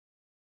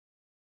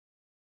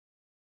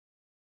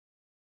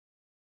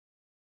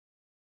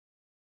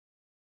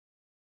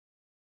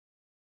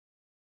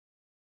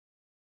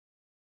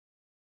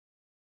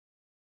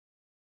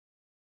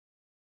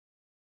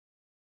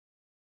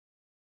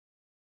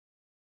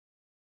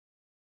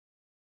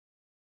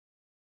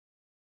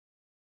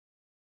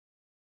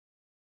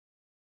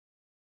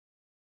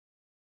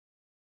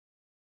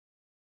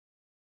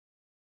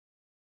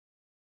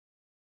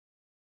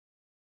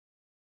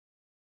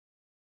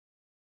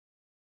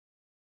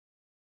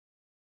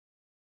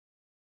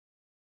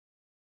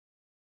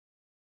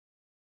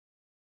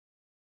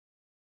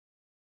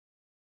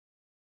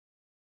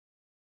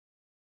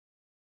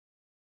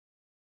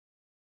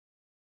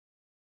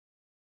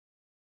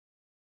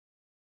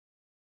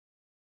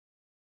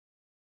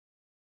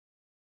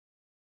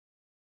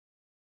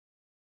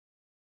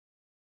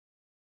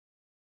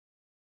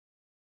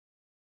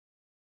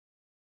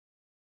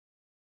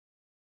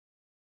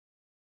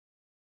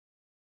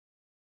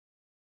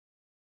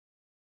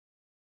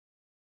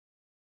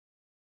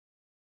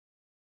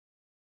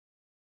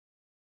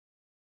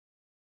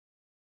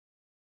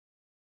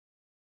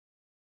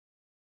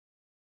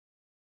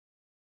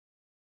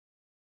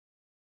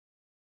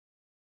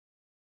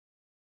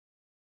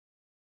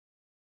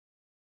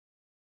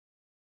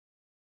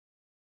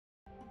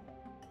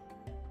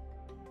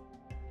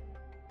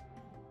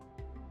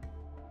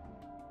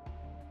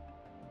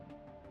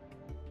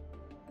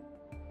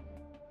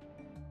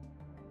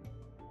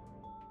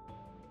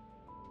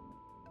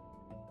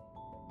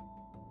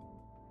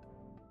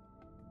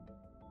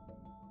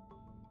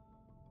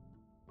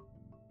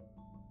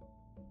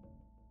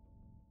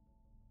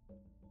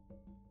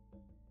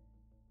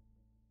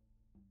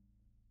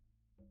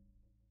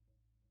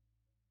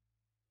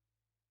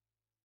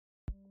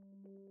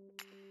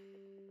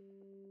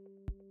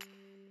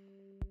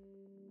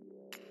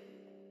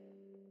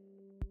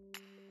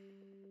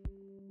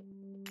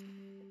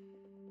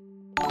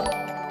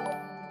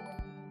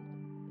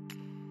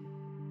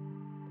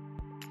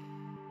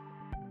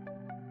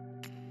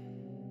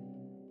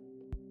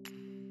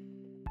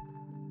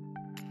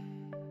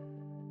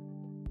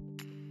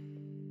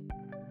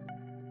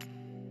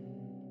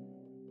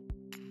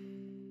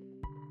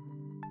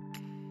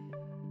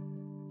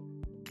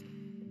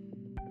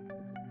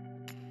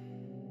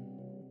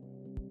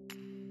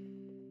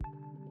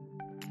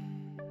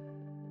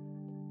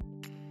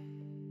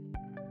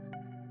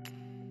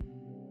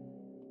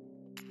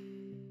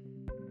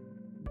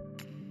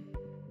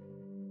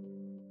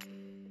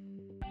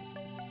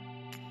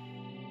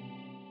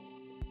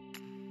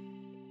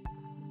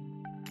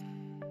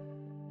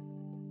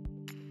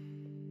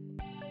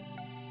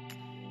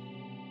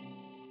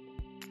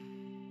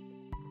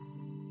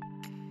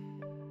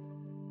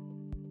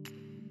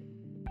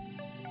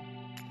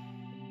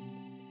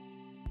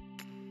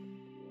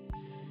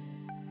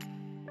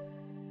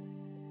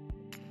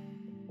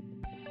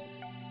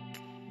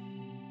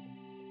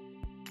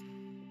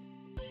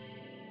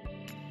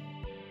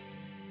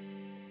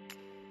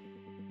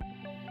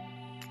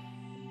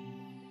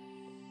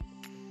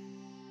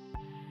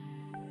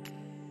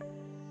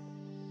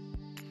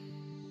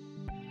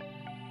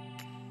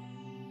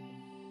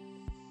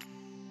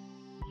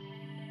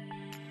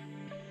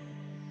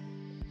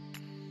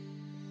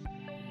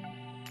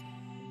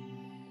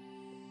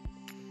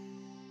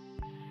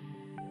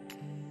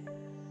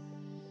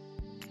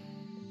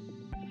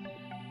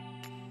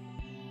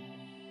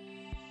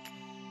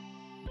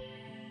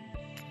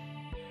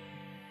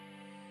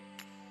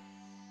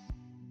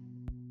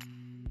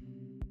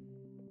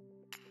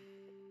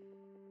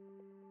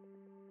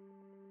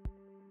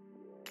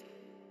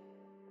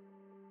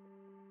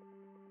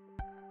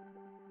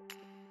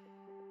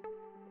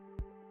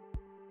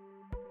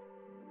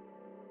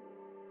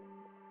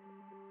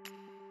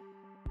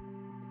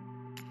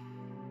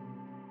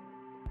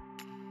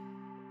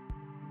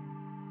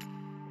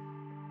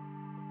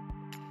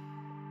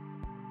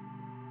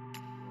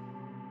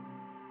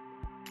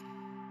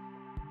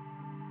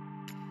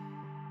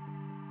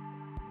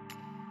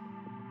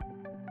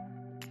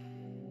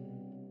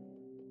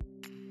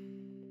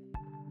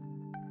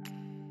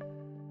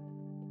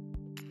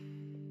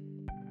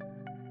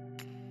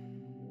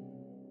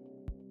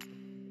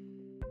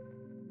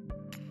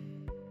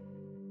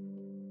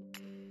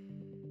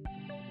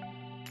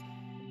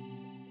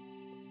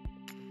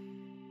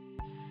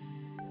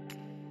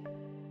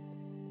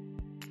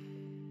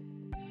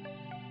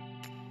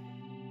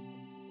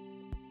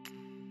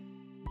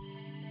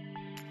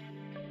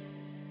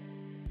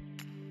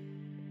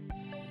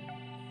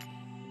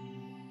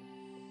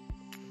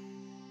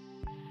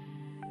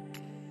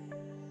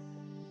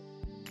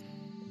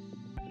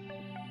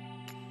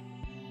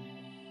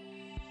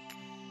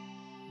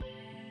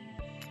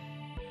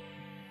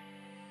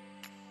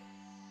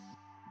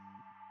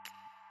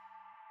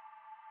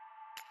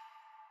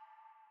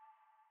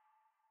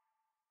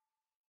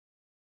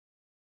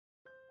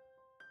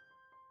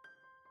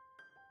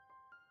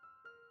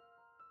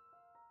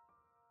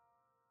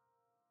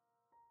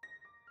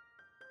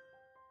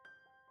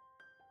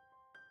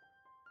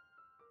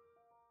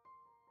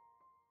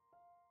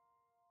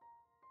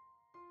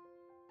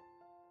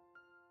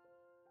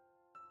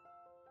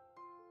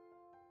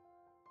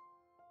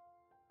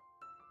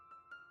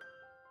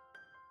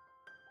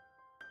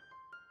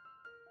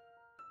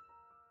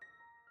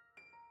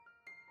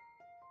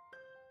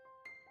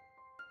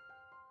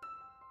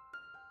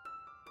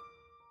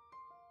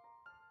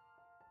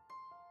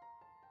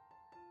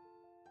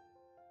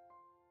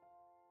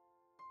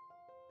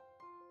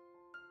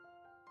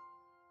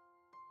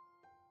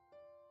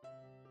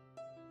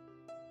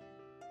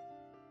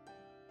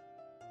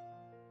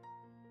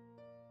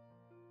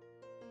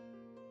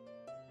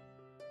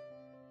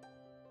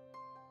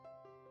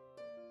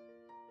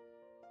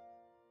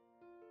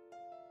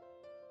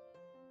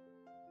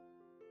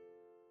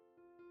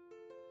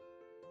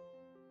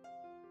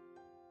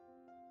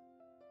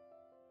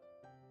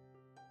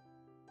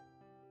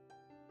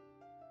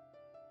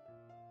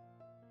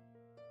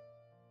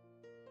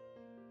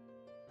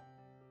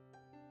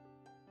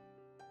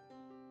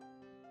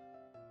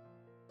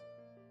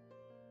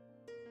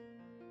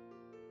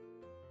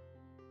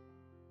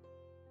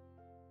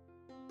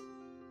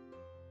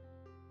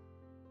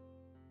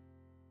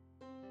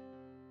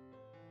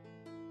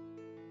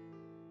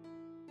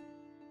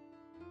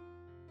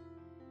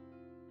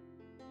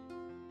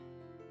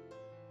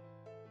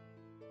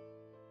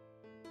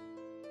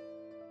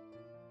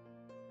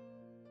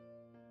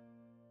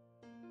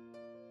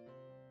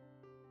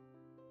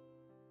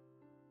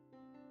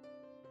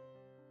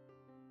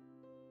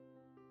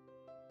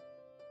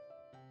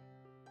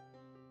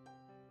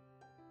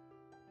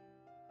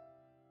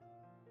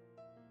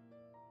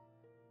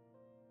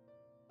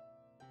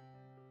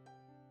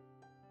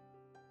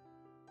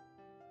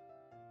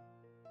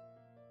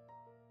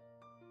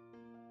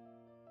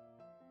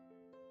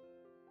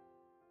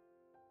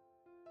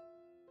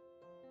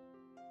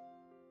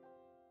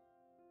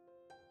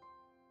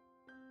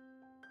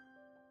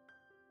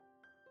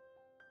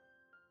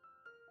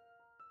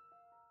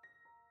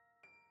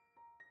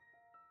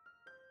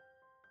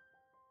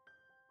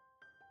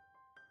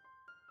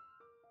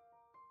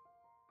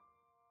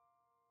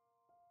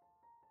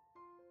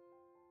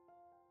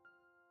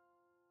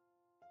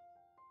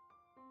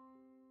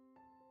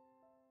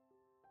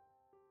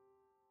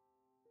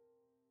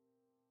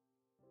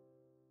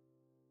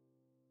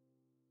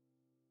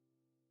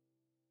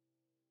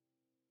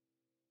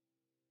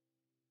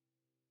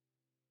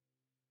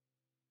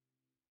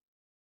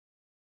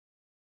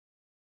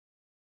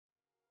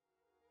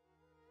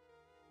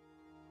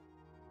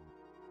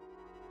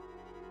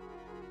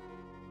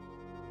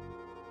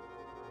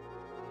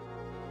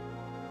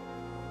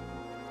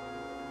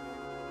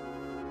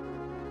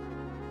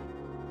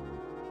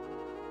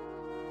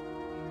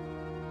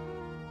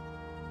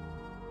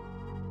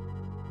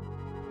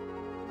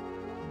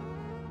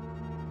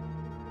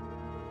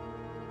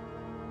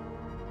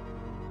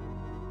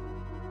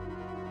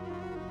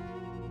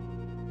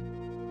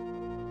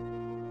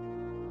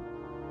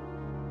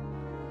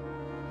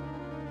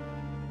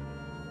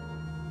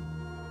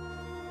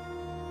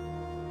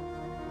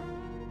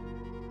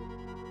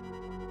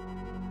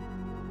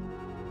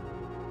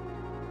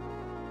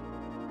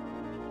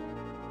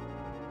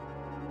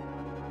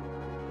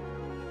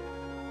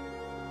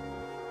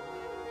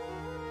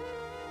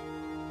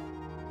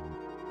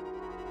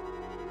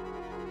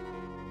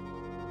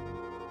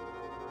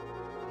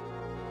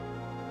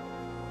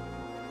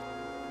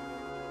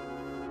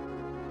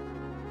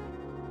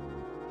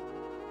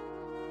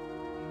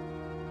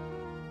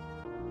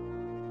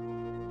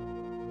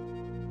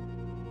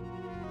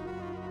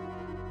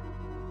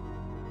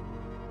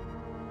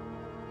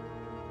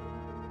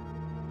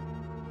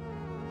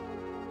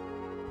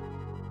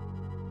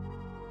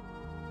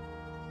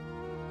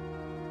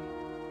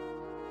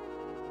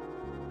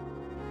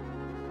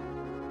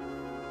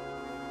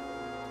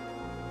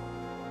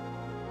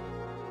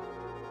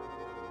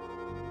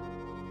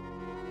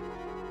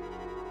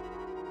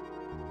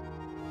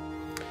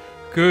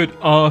Good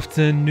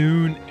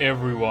afternoon,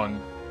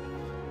 everyone.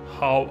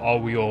 How are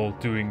we all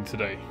doing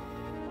today?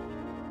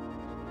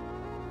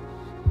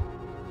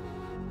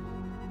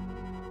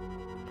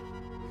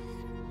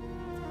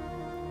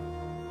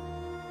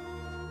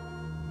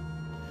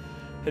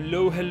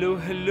 Hello, hello,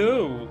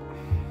 hello.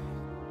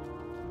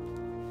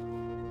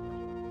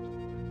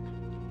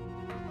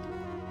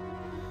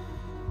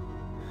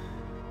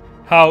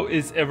 How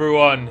is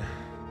everyone?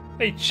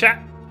 Hey,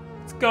 chat.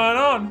 What's going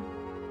on?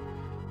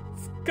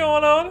 What's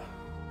going on?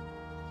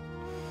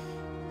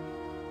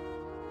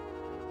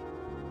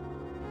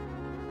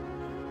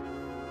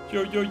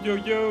 Yo, yo, yo,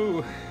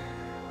 yo.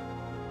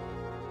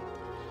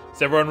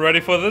 Is everyone ready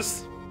for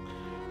this?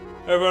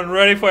 Everyone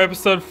ready for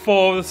episode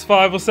 4 of the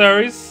survival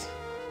series?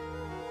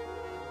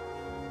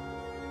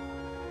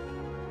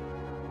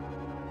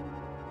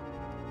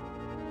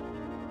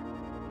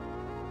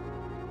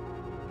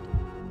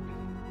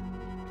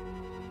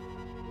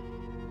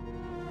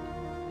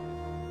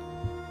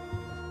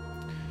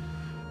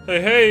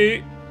 Hey,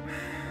 hey!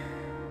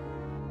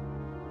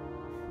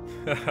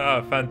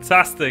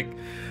 Fantastic.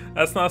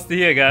 That's nice to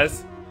hear,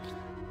 guys.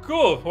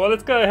 Cool. Well,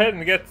 let's go ahead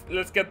and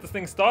let's get this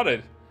thing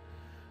started.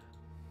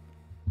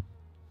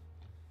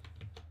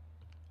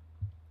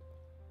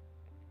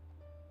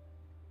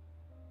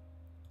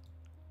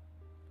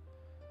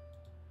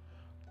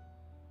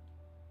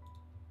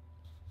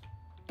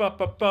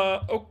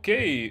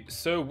 Okay,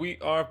 so we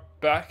are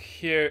back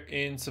here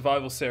in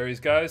survival series,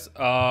 guys.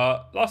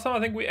 Last time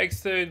I think we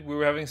exited, we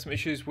were having some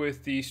issues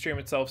with the stream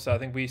itself, so I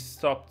think we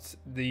stopped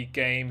the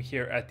game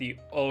here at the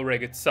oil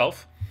rig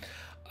itself.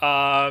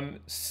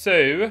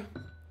 So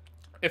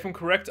if I'm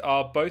correct,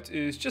 our boat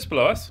is just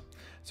below us,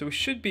 so we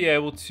should be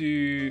able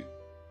to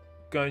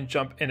go and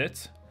jump in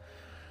it.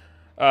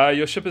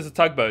 Your ship is a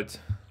tugboat.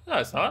 No,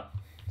 it's not.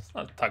 It's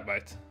not a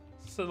tugboat.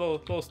 It's a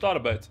little starter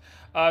boat.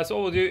 So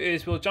all we'll do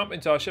is we'll jump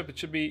into our ship. It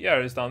should be, yeah,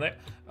 it is down there.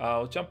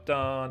 We'll jump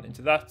down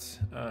into that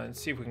and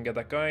see if we can get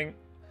that going.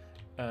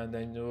 And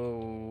then,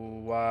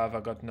 oh, why have I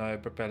got no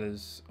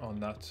propellers on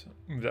that?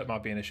 That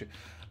might be an issue.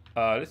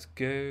 Let's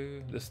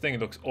go. This thing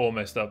looks all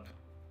messed up.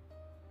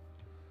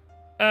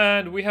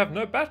 And we have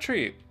no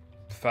battery.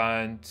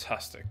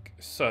 Fantastic.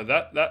 So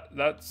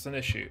that's an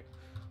issue.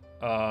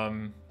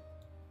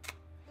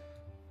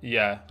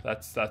 Yeah,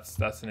 that's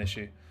an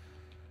issue.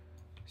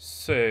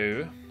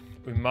 So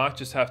we might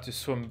just have to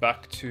swim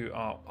back to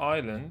our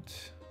island.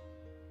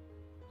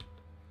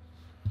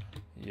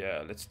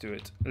 Yeah, let's do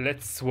it.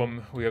 Let's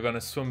swim. We are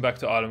gonna swim back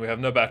to island. We have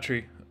no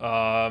battery.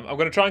 I'm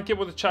gonna try and keep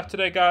with the chat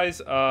today,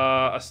 guys.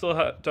 I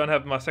still don't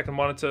have my second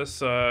monitor,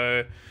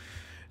 so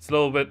it's a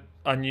little bit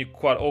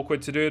quite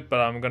awkward to do it, but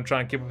I'm gonna try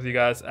and keep up with you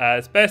guys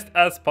as best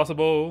as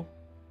possible.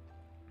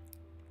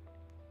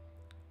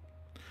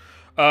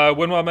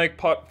 When will I make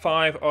part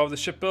 5 of the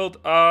ship build?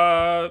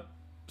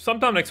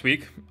 Sometime next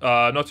week.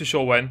 Not too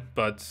sure when,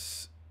 but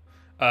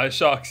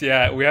sharks.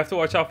 Yeah, we have to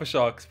watch out for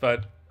sharks,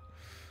 but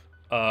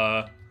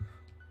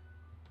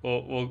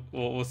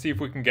we'll see if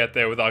we can get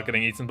there without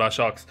getting eaten by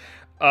sharks.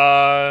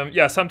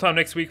 Yeah, sometime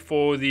next week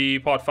for the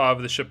part 5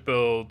 of the ship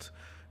build.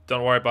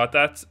 Don't worry about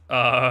that.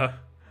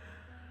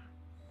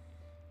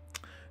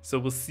 So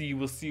we'll see.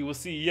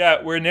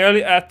 Yeah, we're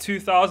nearly at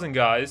 2,000,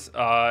 guys.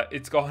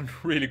 It's gone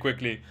really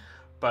quickly,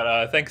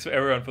 but thanks for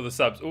everyone for the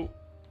subs. Oh,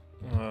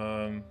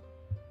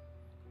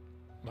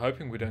 I'm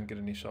hoping we don't get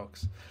any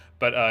sharks,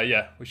 but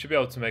yeah, we should be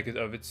able to make it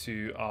over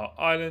to our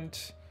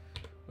island,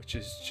 which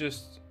is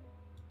just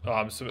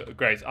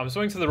great. I'm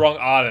swimming to the wrong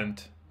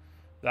island.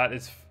 That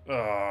is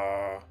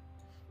okay,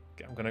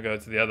 I'm gonna go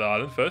to the other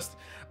island first.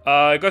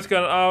 Got to go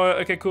in an hour.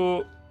 Okay,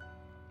 cool.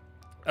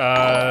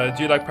 Do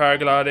you like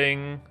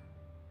paragliding?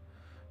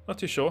 Not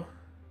too sure.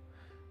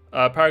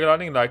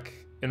 Paragliding like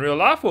in real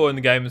life or in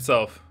the game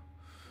itself?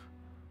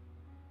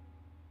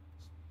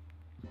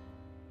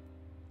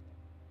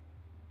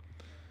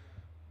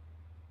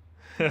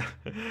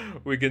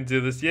 We can do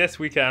this. Yes,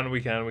 we can.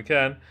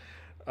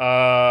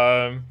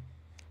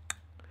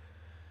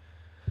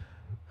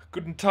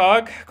 Guten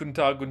Tag.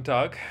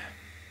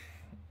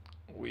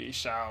 We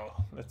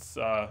shall. Let's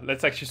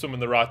actually swim in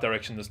the right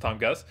direction this time,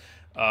 guys.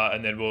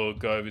 And then we'll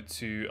go over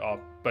to our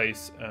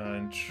base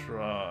and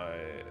try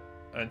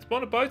and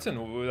spawn a boat, and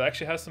it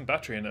actually has some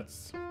battery in it.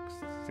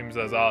 Seems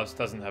as ours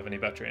doesn't have any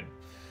battery in,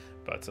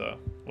 but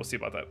we'll see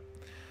about that.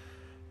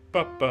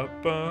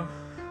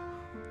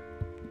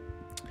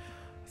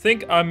 I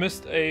think I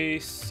missed a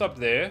sub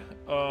there.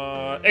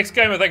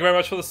 X-Gamer, thank you very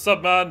much for the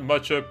sub, man.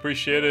 Much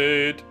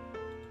appreciated.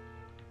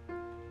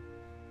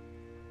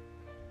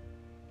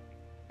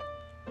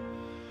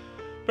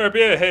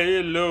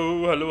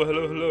 Hello.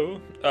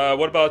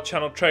 What about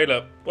channel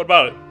trailer? What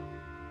about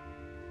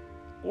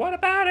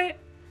it?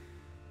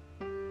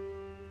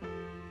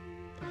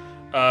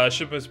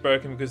 Ship was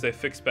broken because they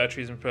fixed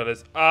batteries and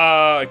propellers.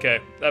 Ah,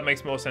 okay. That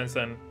makes more sense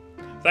then.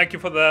 Thank you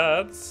for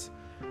that.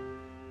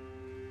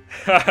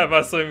 Am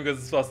I swimming because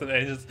it's faster than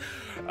engines?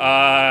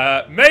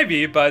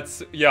 Maybe,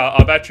 but yeah,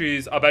 our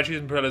batteries and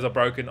propellers are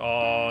broken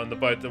on the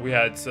boat that we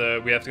had, so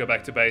we have to go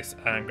back to base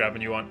and grab a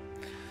new one.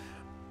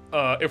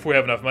 if we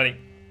have enough money.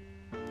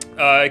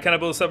 Can I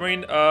build a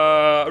submarine?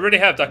 I already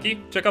have,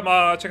 Ducky. Check out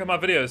my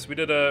videos. We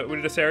did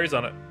a series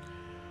on it.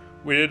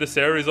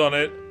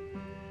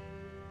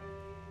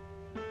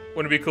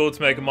 Wouldn't it be cool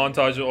to make a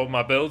montage of all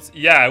my builds?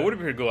 Yeah, it would be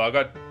pretty cool. I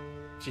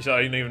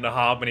don't even know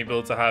how many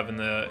builds I have in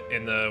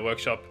the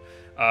workshop,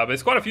 but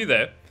it's quite a few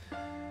there.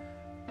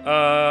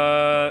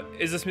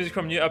 Is this music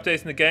from new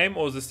updates in the game,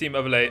 or is the Steam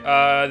overlay?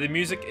 The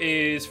music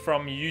is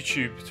from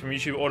YouTube. It's from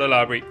YouTube Auto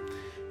Library.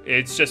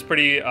 It's just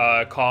pretty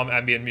calm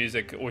ambient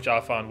music, which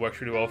I found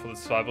works really well for the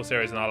survival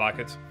series, and I like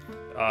it.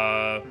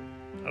 I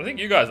think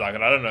you guys like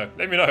it. I don't know.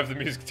 Let me know if the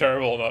music's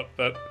terrible or not,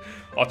 but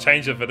I'll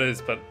change it if it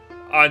is. But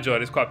I enjoy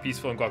it. It's quite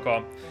peaceful and quite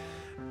calm.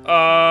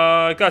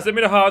 Guys, let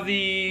me know how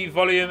the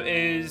volume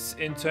is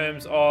in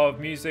terms of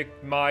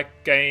music, mic,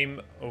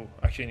 game. Oh,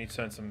 actually, I need to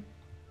turn some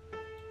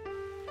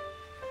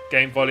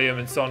game volume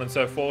and so on and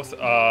so forth.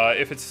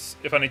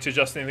 If I need to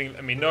adjust anything,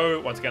 let me know.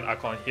 Once again, I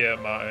can't hear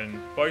my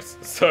own voice,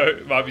 so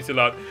it might be too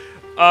loud.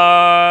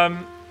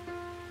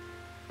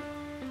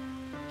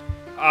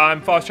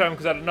 I'm fast traveling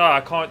because I don't know. I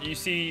can't. You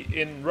see,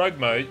 in rogue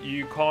mode,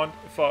 you can't.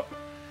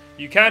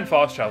 You can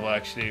fast travel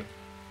actually.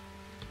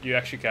 You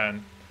actually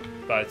can,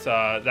 but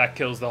that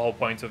kills the whole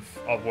point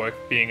of work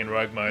being in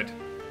rogue mode.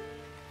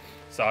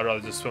 So I'd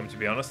rather just swim, to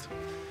be honest.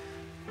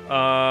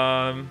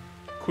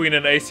 Queen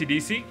and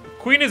AC/DC.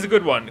 Queen is a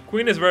good one.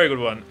 Queen is a very good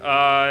one.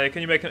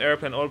 Can you make an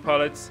airplane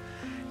autopilot?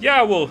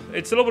 Yeah, well,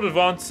 it's a little bit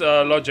advanced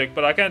logic,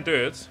 but I can do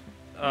it.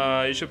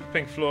 You should put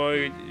Pink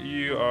Floyd.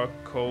 You are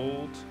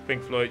cold.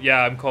 Pink Floyd.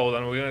 Yeah, I'm cold,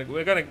 and we're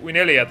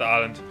nearly at the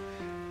island.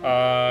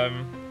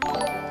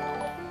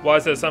 Why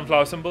is there a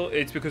sunflower symbol?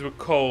 It's because we're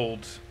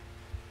cold.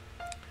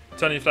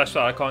 Turn on your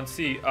flashlight. I can't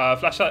see.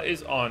 Flashlight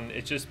is on.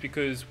 It's just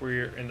because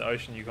we're in the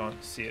ocean, you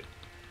can't see it.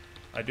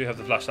 I do have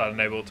the flashlight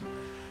enabled.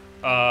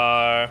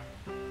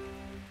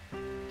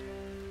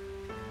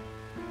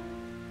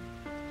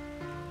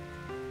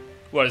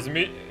 What is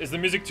the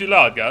music too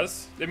loud,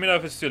 guys? Let me know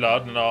if it's too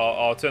loud, and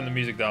I'll turn the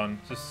music down.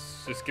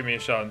 Just give me a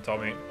shout and tell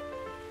me.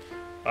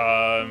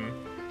 Are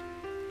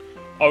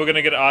we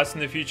gonna get ice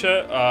in the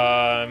future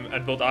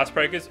and build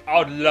icebreakers? I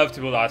would love to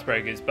build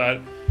icebreakers,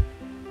 but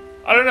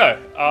I don't know.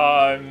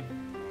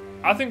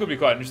 I think it'll be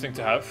quite interesting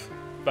to have,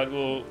 but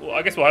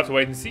I guess we'll have to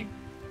wait and see.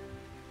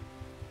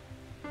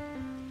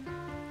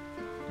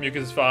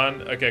 Mucus is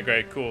fine. Okay,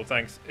 great, cool,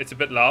 thanks. It's a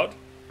bit loud.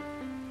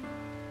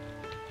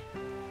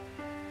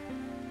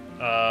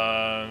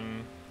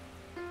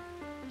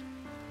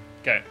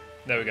 Okay,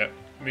 there we go.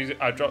 Music.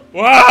 I dropped.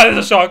 Wow, there's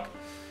a shark.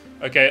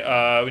 Okay,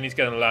 we need to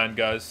get on the land,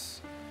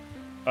 guys.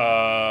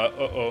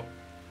 No,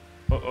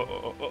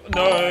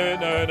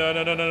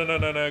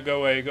 go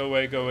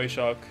away,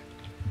 shark.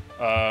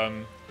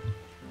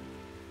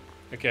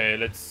 Okay,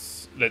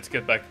 let's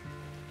get back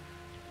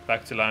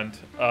to land.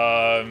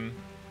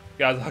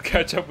 Guys, I'll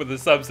catch up with the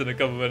subs in a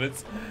couple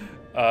minutes.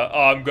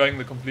 I'm going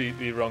the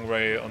completely wrong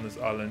way on this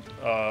island.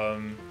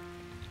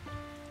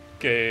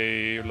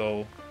 Okay,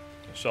 lol.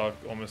 Shark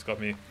almost got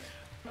me.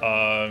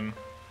 Okie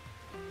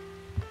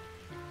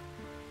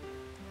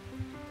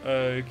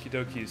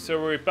dokie.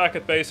 So we're back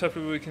at base.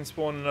 Hopefully we can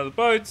spawn another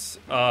boat.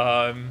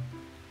 There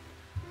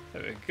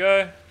we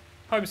go.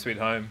 Home sweet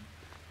home.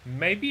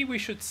 Maybe we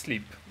should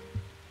sleep.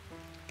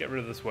 Get rid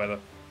of this weather.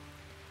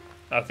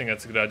 I think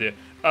that's a good idea.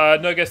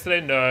 No guests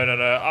today? No.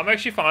 I'm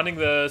actually finding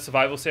the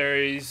survival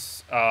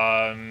series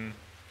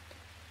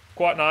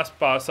quite nice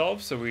by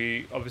ourselves. So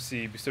we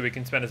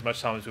can spend as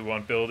much time as we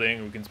want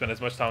building. We can spend as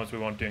much time as we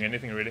want doing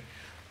anything really.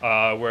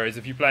 Whereas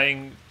if you're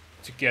playing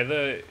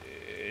together,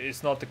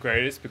 it's not the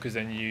greatest, because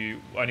then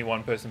only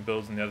one person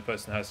builds and the other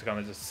person has to kind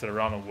of just sit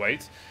around and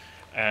wait.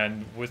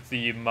 And with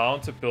the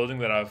amount of building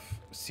that I've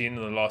seen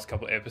in the last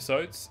couple of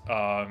episodes,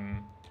 I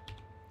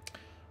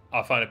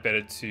find it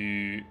better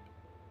to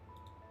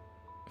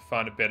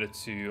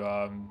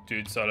do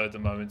it solo at the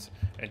moment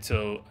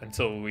until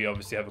we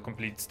obviously have a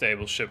complete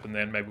stable ship, and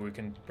then maybe we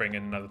can bring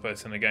in another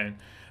person again.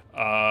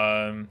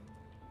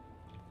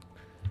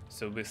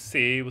 So we'll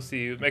see.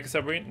 Make a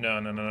submarine?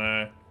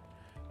 No.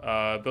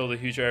 Build a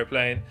huge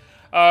airplane.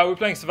 We're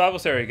playing survival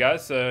series,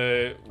 guys,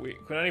 so we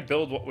can only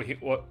build what we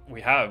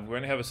have. We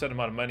only have a certain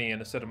amount of money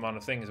and a certain amount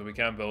of things that we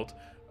can build.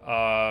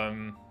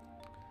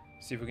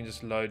 See if we can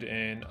just load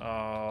in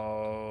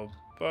our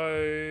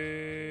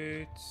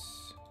boats.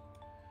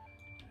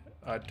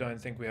 I don't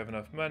think we have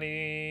enough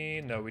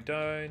money. No, we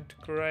don't.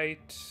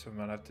 Great. So we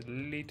might have to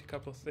delete a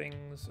couple of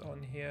things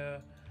on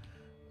here.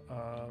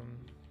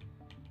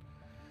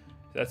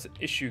 That's an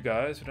issue,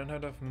 guys. We don't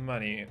have enough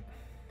money.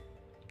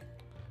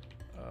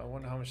 I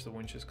wonder how much the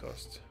winches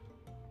cost.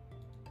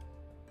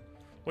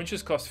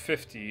 Winches cost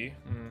 50.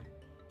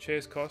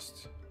 Chairs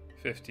cost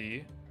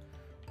 50.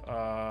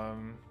 How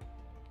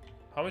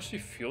much do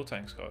fuel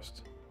tanks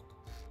cost?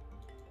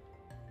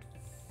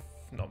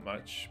 Not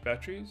much.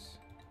 Batteries?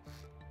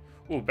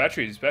 Oh,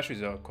 batteries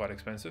are quite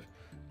expensive.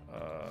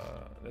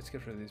 Let's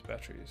get rid of these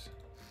batteries.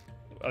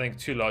 I think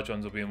 2 large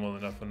ones will be more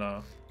than enough for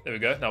now. There we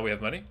go. Now we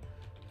have money.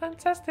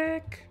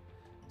 Fantastic.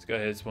 Let's go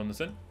ahead and spawn this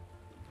in.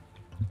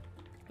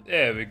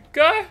 There we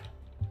go.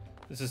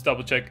 Let's just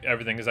double check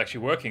everything is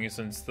actually working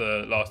since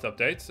the last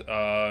update.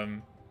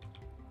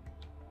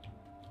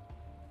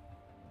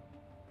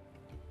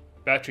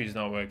 Battery's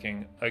not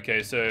working.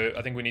 Okay, so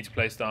I think we need to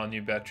place down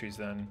new batteries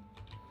then.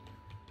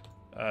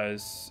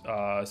 As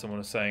someone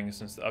was saying,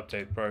 since the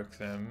update broke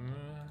them,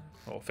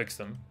 or fixed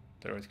them,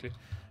 theoretically.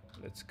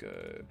 Let's go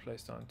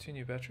place down 2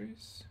 new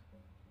batteries.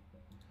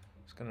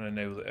 It's going to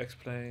enable the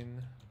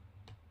X-plane.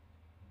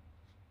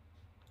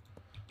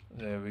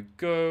 There we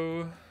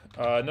go.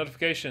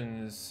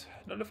 Notifications.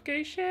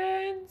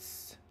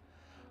 Notifications!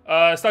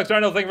 Stocks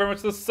Randall, thank you very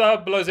much for the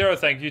sub. Below Zero,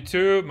 thank you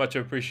too. Much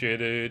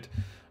appreciated.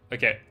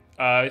 Okay.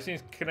 Just need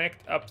to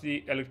connect up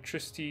the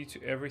electricity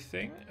to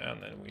everything,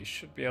 and then we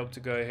should be able to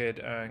go ahead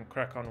and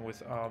crack on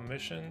with our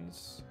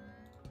missions.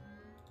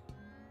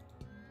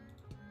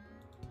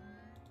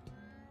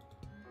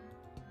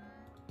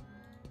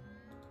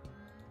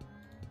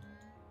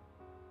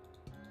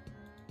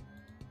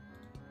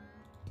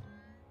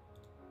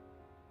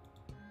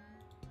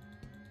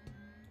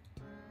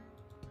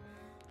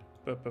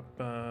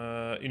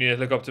 You need a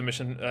helicopter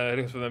mission.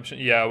 Helicopter mission.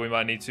 Yeah, we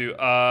might need to.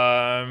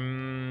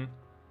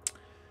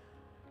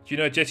 Do you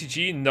know Jesse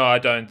G? No, I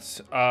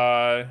don't.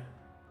 They're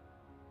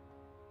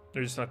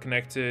just not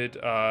connected.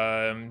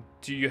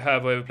 Do you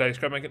have ever played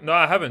Scrap Mechanic? No,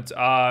 I haven't.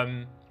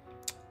 I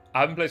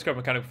haven't played Scrap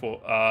Mechanic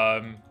before.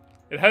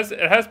 It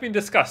has been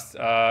discussed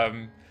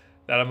that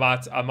I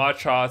might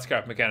try out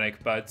Scrap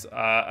Mechanic, but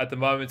at the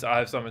moment I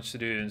have so much to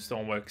do in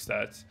Stormworks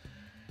that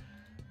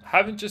I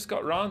haven't just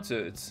got around to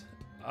it.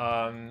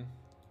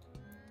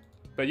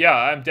 But yeah,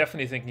 I'm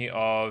definitely thinking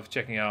of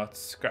checking out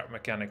Scrap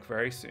Mechanic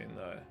very soon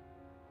though.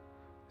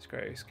 It's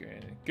great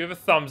screen. Give a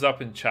thumbs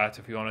up in chat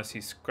if you want to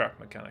see Scrap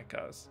Mechanic,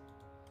 guys.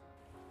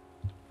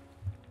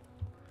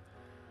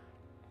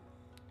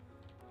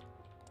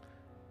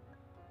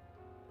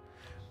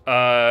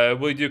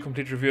 Will you do a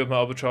complete review of my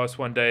Albatross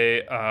one day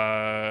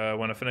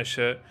when I finish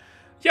it?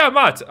 Yeah, I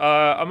might.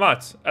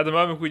 At the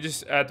moment,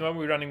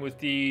 we're running with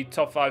the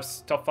top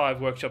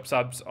five workshop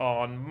subs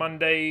on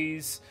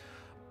Mondays,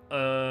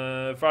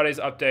 Fridays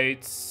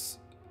updates,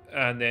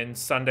 and then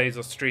Sundays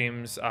are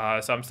streams. So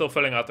I'm still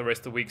filling out the rest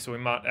of the week, so we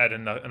might add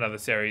another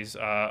series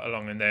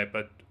along in there,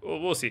 but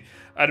we'll see.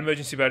 Add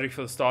emergency battery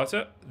for the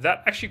starter.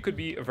 That actually could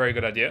be a very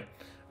good idea.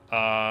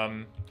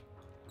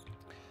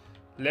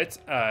 Let's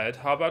add.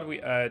 How about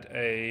we add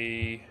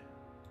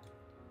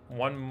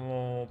one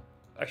more?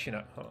 Actually,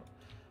 no. Hold on.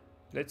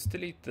 Let's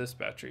delete this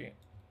battery,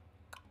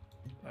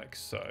 like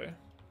so.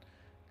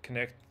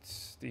 Connect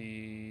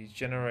the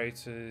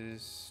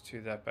generators to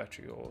that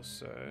battery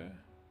also.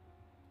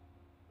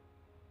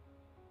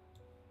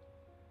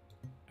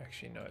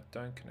 Actually, no,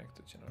 don't connect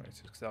the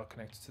generators because they'll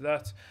connect to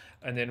that.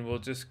 And then we'll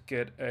just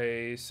get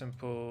a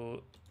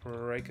simple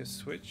breaker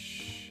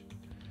switch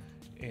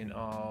in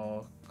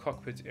our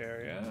cockpit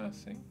area, I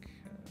think.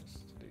 Let's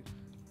delete.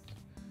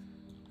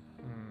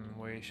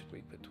 Where should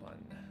we put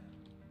one?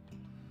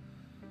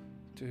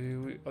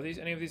 Are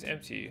any of these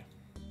empty?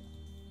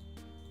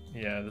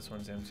 Yeah, this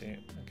one's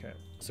empty. Okay,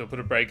 so we'll put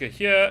a breaker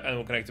here and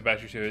we'll connect the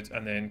battery to it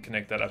and then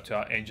connect that up to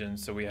our engine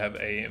so we have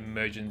a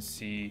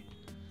emergency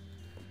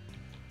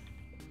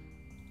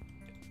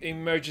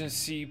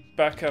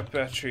backup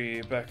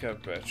battery.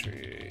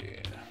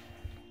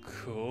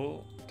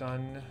 Cool,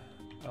 done.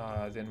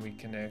 Then we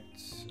connect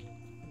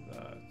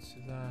that to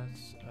that,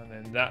 and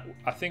then that,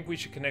 I think we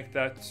should connect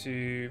that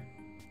to,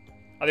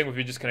 I think if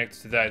we just connect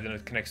it to that, then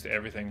it connects to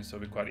everything, so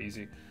it'll be quite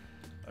easy.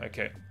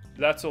 Okay,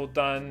 that's all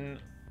done,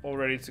 all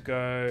ready to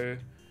go.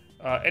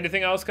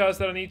 Anything else, guys,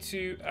 that I need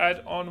to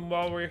add on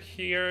while we're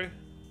here?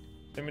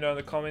 Let me know in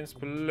the comments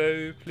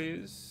below,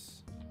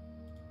 please.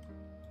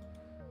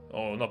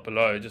 Oh, not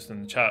below, just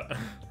in the chat.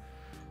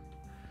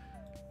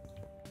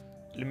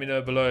 Let me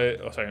know below,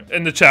 oh sorry,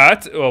 in the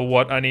chat, or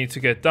what I need to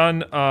get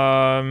done.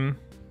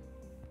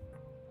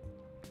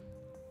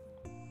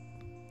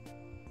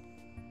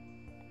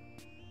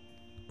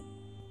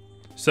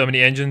 So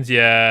many engines,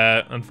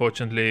 yeah,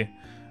 unfortunately.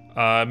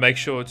 Make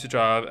sure to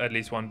drive at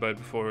least one boat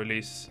before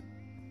release.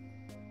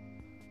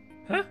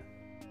 Huh?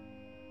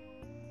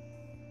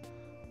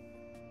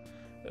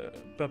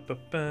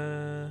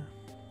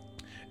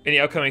 Any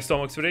upcoming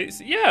Stormworks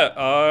videos?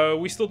 Yeah,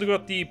 we still do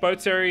got the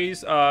boat series.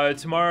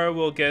 Tomorrow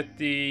we'll get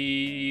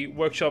the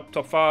workshop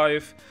top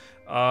 5.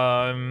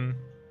 Yeah,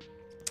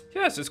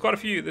 so there's quite a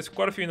few. There's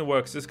quite a few in the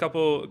works. There's a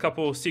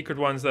couple secret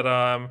ones that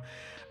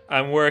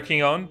I'm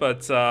working on,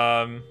 but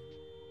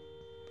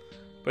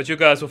you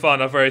guys will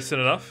find out very soon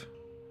enough.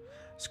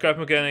 Scrap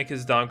Mechanic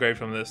is downgrade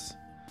from this.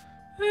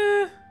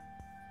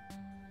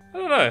 I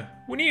don't know.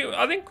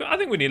 I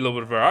think we need a little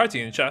bit of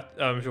variety in chat.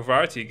 A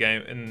variety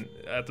game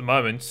at the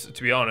moment.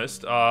 To be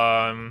honest,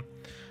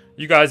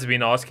 you guys have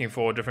been asking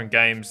for different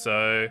games,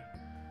 so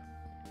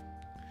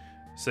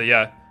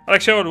yeah.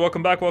 Alex Sherwood,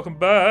 welcome back. Want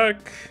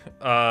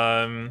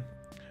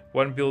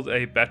to build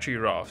a battery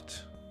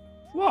raft?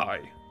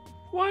 Why?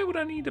 Why would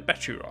I need a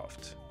battery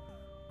raft?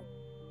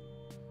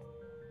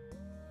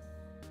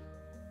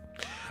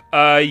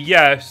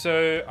 Yeah,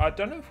 so I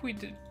don't know if we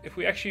did,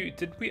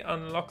 did we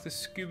unlock the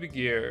scuba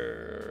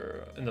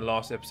gear in the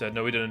last episode?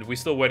 No, we didn't. We're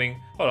still waiting.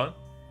 Hold on.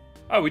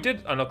 Oh, we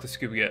did unlock the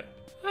scuba gear.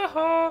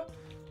 Haha.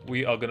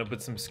 We are going to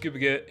put some scuba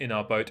gear in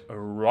our boat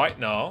right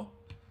now.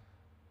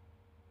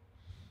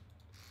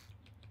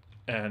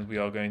 And we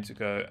are going to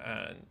go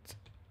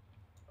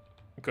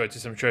to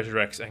some treasure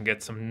wrecks and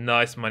get some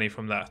nice money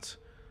from that.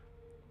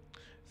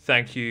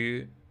 Thank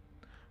you,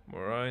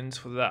 Morons,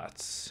 for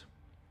that.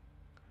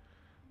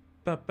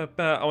 I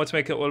want to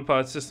make an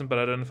autopilot system, but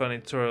I don't find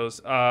any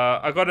tutorials.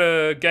 I got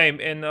a game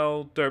in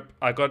Derp.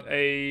 I got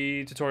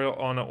a tutorial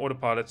on an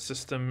autopilot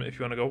system if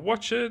you want to go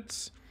watch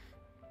it.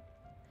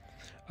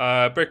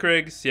 Brick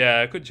rigs,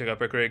 yeah, could check out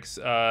brick rigs.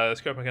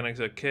 Scrap mechanics,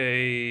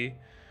 okay.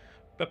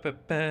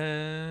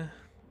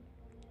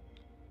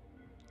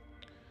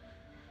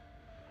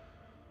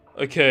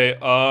 Okay,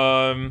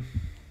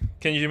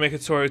 can you make a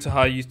tutorial to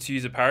how you to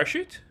use a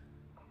parachute?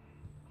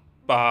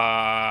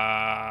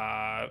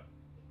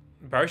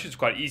 Parachute's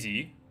quite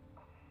easy.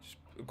 Just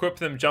equip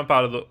them, jump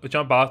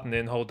out, and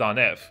then hold down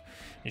F.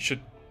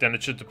 Then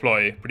it should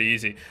deploy pretty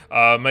easy.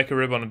 Make a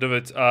rib on a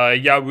divot.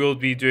 Yeah, we'll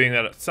be doing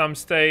that at some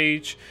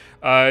stage.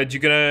 Do you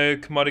gonna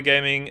Komodo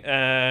Gaming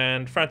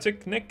and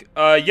Frantic, Nick?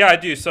 Yeah, I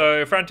do.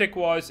 So Frantic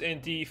was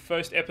in the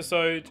first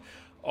episode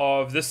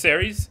of this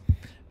series.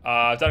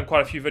 I've done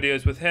quite a few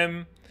videos with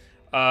him.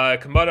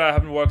 Komodo, I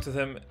haven't worked with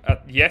him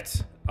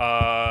yet,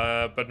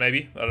 but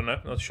maybe. I don't know.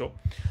 Not sure.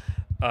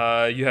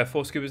 You have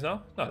 4 scubas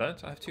now? No, I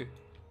don't. I have 2.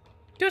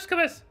 2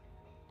 scubas!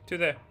 2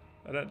 there.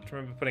 I don't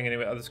remember putting any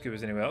other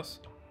scubas anywhere else.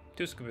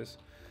 2 scubas.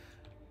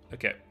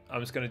 Okay, I'm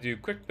just going to do a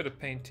quick bit of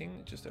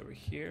painting just over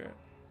here.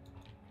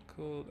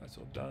 Cool, that's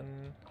all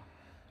done.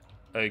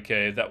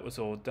 Okay, that was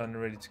all done,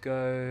 ready to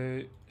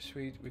go.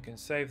 Sweet, we can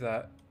save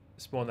that.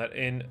 Spawn that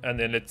in, and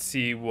then let's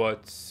see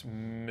what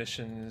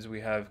missions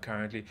we have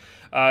currently.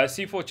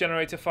 C4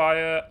 generator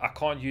fire, I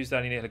can't use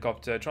that in a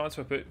helicopter.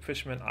 Transfer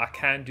fisherman, I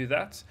can do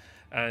that.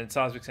 And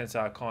seismic sensor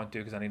I can't do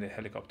because I need a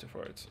helicopter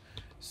for it.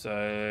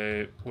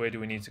 So where do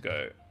we need to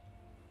go?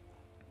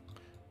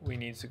 We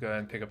need to go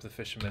and pick up the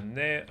fisherman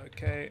there.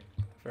 Okay,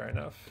 fair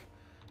enough.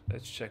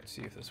 Let's check to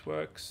see if this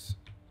works.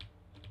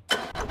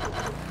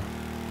 That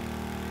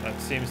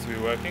seems to be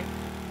working.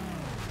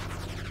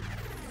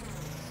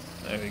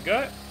 There we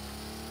go.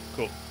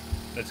 Cool.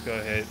 Let's go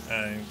ahead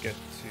and get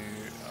to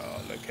our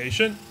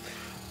location.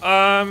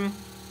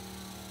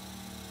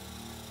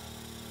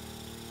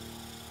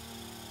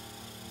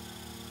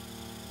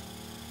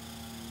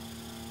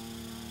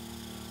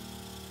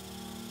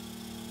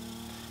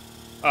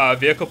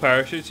 Vehicle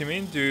parachutes, you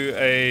mean? Do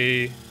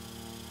a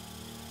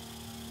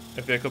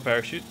vehicle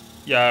parachute?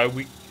 Yeah,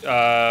 we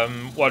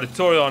what, a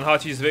tutorial on how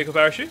to use the vehicle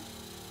parachute?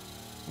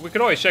 We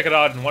could always check it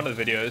out in one of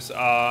the videos.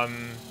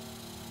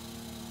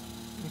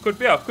 Could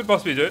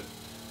possibly do it.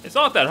 It's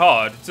not that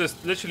hard. It's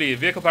just literally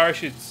vehicle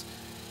parachutes.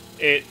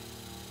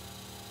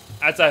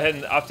 As I had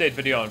an update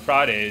video on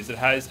Fridays, it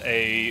has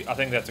I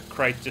think that's a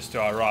crate just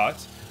to our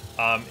right.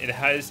 It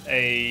has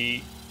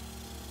a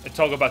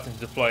toggle button to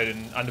deploy it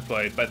and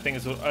undeploy it, but the thing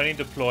is, it will only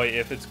deploy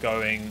if it's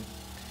going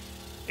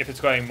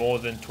more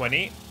than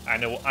 20,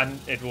 and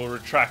it will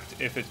retract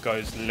if it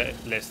goes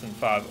less than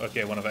 5.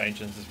 Okay, one of our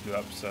engines just blew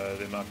up, so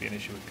there might be an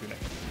issue with cooling.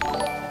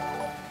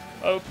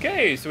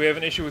 Okay, so we have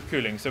an issue with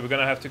cooling, so we're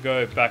gonna have to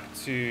go back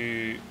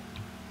to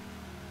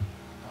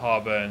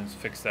harbor and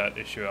fix that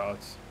issue out.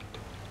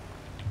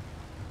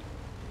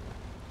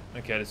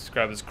 Okay, let's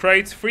grab this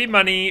crate. Free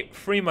money.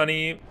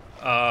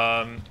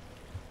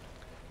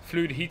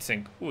 Fluid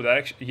heatsink. Ooh, that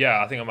actually,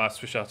 yeah, I think I might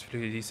switch out to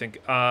fluid heatsink.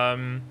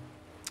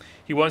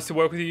 He wants to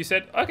work with you, you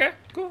said? Okay,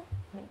 cool.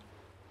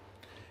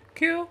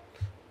 Cool.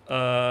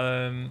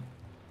 Play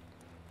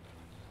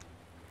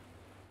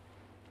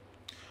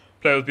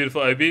with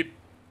beautiful OB.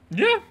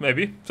 Yeah,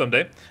 maybe,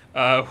 someday.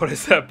 What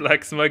is that?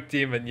 Black smoke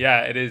demon.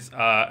 Yeah, it is.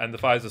 And the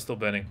fires are still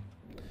burning.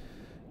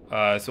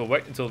 So we'll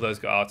wait until those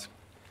go out.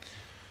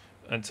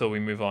 Until we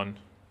move on.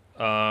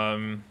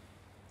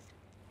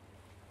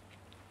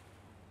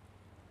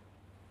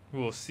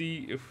 We'll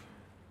see if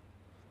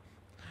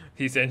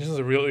these engines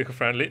are real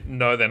eco-friendly.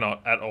 No, they're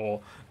not at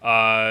all.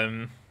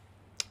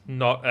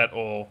 Not at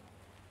all.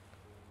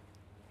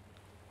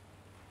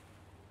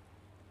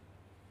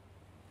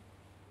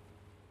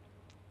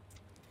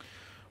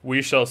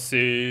 We shall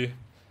see.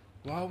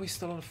 Why are we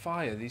still on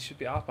fire? These should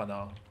be out by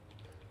now.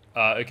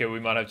 Okay, we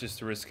might have just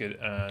to risk it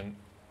and...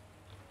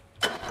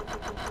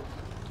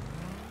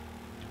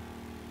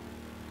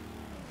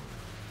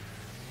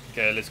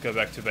 Okay, let's go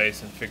back to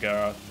base and figure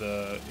out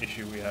the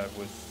issue we have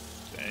with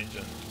the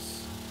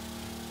engines.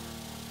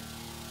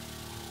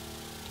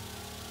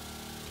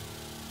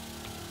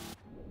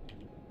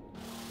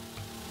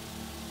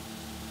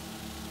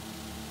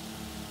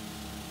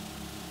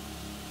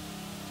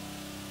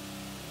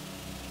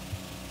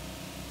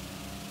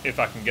 If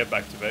I can get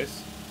back to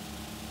base.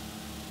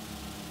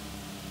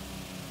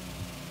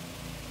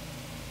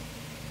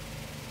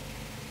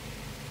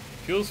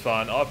 Fuel's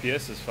fine,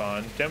 RPS is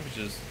fine,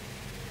 temperature's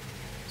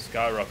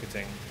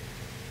skyrocketing.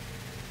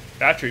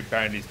 Battery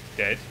apparently is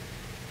dead.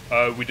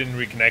 Oh, we didn't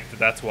reconnect it,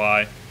 that's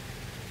why.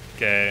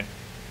 Okay.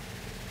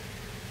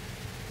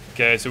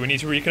 Okay, so we need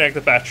to reconnect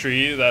the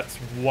battery. That's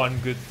one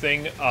good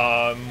thing.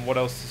 What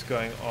else is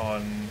going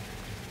on?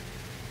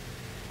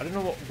 I don't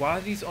know why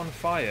are these on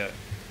fire?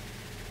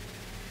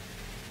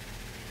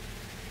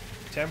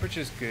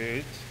 Temperature's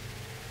good.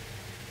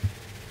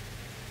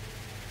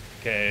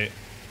 Okay,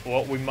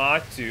 what we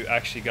might do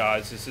actually,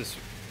 guys, is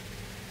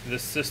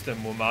this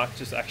system, we might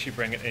just actually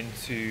bring it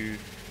into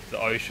the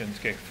ocean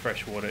to get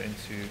fresh water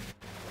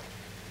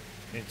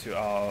into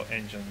our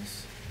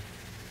engines.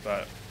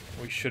 But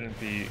we shouldn't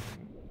be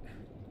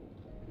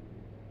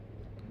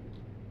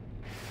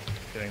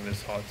getting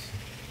this hot.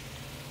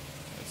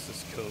 Let's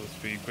just kill this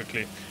bee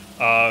quickly.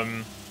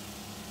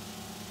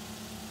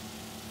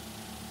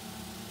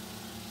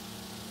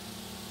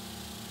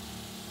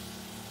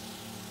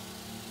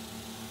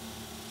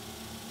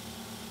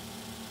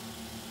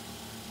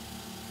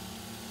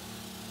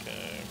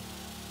 Okay.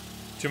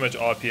 Too much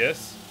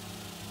RPS.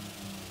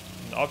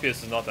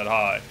 RPS is not that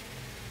high.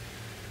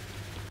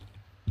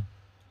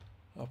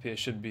 RPS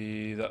should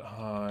be that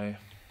high.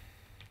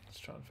 Let's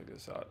try and figure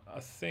this out. I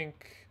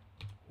think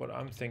what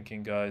I'm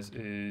thinking, guys,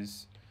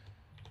 is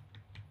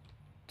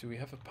do we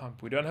have a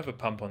pump? We don't have a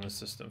pump on the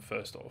system,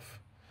 first off.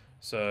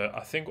 So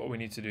I think what we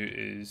need to do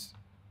is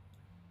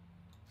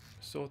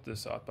sort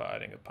this out by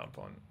adding a pump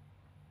on.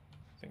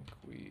 I think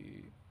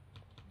we...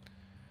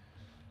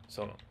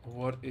 So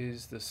what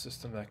is the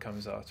system that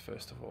comes out,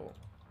 first of all?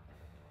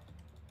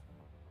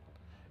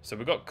 So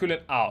we got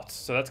coolant out,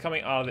 so that's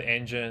coming out of the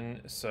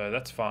engine, so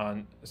that's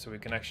fine. So we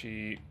can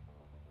actually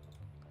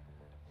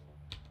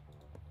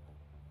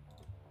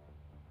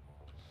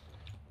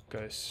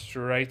go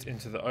straight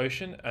into the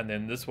ocean, and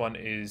then this one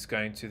is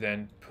going to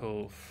then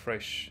pull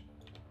fresh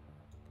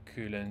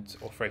coolant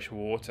or fresh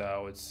water, I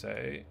would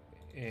say,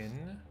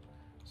 in.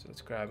 So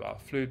let's grab our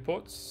fluid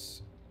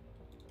ports.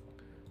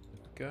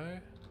 There we go.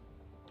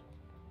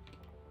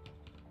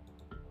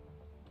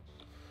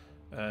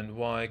 And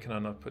why can I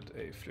not put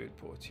a fluid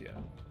port here?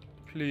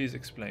 Please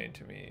explain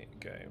to me,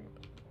 game.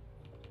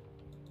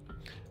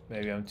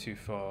 Maybe I'm too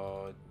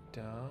far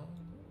down.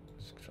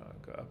 Let's try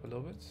and go up a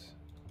little bit.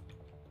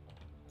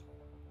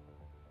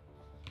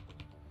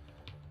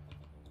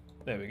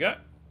 There we go.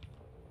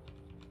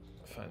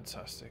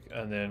 Fantastic.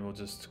 And then we'll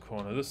just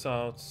corner this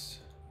out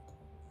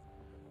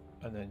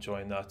and then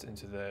join that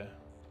into there.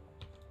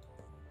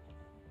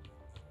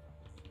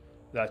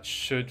 That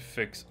should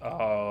fix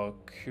our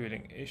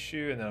cooling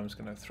issue, and then I'm just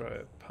going to throw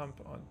a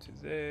pump onto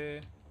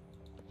there.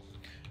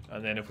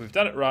 And then if we've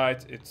done it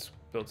right, it's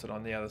built it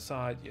on the other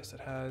side. Yes,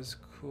 it has.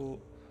 Cool.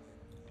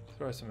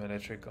 Throw some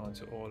electric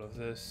onto all of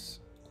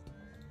this.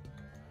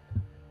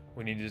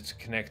 We needed to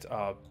connect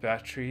our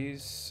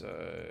batteries. So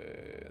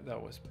that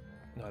was...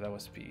 No, that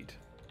was speed.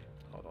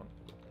 Hold on.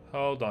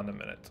 Hold on a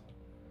minute.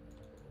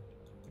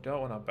 We don't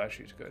want our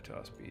battery to go to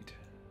our speed.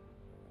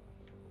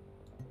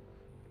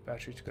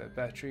 Battery to go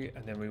battery,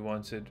 and then we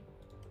wanted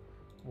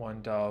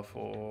one dial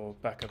for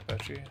backup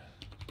battery.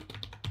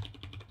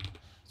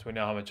 So we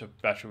know how much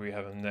of battery we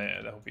have in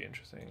there. That will be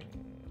interesting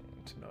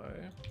to know.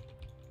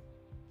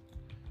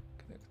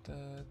 Connect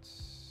that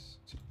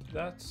to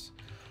that,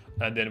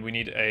 and then we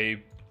need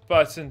a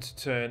button to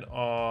turn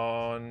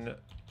on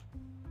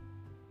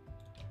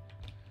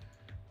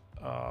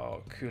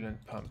our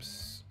coolant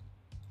pumps.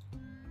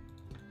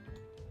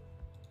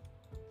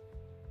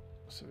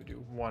 So we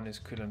do one is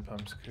coolant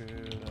pumps,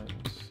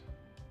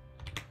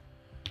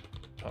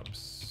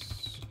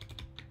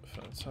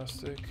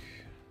 fantastic.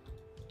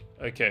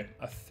 Okay,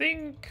 I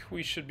think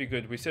we should be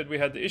good. We said we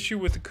had the issue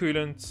with the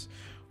coolant.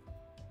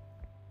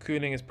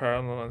 Cooling is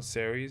parallel on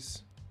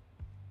series.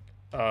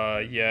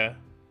 Yeah.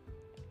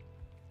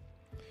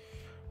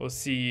 We'll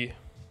see.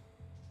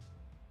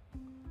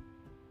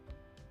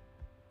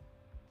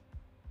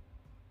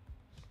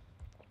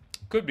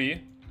 Could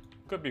be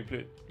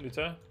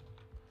Pluto.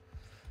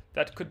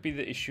 That could be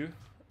the issue.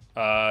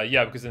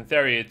 Yeah, because in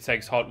theory it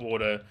takes hot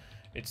water.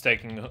 It's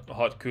taking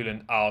hot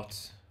coolant out.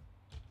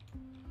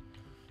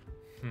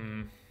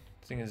 The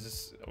thing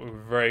is, we're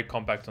very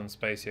compact on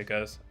space here,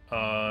 guys.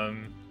 Oh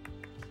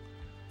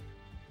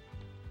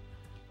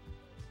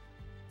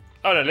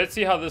no, let's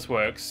see how this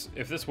works.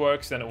 If this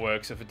works, then it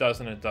works. If it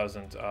doesn't, it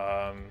doesn't.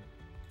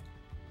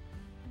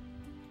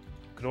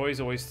 Could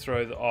always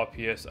throw the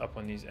RPS up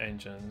on these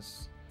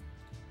engines.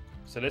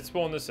 So let's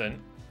spawn this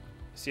in.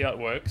 See how it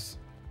works.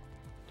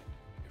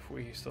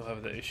 We still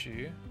have the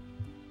issue.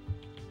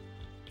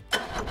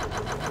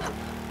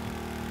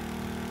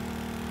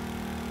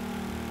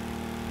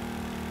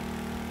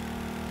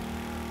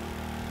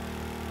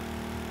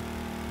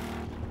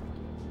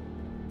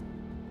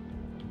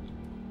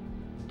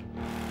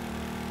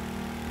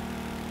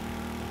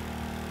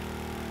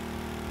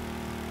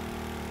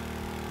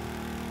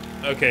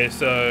 Okay,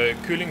 so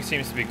cooling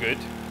seems to be good.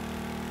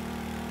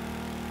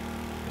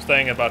 We're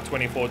staying at about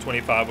 24,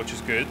 25, which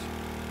is good.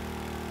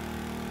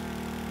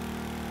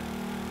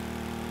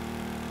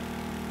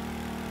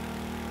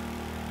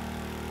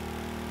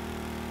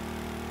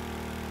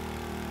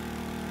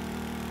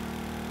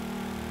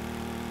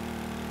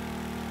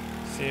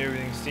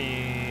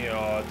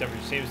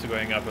 temperature seems to be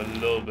going up a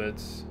little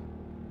bit.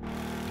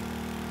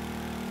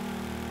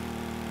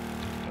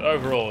 But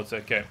overall, it's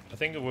okay. I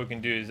think what we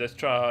can do is let's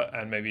try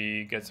and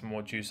maybe get some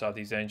more juice out of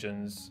these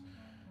engines.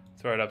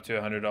 Throw it up to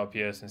 100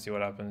 RPS and see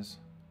what happens.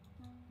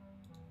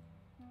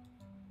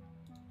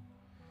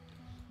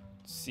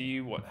 See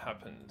what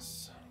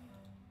happens.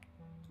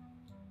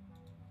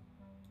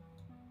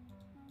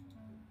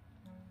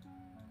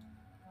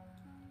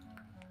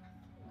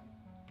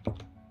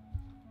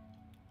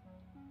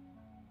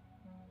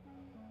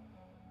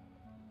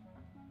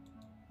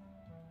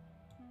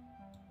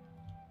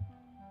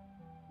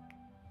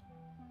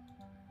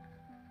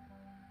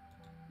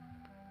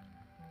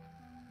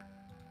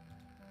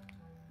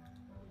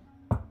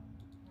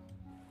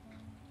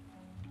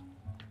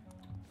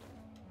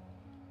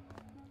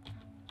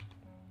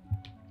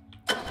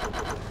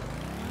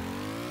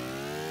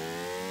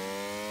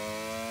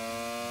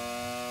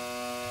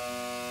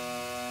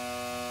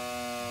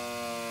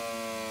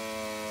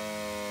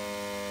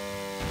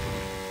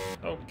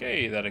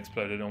 Okay, that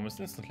exploded almost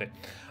instantly.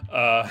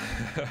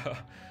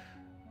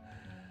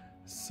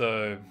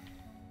 So,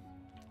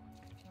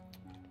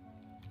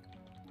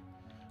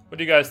 what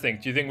do you guys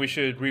think? Do you think we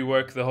should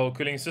rework the whole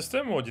cooling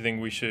system, or do you think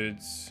we should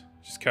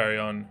just carry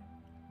on?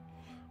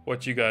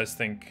 What do you guys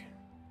think?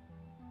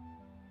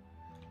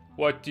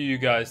 What do you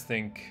guys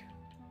think?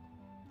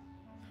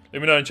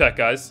 Let me know in chat,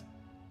 guys.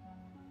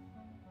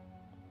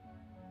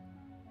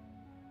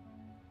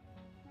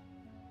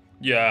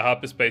 Yeah,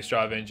 hyperspace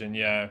drive engine,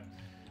 yeah.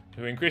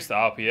 We increased the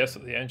RPS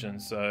of the engine,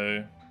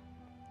 so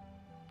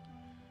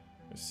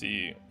let's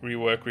see.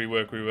 Rework.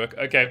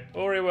 Okay,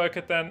 we'll rework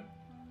it then.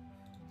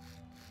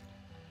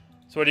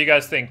 So what do you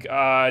guys think?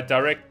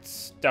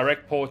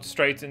 Direct port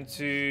straight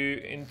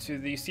into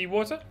the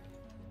seawater?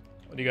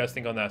 What do you guys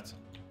think on that?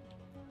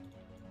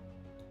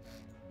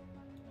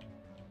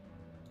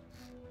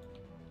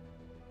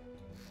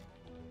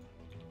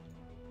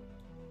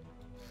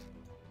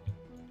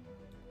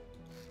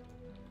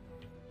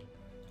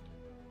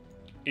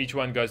 Each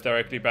one goes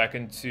directly back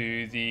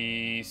into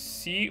the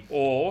sea,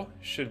 or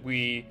should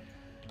we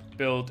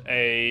build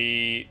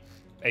a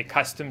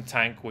custom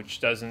tank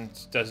which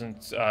doesn't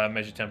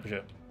measure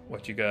temperature?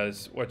 What you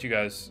guys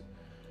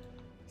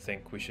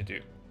think we should do?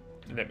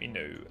 Let me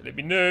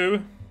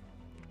know.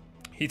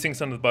 Heating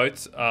some of the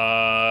boats.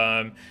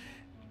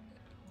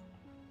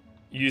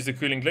 Use the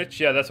cooling glitch.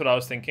 Yeah, that's what I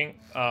was thinking.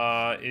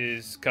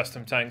 Is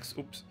custom tanks.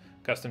 Oops,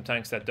 custom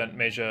tanks that don't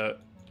measure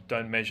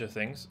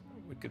things.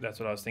 That's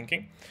what I was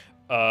thinking.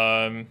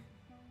 Legend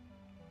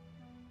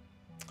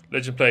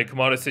Play,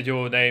 Commander said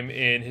your name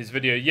in his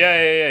video.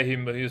 Yeah. He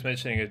was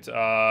mentioning it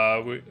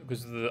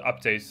because of the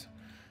updates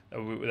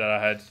that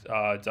I had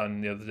done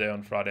the other day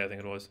on Friday, I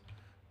think it was.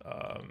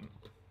 I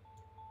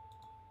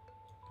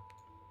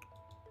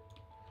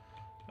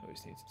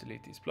always need to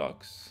delete these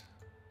blocks.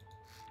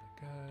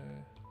 Go.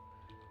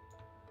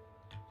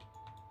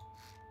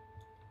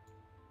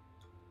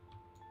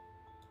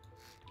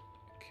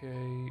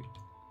 Okay.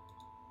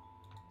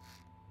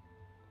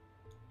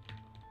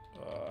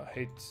 I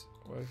hate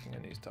working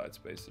in these tight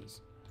spaces.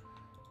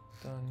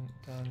 Done,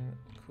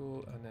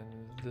 cool. And then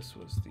this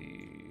was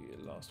the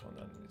last one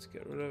that I need to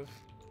get rid of.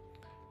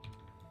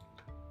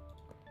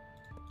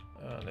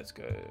 Let's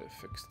go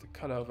fix the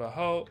color of our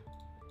hull.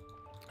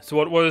 So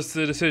what was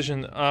the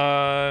decision?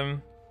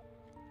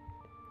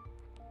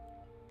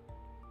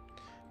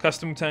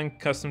 Custom tank,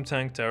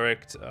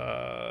 direct.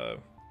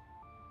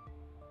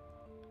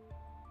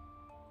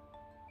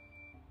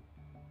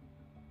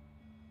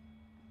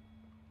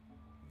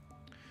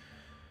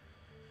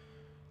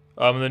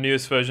 The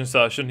newest version,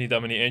 so I shouldn't need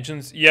that many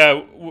engines.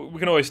 Yeah, we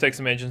can always take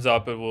some engines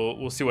out, but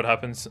we'll see what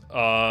happens.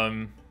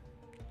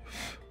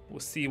 We'll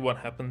see what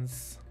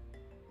happens.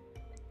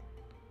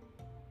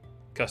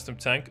 Custom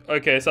tank.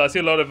 Okay, so I see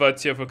a lot of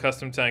votes here for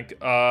custom tank.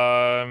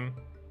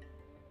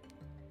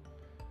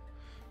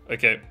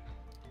 Okay,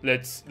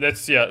 let's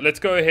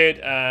go ahead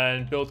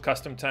and build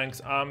custom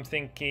tanks. I'm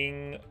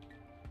thinking,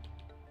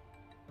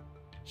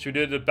 should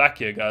we do it back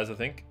here, guys? I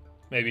think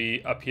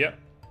maybe up here.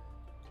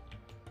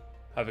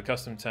 Have a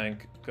custom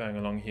tank going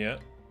along here.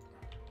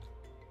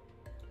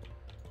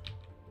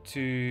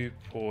 2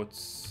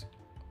 ports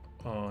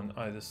on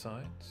either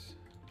side.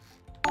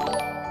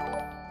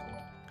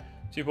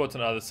 2 ports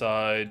on either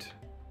side.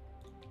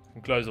 We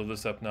can close all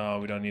this up now.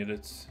 We don't need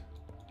it.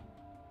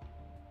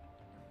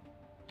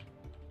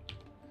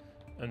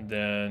 And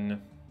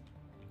then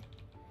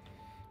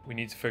we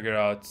need to figure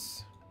out.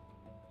 So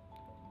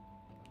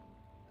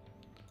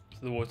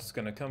the water's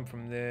going to come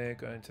from there,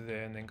 go into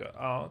there, and then go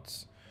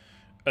out.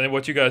 And then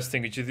what you guys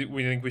think?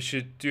 We think we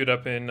should do it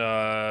up in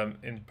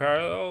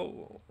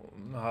parallel?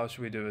 How should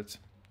we do it?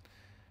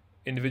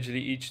 Individually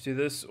each do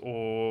this,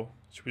 or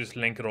should we just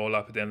link it all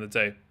up at the end of the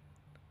day?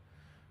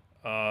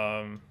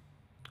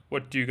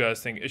 What do you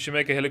guys think? It should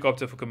make a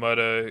helicopter for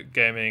Komodo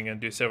Gaming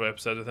and do several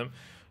episodes with him.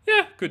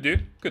 Yeah, could do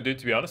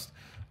to be honest.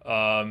 Just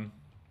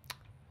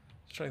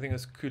trying to think of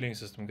this cooling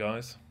system,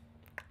 guys.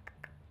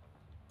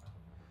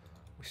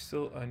 We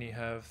still only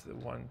have the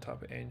one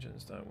type of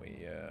engines, don't we?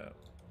 Yeah.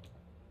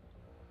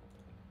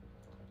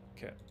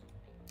 Okay.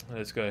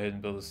 Let's go ahead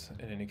and build this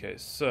in any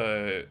case.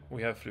 So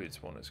we have fluid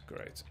spawners,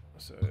 great.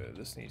 So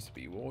this needs to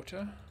be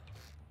water.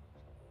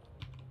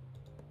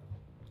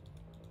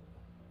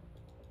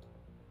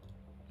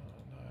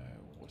 Oh no,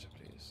 water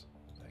please.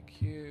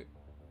 Thank you.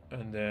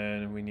 And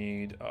then we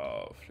need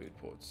our fluid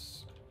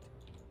ports.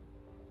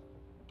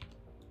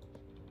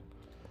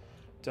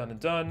 Done and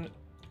done.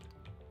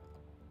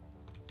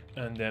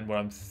 And then what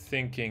I'm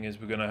thinking is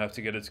we're gonna have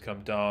to get it to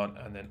come down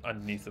and then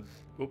underneath the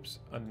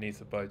underneath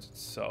the boat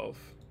itself.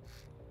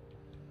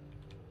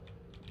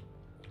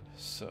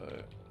 So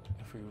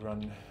if we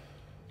run,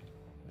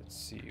 let's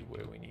see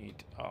where we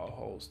need our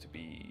holes to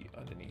be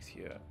underneath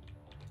here.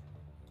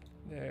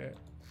 There,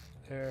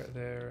 there,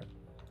 there,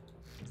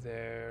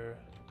 there,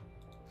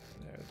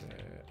 there,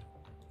 there.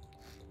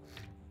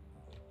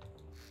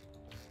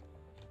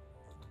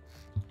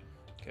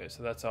 Okay,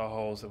 so that's our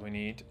holes that we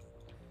need.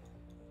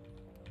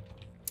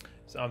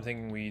 So I'm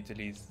thinking we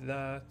delete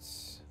that,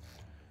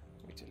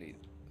 we delete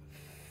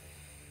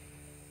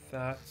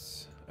that,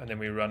 and then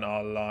we run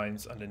our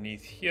lines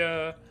underneath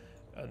here,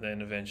 and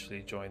then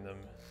eventually join them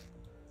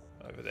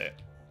over there.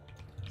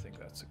 I think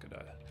that's a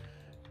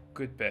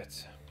good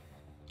bet.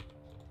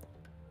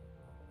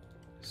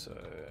 So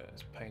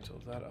let's paint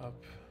all that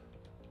up.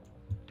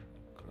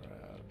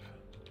 Grab.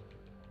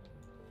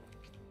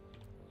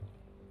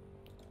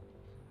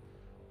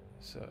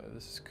 So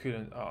this is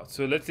coolant out.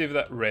 So let's leave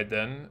that red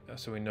then,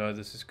 so we know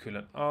this is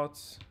coolant out.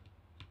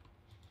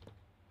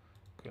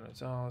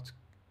 Coolant out.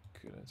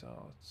 Coolant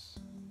out.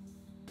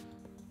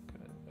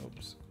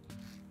 Oops.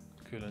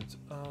 Coolant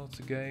out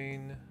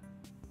again.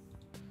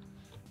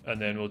 And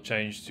then we'll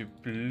change to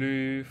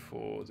blue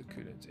for the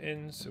coolant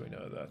in, so we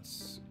know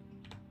that's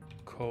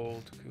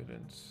cold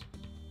coolant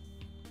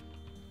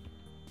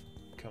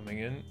coming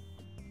in.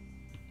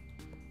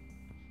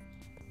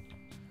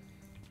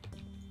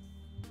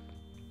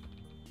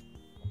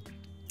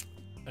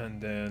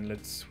 And then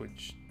let's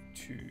switch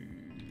to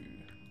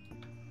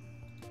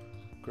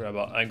grab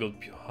our angled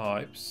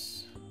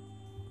pipes.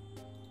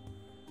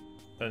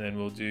 And then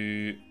we'll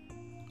do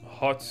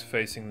hot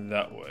facing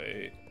that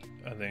way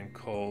and then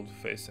cold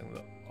facing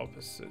the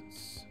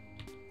opposites.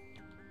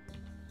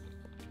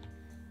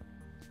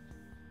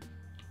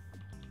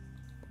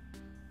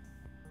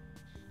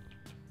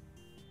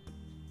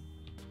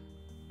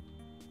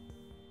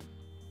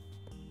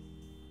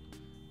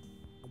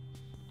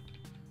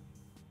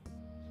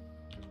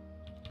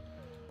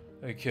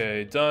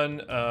 Okay,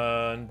 done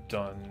and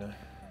done.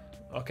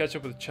 I'll catch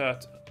up with the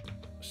chat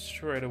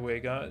straight away,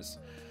 guys.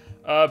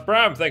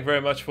 Bram, thank you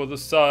very much for the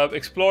sub.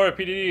 Explorer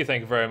PDD,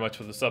 thank you very much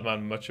for the sub,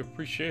 man. Much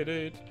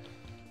appreciated.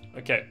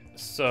 Okay,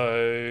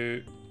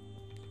 so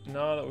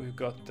now that we've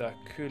got that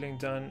cooling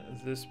done,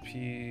 this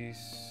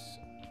piece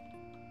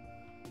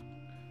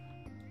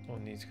will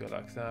need to go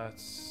like that.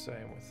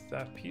 Same with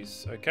that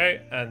piece.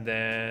 Okay, and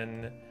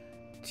then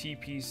T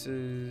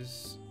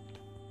pieces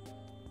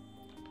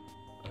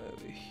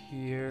over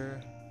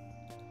here,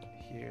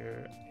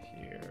 here,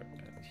 here,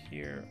 and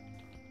here.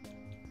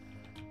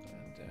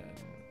 And then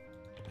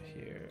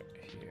here,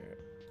 here.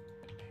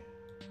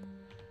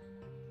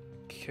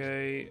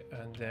 Okay,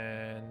 and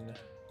then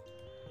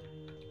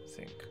I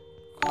think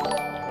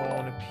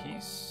corner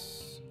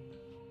piece.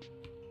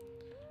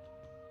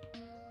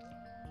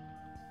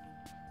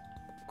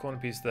 Corner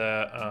piece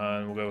there,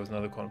 and we'll go with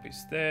another corner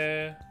piece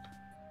there.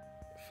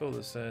 Fill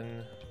this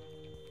in.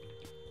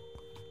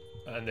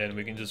 And then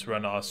we can just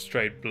run our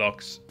straight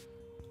blocks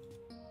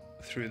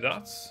through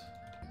that.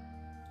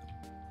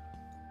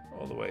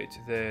 All the way to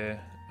there.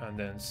 And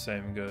then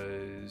same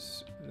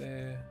goes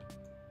there.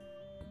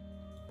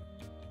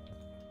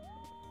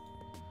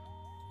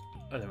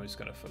 And then we're just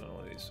going to fill in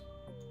all these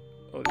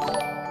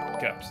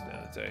gaps at the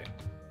end of the day.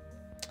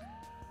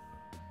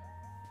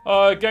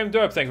 Game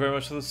Dope, thank you very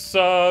much for the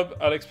sub.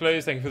 Alex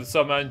Plays, thank you for the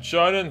sub, man.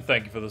 Jonan,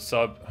 thank you for the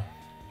sub.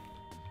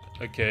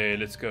 Okay,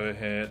 let's go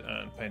ahead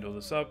and paint all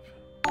this up.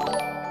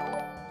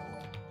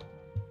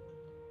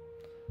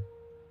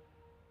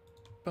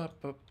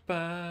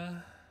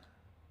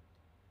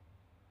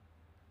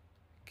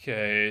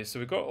 Okay, so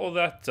we got all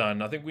that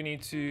done. I think we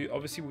need to,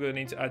 obviously we're going to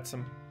need to add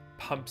some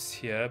pumps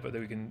here, but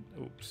then we can,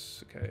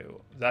 oops, okay,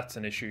 well, that's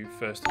an issue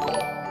first of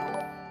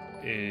all,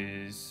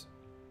 is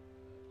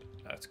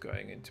that's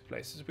going into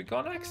places we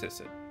can't access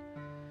it.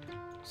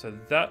 So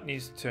that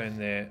needs to turn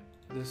there.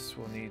 This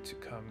will need to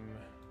come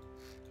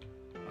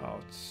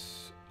out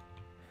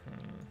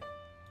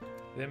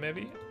there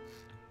maybe?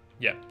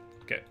 Yeah,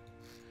 okay.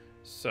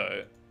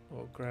 So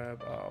we'll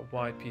grab our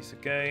white piece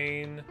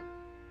again.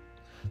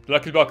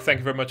 Lucky Block, thank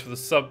you very much for the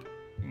sub.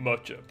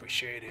 Much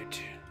appreciated.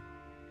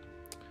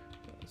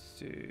 Let's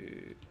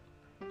do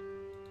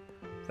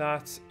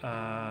that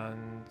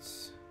and...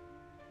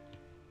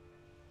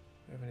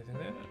 Do we have anything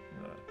there?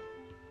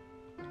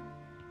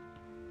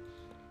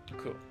 No.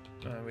 Cool.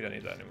 We don't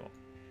need that anymore.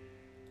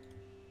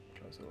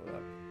 Close all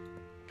that.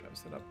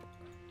 Close that up.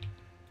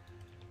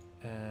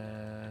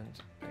 And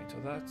paint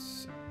all that.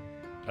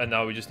 And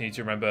now we just need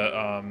to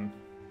remember,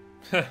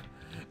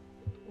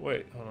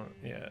 wait, hold on,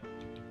 yeah.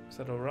 Is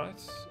that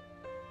alright?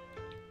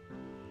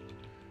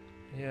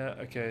 Yeah,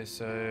 okay,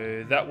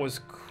 so that was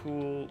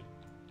cool.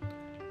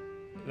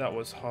 That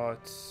was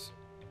hot.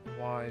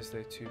 Why is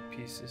there 2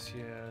 pieces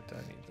here?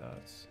 Don't need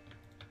that.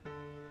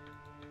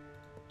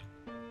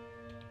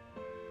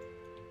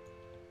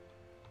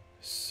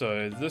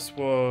 So this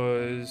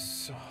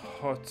was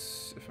hot,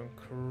 if I'm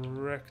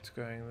correct,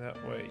 going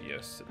that way.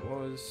 Yes, it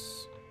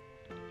was.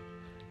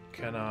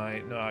 Can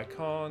I? No, I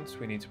can't.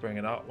 We need to bring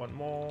it out one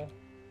more.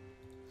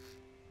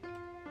 And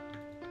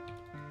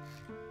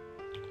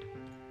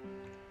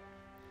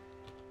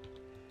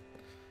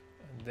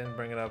then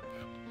bring it up.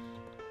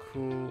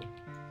 Cool.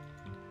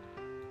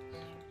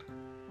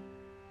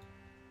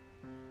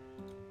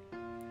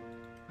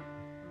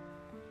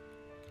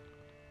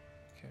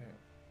 Okay.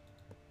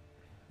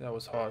 That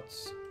was hot.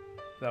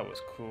 That was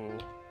cool.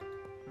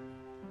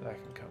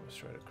 That can come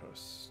straight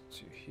across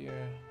to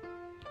here.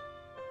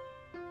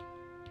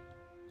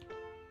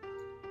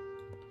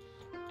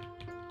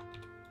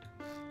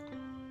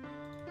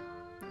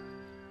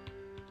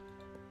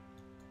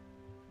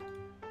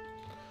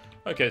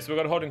 Okay, so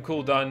we've got hot and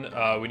cool done.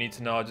 We need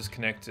to now just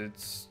connect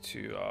it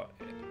to our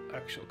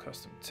actual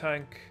custom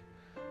tank.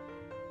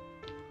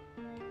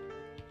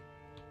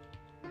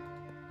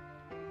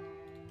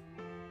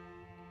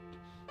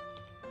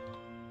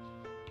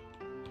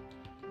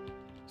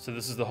 So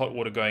this is the hot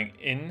water going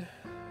in.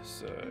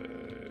 So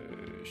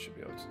should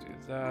be able to do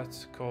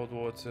that. Cold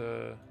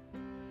water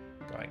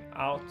going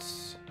out.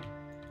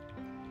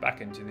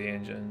 Back into the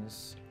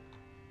engines.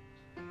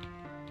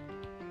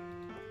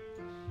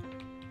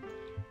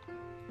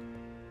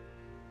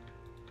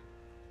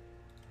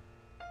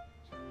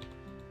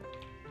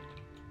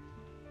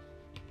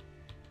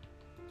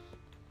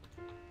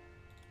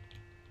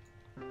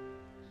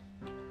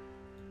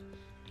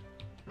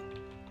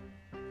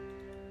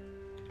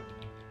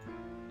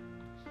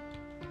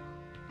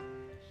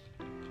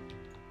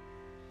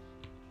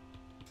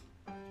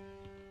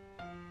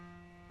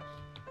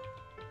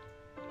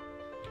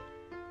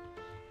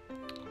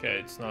 Okay,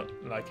 it's not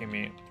liking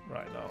me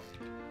right now.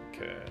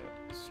 Okay,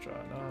 let's try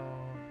now.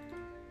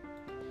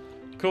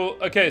 Cool.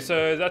 Okay,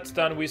 so that's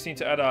done. We just need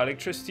to add our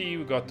electricity.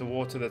 We've got the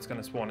water that's going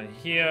to spawn in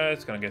here.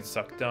 It's going to get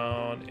sucked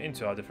down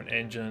into our different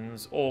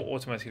engines, all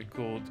automatically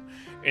cooled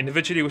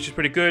individually, which is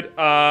pretty good.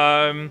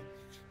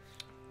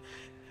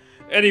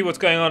 Eddie, what's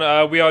going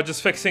on? We are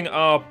just fixing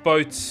our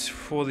boat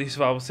for the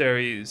survival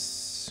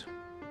series.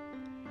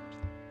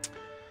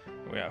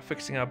 We are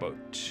fixing our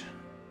boat.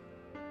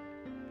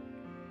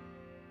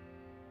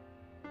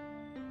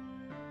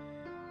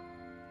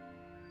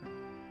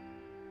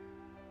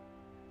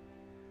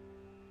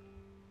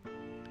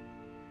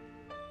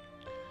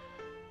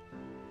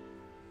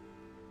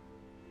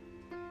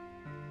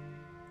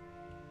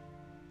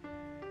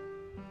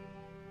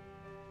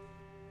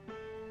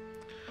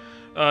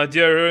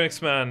 Dear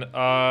Remix Man,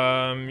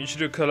 you should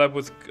do a collab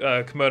with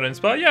Komodo and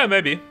Spy. Yeah,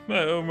 maybe.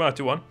 We might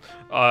do one.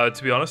 To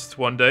be honest,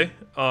 one day.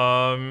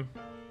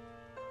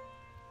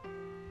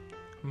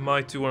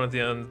 Might do one at the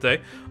end of the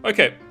day.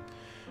 Okay,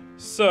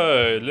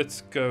 so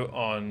let's go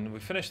on. We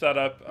finished that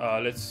up.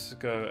 Let's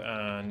go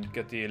and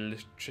get the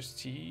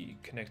electricity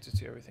connected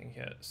to everything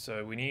here.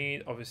 So we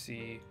need,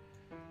 obviously,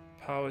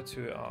 power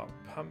to our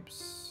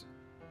pumps.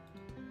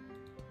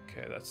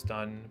 Okay, that's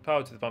done.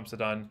 Power to the pumps are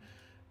done.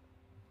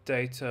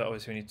 Data,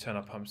 obviously we need to turn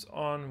our pumps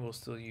on. We'll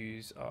still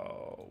use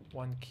our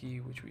one key,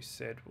 which we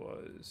said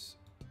was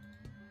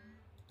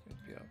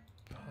our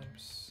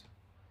pumps.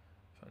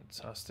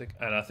 Fantastic.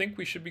 And I think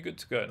we should be good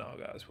to go now,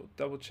 guys. We'll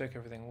double check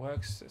everything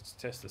works. Let's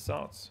test this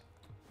out.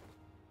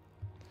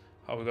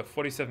 Oh, we've got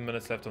 47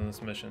 minutes left on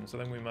this mission, so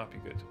I think we might be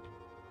good.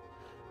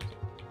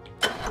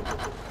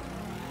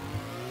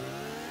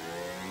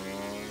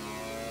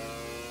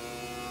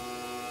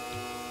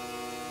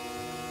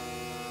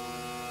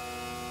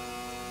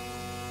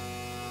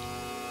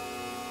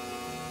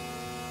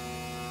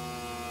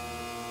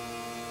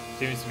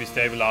 Seems to be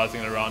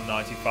stabilizing at around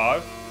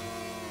 95.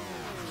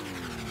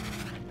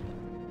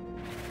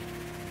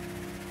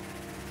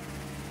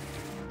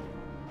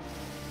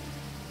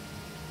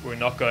 We're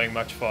not going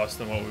much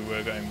faster than what we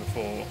were going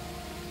before.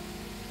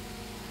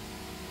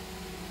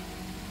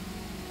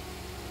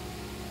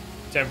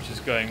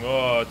 Temperature's going,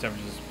 oh,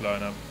 temperature's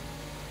blowing up.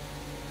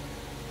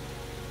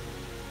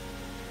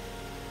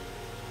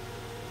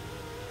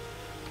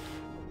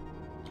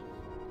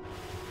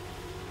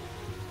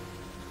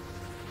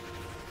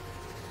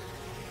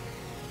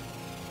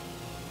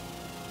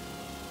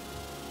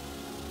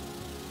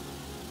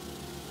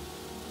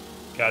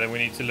 Okay, then we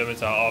need to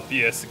limit our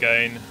RPS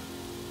again.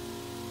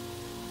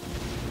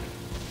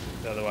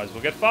 Otherwise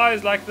we'll get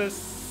fires like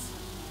this.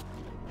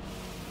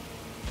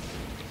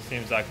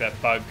 Seems like that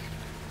bug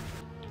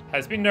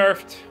has been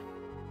nerfed.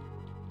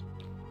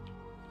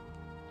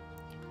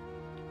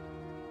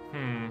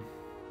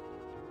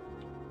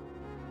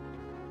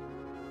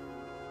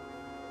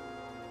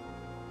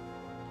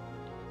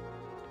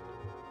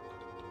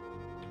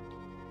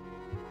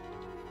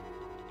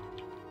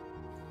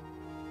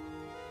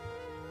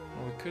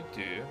 What we could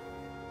do...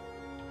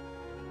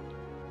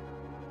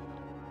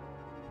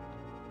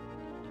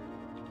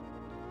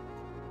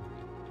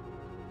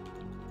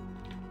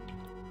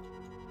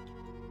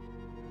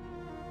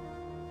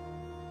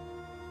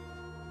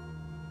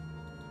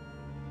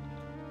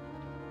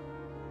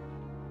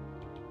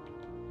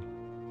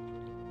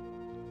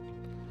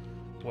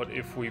 What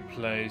if we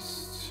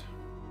placed...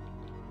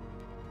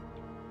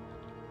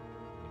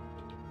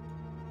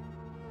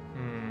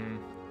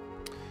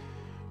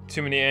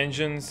 Too many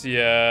engines?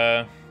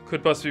 Yeah.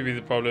 Could possibly be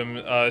the problem.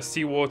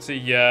 Seawater,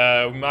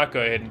 yeah. We might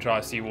go ahead and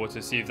try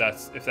seawater, see if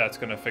that's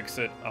gonna fix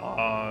it.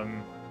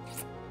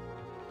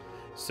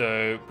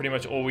 So pretty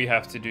much all we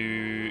have to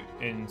do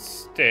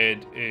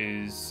instead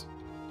is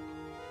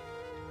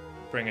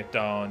bring it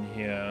down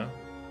here.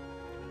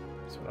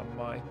 So what I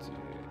might do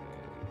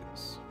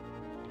is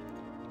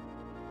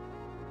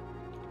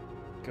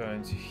go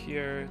into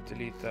here,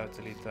 delete that,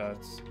 delete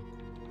that,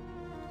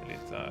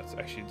 delete that.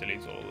 Actually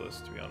delete all of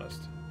this, to be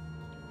honest.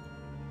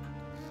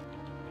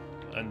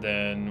 And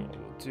then what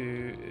we'll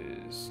do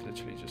is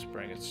literally just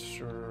bring it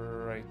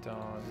straight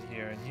down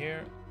here and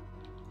here.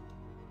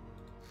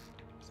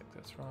 I think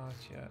that's right,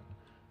 yeah.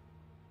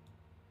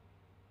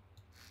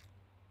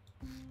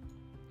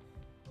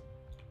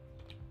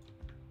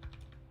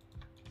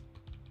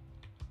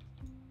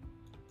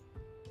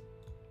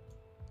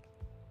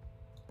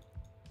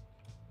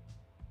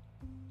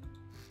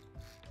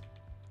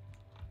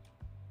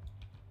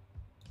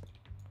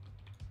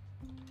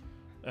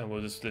 And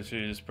we'll just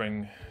literally just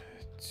bring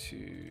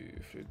 2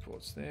 fluid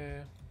ports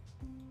there.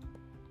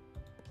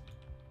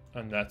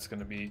 And that's going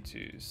to be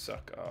to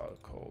suck our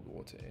cold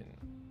water in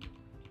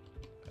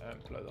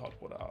and blow the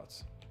hot water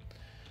out.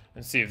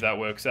 And see if that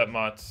works. That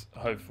might,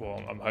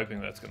 well, I'm hoping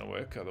that's going to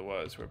work.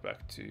 Otherwise, we're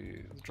back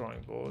to the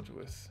drawing board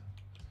with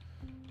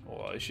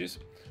all our issues.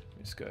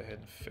 Let's go ahead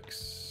and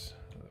fix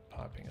the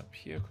piping up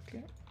here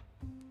quickly.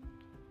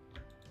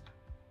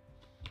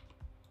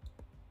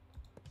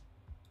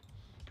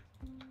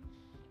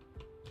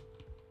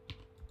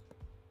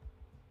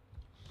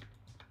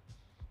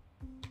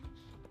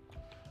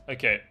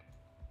 Okay,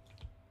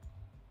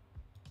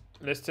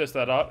 let's test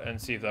that out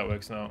and see if that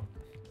works now.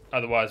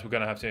 Otherwise, we're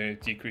going to have to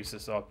decrease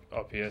this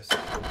RPS.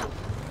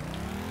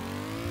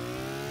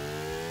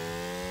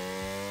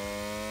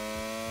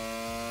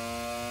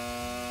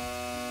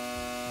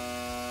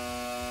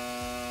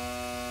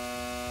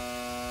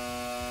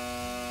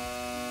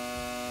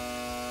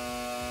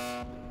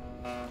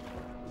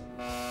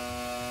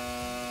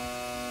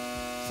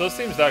 So it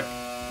seems like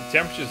the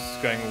temperature's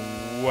going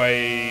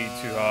way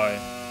too high.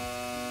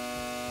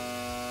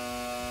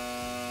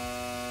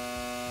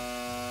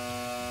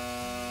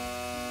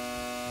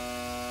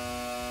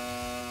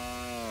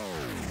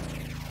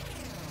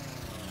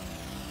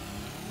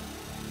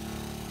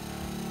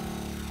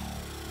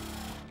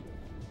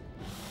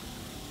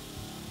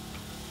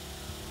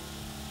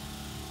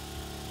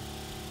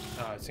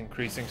 It's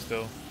increasing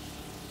still.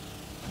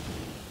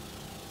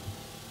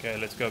 Okay,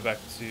 let's go back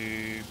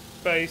to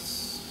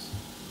base.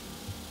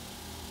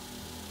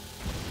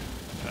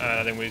 And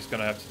I think we're just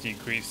gonna have to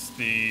decrease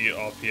the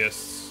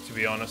RPS, to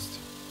be honest.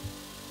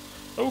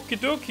 Okie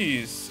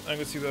dokies. I'm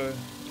gonna see the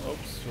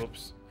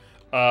oops.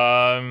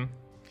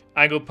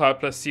 Angled pipe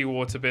plus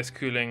seawater, best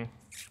cooling.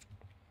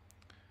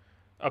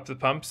 Up the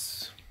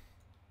pumps.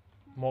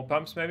 More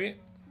pumps maybe?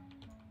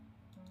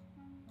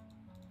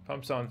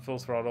 Pumps on full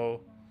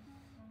throttle.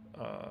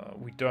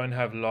 We don't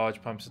have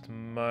large pumps at the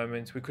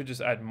moment. We could just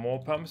add more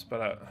pumps,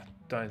 but I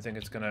don't think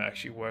it's going to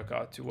actually work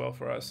out too well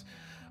for us.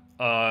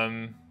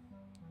 Let's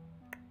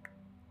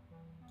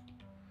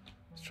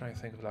try and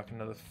think of like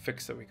another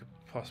fix that we could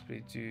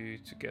possibly do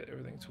to get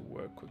everything to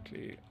work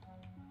quickly.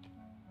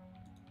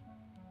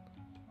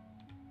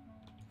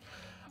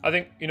 I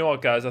think, you know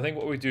what guys, I think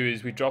what we do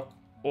is we drop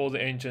all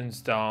the engines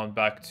down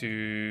back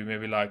to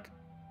maybe like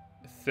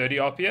 30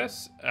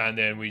 RPS, and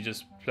then we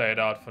just play it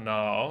out for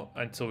now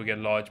until we get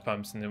large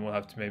pumps, and then we'll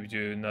have to maybe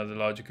do another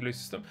larger cooling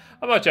system.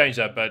 I might change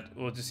that, but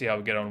we'll just see how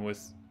we get on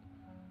with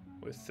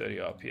 30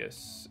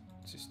 RPS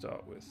to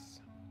start with.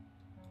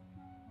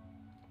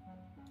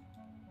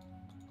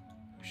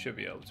 We should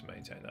be able to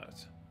maintain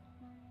that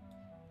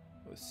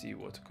with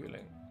seawater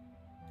cooling.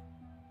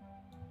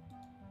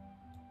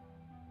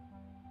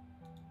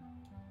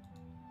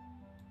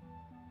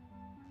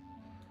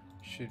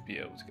 Should be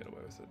able to get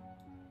away with it.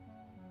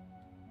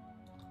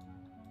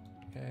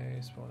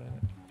 Okay, spawn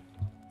in.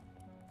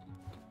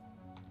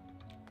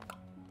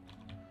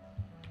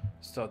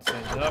 Start to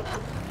change it up.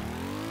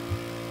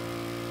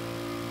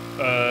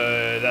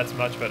 That's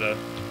much better.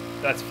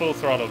 That's full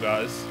throttle,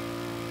 guys.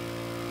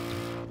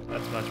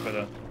 That's much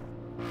better.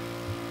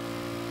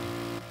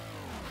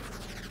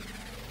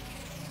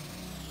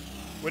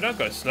 We don't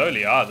go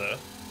slowly either.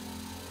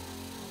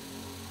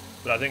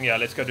 But I think, yeah,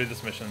 let's go do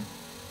this mission.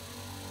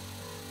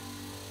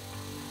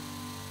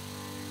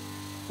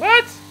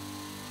 What?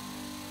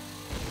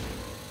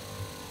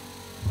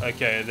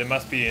 Okay, there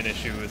must be an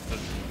issue with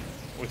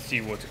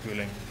seawater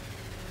cooling.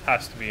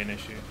 Has to be an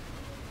issue.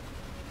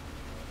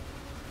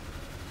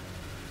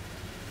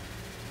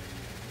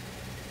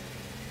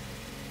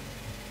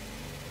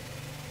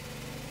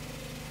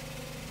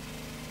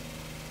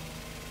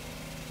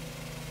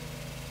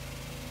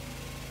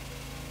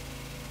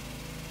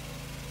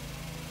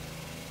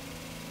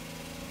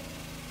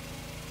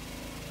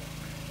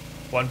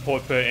 One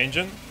port per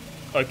engine?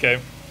 Okay.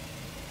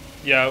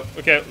 Yeah,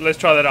 okay, let's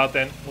try that out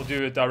then. We'll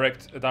do a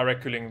direct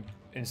cooling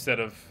instead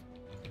of...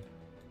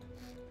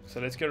 So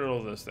let's get rid of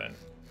all this then.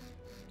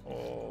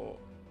 Or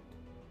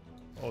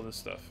all this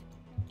stuff.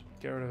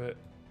 Get rid of it.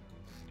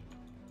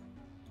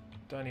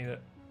 Don't need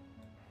it.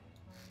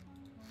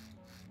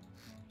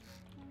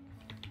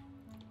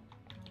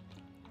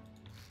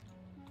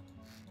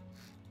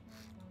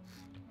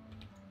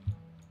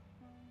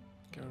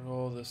 Get rid of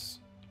all this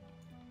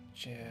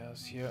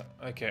jazz here.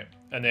 Okay,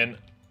 and then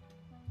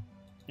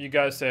you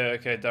guys say,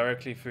 okay,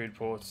 directly food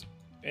ports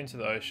into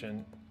the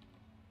ocean.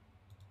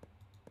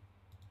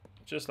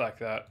 Just like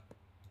that.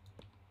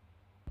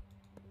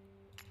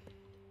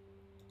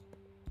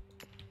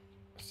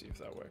 Let's see if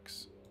that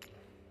works.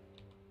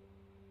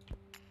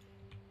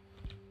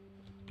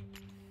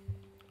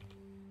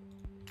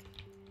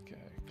 Okay,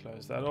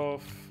 close that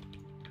off.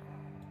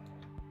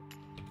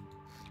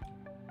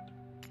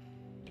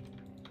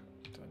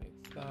 Don't need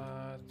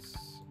that.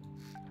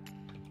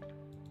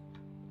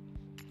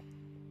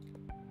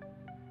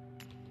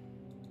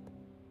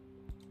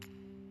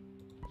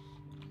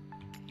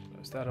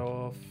 Close that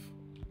off.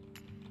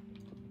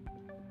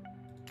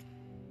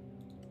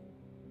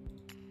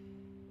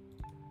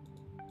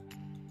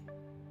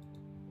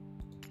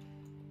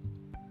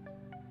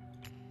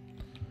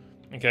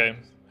 Okay,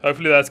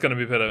 hopefully that's going to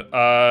be better.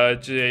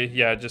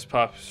 Yeah, just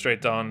pop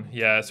straight down.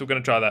 Yeah, so we're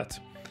going to try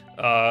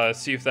that.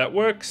 See if that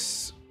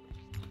works.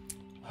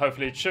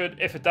 Hopefully it should.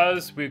 If it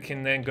does, we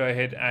can then go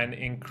ahead and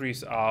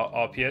increase our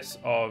RPS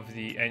of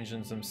the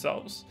engines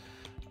themselves.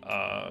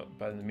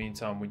 But in the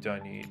meantime, we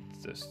don't need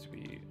this to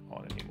be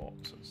on anymore.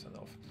 So let's turn it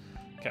off.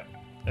 Okay,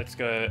 let's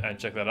go and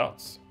check that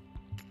out.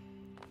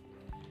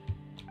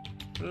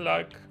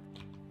 Plug.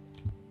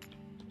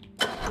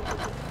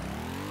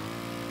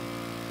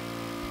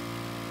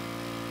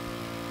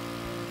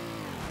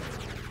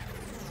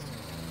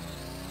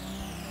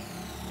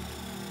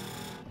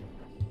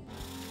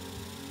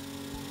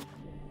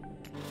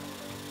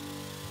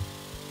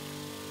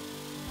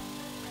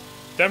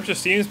 Temperature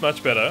seems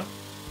much better.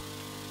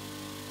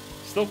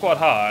 Still quite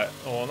high.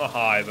 Well, not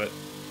high, but...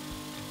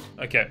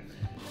 Okay.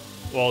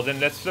 Well, then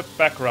let's flip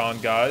back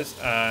around, guys,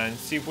 and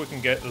see if we can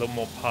get a little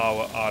more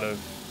power out of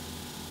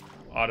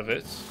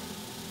it.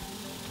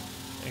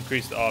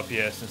 Increase the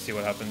RPS and see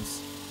what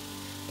happens.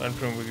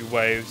 Improve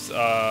waves.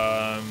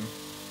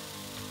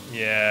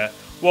 Yeah.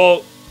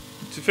 Well,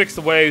 to fix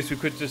the waves, we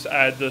could just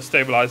add the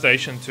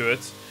stabilization to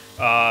it.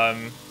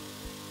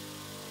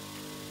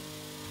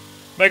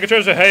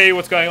 MrNJersey, hey,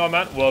 what's going on,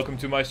 man? Welcome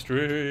to my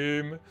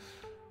stream.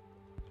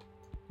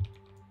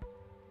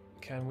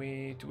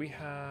 Do we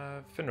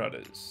have fin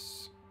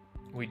rudders?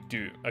 We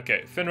do.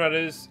 Okay, fin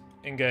rudders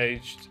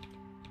engaged.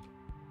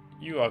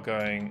 You are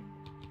going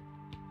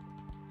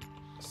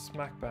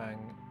smack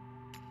bang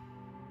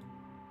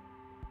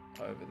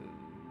over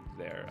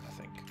there, I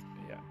think.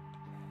 Yeah.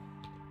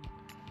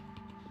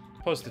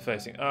 Positive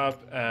facing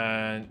up,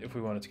 and if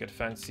we wanted to get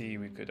fancy,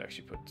 we could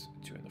actually put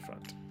 2 in the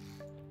front.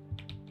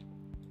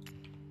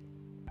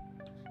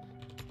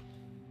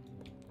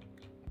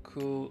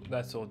 Cool,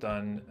 that's all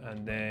done.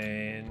 And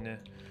then,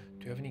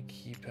 do you have any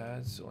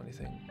keypads or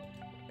anything?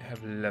 I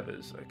have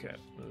levers. Okay,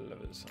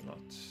 levers are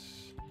not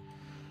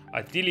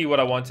ideally what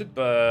I wanted,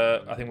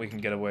 but I think we can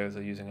get away with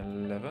using a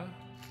lever.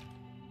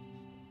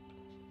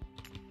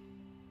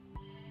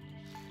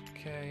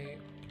 Okay,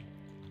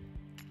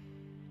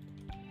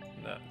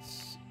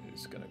 that's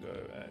is gonna go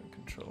and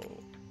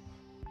control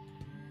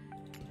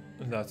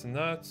that and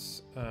that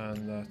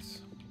and that.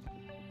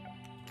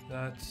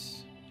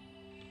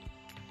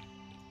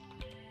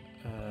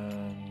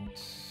 And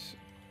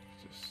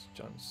just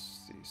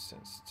jumps the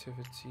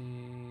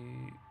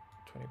sensitivity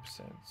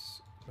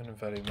 20%, minimum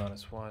value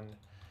 -1,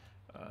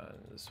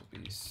 and this will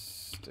be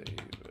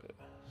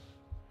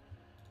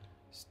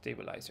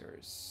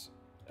stabilizers.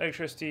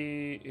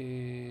 Electricity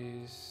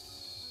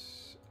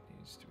needs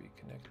to be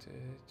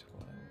connected.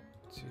 1,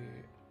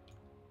 2,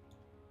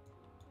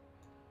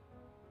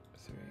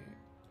 3,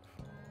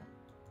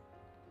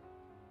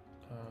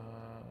 4,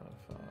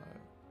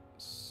 5,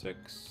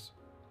 6.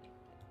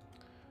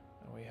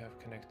 We have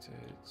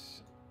connected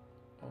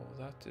all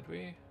that, did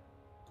we?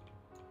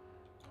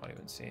 Can't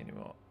even see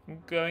anymore.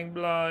 I'm going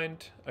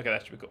blind. Okay,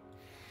 that should be cool.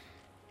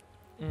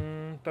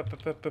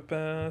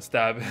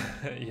 Stab.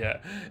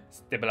 Yeah,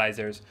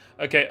 stabilizers.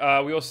 Okay,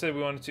 we also said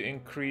we wanted to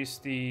increase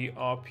the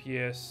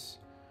RPS.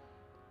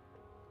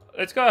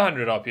 Let's go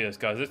 100 RPS,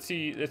 guys. Let's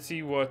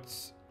see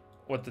what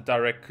the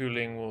direct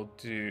cooling will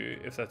do,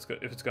 if it's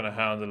gonna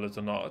handle it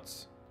or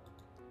not.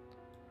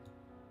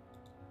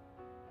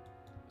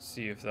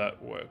 See if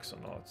that works or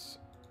not.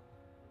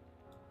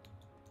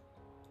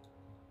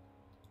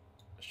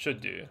 Should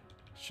do.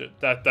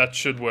 That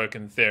should work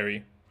in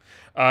theory.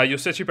 Your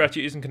SetShip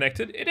battery isn't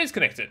connected. It is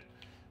connected.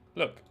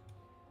 Look.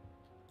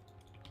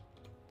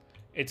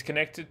 It's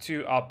connected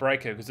to our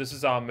breaker because this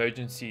is our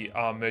emergency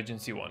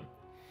one.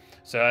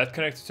 So that's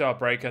connected to our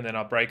breaker, and then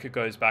our breaker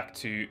goes back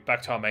to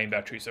our main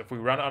battery. So if we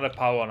run out of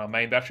power on our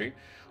main battery,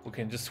 we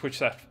can just switch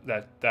that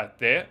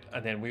there,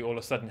 and then we all of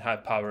a sudden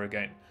have power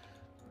again.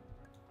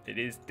 It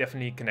is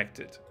definitely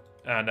connected.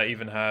 And I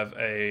even have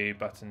a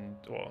button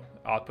or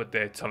output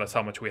there to tell us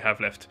how much we have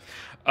left.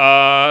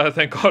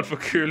 Thank God for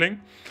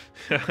cooling.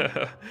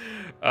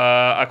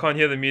 I can't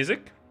hear the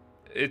music.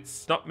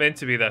 It's not meant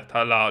to be that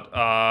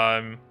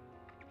loud.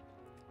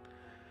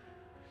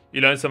 You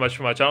learn so much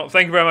from my channel.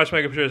 Thank you very much,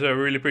 Mega Patricia. I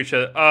really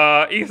appreciate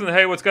it. Ethan,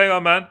 hey, what's going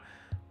on, man?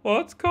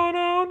 What's going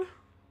on?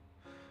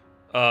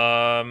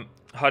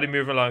 How do you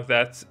move along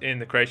that in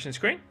the creation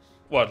screen?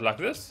 What, like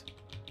this?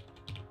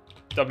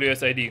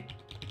 WSAD.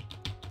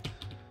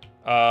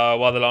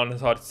 While the line is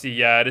hard to see.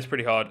 Yeah, it is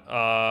pretty hard.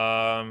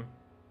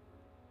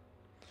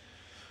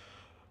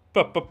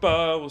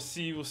 We'll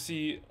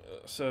see.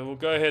 So we'll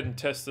go ahead and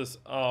test this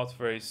out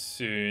very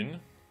soon.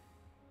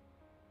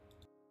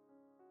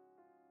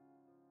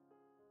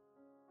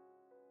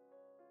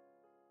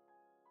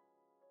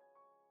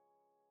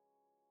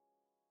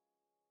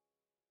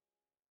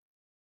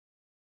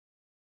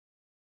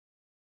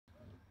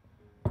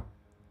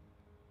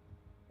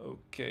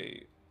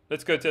 Okay,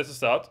 let's go test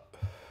this out.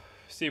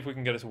 See if we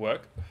can get it to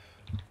work.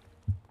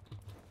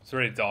 It's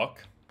already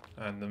dark,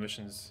 and the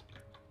mission's...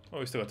 Oh,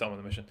 we still got time on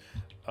the mission.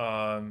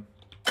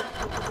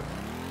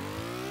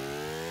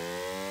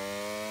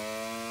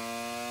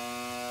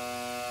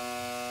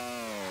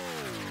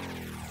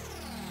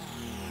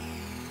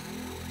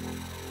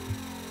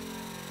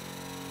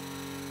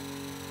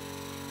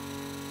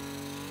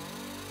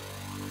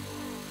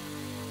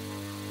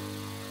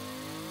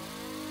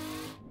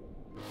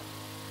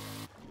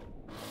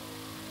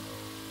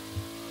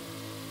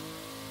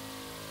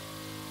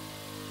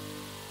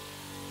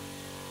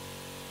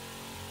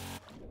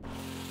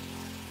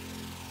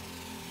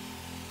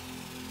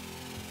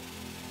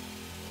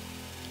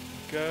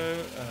 Go,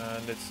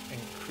 and let's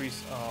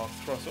increase our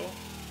throttle.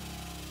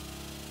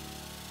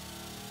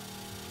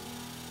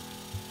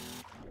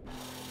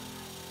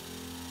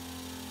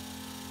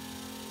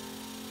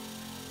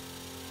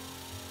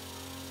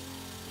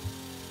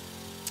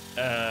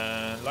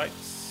 And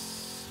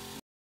lights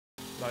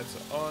are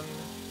on.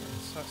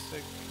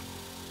 Fantastic.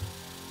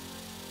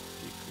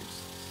 Decrease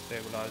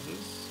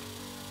stabilizers.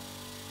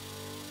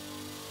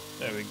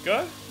 There we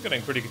go.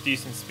 Getting pretty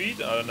decent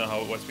speed. I don't know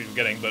what speed we're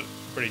getting, but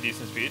pretty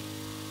decent speed.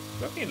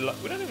 We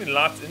don't even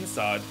lights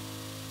inside.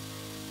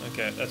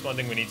 Okay, that's one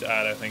thing we need to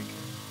add, I think.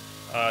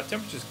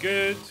 Temperature's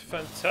good.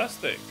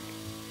 Fantastic.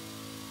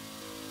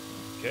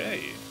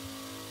 Okay.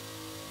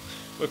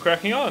 We're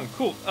cracking on.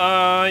 Cool.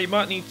 You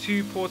might need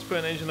 2 ports per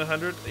engine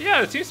 100.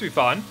 Yeah, it seems to be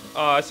fine.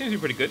 It seems to be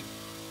pretty good.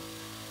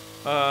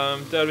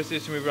 Data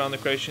says to move around the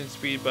creation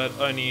speed, but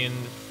only in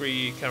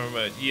free camera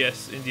mode.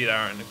 Yes, indeed,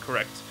 Aaron.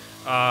 Correct.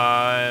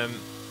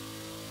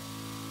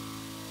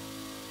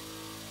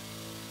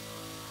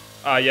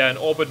 Yeah, in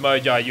orbit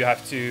mode, yeah, you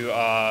have to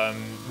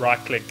right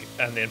click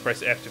and then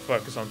press F to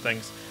focus on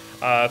things.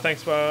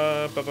 Thanks.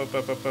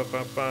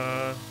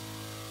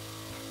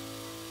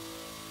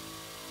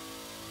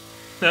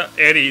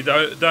 Eddie,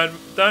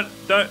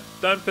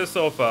 don't piss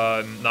off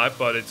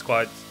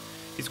Knifebot.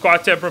 He's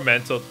quite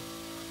temperamental.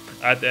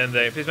 At the end of the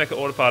day, please make an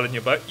autopilot in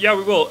your boat. Yeah,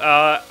 we will.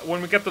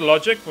 When we get the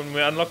logic, when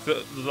we unlock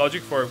the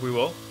logic for it, we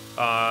will.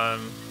 As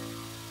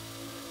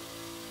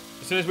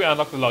soon as we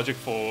unlock the logic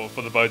for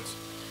the boat.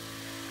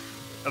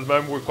 At the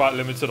moment, we're quite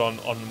limited on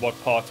what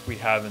parts we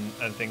have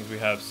and things we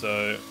have,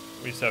 so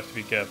we just have to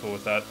be careful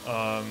with that.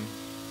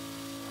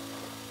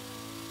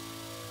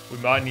 We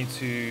might need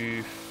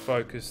to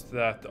focus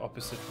that the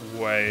opposite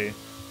way.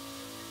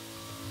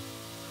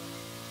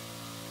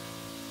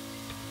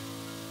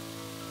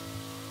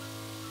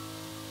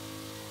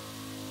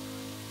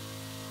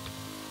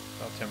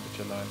 Our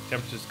temperature low.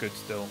 Temperature's good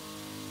still.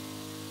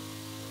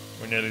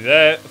 We're nearly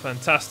there.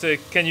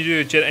 Fantastic. Can you do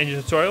a jet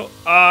engine tutorial?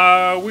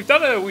 We've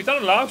done a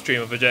live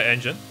stream of a jet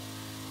engine.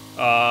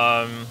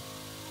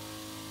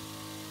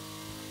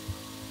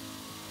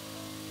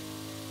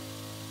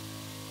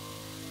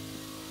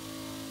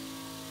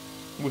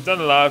 We've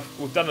done a live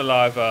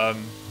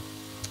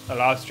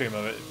stream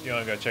of it. If you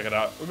want to go check it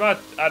out, we might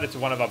add it to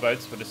one of our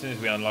boats, but as soon as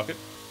we unlock it.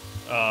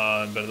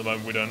 But at the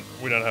moment we don't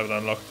have it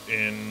unlocked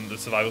in the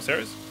survival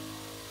series.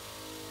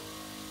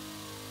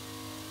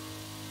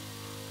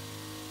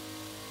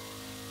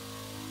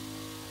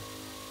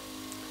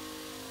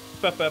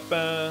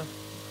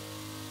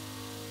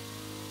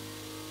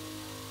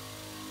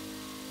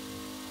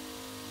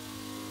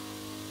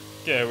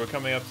 Okay, we're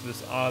coming up to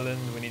this island.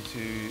 We need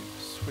to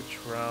switch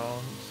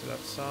around to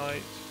that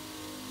side.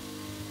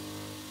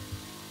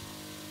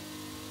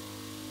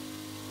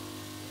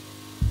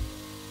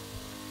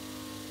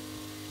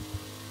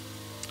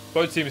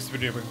 Boat seems to be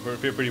doing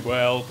pretty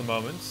well at the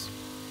moment.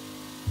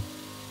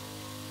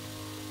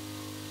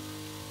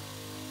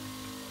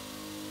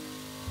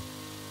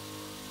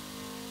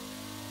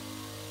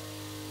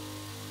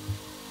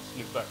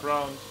 Loop back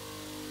around.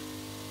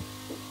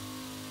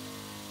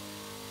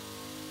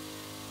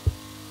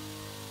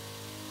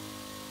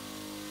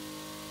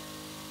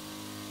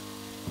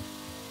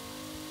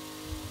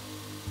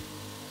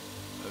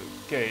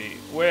 Okay,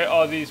 where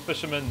are these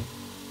fishermen?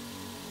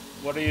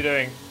 What are you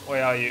doing?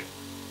 Where are you?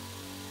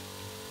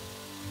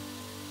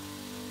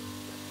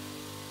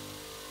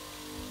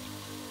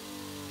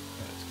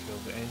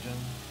 of the engine.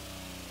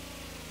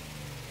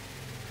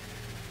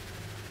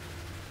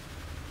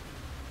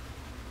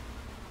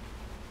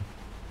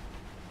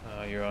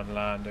 You're on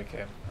land,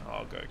 okay.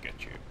 I'll go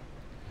get you.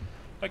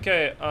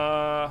 Okay,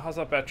 how's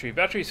our battery?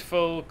 Battery's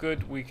full,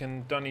 good. We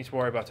don't need to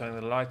worry about turning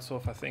the lights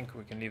off, I think.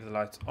 We can leave the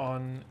lights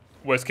on.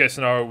 Worst case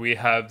scenario, we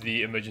have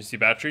the emergency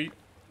battery,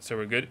 so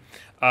we're good.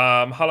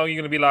 How long are you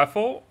going to be live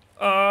for?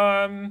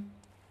 I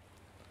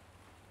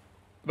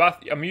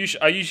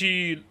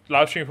usually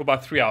live stream for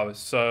about 3 hours,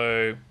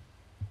 so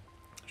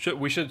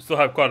we should still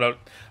have quite a.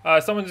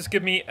 Someone just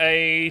give me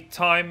a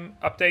time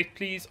update,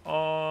 please,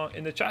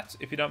 in the chat,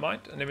 if you don't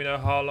mind, and let me know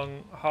how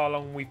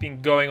long we've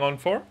been going on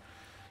for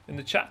in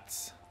the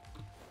chats.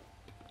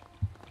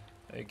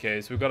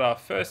 Okay, so we've got our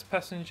first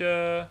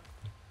passenger,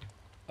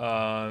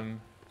 and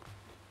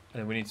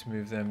we need to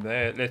move them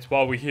there.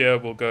 While we're here,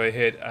 we'll go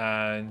ahead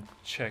and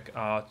check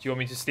out. Do you want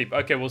me to sleep?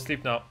 Okay, we'll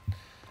sleep now.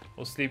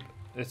 We'll sleep.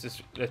 Let's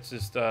just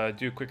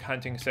do a quick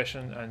hunting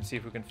session and see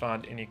if we can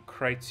find any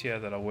crates here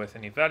that are worth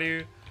any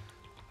value,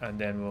 and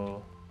then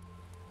we'll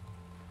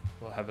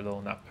have a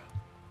little nap.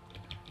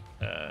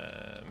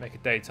 Make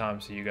it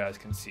daytime so you guys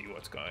can see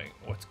what's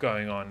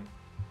going on.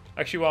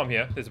 Actually, while I'm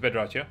here, there's a bed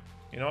right here.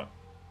 You know what?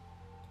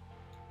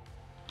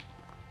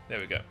 There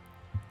we go.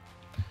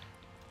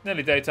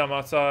 Nearly daytime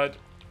outside.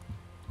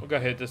 We'll go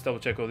ahead, just double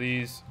check all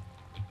these.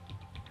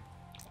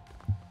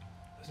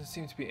 Doesn't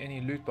seem to be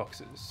any loot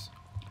boxes.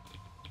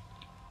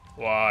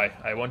 Why?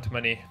 I want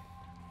money.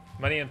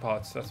 Money and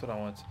parts, that's what I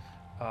want.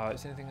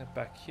 Is there anything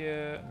back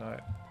here? No.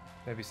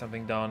 Maybe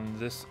something down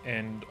this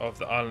end of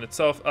the island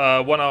itself.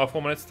 1 hour,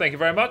 4 minutes. Thank you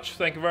very much.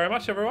 Thank you very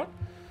much, everyone.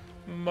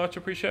 Much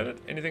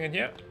appreciated. Anything in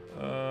here?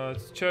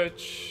 It's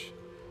church.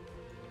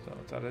 Don't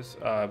know what that is.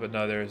 But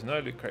no, there is no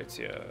loot crates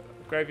here.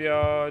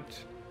 Graveyard.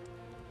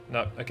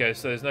 No. Okay,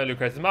 so there's no loot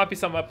crates. There might be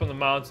some up on the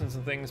mountains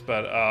and things,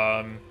 but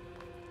I'm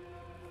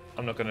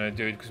not going to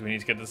do it because we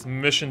need to get this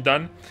mission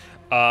done.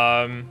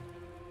 How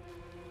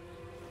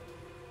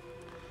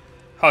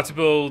to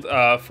build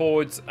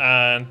forwards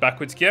and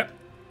backwards gear.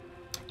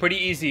 Pretty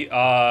easy.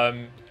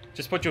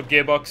 Just put your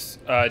gearbox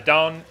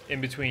down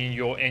in between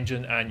your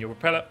engine and your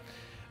propeller,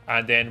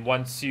 and then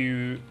once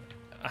you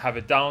have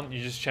it down,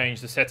 you just change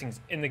the settings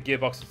in the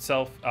gearbox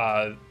itself.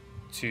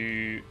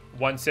 To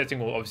one setting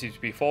will obviously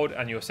be forward,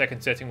 and your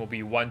second setting will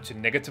be 1 to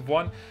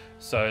 -1.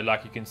 So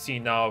like you can see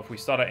now, if we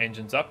start our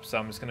engines up, so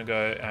I'm just going to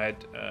go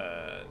ahead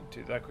and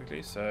do that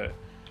quickly. So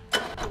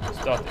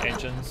start the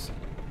engines.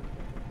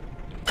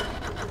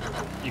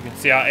 You can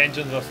see our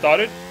engines are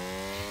started.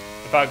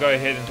 If I go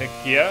ahead and hit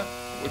gear,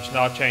 which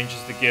now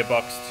changes the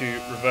gearbox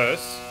to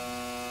reverse,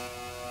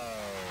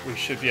 we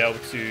should be able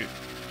to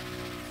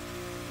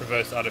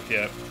reverse out of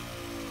here,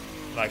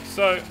 like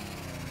so.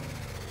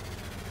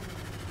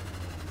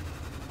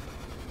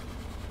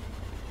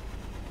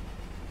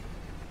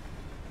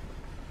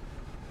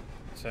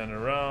 Turn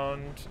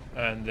around,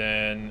 and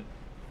then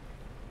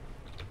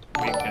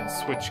we can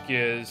switch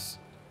gears.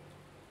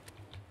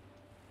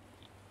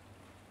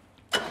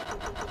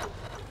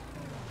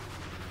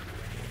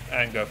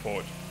 And go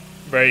forward.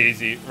 Very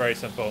easy, very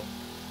simple.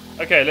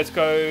 Okay, let's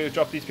go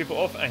drop these people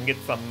off and get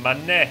some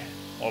money.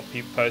 Or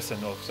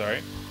person off,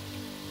 sorry.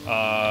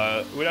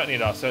 We don't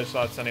need our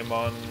searchlights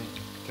anymore.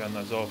 Turn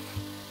those off.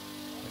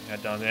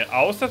 Head down there. I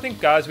also think,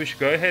 guys, we should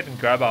go ahead and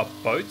grab our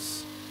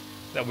boats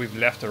that we've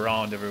left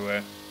around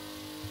everywhere.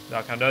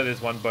 Like, I know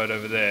there's one boat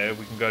over there.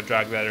 We can go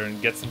drag that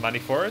and get some money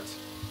for it.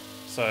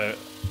 So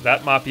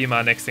that might be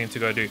my next thing to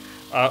go do.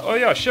 Oh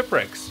yeah,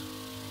 shipwrecks.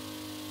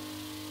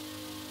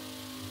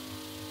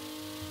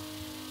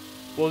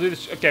 We'll do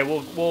this. Okay,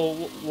 we'll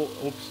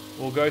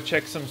go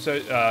check some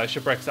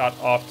shipwrecks out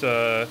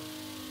after,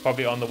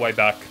 probably on the way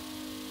back.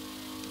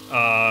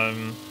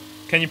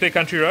 Can you play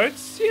country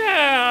roads?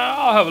 Yeah,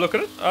 I'll have a look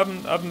at it. I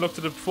haven't looked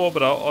at it before,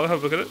 but I'll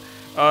have a look at it.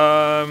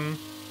 I'll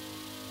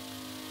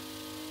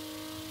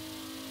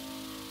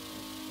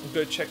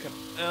go check it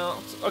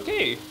out.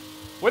 Okay,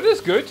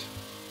 weather's good.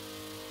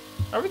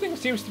 Everything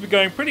seems to be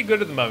going pretty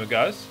good at the moment,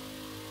 guys.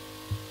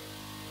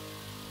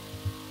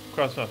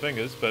 Cross my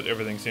fingers, but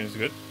everything seems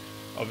good.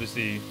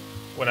 Obviously,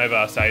 whenever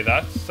I say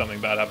that, something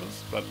bad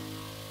happens, but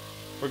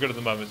we're good at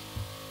the moment.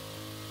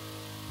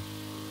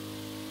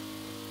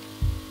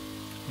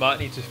 Might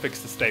need to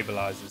fix the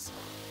stabilizers.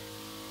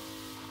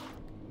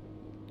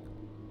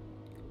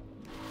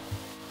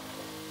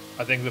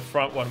 I think the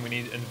front one we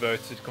need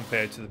inverted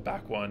compared to the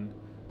back one.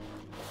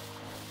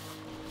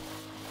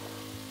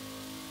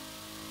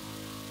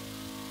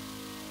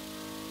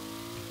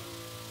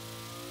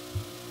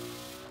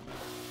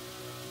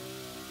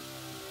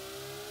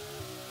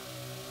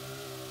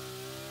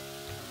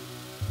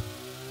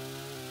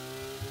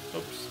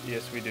 Oops,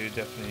 yes we do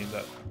definitely need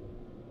that.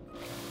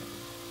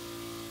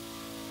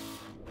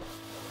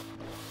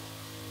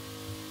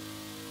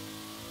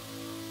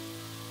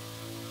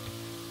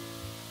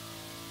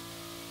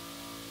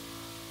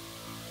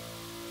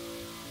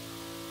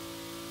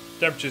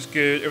 Temperature's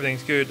good,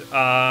 everything's good.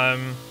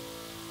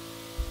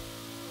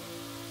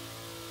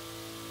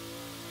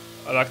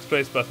 I like to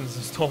place buttons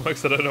in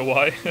Stormworks. I don't know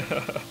why.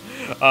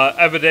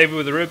 David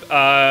with a rib.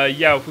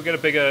 Yeah, if we get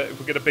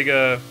a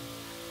bigger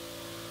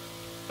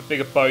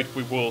boat,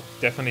 we will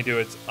definitely do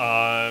it.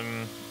 Are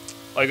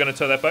you gonna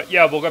tow that boat?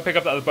 Yeah, we'll go pick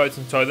up the other boats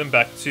and tow them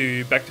back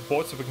to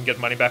port so we can get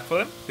money back for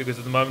them. Because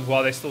at the moment,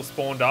 while they're still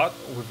spawned out,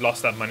 we've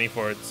lost that money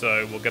for it,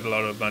 so we'll get a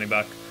lot of money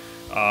back.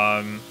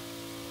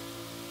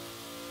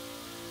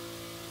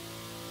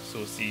 So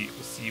we'll see.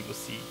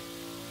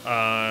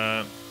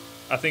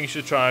 I think you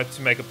should try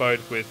to make a boat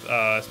with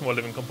small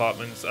living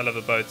compartments. I love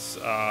the boats.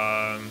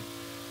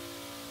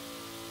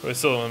 We're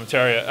still on the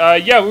materia.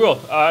 Yeah, we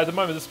will. At the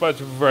moment, this boat's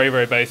very,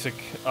 very basic.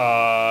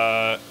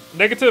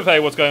 Negative, hey,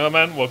 what's going on,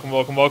 man? Welcome.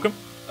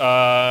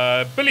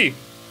 Billy,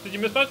 did you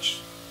miss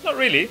much? Not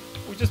really.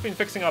 We've just been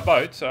fixing our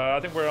boat. I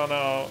think we're on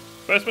our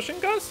first mission,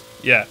 guys?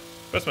 Yeah,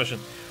 first mission.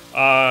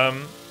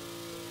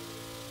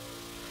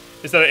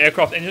 Is that an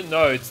aircraft engine?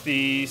 No, it's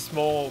the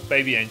small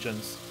baby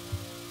engines.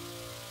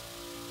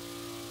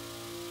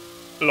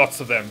 Lots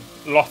of them.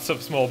 Lots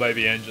of small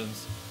baby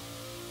engines.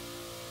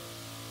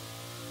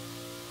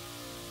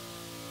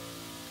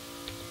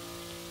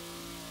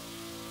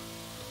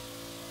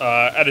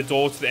 Add a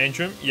door to the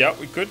engine room. Yeah,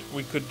 we could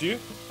do.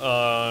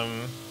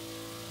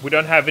 We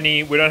don't have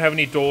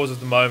any doors at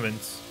the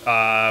moment.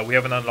 We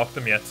haven't unlocked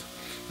them yet.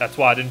 That's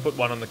why I didn't put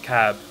one on the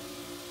cab.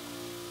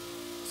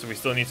 So we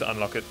still need to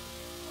unlock it.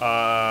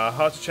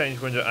 How to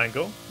change window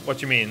angle? What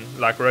do you mean?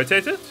 Like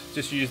rotate it?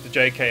 Just use the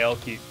JKL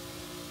key.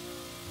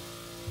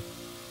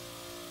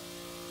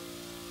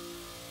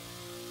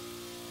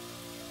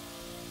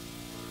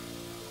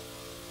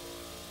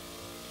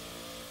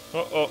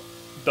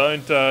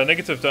 Don't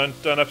negative.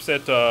 Don't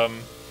upset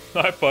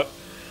iPod.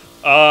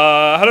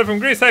 Hello from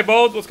Greece. Hey,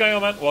 Bold. What's going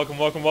on, man? Welcome.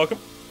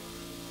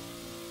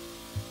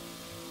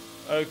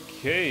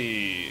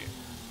 Okay,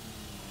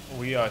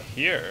 we are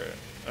here,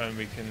 and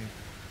we can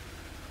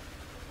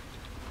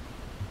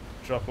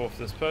drop off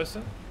this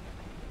person.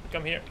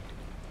 Come here.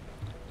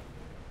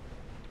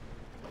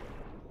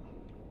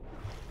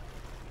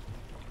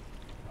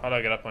 How do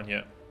I get up on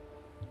here?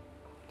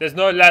 There's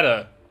no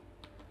ladder.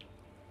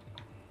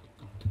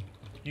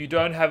 You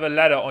don't have a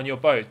ladder on your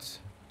boat.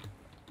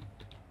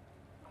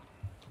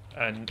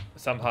 And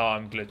somehow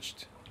I'm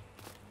glitched.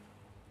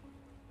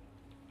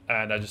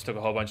 And I just took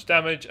a whole bunch of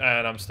damage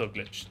and I'm still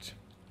glitched.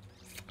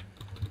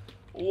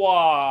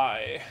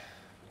 Why?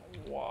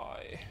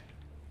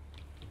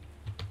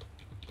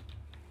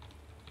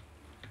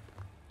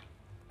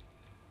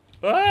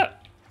 Ah!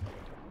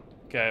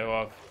 Okay,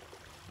 well,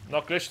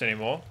 not glitched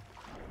anymore.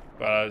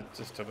 But I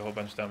just took a whole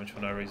bunch of damage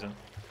for no reason.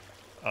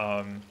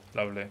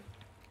 Lovely.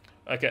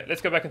 Okay,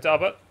 let's go back into our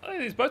boat.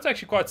 These boats are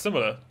actually quite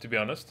similar, to be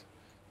honest.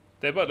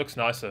 Their boat looks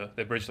nicer.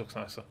 Their bridge looks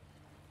nicer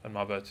than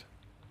my boat.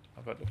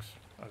 My boat looks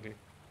ugly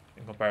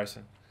in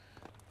comparison.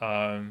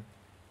 Maybe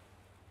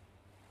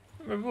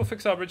we'll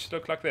fix our bridge to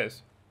look like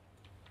this.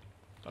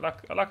 I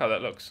like how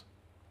that looks.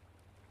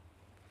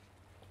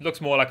 It looks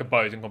more like a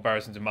boat in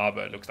comparison to my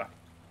boat. It looks like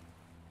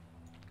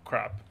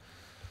crap.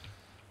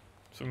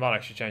 So we might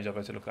actually change our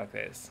boat to look like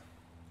this.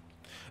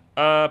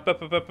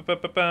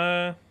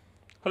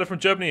 Hello from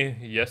Germany.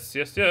 Yes.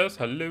 Hello.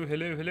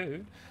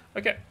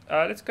 Okay,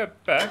 let's go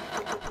back.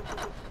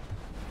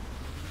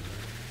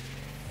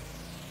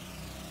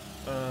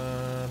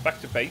 Back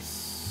to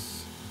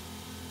base.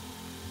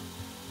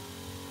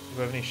 Do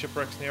we have any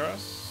shipwrecks near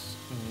us?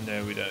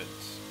 No, we don't.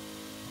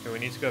 Okay, we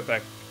need to go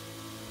back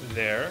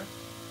there.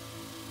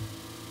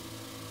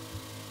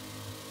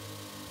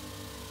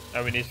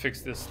 And we need to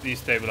fix these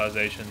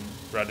stabilization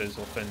rudders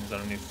or fins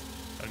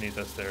underneath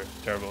us. They're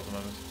terrible at the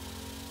moment.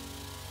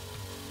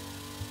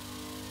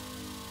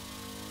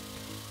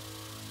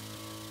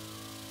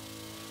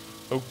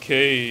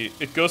 Okay,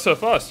 it goes so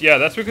fast. Yeah,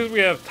 that's because we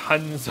have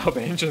tons of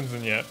engines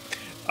in here.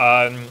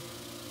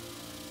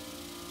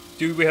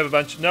 Do we have a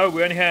bunch? No,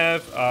 we only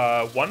have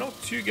 1 or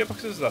 2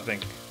 gearboxes, I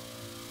think.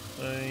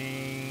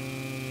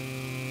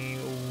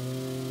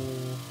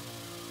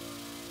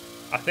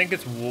 I think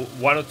it's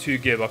 1 or 2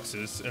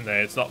 gearboxes in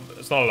there. It's not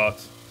a lot.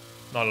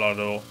 Not a lot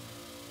at all.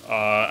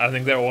 I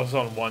think they're also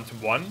on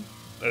 1-to-1.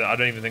 I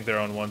don't even think they're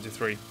on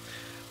 1-to-3.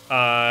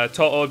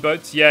 Tow old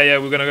boats. Yeah,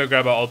 we're gonna go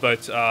grab our old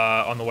boat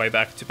on the way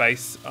back to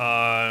base.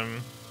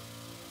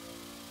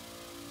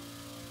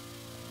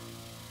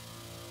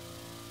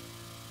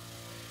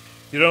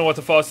 You don't know what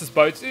the fastest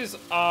boat is?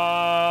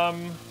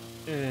 I'm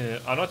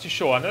not too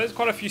sure. I know there's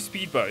quite a few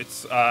speed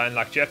boats and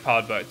like jet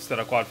powered boats that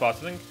are quite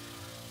fast. I think,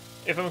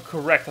 if I'm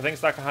correct, I think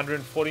it's like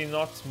 140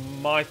 knots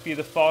might be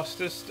the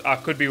fastest. I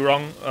could be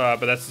wrong,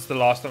 but that's just the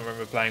last time I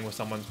remember playing with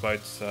someone's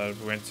boat. So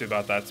we went to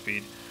about that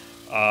speed.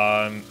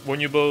 When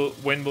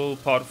will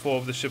part 4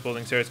 of the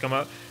shipbuilding series come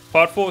out?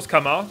 Part 4 has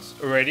come out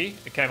already.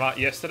 It came out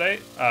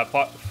yesterday.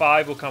 Part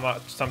 5 will come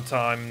out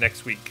sometime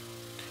next week.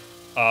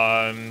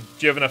 Do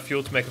you have enough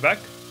fuel to make it back?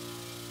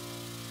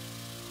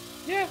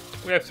 Yeah,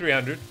 we have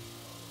 300.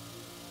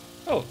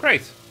 Oh,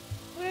 great.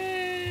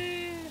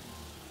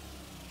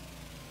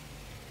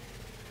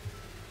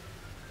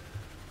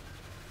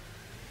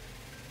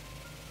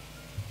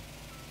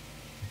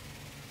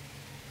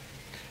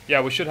 Yeah,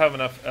 we should have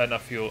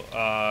enough fuel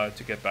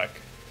to get back.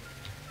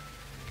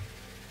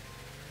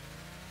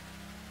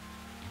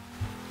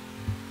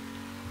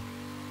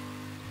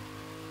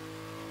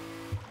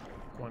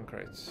 One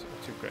crate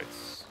or 2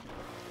 crates.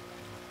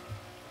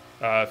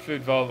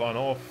 Fluid valve on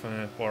off,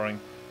 boring,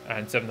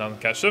 and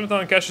 7,000 cash.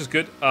 7,000 cash is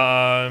good.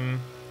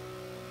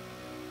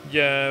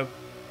 Yeah.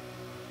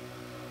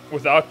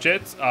 Without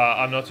jets,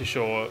 I'm not too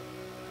sure.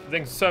 I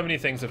think so many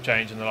things have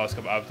changed in the last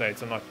couple of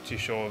updates. I'm not too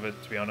sure of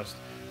it, to be honest.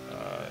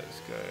 Let's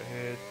go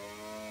ahead.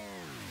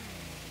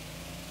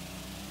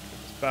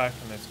 Put this back,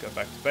 and let's go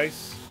back to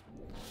base.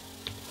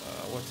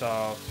 What's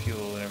our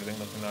fuel and everything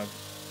looking like?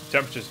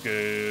 Temperature's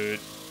good.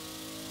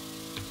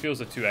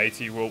 Fuel's at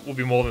 280. We'll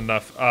be more than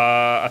enough.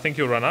 I think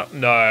you'll run up.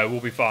 No,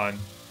 we'll be fine.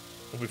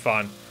 We'll be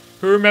fine.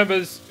 Who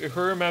remembers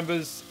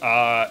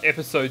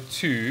episode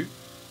 2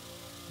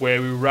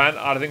 where we ran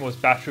out, I think it was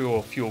battery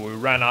or fuel. We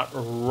ran out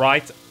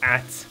right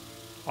at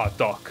our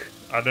dock.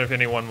 I don't know if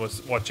anyone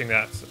was watching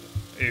that,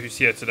 who's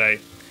here today,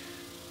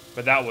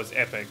 but that was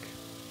epic.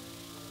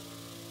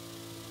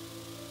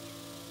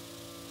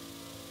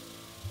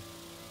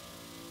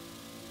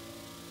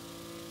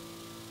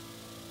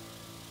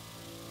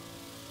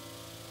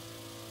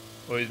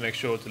 Always make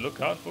sure to look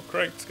out for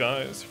crates,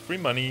 guys. Free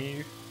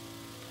money.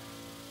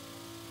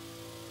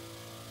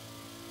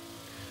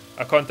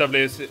 I can't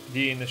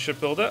WSD in the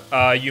shipbuilder.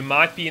 You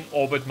might be in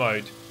orbit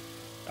mode.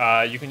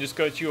 You can just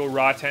go to your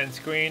right hand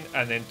screen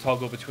and then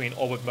toggle between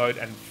orbit mode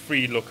and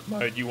free look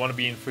mode. You want to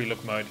be in free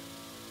look mode.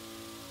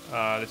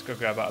 Let's go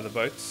grab our other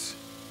boats.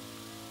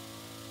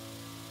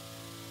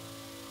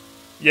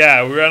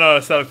 Yeah, we ran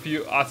out of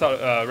fuel.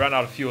 Ran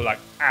out of fuel like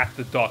at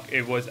the dock.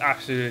 It was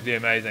absolutely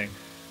amazing.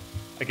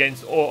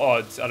 Against all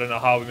odds. I don't know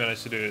how we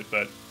managed to do it,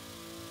 but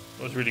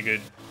it was really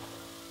good.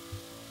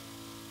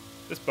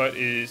 This boat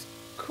is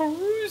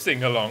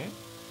cruising along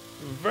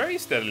very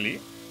steadily.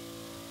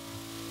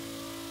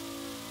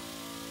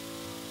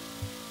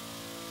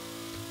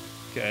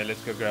 Okay,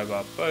 let's go grab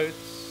our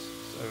boats.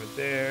 It's over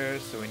there,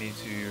 so we need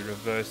to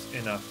reverse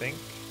in, I think.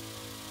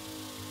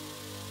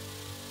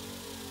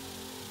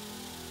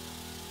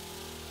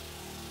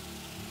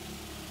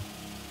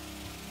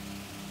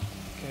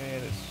 Okay,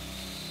 let's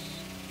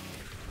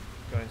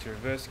go into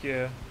reverse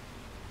gear.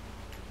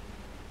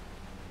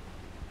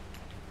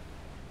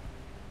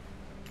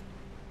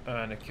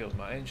 And it killed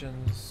my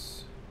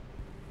engines.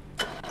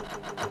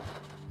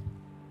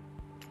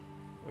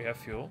 We have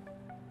fuel.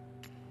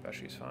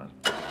 Battery's fine.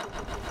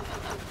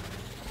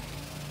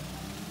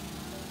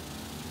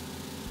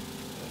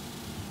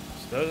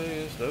 Slow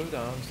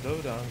down,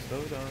 slow down,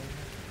 slow down.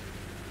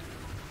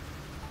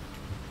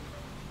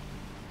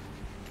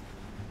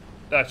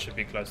 That should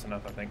be close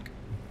enough, I think.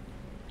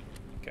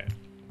 Okay,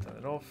 turn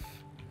it off.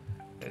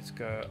 Let's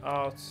go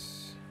out,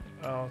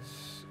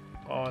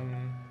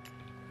 on.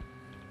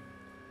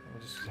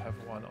 We'll just have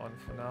one on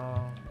for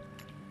now.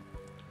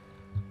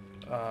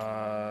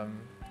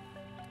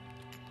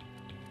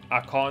 I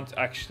can't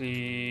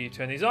actually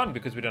turn these on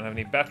because we don't have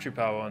any battery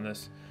power on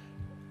this.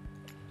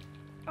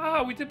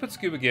 Ah, we did put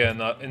scuba gear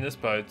in this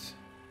boat.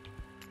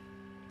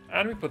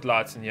 And we put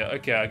lights in here.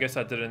 Okay, I guess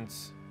I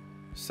didn't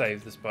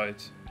save this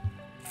boat.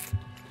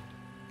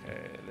 Okay,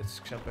 let's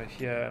jump in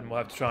here and we'll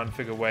have to try and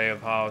figure a way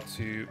of how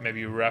to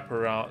maybe wrap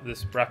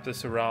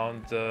this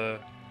around the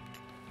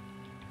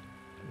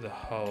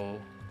hull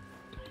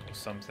or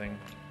something.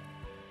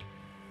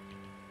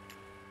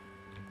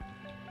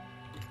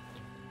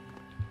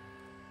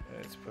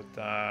 Let's put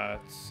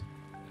that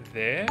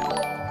there,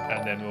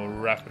 and then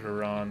we'll wrap it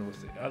around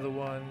with the other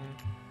one.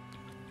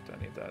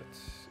 Don't need that.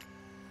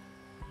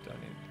 Don't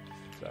need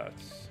that.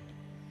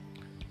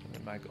 Turn the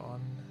mag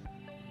on.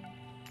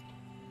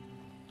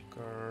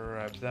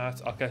 Grab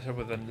that. I'll catch up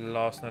with the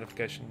last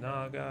notification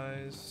now,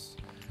 guys.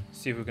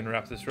 See if we can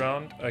wrap this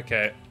round.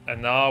 Okay,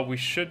 and now we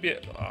should be.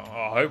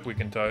 I hope we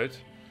can tow it.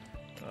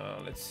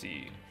 Let's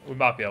see. We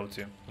might be able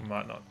to. We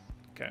might not.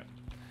 Okay.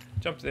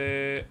 Jump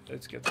there.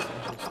 Let's get this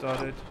engine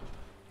started.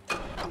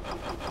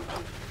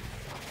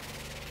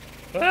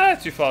 Ah,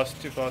 too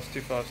fast, too fast,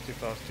 too fast, too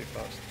fast, too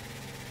fast.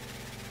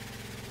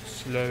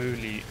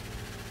 Slowly.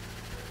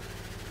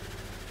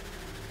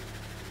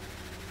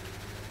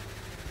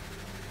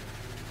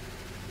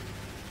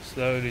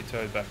 Slowly tow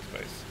it back to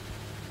base.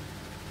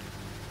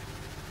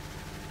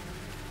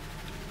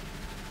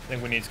 I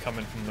think we need to come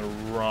in from the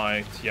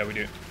right. Yeah, we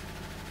do.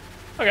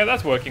 Okay,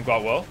 that's working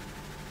quite well.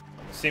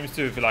 Seems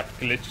to have like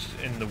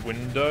glitched in the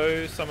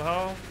window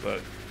somehow,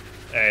 but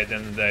hey, at the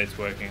end of the day, it's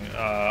working.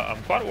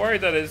 I'm quite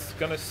worried that it's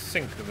gonna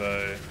sink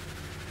though.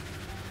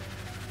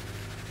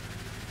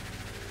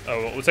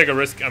 Oh, well, we'll take a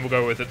risk and we'll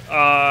go with it.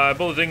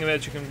 Build a dinghy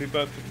that you can be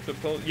both.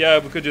 Yeah,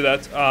 we could do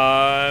that.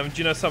 Do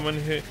you know someone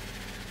who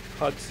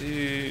had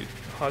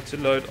to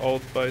load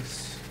old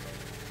boats?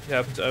 You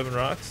happen to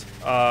overwrite.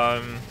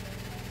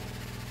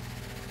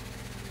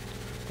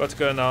 Got to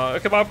go now.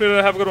 Okay, bye,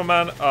 Peter. Have a good one,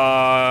 man.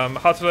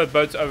 How to load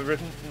boats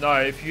overwritten? No,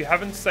 if you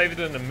haven't saved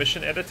it in the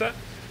mission editor,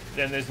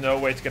 then there's no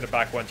way to get it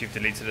back once you've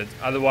deleted it.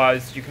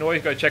 Otherwise, you can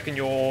always go check in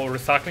your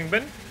recycling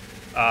bin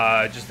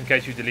Just in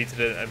case you deleted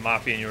it, it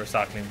might be in your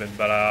recycling bin,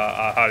 but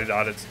I highly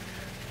doubt it.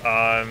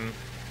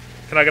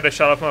 Can I get a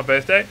shout out for my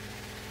birthday?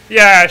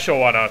 Yeah, sure,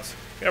 why not?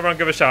 Everyone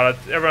give a shout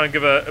out. Everyone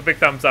give a big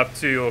thumbs up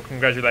to, or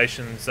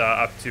congratulations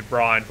up to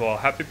Brian for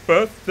happy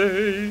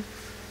birthday.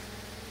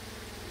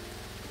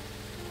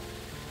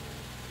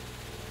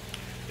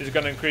 Is it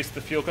going to increase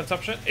the fuel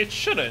consumption? It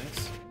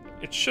shouldn't.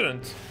 It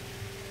shouldn't.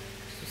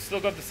 We've still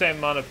got the same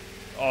amount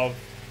of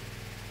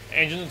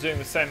engines doing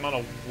the same amount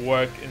of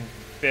work in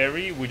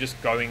theory. We're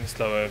just going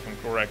slower, if I'm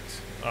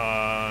correct.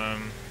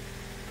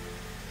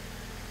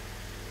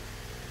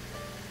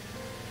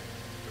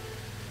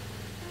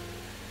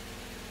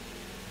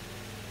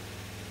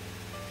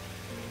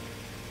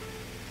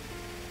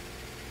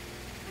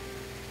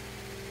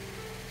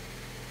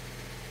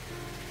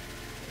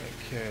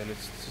 Okay,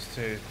 let's just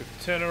do a quick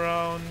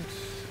turnaround,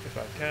 if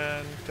I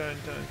can. Turn.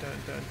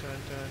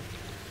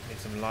 Need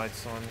some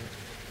lights on.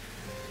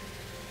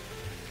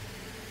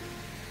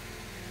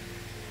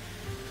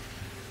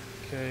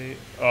 Okay.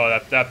 Oh,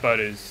 that boat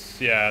is...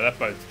 Yeah, that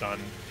boat's done.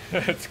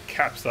 It's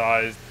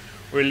capsized.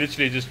 We're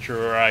literally just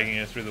dragging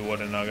it through the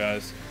water now,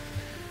 guys.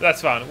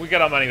 That's fine. We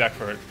get our money back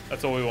for it.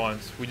 That's all we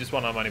want. We just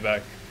want our money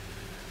back.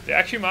 There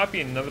actually might be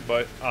another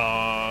boat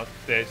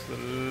there to the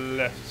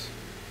left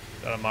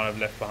that I might have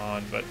left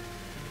behind, but...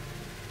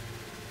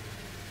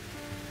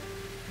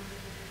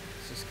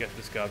 Let's just get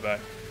this guy back.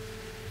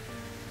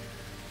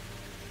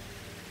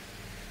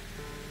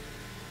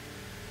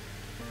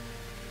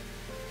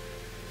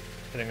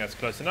 I think that's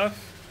close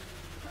enough.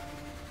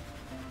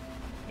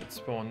 Let's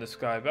spawn this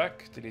guy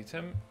back, delete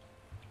him.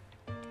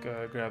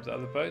 Go grab the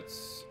other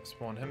boats,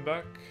 spawn him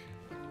back.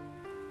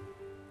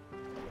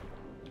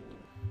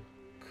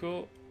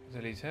 Cool,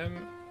 delete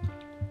him.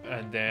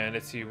 And then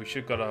let's see, we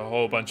should got a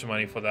whole bunch of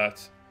money for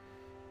that.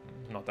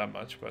 Not that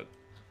much, but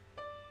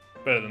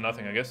better than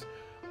nothing, I guess.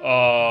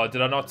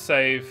 Did I not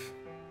save?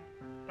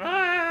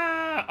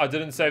 I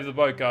didn't save the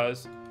boat,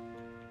 guys.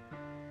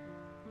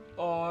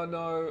 Oh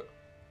no.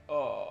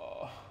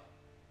 Oh.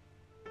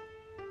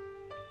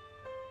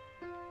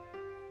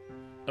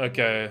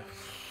 Okay.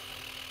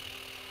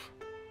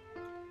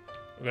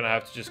 We're gonna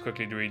have to just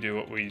quickly redo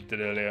what we did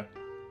earlier.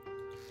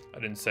 I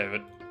didn't save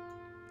it.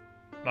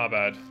 My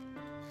bad.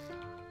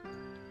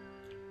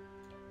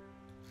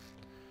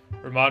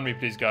 Remind me,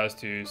 please, guys,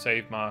 to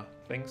save my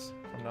things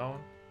from now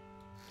on.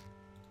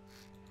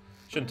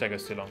 Shouldn't take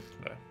us too long,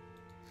 though.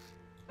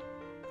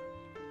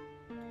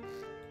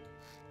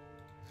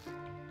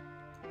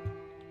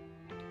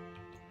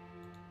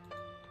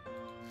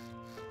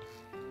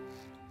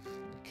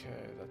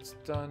 Okay, that's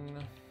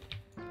done.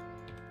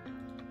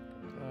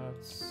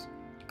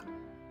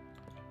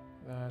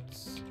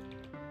 That's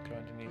go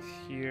underneath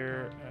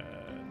here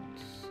and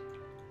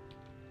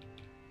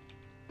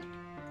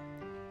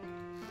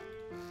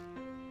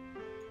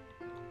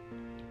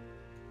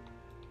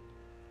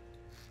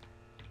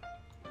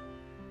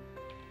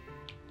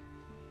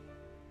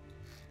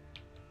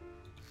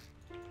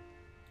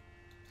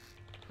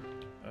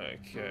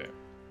okay.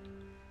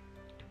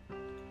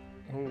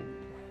 Oh.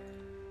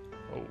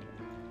 Oh.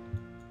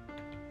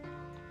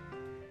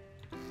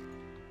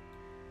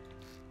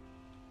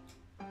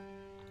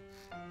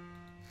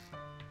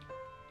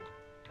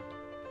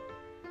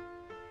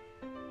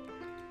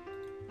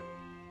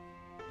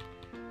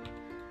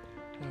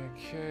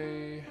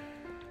 Okay,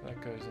 that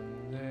goes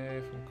in there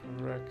if I'm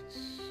correct.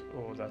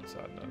 Oh, that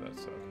side, no, that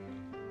side.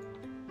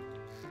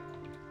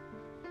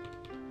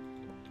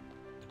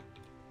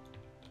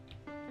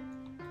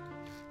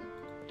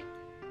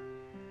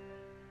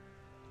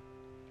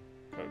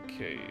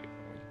 Okay,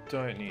 we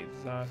don't need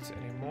that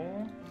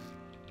anymore.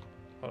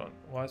 Hold on,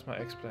 why is my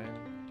X-plane?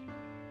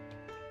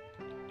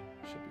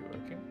 Should be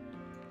working.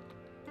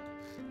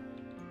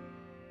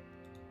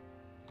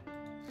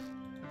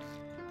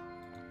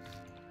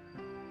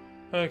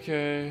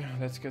 Okay,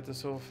 let's get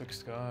this all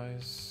fixed,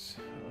 guys.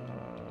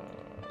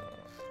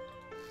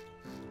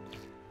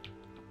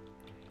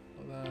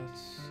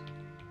 That's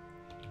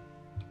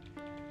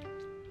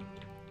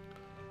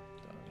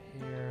down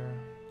here.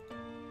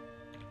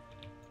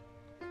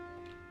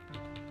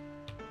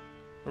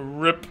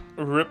 Rip.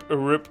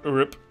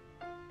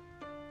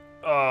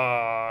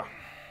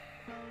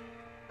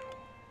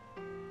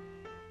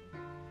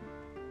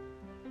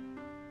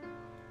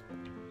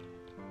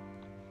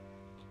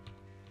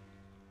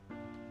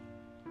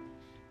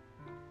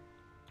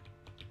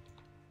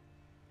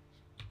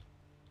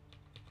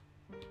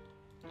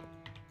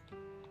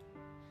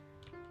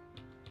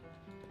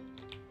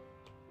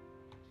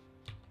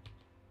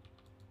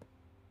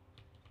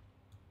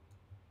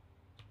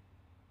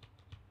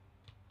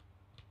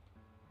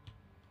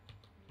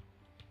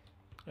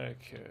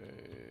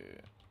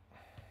 Okay.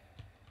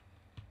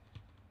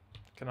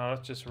 Can I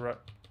not just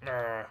wrap?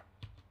 There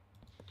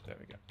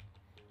we go.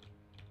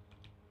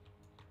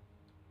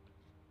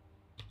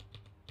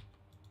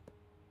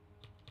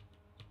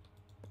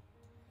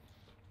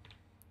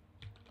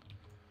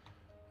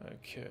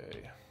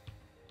 Okay.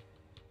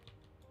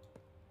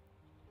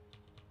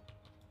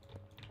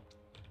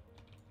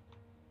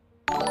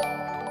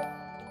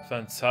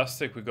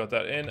 Fantastic, we got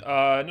that in.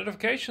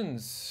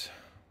 Notifications.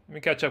 Let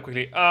me catch up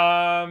quickly.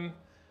 The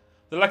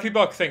Lucky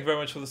Buck, thank you very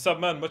much for the sub,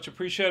 man. Much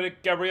appreciated.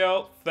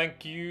 Gabrielle,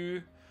 thank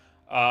you.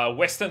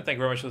 Weston, thank you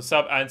very much for the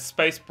sub. And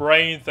Space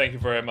Brain, thank you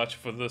very much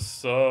for the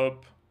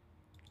sub.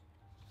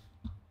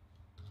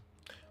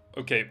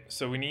 Okay,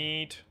 so we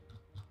need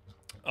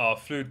our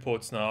fluid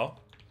ports now.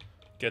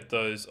 Get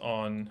those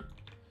on.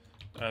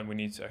 And we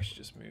need to actually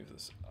just move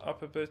this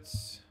up a bit.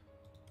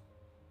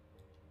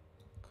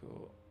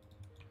 Cool.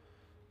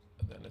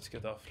 And then let's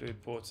get our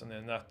fluid ports, and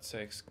then that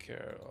takes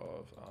care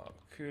of our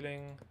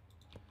cooling.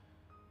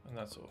 And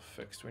that's all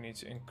fixed. We need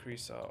to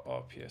increase our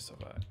RPS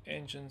of our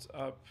engines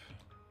up.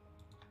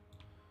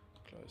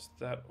 Close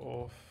that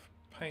off.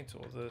 Paint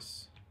all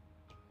this.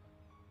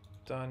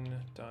 Done,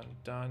 done,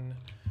 done.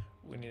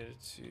 We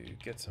needed to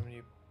get some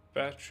new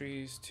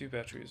batteries. 2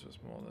 batteries was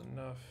more than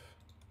enough.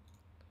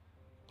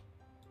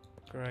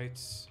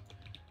 Great.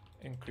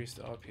 Increase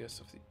the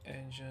RPS of the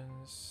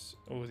engines.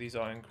 Oh, these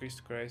are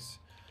increased. Great.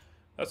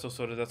 That's all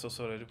sorted. That's all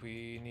sorted.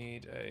 We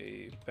need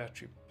a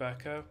battery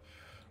backup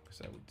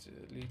because we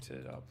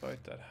deleted our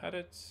boat that had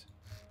it.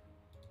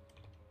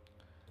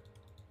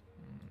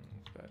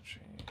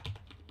 Battery.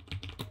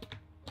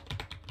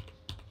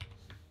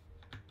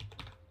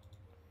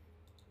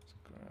 Let's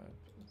grab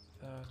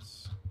that.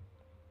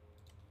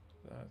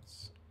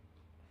 That's.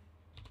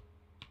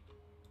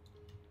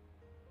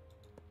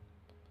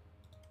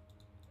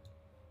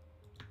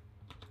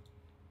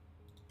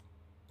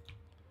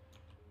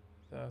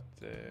 That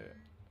there,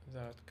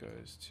 that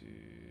goes to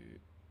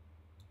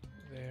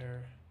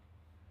there.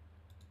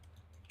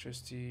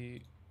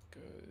 Electricity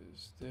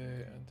goes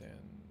there and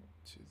then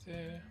to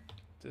there.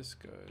 This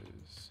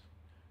goes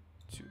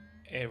to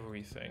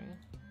everything.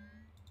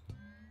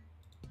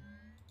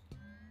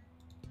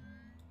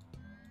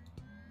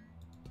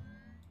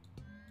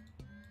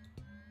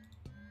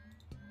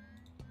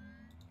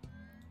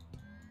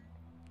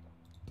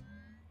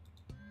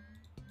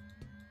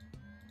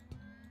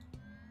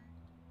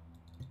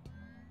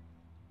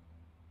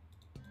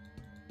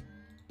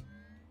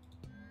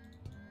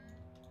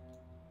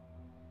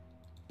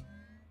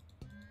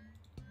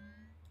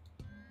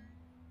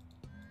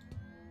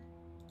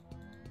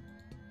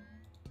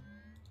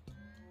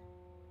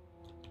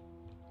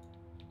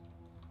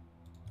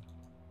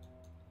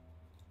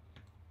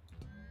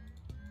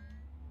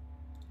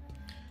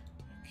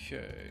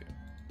 Okay.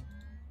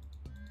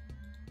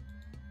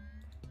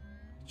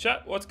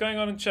 Chat, what's going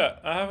on in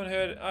chat? I haven't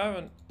heard.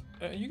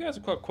 You guys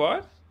are quite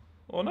quiet.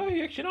 Or no,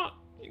 you're actually not.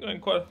 You're going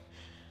quite.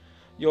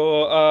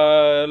 Your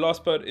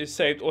last boat is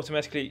saved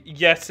automatically.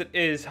 Yes, it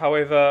is.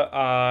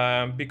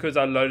 However, because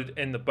I loaded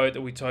in the boat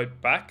that we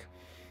towed back,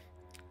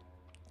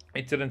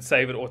 it didn't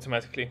save it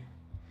automatically.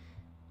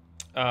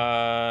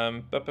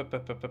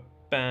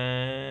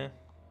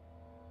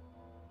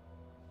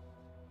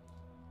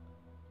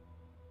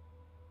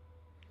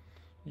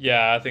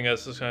 Yeah, I think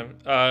that's the same.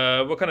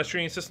 What kind of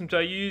streaming system do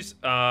I use?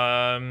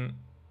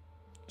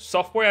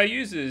 Software I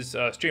use is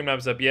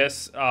Streamlabs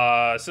OBS.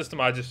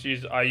 System I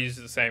use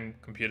the same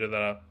computer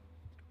that I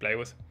play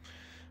with.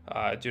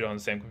 I do it on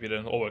the same computer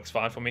and it all works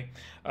fine for me.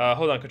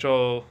 Hold on,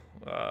 control.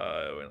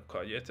 We're not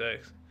quite yet.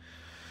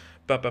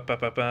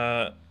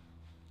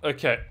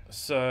 Okay,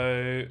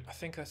 so I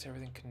think that's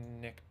everything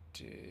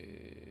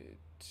connected.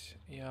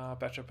 Yeah,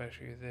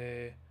 battery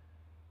there.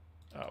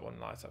 One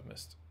light I've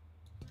missed.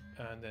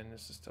 And then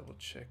let's just double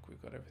check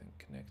we've got everything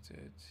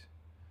connected.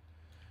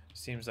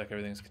 Seems like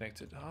everything's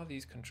connected. How are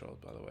these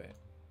controlled, by the way?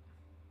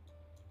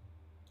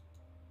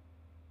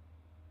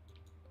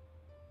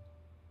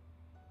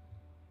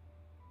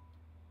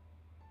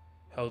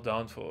 Held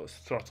down for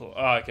throttle.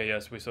 Ah, okay,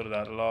 yes, we sorted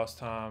that last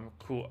time.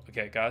 Cool.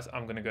 Okay, guys,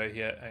 I'm gonna go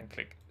here and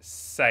click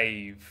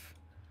save,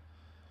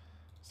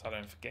 so I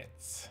don't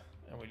forget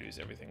and we lose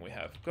everything we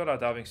have. Got our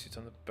diving suits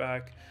on the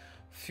back.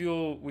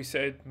 Fuel, we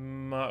said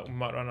might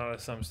run out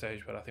at some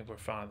stage, but I think we're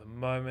fine at the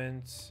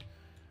moment.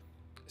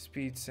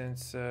 Speed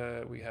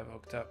sensor, we have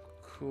hooked up.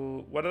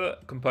 Cool. What other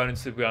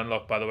components did we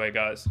unlock, by the way,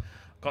 guys? I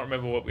can't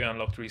remember what we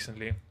unlocked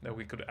recently that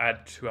we could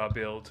add to our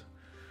build.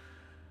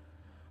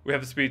 We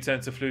have a speed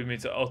sensor, fluid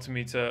meter,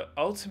 altimeter.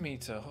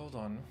 Altimeter, hold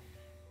on.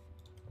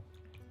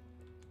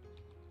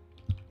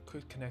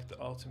 Could connect the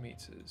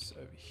altimeters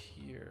over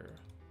here.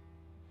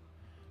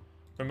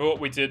 Remember what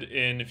we did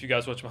in, if you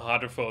guys watch my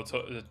hydrofoil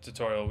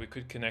tutorial, we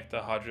could connect the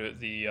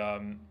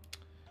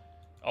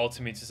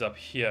altimeters up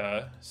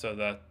here so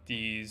that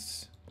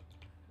these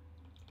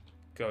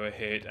go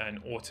ahead and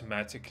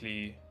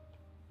automatically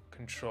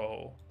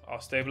control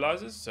our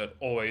stabilizers, so it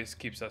always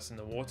keeps us in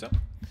the water.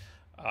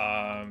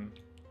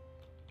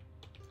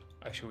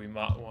 Actually, we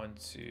might want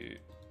to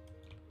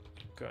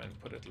go and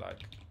put it like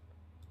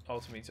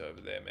altimeter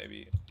over there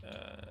maybe,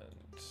 and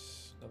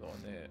another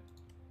one there.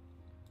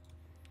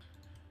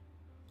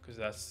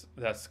 Because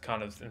that's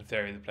kind of, in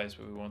theory, the place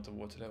where we want the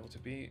water level to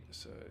be.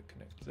 So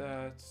connect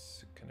that,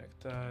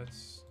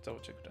 double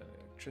check the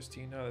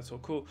electricity. No, that's all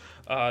cool.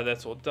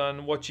 That's all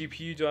done. What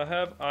GPU do I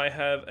have? I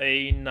have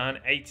a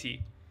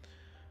 980.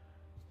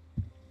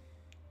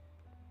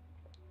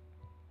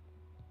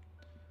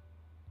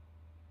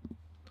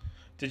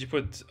 Did you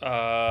put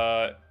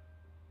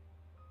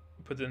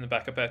it in the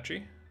backup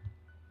battery?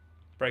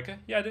 Breaker?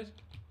 Yeah, I did.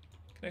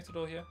 Connected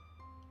all here.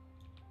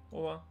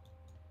 All well.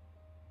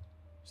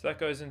 So that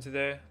goes into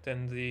there.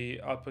 Then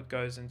the output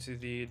goes into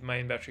the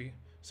main battery,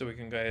 so we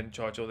can go ahead and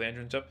charge all the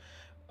engines up.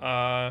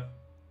 But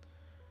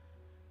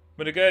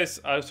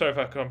guys, I'm sorry if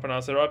I can't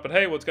pronounce it right, but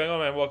hey, what's going on,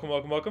 man? Welcome,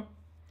 welcome, welcome.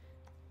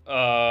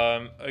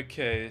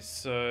 Okay,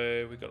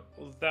 so we got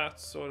all that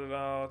sorted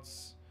out.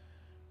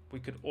 We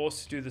could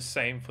also do the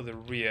same for the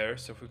rear.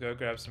 So if we go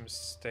grab some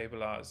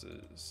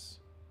stabilizers,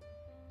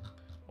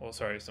 or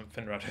sorry, some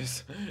fin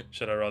rudders,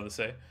 should I rather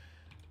say,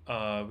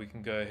 we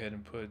can go ahead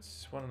and put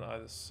one on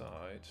either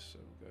side. So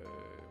we'll go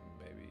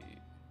maybe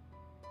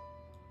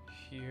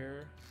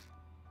here.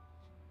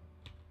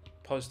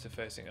 Positive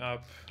facing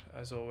up,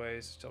 as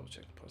always. Double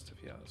check the positive.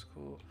 Yeah, that's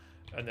cool.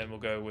 And then we'll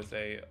go with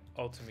a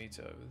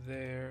altimeter over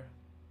there.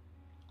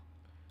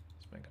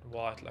 Let's make it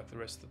white like the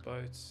rest of the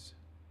boats.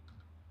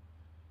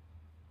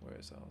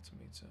 Where's the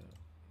altimeter?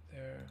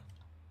 There.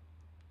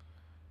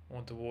 I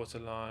want the water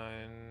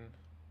line.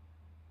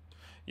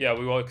 Yeah,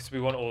 we want, because we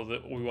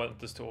want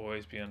this to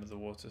always be under the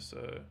water,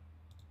 so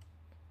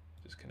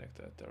just connect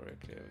that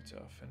directly over to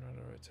our fin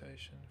rudder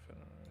rotation. Fin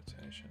rudder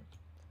rotation.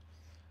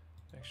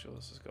 Make sure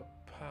this has got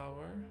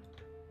power.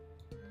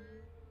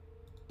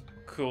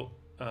 Cool.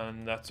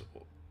 That's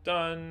all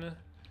done.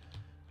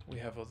 We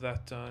have all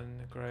that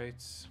done.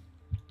 Great.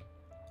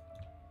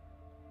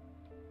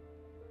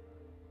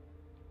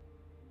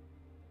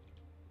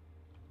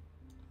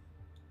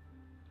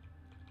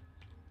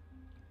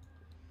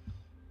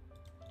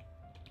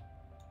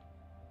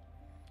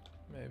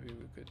 Maybe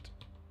we could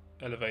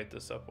elevate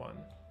this up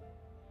one.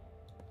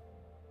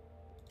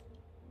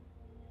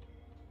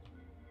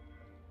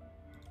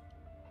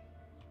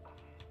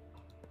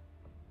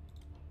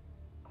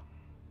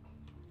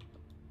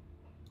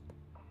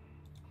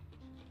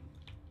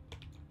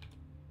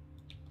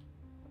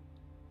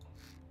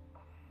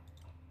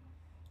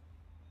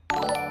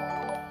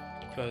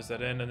 Close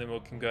that in, and then we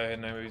can go ahead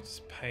and maybe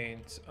just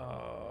paint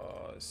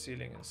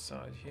ceiling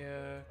inside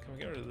here. Can we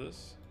get rid of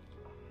this?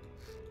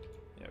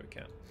 Yeah, we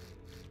can.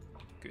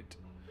 Good.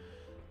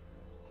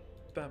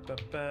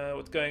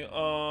 What's going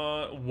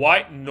on?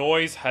 White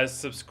Noise has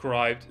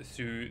subscribed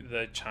to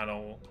the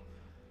channel.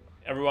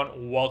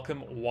 Everyone, welcome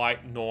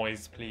White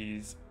Noise,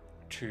 please,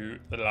 to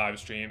the live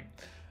stream.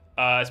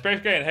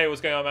 Spirit Gain, hey,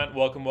 what's going on, man?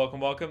 Welcome, welcome,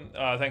 welcome.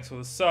 Thanks for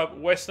the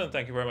sub. Western,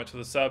 thank you very much for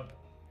the sub.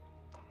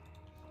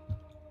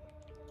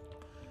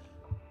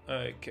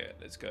 Okay,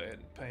 let's go ahead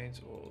and paint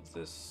all of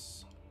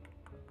this.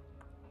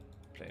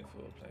 Plain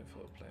full, plain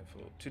full, plain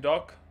full. Too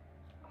dark?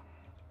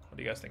 What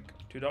do you guys think?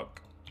 Too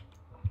dark?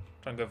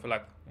 Try and go for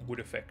like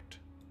wood effect.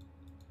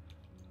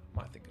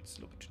 I think it's a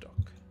little bit too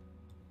dark.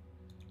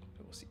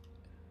 But we'll see.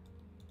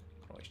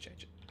 Can always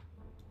change it.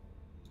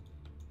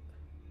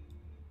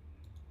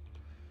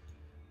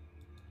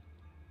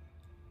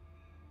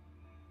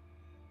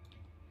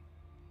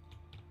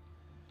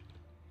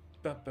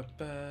 Ba, ba,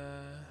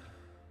 ba.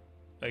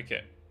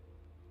 Okay.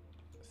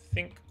 I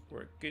think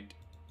we're good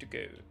to go.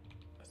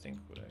 I think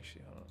we'll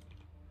actually, hold on.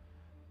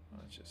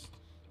 I'll just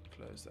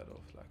close that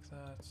off like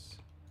that.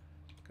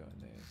 Go in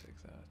there and take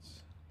that.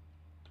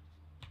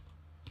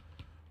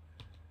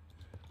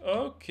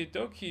 Okie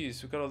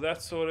dokies, we got all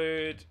that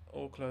sorted.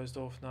 All closed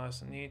off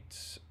nice and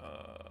neat.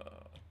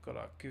 Got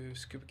our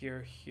scuba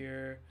gear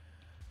here.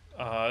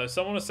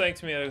 Someone was saying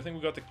to me, I think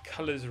we got the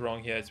colors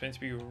wrong here. It's meant to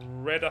be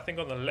red, I think,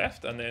 on the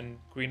left and then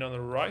green on the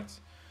right.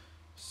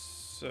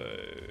 So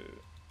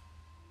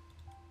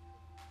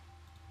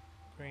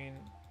green.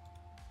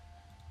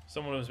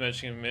 Someone was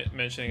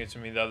mentioning it to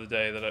me the other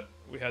day that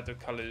we had the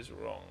colors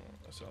wrong,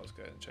 so I was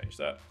going to change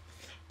that.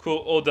 Cool,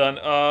 all done.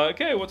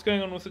 Okay, what's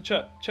going on with the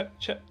chat? Chat.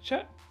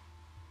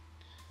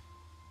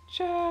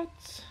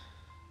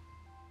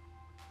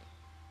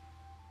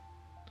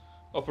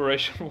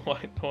 Operation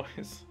White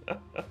Noise.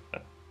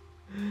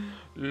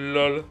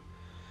 Lol.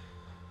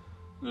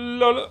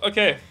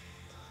 Okay.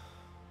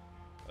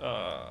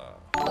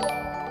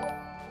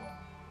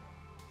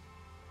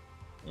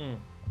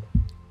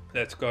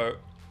 Let's go.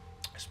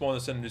 Spawn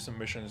us in and do some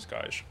missions,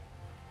 guys.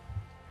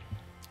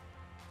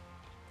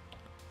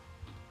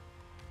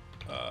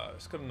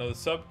 Just got another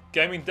sub.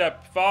 Gaming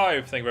Dap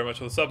 5. Thank you very much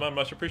for the sub, man.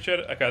 Much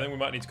appreciated. Okay, I think we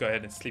might need to go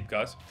ahead and sleep,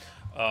 guys.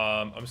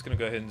 I'm just going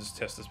to go ahead and just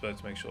test this boat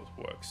to make sure it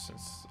works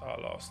since our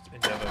last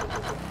endeavor.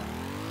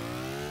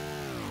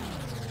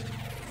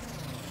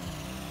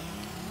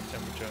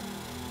 Temperature.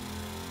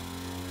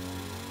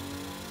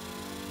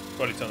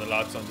 Probably turn the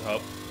lights on to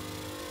help.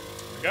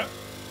 There we go.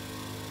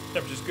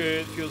 Temperature's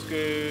good, fuel's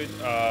good.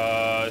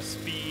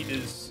 Speed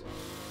is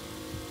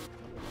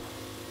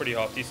pretty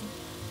half decent.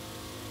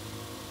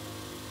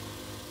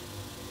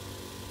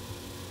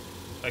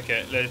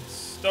 Okay, let's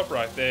stop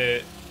right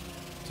there,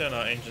 turn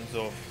our engines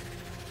off,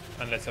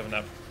 and let's have a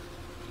nap.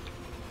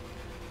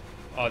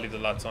 I'll leave the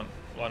lights on,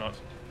 why not?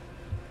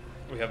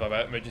 We have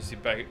our emergency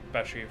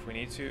battery if we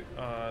need to.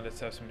 Let's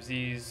have some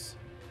Z's.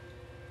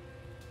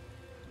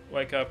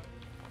 Wake up.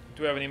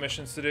 Do we have any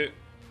missions to do?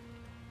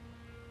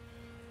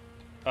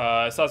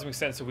 Seismic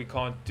sensor we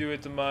can't do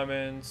at the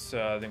moment,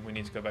 so I think we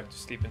need to go back to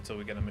sleep until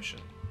we get a mission.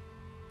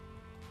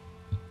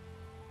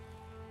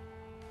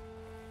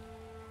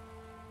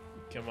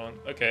 Come on.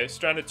 Okay,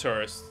 stranded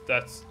tourists.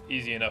 That's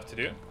easy enough to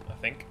do, I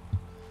think.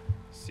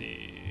 Let's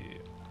see.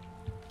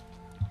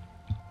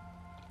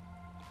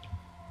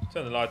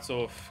 Turn the lights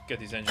off, get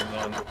these engines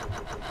on.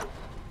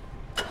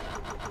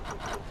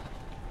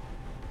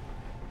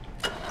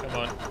 Come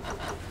on.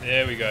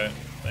 There we go.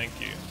 Thank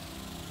you.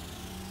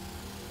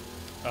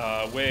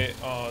 Where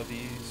are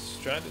these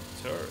stranded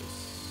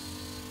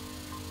tourists?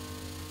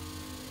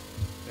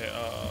 They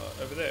are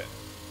over there.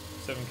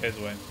 7 k's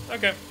away.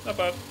 Okay, not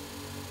bad.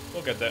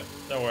 We'll get there.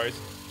 No worries.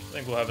 I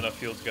think we'll have enough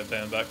fuel to get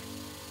there and back.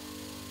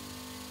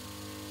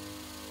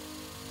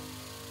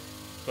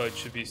 Boat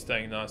should be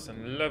staying nice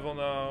and level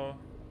now.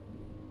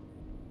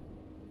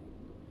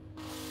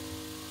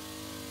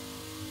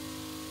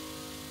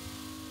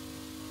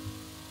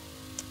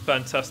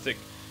 Fantastic.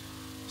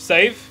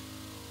 Save.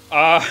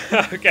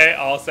 Okay,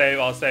 I'll save.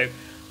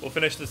 We'll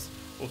finish this.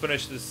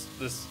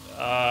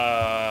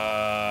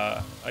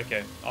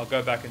 Okay, I'll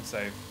go back and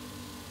save.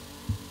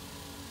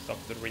 Stop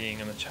the ringing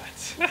in the chat.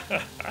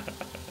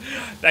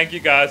 Thank you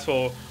guys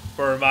for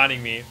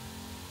reminding me.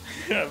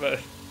 But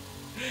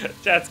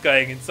chat's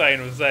going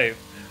insane with save.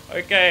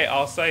 Okay,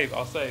 I'll save.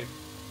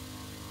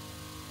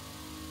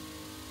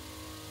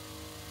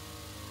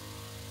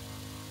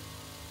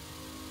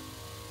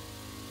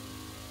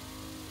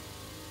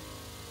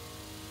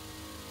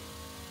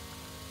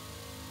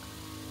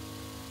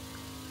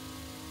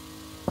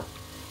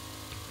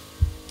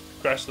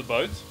 Crash the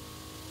boat?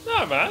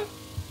 No, man.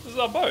 This is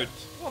our boat.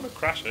 I want to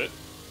crash it.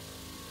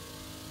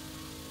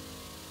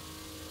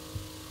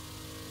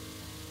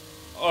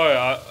 Oh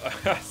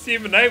yeah,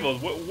 Steam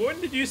enabled. When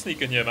did you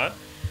sneak in here, man?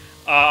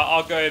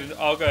 I'll go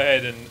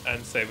ahead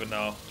and save it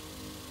now.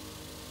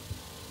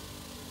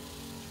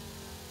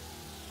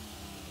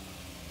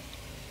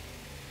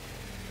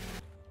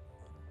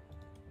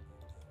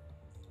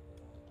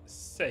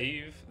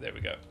 Save. There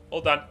we go.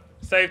 All done.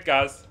 Saved,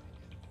 guys.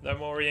 No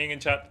more ringing in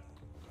chat.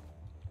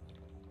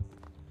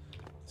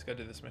 Let's go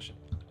do this mission.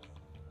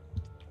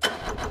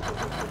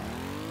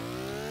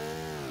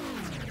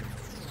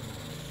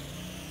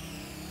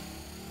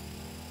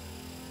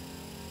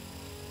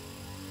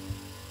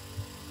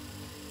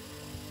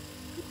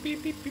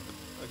 Beep, beep, beep.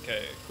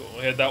 Okay, cool.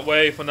 We'll head that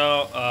way for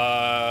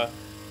now.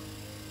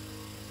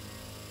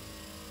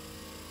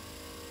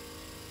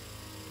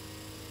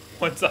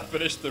 Once I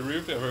finished the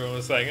roof, everyone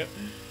was saying it.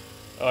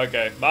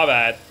 Okay, my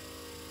bad.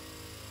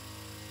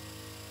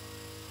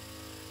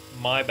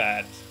 My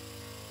bad.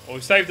 Well,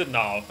 we saved it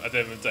now at the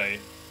end of the day,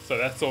 so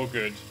that's all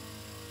good.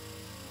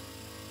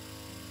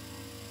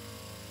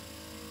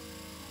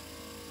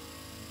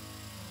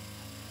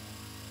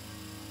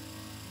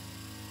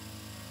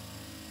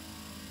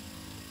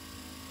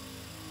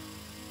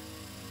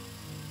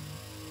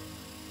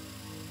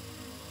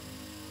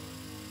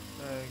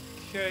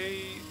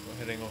 Okay, we're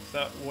heading off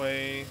that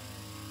way.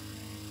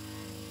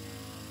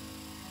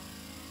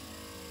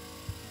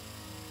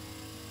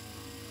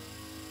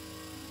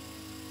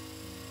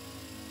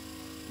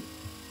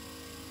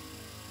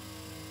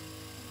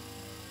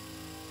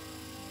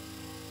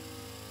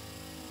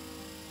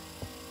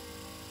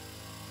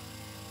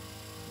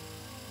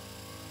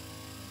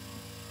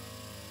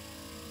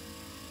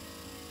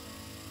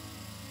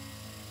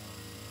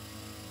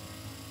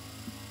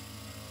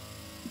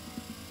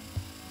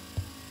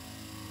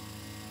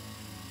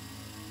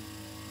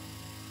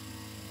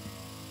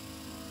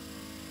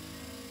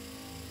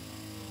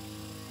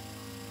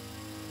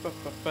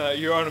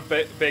 You're on a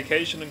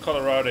vacation in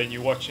Colorado and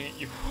you're watching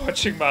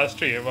my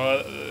stream.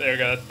 Well, there you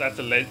go. That's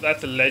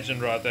a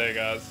legend right there,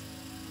 guys.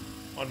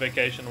 On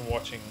vacation and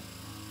watching.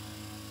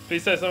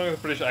 Please say something with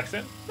a British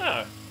accent.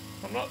 No,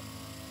 I'm not.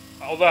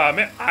 Although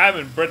I am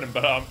in Britain,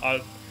 but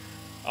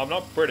I'm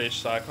not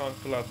British, so I can't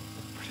pull out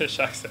a British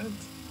accent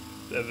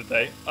the other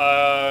day.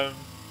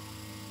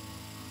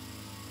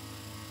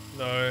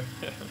 No,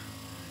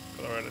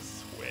 Colorado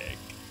swag.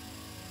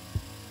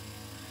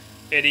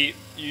 Eddie,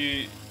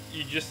 you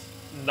just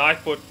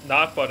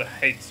Nightbot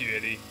hates you,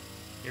 Eddie.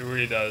 He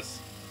really does.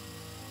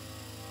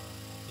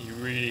 He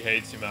really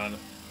hates you, man.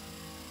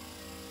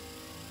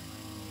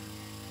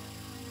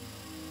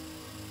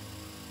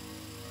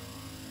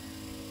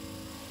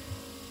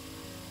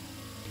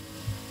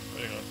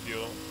 Running on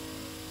fuel.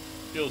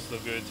 Fuel's still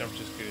good,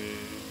 temperature's good.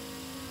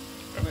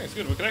 Everything's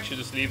good. We could actually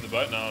just leave the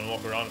boat now and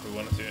walk around if we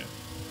wanted to.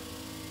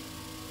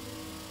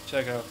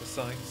 Check out the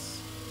sights.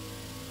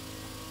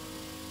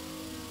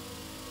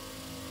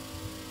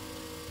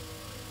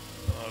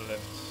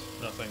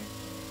 Left, nothing.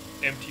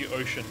 Empty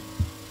ocean.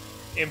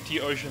 Empty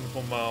ocean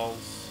for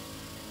miles.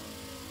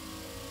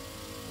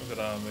 Look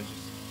at our emergency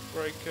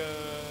breaker.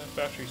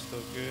 Battery's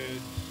still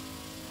good.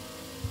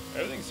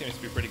 Everything seems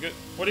to be pretty good.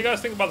 What do you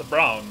guys think about the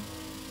brown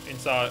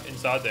inside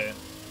there?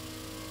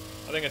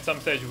 I think at some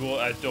stage we will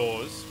add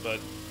doors, but I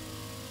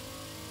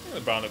think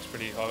the brown looks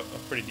pretty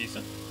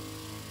decent.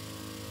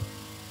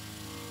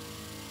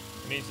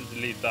 We need to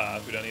delete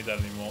that. We don't need that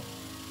anymore.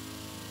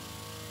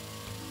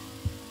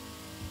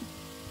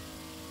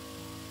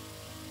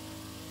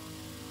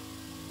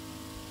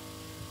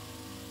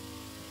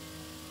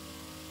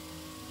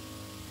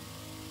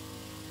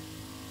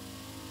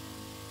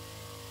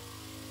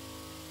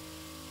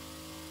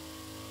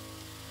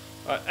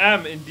 I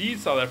am indeed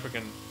South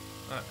African.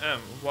 I am.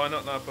 Why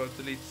not now? Both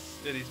delete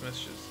Eddie's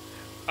messages.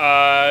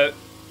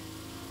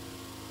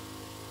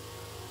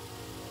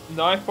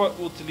 Knifebot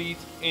will delete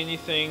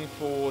anything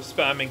for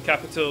spamming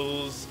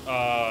capitals,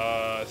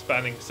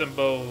 spamming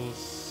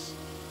symbols,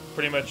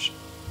 pretty much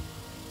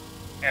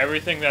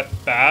everything that's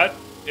bad.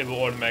 It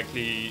will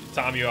automatically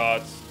time you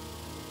out.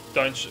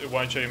 It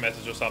won't show you a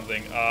message or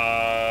something.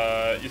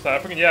 You South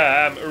African?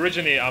 Yeah,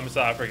 I'm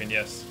South African.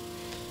 Yes,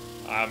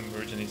 I'm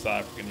originally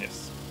South African.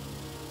 Yes.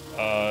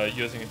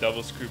 Using a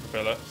double screw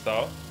propeller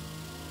style.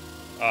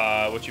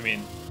 What do you mean?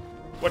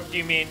 What do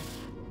you mean?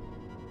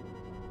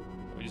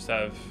 We just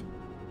have.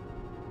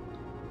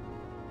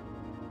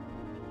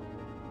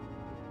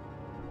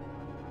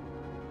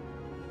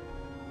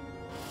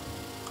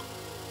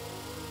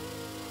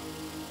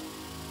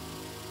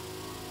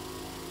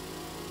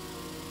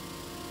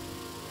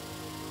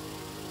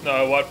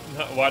 No,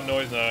 what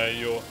noise? No,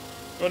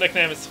 your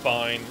nickname is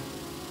fine.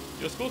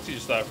 Your school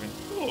teacher's South African.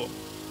 Cool.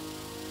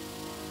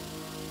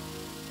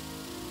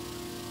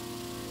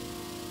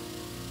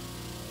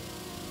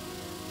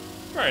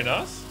 Very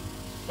nice.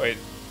 Wait.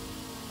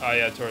 Oh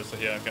yeah, tourists are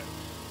here. Okay.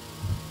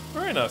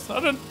 Very nice. I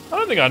don't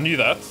think I knew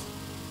that.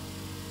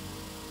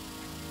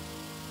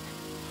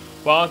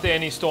 Well, aren't there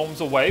any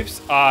storms or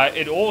waves?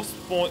 It all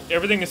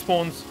everything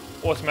spawns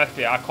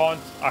automatically. I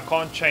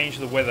can't change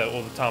the weather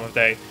or the time of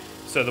day.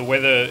 So the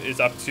weather is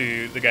up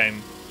to the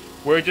game.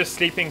 We're just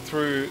sleeping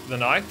through the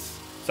nights.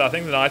 So I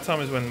think the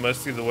nighttime is when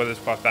mostly the weather is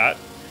quite bad.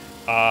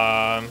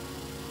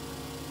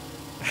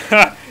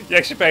 You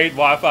actually paid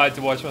Wi-Fi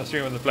to watch my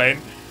stream on the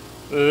plane.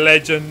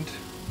 Legend.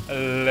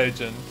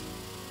 Legend.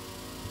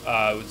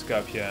 Let's go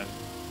up here and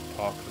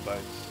park the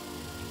boats.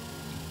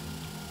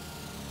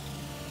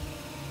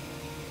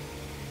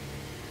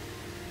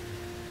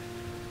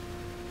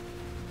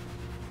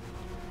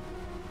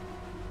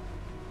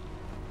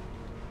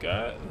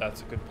 Go.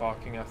 That's a good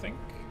parking, I think.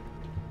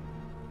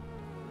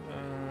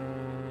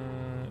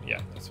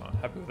 Yeah, that's fine.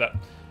 Happy with that.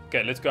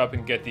 Okay, let's go up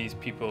and get these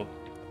people.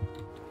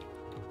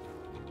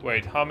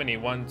 Wait, how many?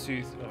 1,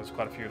 2, 3. Oh, there's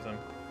quite a few of them.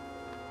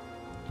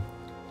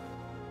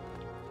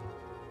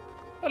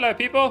 Hello,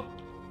 people.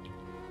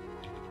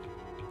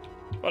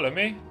 Follow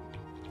me.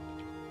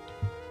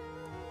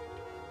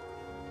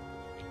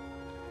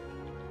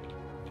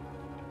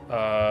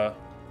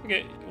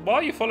 Okay,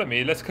 while you follow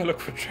me, let's go look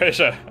for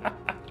treasure.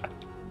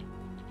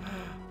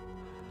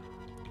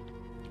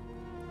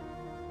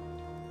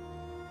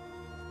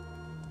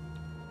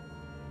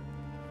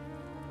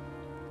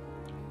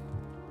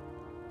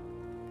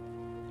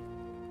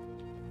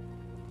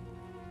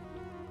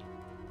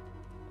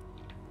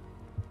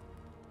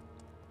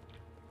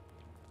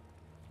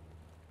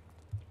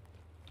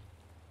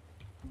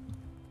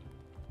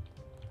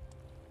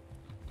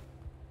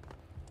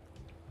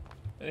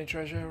 Any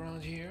treasure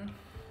around here?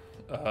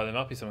 There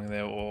might be something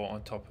there or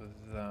on top of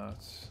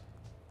that.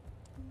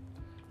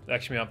 There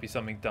actually might be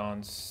something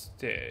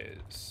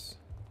downstairs.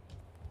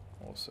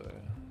 Also,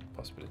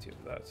 possibility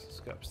of that. Let's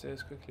go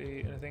upstairs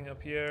quickly. Anything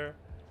up here?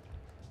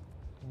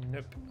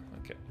 Nope.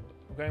 Okay.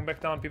 We're going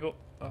back down, people.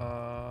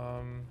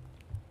 Back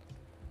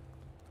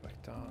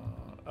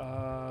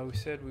down. We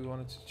said we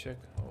wanted to check.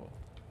 Oh,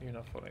 you're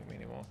not following me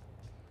anymore.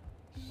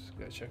 Let's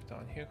go check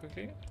down here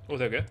quickly. Oh,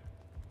 there we go.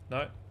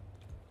 No.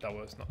 That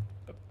was not.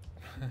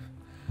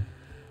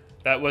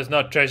 That was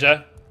not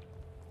treasure.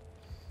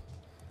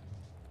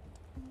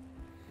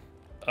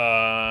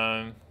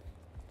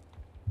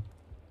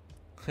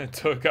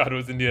 Tour guide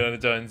was Indiana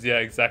Jones. Yeah,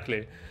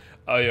 exactly.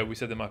 Oh yeah, we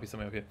said there might be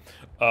something up here.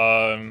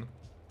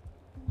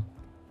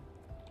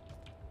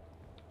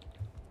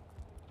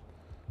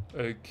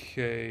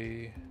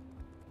 Okay.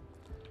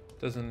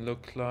 Doesn't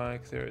look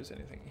like there is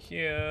anything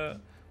here.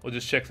 We'll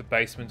just check the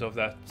basement of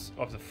the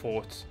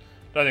fort.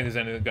 I don't think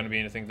there's going to be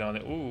anything down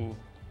there. Ooh,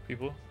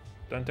 people,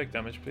 don't take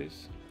damage,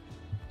 please.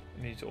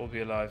 You need to all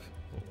be alive.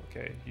 Oh,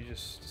 okay, you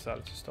just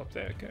decided to stop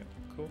there. Okay,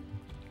 cool.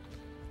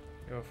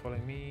 You're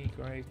following me.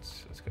 Great.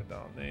 Let's go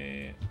down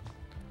there.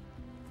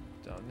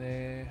 Down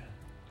there.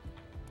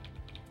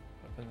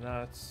 Open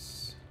that.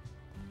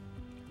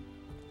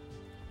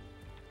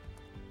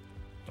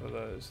 What are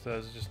those?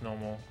 Those are just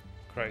normal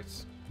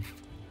crates.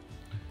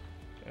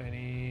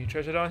 Any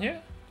treasure down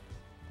here?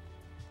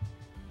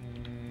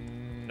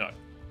 No.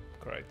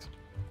 Great.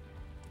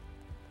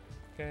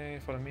 Okay,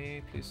 follow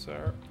me, please,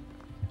 sir.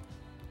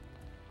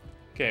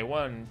 Okay,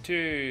 1,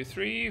 2,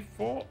 3,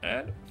 4,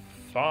 and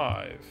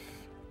 5.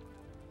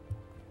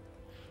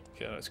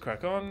 Okay, let's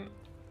crack on.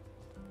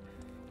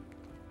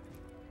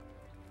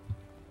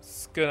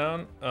 Let's go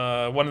down.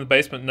 One in the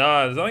basement.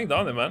 Nah, there's nothing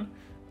down there, man.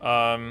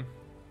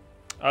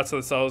 Outside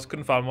the cells,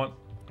 couldn't find one.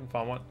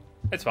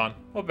 It's fine.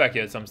 We'll be back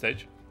here at some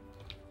stage.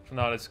 For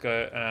now, let's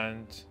go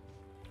and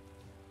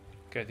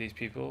get these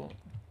people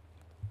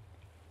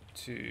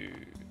to,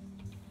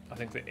 I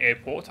think, the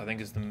airport. I think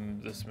is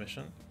this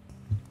mission.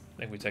 I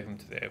think we take them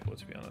to the airport,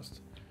 to be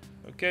honest.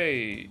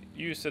 Okay,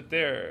 you sit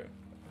there.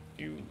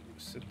 You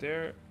sit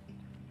there.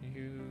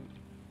 You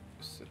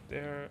sit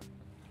there.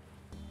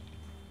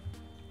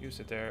 You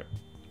sit there.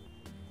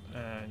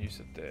 And you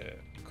sit there.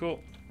 Cool.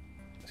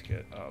 Let's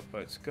get our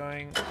boats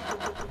going.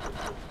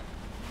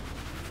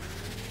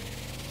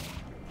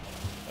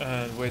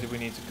 And where do we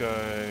need to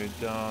go?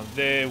 Down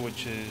there,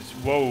 which is,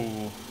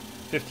 whoa,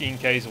 15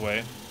 k's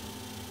away.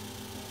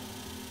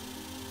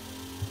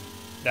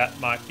 That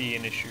might be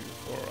an issue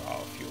for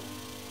our fuel.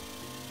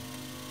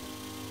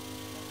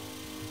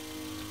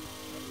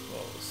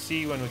 We'll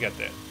see when we get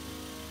there.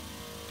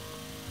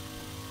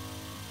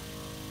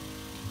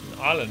 An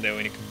island there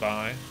when you can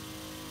buy.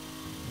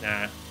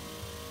 Nah.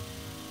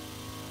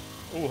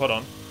 Oh, hold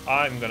on.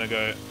 I'm gonna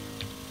go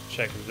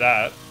check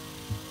that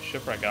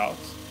shipwreck out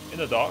in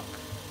the dock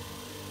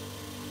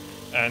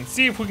and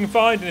see if we can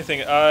find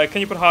anything.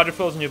 Can you put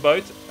hydrofoils in your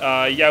boat?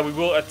 Yeah, we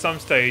will at some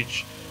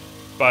stage,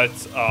 but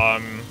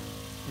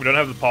we don't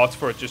have the parts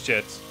for it just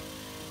yet.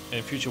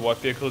 In future, what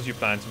vehicles you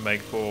plan to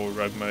make for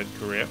Rogue Mode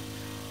career?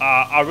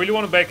 I really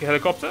want to make a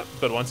helicopter,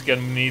 but once again,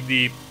 we need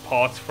the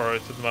parts for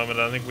it at the moment.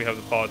 I don't think we have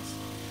the parts.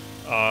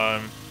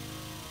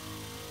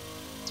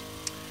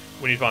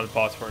 We need to find the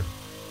parts for it.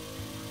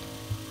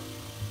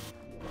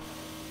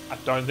 I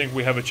don't think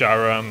we have a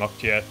gyro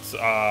unlocked yet.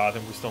 I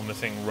think we're still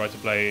missing rotor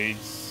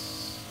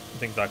blades,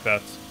 things like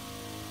that.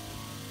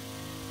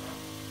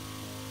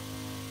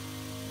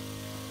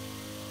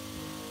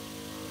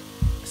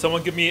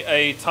 Someone give me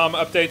a time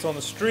update on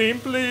the stream,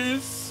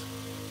 please.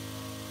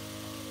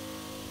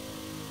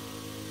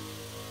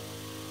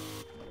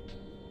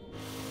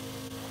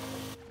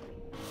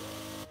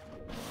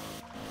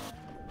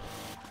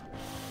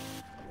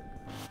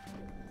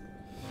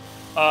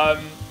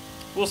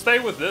 We'll stay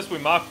with this. We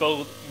might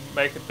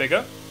make it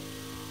bigger,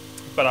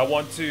 but I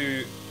want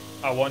to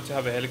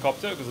have a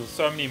helicopter because there's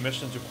so many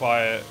missions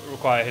require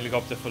a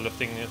helicopter for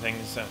lifting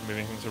things and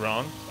moving things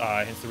around.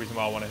 Hence the reason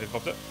why I want a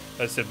helicopter.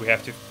 As I said, we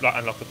have to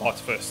unlock the parts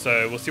first,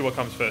 so we'll see what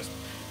comes first.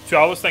 2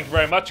 hours. Thank you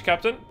very much,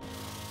 Captain.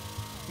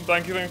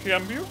 Thank you,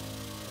 Cambu.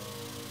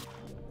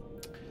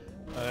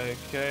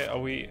 Okay, are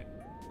we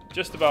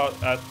just about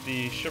at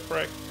the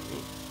shipwreck?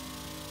 Ooh.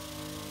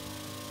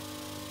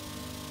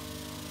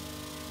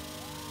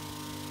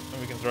 And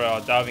we can throw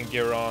our diving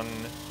gear on.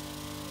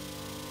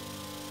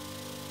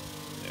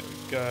 There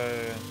we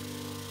go.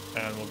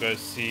 And we'll go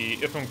see.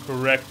 If I'm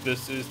correct,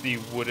 this is the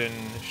wooden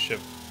ship.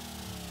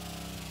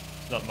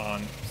 It's not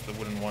mine, it's the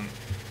wooden one.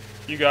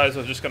 You guys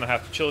are just going to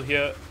have to chill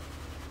here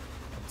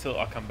until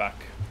I come back.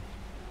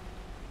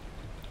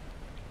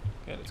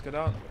 Okay, let's go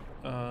down.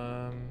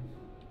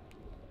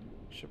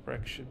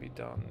 Shipwreck should be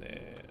down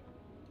there.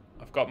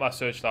 I've got my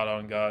searchlight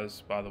on,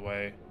 guys, by the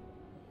way.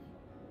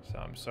 So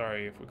I'm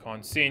sorry if we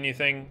can't see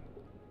anything.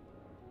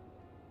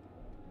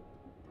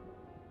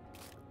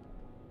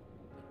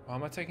 Why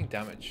am I taking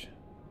damage?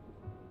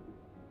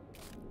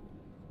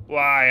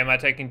 Why am I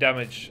taking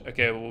damage?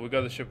 Okay, well, we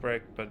got the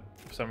shipwreck, but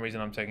for some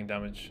reason I'm taking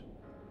damage.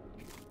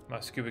 My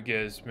scuba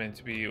gear is meant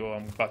to be, or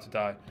I'm about to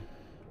die.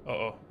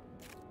 Uh-oh.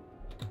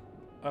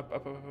 Up,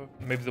 up, up,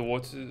 up. Maybe the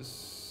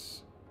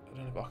water's... I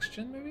don't have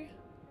oxygen, maybe?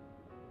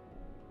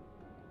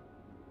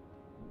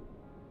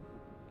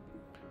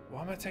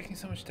 Why am I taking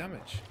so much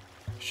damage?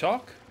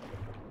 Shark?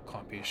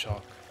 Can't be a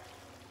shark.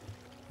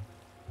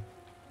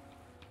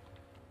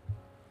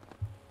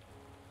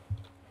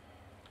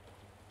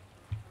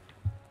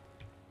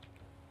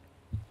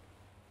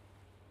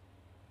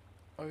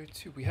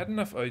 O2. We had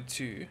enough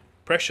O2.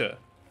 Pressure.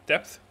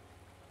 Depth.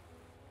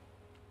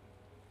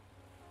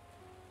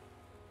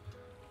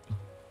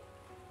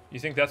 You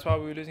think that's why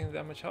we were losing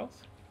that much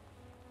health?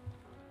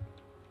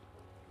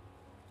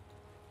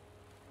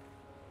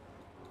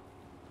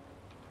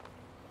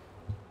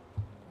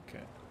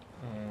 Okay.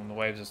 The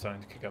waves are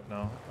starting to kick up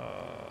now.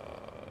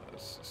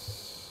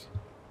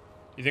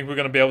 You think we're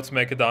going to be able to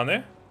make it down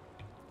there?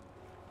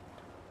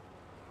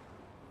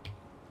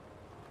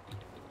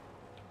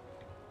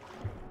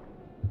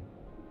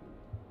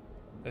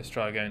 Let's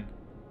try again.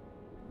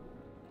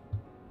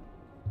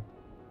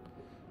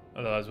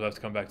 Otherwise we'll have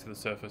to come back to the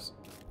surface.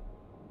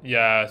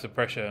 Yeah, it's a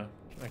pressure.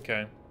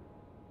 Okay.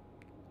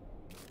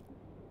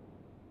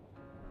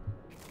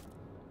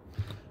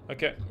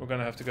 Okay, we're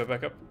gonna have to go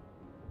back up.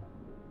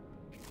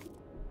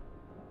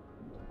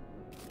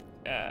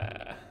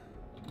 Come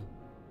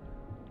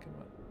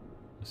on.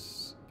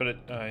 But it,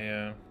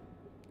 yeah.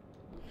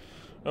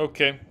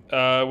 Okay,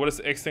 what is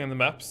the X thing on the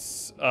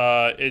maps?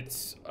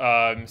 It's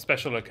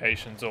special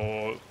locations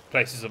or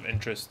places of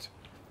interest.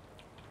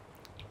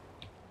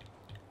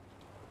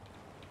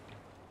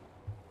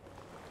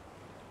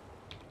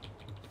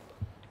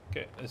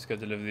 Okay, let's go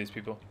deliver these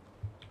people.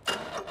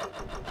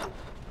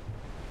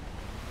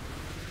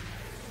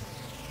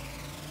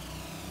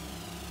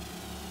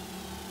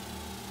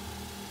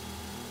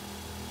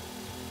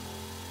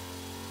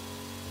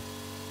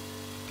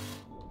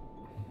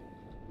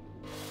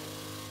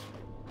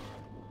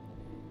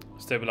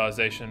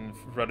 Stabilization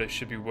rudder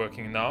should be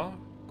working now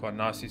quite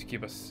nicely to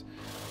keep us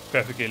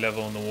perfectly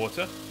level in the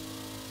water.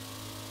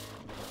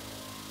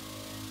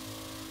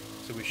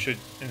 So we should,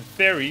 in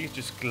theory,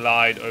 just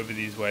glide over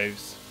these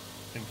waves.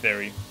 In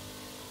theory.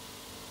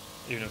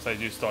 Even if they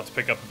do start to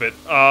pick up a bit.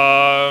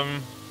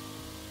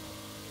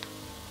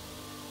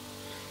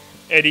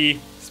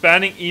 Eddie,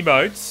 spanning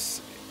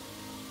emotes.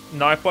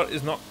 Nightbot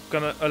is not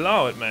gonna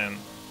allow it, man.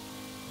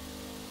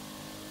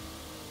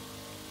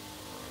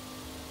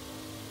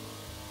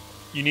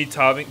 You need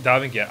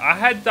diving gear. I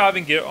had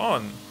diving gear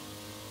on.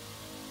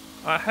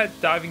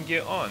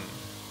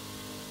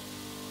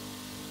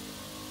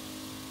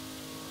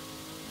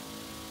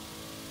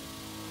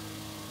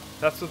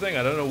 That's the thing.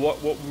 I don't know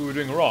what we were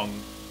doing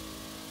wrong.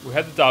 We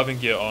had the diving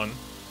gear on.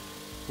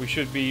 We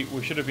should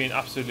have been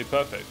absolutely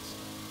perfect.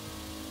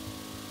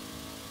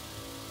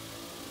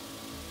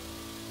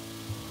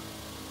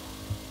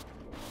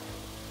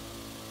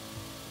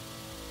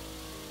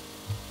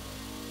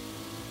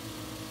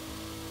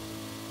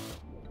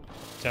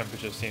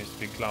 Temperature seems to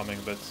be climbing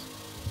a bit.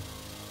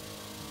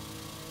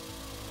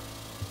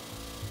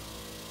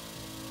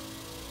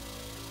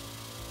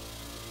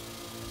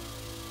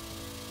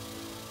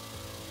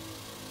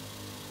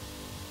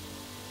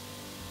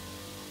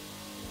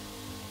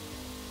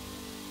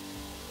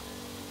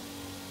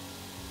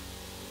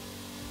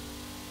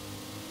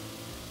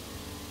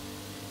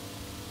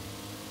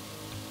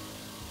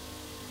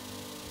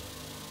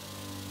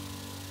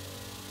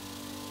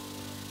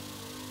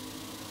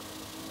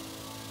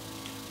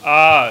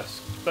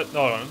 But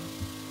no, hold on.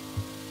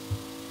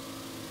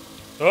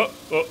 Oh,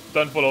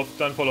 don't fall off,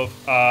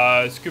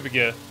 scuba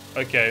gear.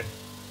 Okay.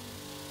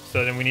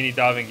 So then we need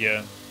diving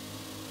gear.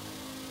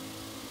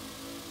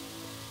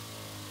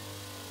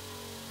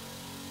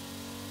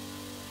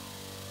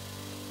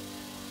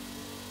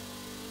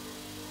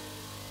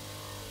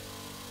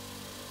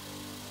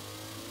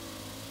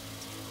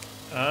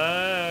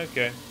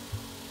 Okay.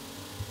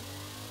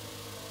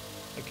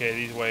 Okay,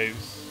 these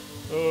waves.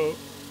 Oh.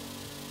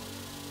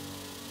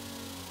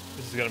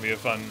 This is gonna be a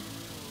fun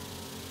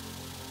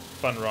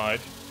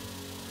ride.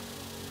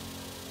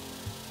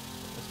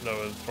 Let's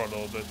lower the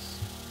throttle a bit.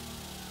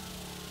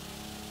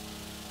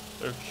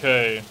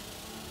 Okay.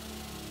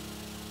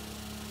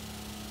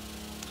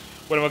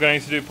 When am I going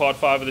to do part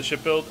 5 of the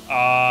ship build?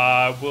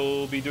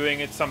 We'll be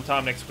doing it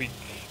sometime next week.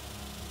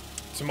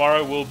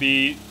 Tomorrow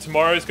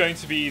is going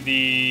to be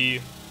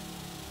the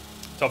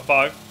top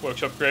 5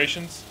 workshop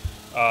creations.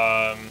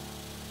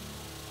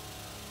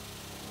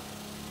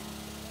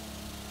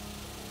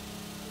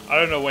 I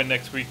don't know when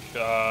next week,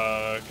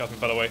 Captain,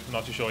 by the way, I'm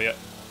not too sure yet.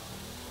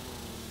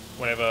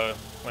 Whenever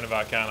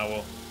I can, I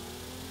will.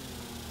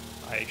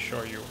 I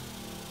assure you.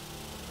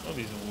 Oh,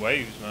 these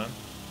waves, man.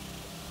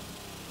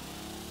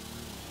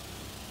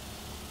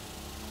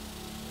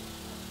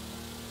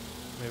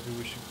 Maybe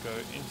we should go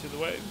into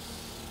the waves.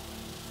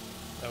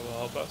 That will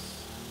help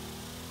us.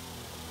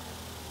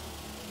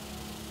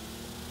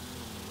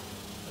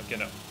 Okay,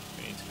 no.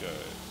 We need to go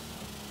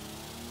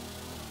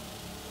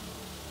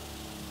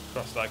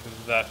across like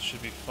that.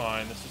 Should be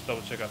fine. Let's just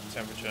double check out the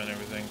temperature and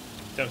everything.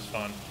 Temp's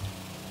fine.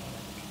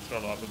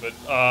 Throttle up a bit.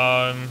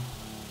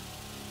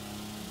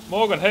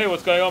 Morgan, hey,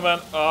 what's going on, man?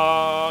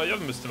 You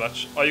haven't missed too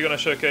much. Are you gonna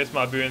showcase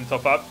my Boo in the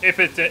top 5? If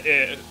it's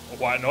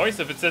white noise,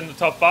 if it's in the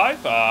top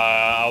 5,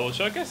 I will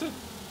showcase it.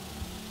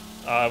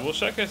 I will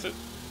showcase it.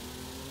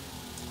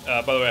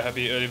 By the way,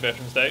 happy early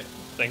Veterans Day.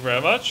 Thank you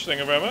very much. Thank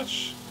you very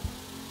much.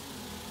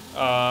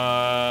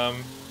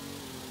 Can't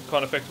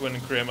affect when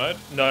in career mode.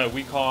 No,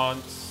 we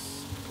can't.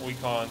 We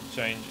can't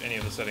change any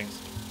of the settings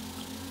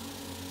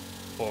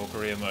for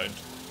career mode.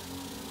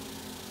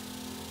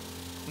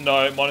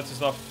 No, monitor's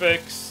not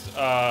fixed.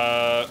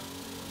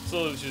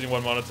 Still using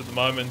one monitor at the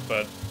moment,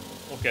 but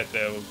we'll get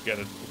there.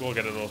 We'll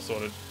get it all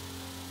sorted.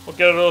 We'll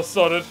get it all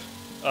sorted.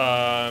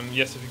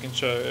 Yes, if you can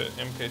show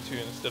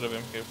MK2 instead of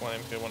MK1.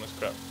 MK1 is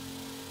crap.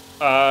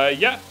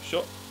 Yeah,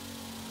 sure.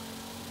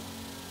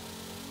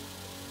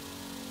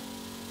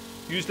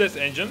 Use less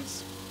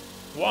engines.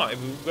 Why?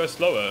 We'll go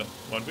slower,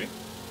 won't we?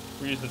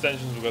 We use less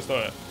engines, we'll go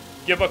slower.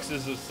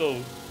 Gearboxes are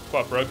still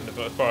quite broken as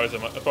far as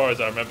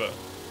I remember.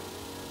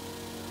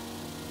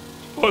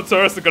 What,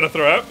 tourists are gonna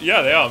throw up?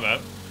 Yeah, they are, man.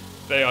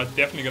 They are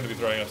definitely gonna be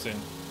throwing up soon.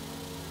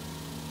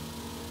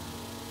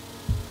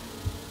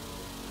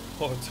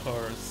 Poor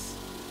Taurus.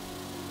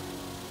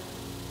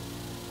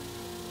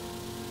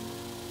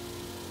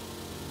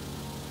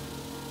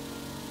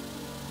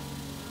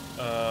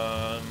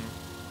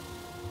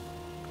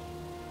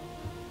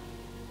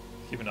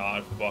 Keep an eye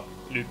out for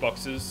loot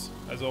boxes,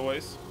 as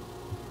always.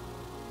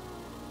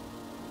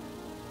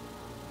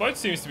 Boat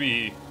seems to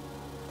be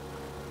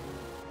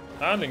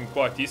handling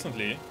quite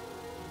decently.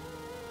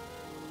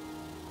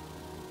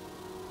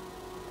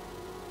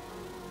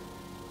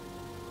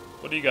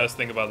 What do you guys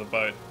think about the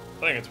boat? I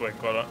think it's working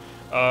quite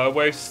well.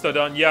 Waves slowed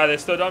down. Yeah, they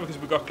slowed down because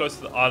we got close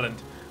to the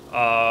island.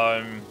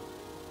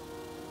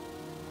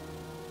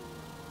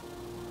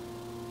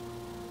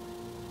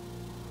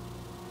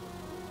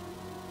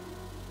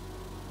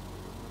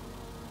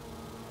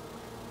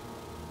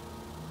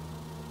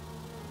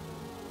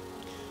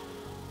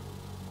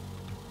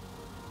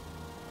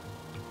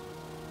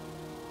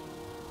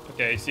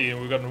 Okay, see,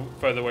 we've gotten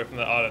further away from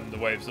the island, the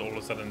waves all of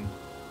a sudden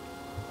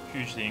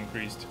hugely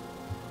increased.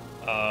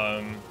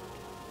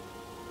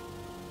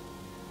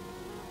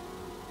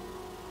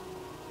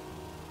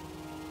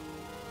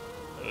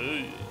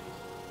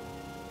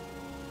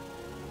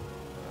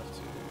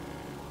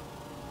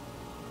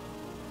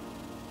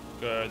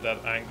 go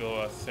that angle,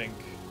 I think.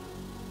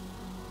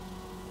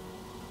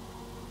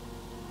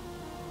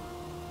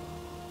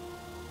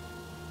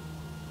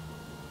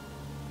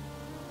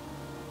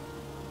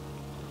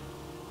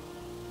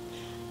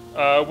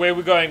 Where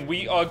we're going?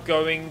 We are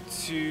going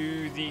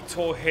to the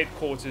tour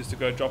headquarters to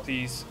go drop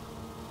these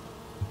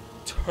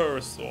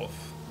tourists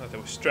off that they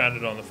were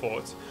stranded on the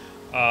fort.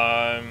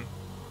 Why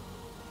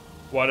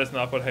does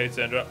Napa hate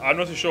Sandra? I'm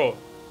not too sure.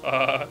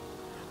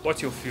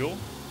 What's your fuel?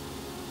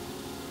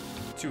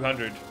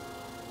 200.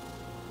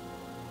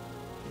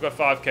 We've got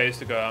 5Ks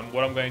to go.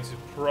 What I'm going to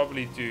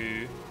probably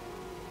do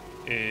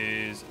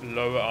is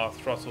lower our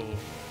throttle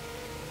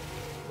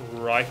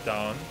right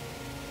down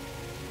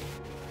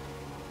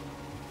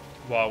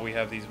while we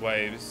have these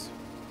waves.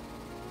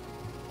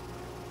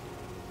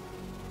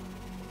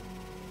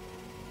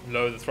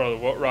 Lower the throttle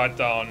right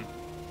down.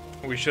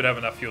 We should have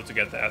enough fuel to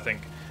get there, I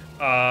think.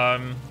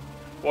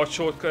 What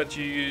shortcut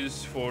do you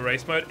use for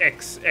race mode?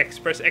 X.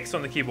 Press X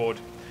on the keyboard.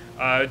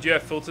 Do you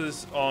have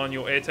filters on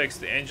your air takes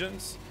to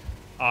engines?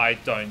 I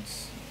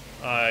don't.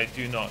 I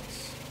do not.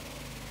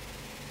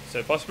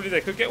 So possibly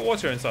they could get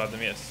water inside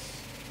them,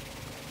 yes.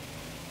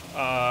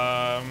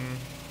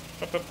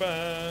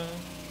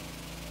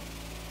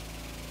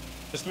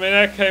 Just a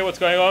minute. Okay, what's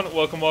going on?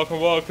 Welcome.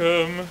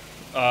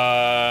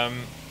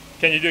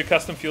 Can you do a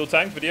custom fuel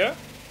tank video?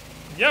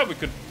 Yeah,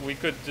 we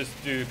could just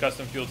do a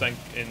custom fuel tank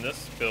in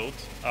this build.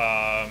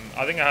 I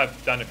think I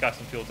have done a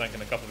custom fuel tank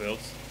in a couple of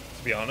builds,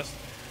 to be honest.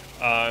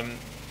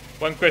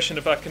 One question: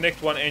 if I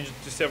connect one engine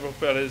to several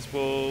propellers,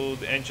 will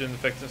the engine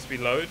effectiveness be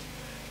lowered?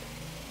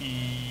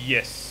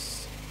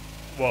 Yes.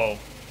 Well,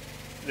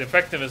 the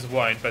effectiveness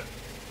won't, but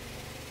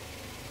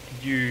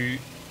your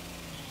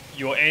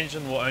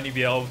engine will only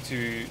be able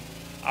to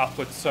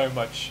output so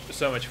much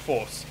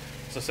force.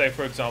 So say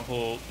for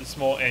example, the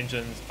small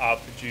engines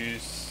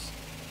outproduce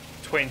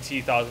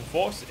 20,000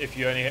 force. If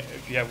you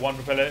have one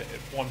propeller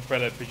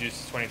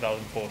produces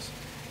 20,000 force.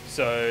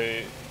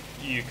 So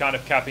you're kind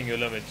of capping your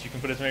limits. You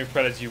can put as many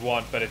propellers as you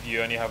want, but if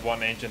you only have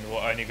one engine, it will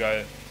only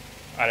go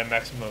at a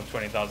maximum of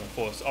 20,000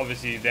 force.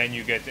 Obviously, then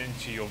you get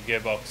into your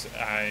gearbox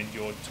and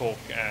your torque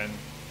and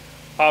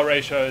power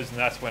ratios, and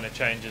that's when it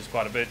changes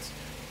quite a bit.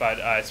 But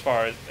as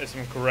far as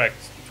I'm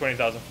correct,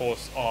 20,000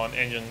 force on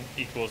engine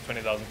equals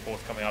 20,000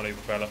 force coming out of your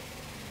propeller.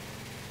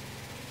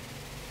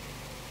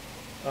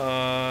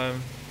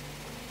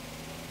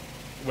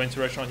 Went to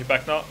restaurant, you're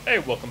back now. Hey,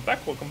 welcome back.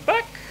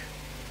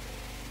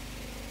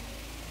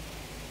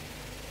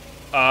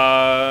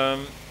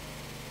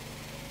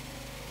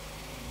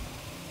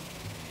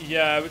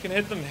 Yeah, we can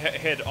hit them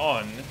head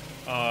on.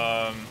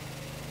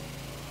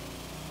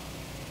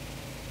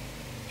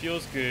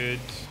 Feels good.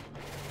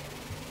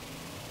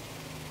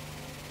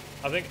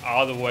 I think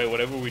either way,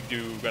 whatever we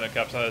do, we're gonna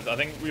capsize. I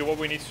think what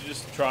we need to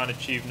just try and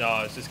achieve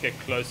now is just get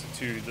closer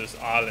to this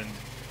island,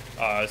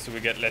 so we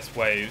get less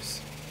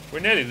waves. We're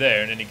nearly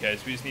there in any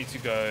case. We just need to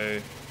go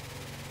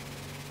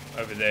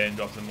over there and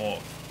drop them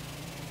off.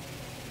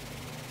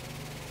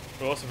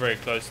 We're also very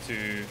close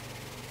to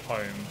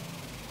home.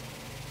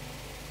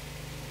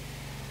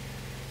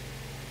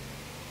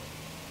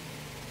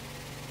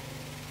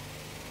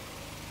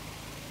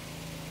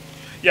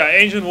 Yeah,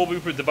 engine will be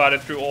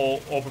divided through all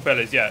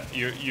propellers. Yeah,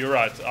 you're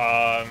right.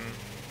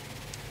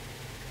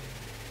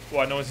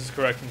 What Noise is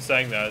correct in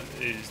saying that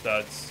is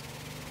that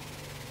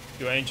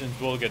your engines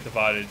will get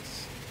divided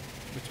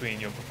between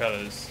your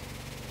propellers.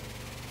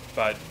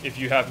 But if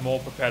you have more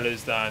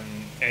propellers than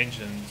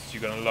engines,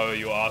 you're going to lower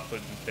your output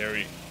in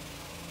theory.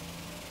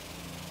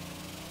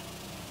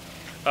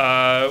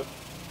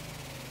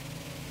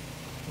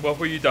 What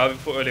were you diving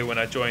for earlier when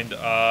I joined?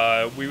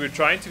 We were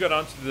trying to go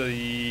down to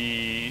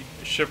the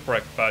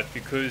shipwreck, but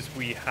because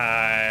we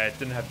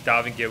didn't have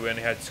diving gear, we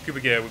only had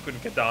scuba gear, we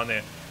couldn't get down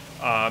there.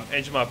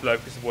 Engine might blow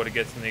because the water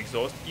gets in the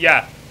exhaust.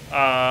 Yeah,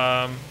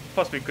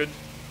 possibly could.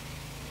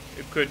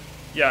 It could,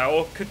 yeah,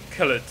 or could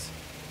kill it.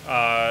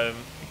 It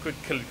could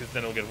kill it because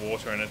then it'll get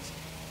water in it.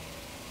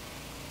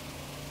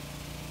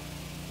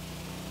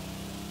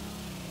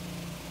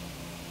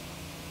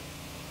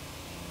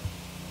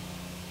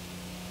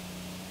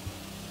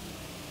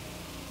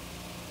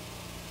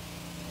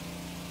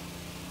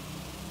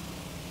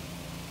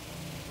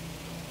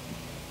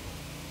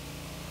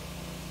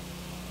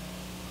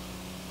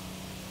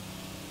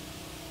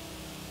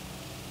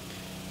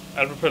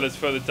 Add propellers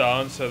further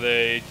down so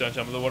they don't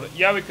jump in the water.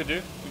 Yeah, we could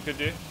do. We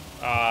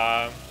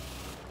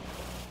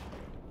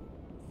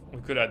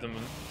could add them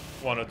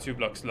 1 or 2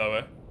 blocks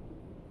lower.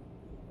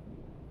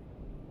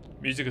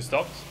 Music has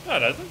stopped. No,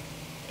 it hasn't.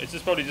 It's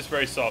just probably just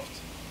very soft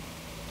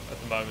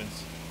at the moment.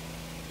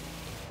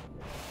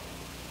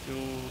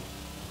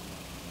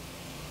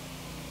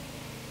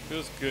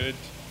 Feels good.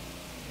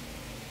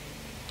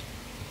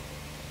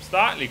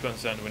 Slightly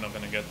concerned we're not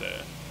going to get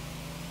there.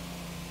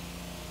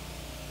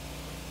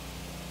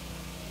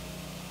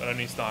 But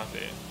only start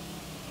there.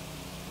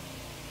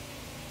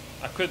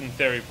 I could in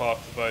theory park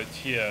the boat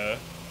here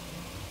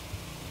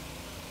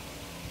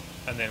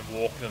and then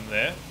walk them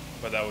there,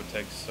 but that would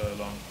take so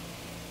long.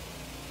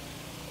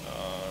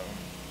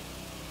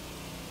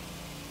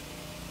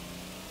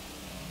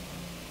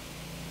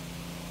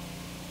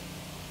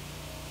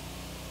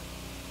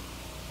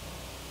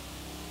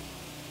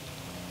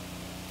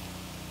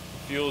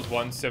 Fuel's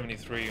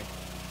 173.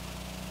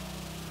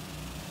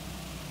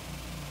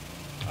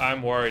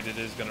 I'm worried it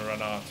is gonna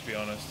run out, to be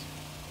honest.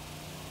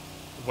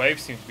 The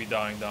waves seem to be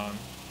dying down.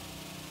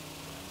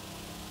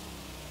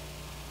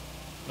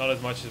 Not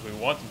as much as we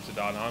want them to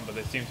die down, but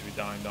they seem to be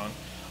dying down.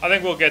 I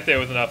think we'll get there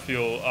with enough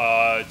fuel,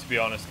 to be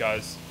honest,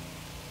 guys.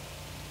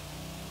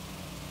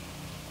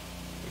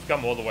 We've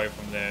come all the way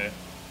from there.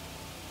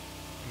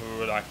 We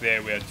were like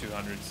there, we had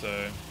 200, so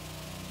I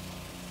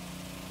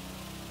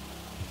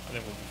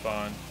think we'll be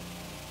fine.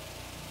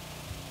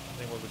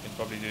 I think what we can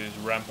probably do is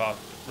ramp up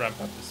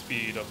the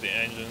speed of the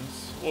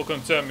engines. We'll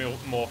consume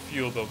more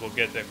fuel, but we'll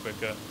get there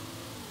quicker.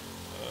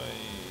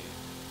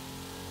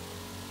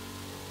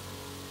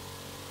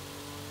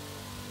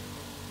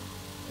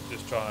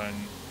 Just try and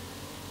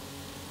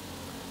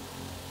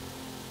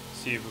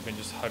see if we can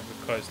just hug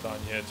the coastline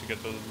here to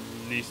get the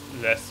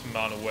less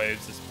amount of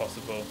waves as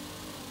possible.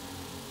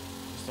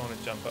 Just don't want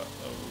to jump up.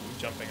 Oh, we're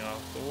jumping out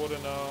the water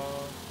now.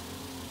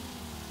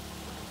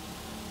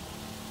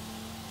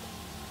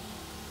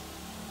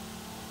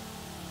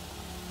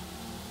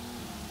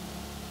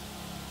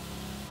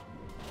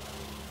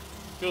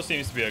 Fuel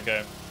seems to be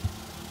okay.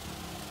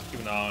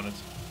 Keep an eye on it.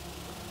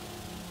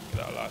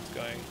 Get our lights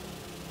going.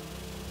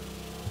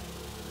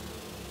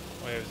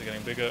 Waves are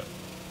getting bigger.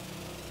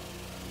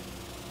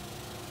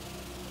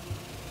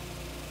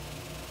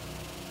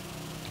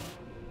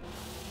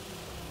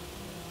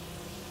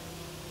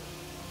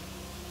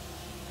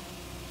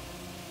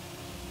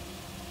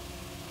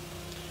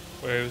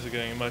 Waves are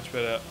getting much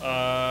better.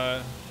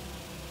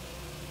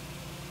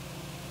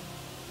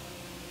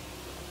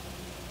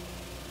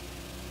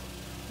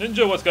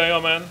 Ninja, what's going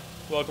on, man?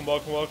 Welcome,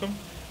 welcome, welcome.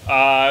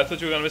 I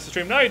thought you were gonna miss the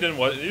stream. No, you didn't.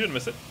 You didn't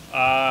miss it.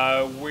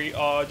 We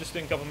are just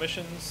doing a couple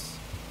missions.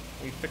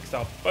 We fixed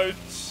our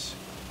boats.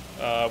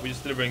 We're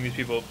just delivering these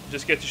people.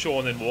 Just get to shore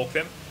and then walk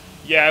them.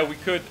 Yeah, we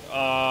could.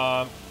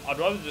 I'd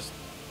rather just.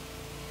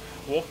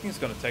 Walking's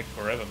gonna take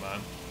forever,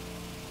 man.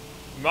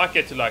 We might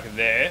get to like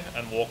there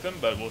and walk them,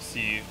 but we'll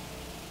see.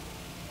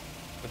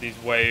 But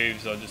these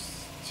waves are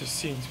just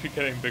seem to be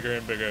getting bigger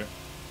and bigger,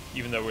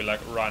 even though we're like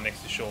right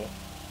next to shore.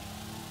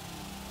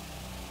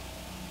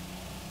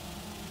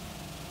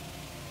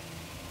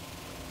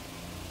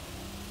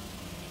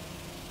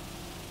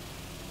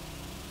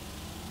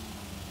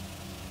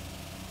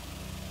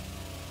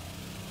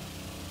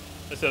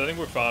 I said I think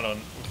we're fine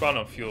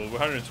on fuel. We're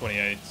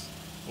 128.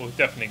 We'll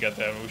definitely get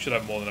there, and we should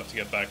have more than enough to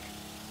get back.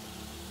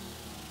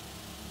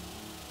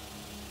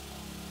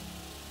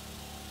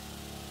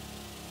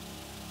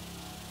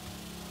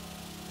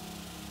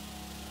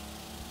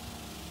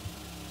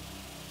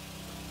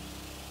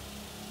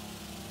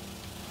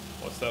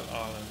 What's that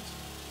island?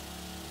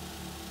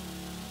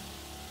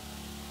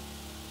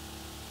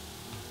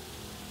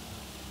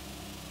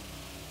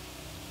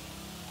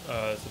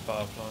 It's the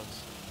power plant.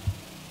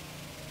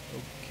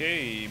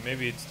 Okay,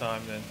 maybe it's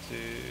time then to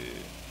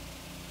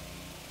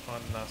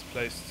find a nice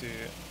place to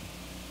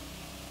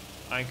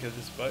anchor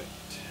this boat.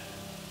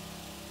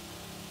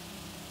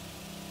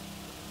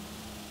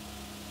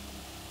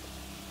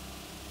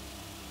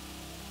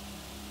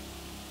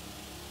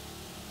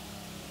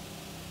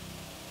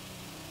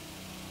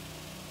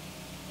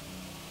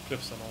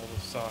 Cliffs on all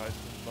the sides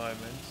at the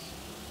moment.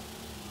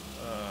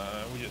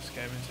 We just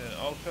came into an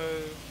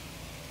alcove,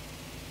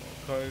 or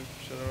cove,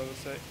 should I rather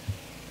say.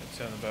 Let's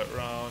turn the boat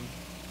round.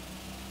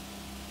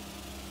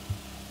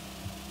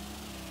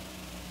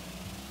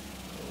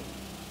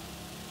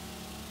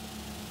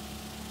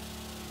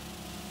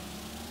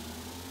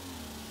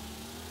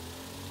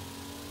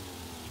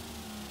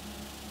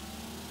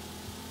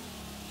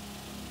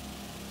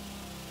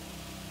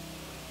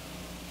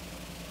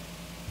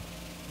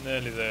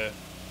 Nearly there.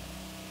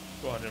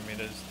 400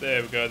 meters.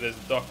 There we go. There's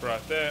the dock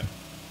right there.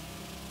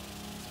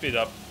 Speed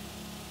up.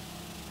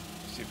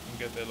 See if we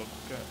can get there a little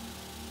quicker.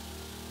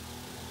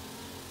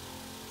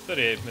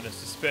 38 minutes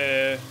to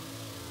spare.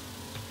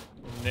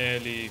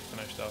 Nearly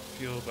finished our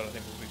fuel, but I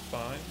think we'll be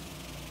fine.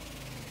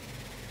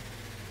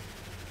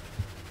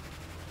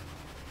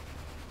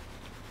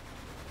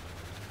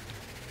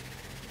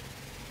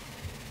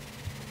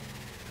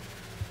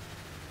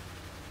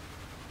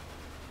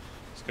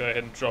 Let's go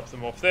ahead and drop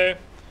them off there.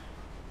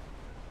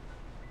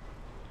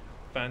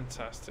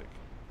 Fantastic.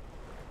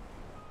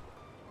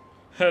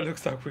 It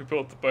looks like we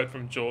built the boat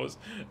from Jaws.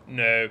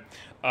 No.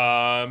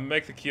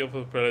 Make the keel for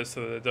the propellers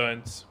so that they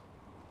don't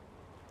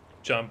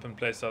jump and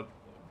place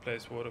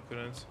water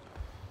currents.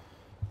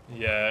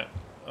 Yeah.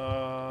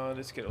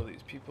 Let's get all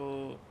these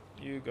people.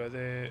 You go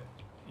there.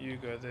 You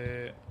go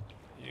there.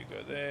 You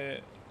go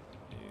there.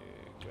 You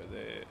go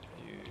there.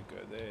 You go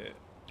there.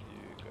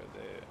 You go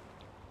there.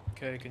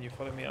 Okay, can you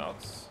follow me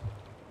out?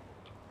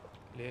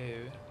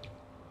 Hello.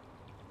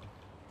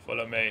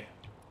 Follow me.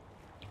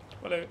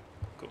 Hello.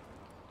 Cool.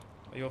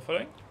 Are you all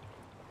following?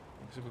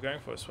 Because we're going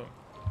for a swim.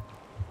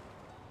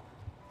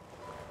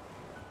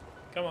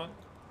 Come on.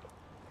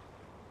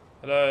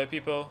 Hello,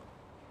 people.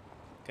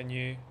 Do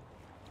you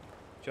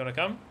want to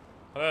come?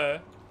 Hello?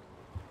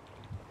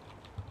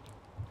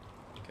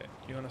 Okay,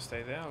 you want to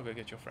stay there? I'll go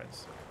get your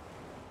friends.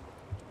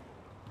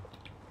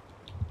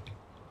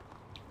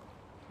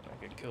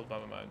 killed by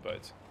my own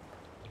boat.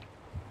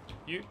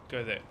 You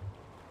go there.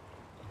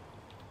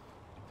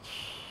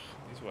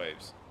 These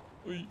waves.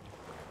 Oy.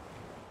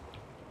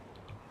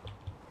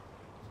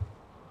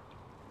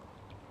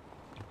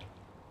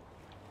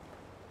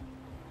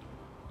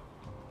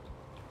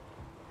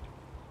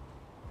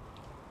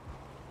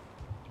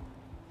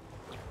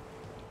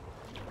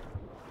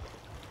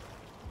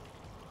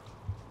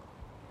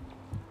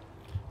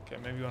 Okay,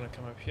 maybe you want to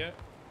come up here.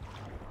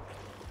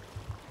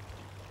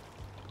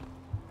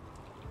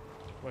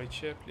 Wait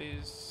here,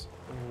 please.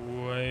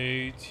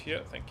 Wait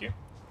here, thank you.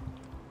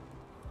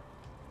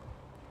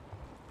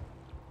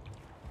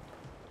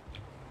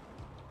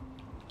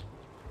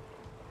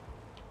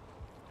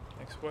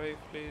 Next wave,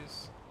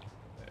 please.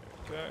 There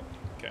we go.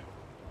 Okay.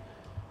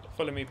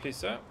 Follow me, please,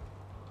 sir.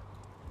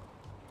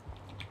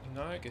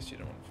 No, I guess you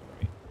don't want to follow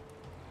me.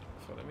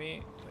 Follow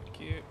me, thank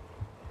you.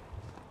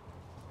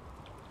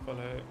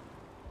 Follow.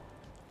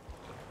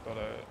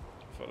 Follow.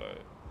 Follow.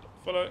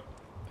 Follow.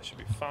 That should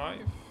be 5.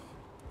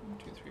 1,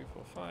 2, 3,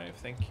 4, 5.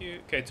 Thank you.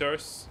 Okay,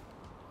 tourists.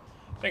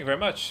 Thank you very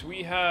much.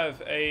 We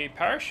have a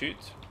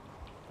parachute.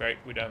 Great.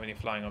 We don't have any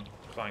flying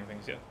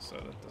things yet, so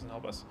that doesn't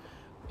help us.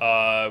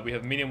 We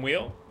have medium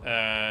wheel,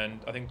 and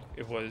I think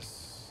it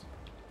was.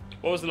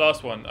 What was the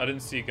last one? I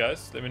didn't see,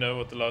 guys. Let me know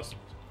what the last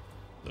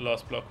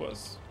block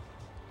was.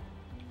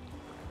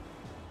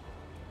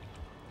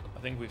 I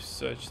think we've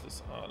searched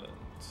this island.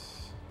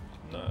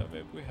 No,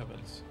 maybe we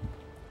haven't.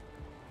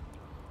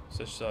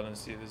 Search this island,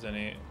 see if there's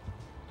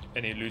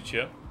any loot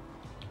here.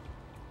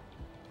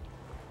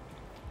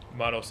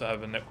 Might also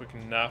have a quick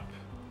nap.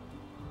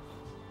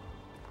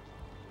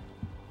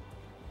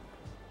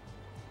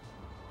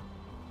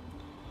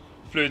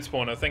 Fluid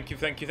spawner, thank you,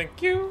 thank you,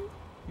 thank you.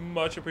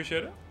 Much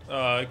appreciated.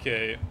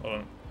 Okay, hold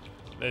on.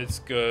 Let's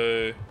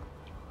go.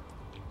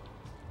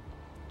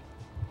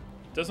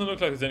 Doesn't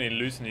look like there's any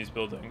loot in these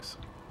buildings.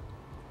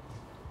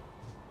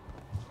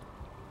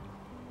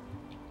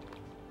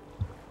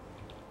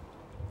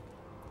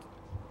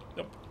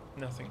 Nope,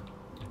 nothing.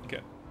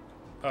 Okay.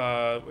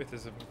 Wait,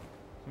 there's a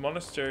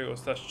monastery or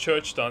slash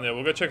church down there.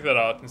 We'll go check that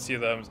out and see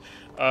them.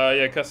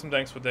 Yeah, custom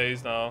tanks for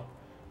days now.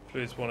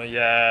 Fluid spawner,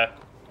 yeah.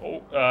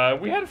 Oh,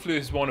 we had a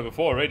fluid spawner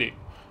before already.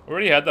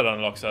 Already had that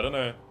unlocked, so I don't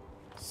know.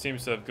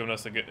 Seems to have given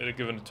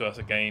it to us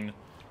again.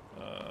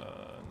 No,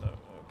 okay.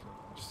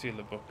 Steal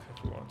the book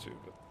if we want to,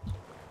 but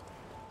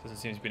doesn't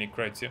seem to be any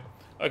crates here.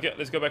 Okay,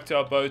 let's go back to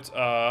our boat,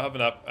 have a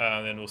nap,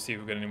 and then we'll see if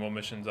we get any more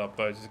missions. Our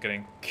boat is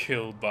getting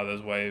killed by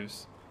those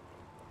waves.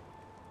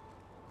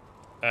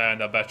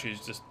 And our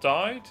batteries just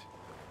died.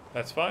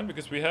 That's fine,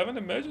 because we have an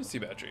emergency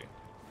battery.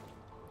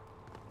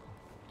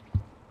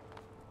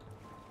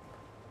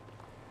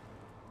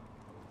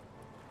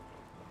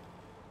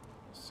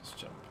 Let's just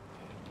jump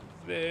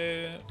in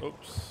there.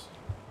 Oops.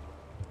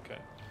 Okay.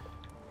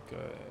 Go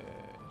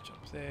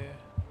jump there.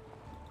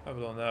 Have a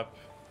little nap.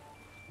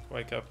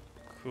 Wake up.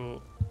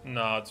 Cool.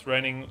 No, it's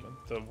raining.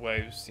 The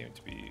waves seem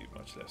to be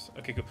much less.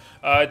 Okay, cool.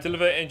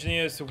 Deliver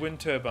engineers to wind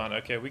turbine.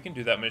 Okay, we can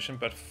do that mission,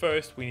 but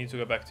first we need to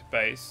go back to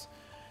base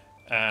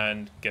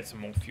and get some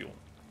more fuel.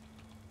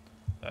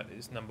 That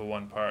is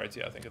 #1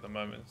 priority, I think, at the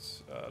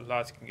moment.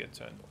 Lights can get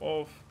turned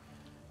off.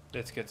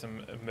 Let's get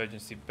some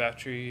emergency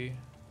battery.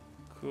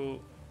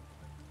 Cool.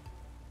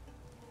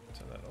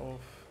 Turn that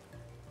off.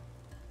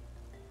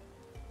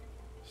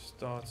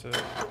 Starter.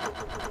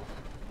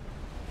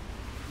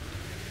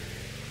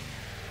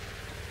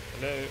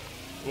 Hello.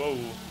 Whoa.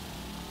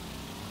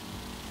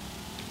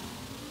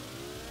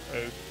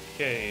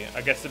 Okay,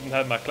 I guess I didn't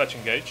have my clutch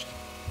engaged.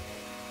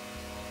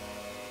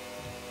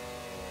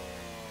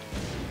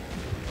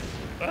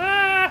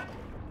 Ah!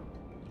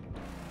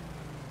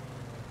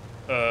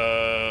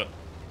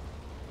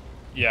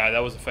 Yeah, that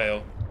was a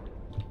fail.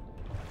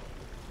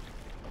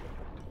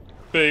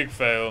 Big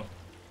fail.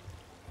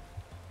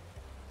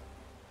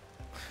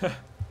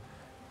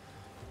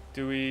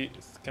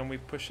 Can we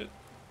push it?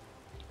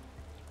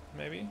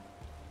 Maybe?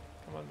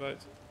 Come on,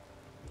 boat.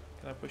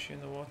 Can I push you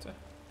in the water?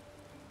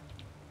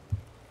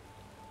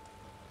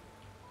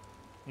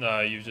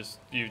 No, you've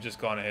just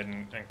gone ahead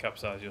and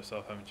capsized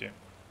yourself, haven't you?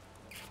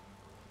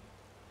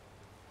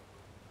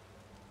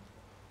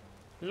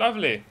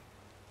 Lovely.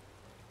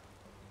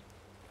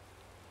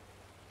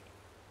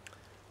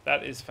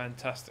 That is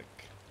fantastic.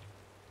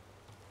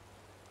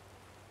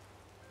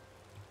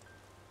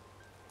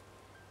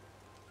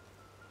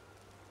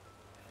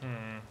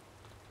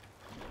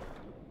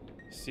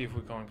 See if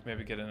we can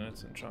maybe get in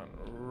it and try and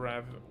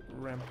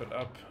ramp it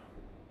up.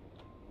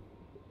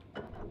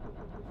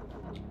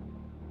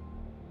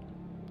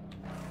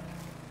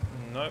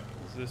 Nope,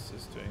 this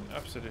is doing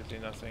absolutely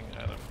nothing,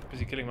 and I'm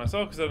busy killing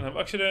myself because I don't have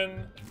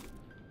oxygen.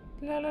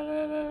 La la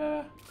la la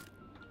la.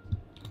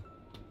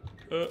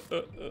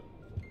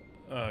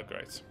 Oh,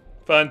 great.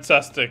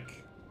 Fantastic.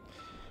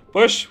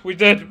 Push, we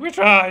did, we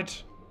tried.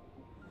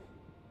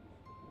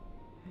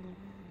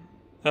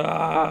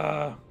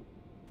 Ah.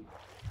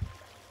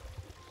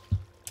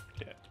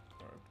 Okay,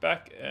 we're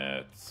back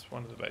at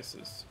one of the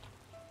bases.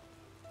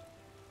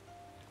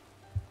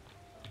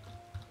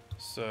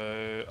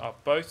 So our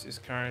boat is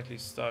currently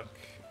stuck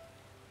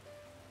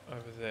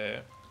over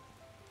there.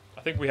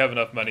 I think we have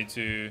enough money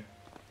to...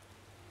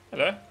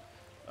 Hello?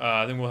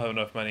 I think we'll have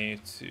enough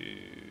money to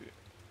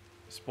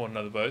spawn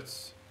another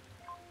boat.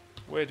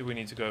 Where do we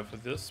need to go for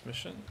this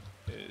mission?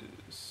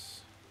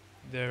 Is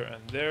there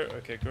and there.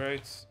 Okay,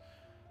 great.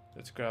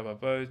 Let's grab our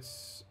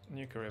boats.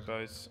 Nuclear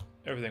boats.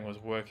 Everything was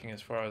working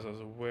as far as I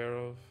was aware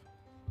of.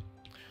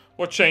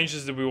 What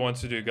changes do we want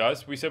to do,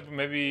 guys? We said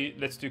maybe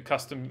let's do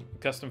custom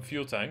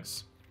fuel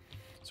tanks,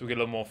 so we get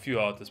a little more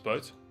fuel out of this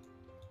boat.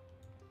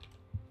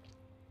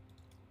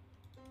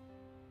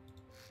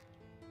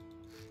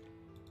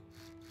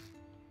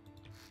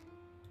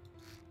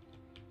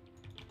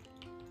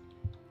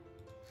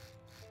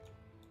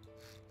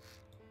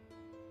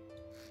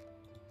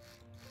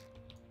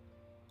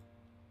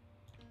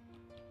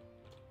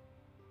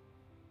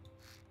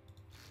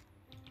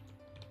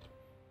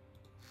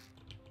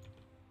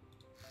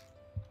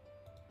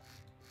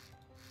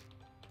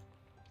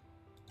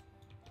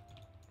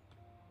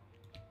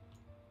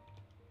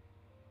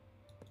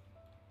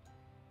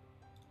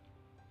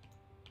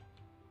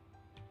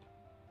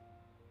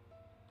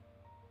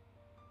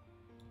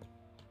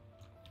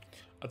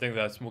 I think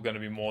that's going to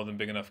be more than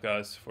big enough,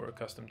 guys, for a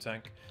custom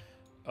tank.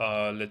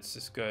 Let's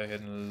just go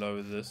ahead and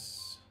lower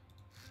this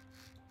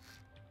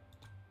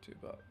to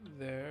about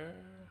there.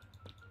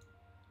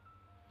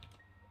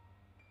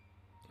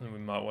 And we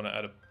might want to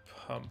add a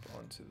pump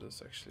onto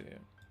this, actually.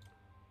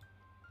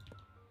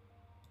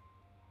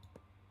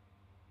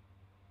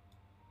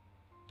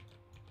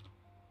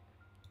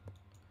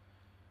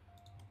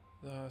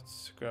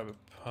 Let's grab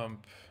a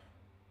pump.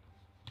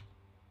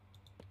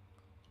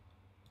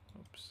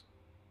 Oops.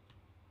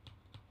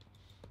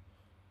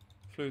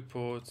 Fluid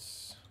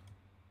ports,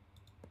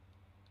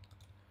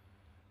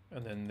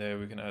 and then there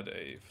we can add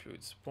a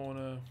fluid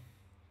spawner.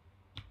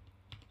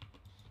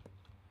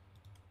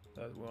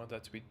 We want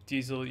that to be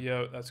diesel.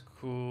 Yeah, that's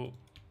cool.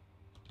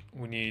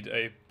 We need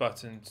a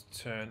button to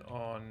turn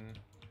on,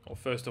 or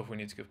first off we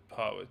need to give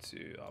power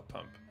to our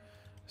pump.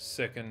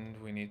 Second,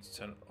 we need to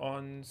turn it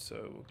on,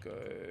 so we'll go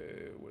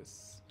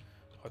with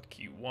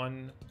hotkey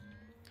 1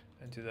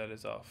 and do that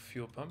as our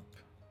fuel pump.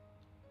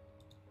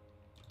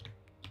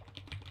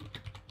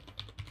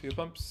 Fuel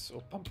pumps,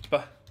 or pump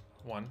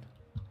 1.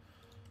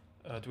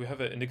 Do we have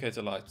an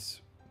indicator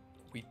light?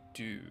 We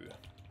do.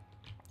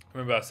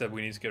 Remember I said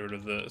we need to get rid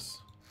of this.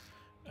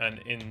 And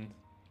in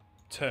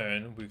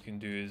turn, we can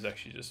do is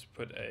actually just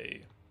put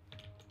a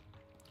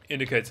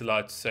indicator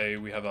light to say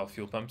we have our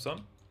fuel pumps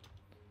on.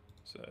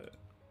 So,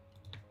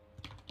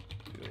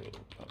 fuel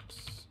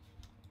pumps.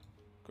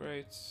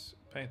 Great.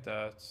 Paint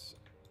that.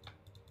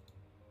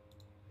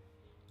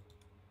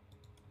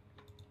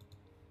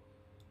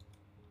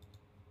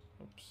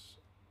 Oops.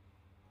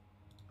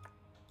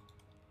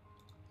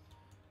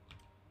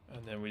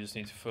 And then we just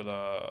need to fill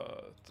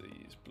out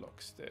these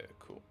blocks there.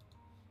 Cool.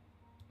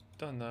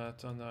 Done that,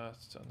 done that,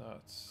 done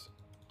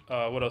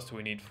that. What else do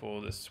we need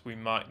for this? We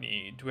might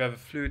need... Do we have a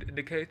fluid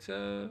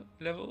indicator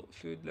level?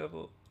 Fluid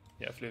level?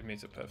 Yeah, fluid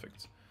meter,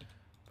 perfect.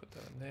 Put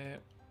that in there.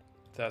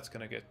 That's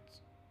going to get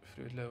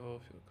fluid level,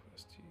 fuel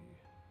capacity.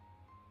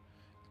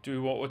 Do we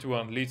want... What do we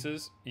want?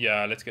 Liters?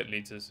 Yeah, let's get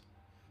liters.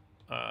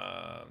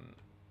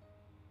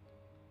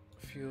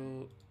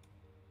 Fuel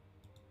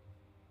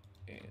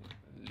in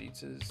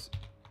liters.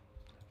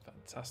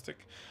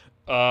 Fantastic.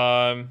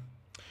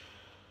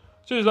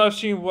 Just live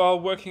stream while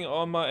working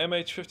on my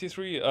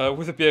MH53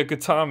 with a beer.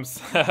 Good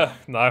times.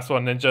 Nice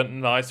one, Ninja.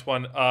 Nice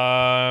one.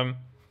 How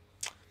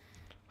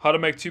to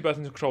make 2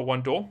 buttons to control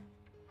 1 door.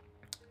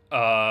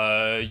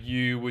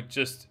 You would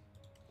just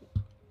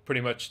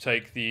pretty much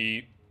take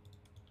the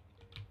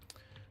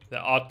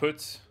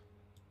output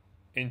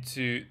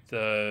into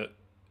the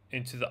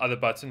other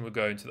button. Would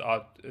go into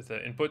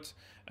the input,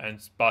 and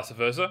vice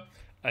versa.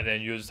 And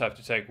then you just have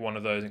to take one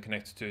of those and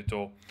connect it to a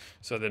door.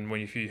 So then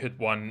if you hit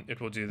one,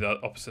 it will do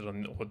the opposite or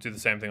do the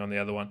same thing on the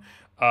other one.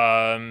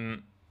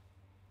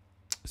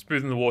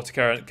 Smoothing the water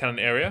cannon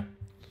area.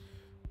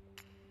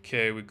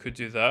 Okay, we could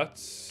do that.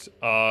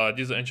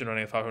 Diesel engine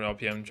running at 500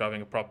 RPM,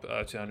 driving a prop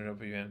 200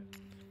 RPM.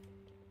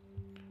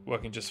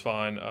 Working just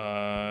fine.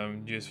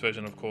 Newest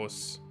version, of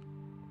course.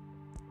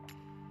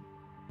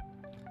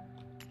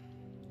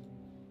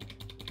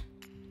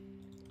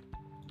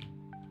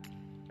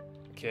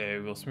 Okay,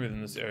 we'll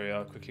smoothen this area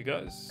out quickly,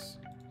 guys.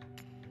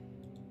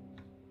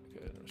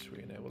 Okay, let's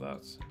re-enable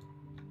that.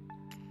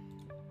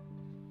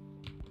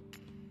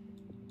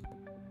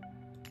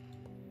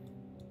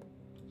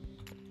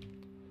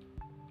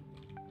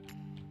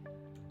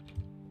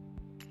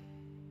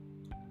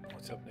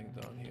 What's happening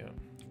down here?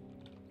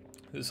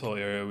 This whole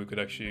area we could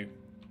actually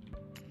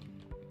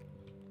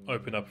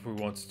open up if we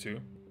wanted to.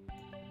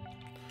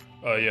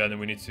 Oh yeah, and then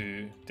we need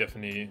to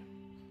definitely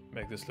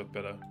make this look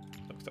better.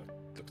 Looks like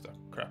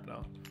crap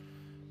now.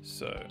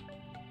 So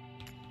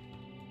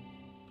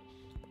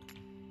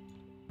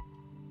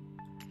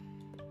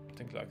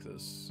think like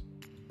this.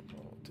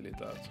 I'll delete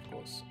that, of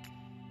course.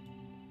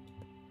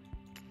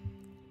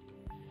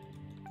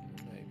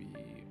 Maybe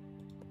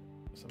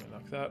something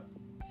like that.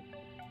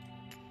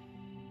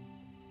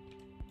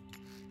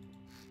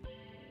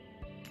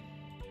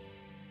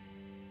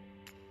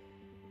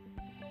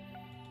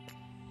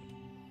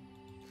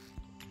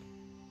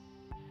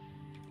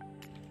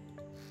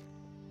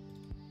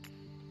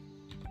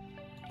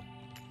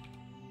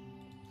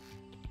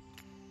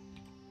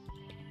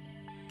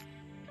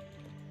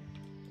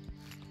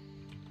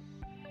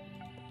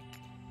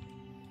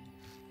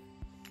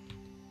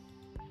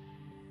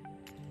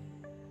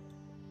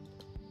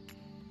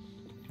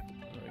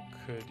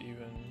 could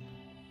even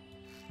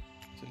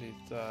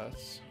delete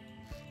that.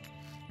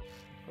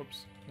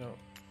 Oops, no.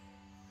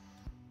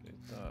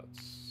 Delete that.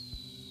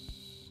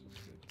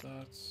 Delete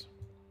that.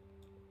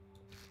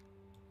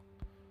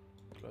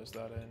 Close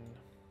that in.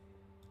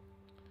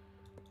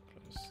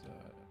 Close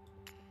that.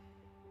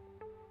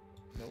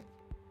 Nope.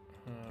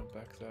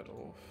 Back that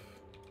off.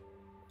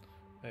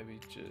 Maybe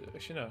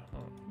actually no.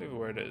 Leave it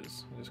where it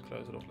is. Just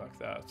close it off like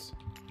that.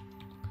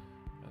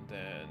 And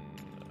then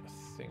I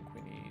think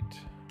we need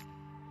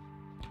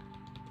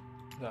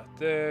that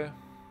there.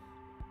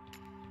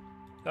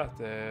 That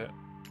there.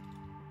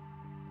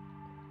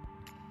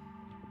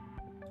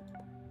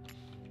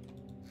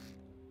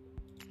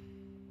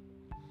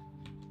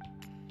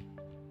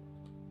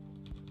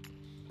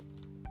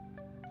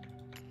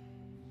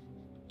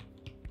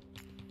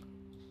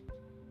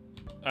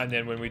 And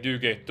then when we do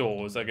get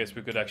doors, I guess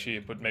we could actually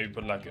put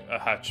like a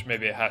hatch,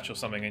 maybe a hatch or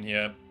something in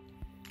here,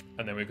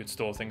 and then we could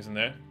store things in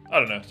there. I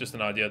don't know, it's just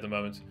an idea at the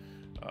moment.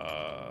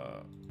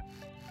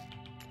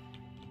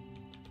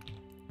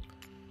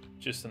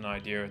 Just an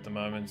idea at the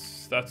moment.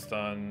 That's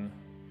done.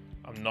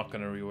 I'm not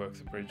going to rework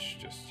the bridge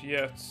just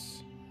yet.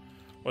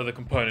 What other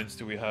components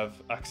do we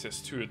have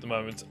access to at the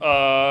moment?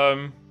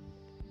 Fire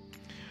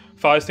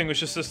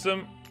extinguisher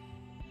system.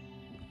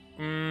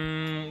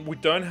 We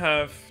don't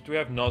have. Do we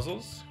have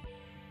nozzles?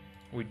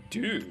 We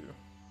do.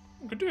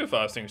 We could do a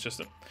fire extinguisher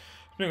system.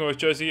 Speaking of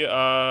Jersey,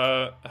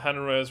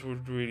 handrails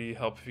would really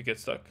help if you get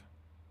stuck.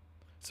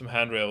 Some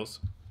handrails.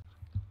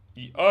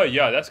 Oh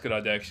yeah, that's a good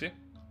idea actually.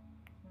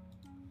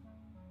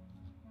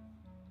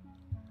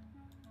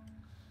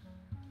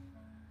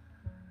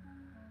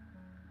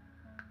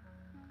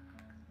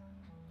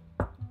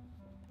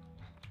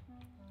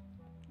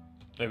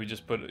 Maybe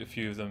just put a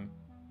few of them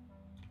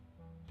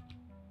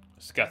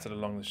scattered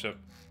along the ship.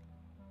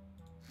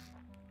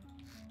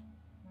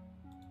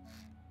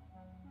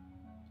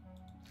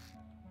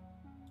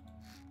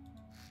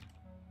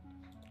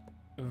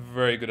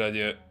 Very good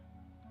idea.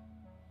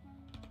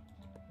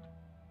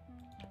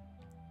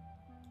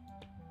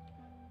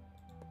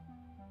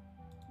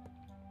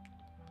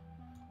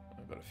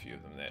 I've got a few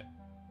of them there.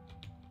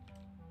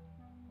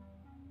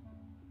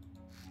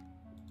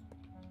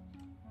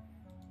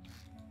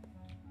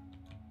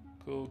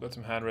 Cool, got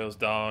some handrails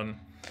down.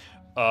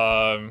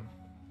 How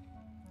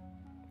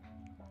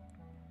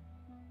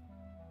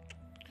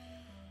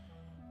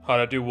do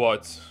I do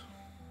what?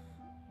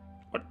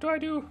 What do I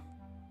do?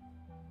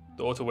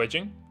 The auto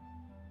wedging.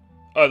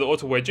 Oh, the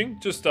auto wedging.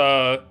 Just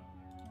hold,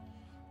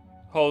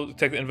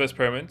 take the inverse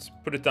pyramid,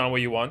 put it down where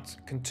you want.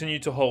 Continue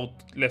to hold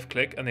left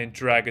click and then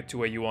drag it to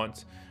where you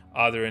want,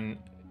 either in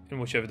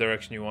whichever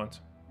direction you want,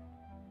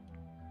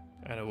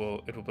 and it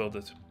will build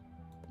it.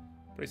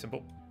 Pretty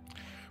simple.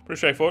 Pretty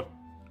straightforward.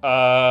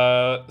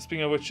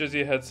 Speaking of which,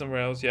 Jersey had some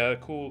rails. Yeah,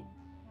 cool.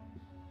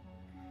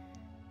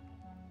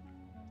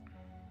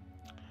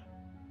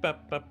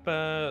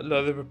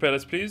 Lower the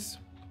propellers, please.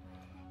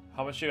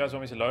 How much do you guys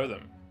want me to lower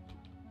them?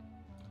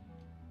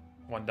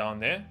 One down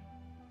there.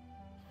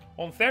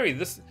 Well, in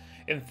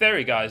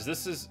theory, guys,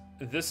 this is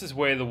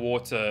where the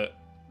water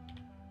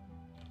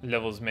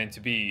level is meant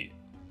to be.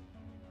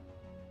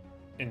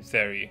 In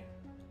theory.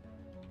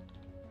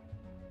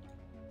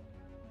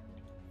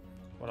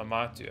 What I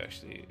might do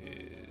actually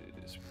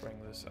is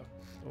bring this up.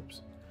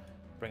 Oops.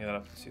 Bring that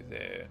up to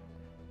there.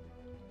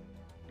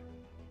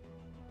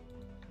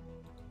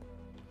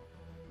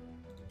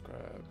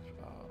 Grab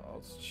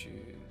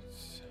altitude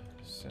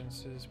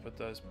sensors, put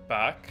those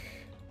back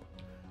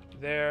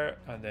there,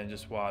 and then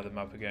just wire them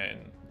up again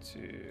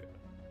to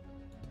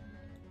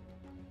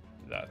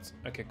that.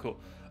 Okay, cool.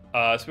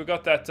 So we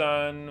got that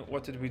done.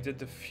 What did we did?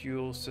 The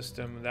fuel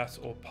system. That's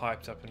all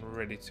piped up and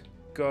ready to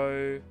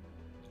go.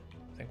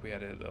 I think we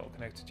had it all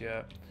connected,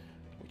 yeah.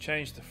 We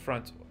changed the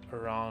front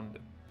around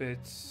a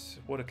bit.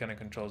 Water cannon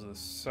controls are the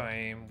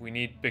same. We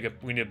need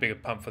a bigger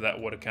pump for that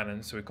water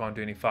cannon, so we can't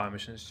do any fire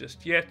missions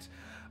just yet.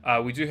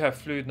 We do have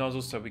fluid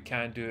nozzles, so we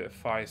can do a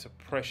fire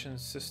suppression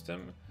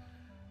system.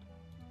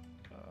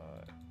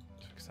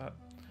 Let's fix that.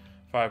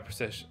 Fire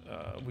suppression.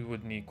 We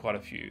would need quite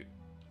a few,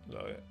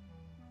 though.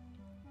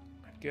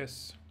 I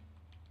guess.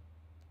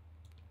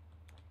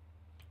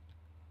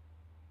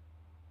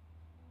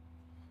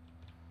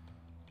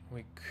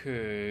 We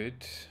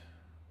could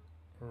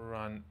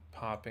run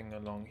piping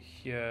along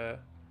here.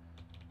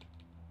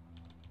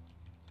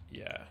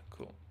 Yeah,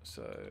 cool.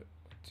 So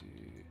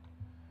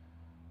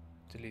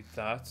delete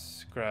that.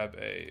 Grab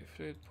a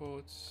fluid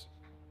port.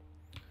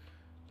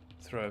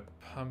 Throw a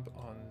pump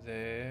on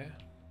there.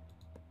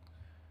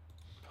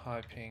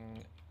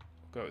 Piping.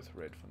 Go with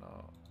red for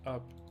now.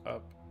 Up,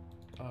 up,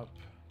 up.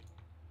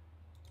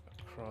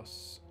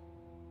 Across.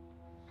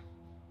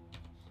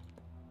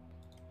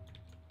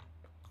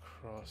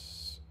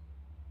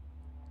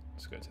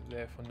 Let's go to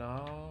there for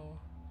now.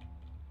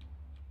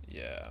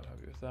 Yeah, I'm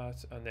happy with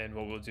that. And then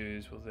what we'll do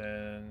is we'll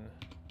then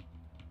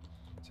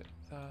take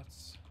that.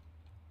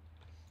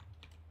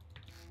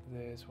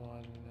 There's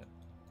one.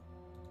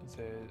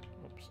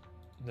 Oops.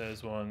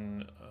 There's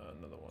one.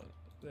 Another one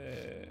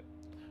there.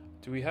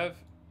 Do we have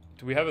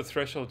Do we have a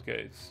threshold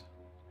gate?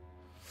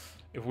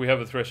 If we have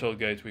a threshold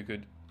gate, we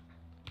could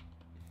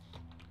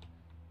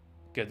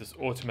get this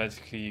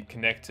automatically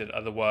connected.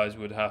 Otherwise,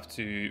 we'd have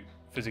to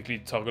physically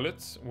toggle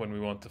it when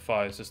we want the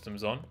fire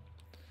systems on.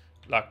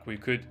 Like we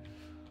could...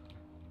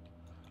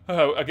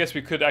 Oh, I guess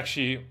we could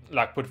actually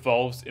like put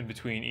valves in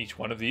between each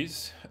one of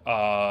these,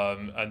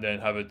 and then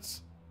have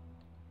it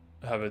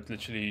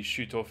literally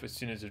shoot off as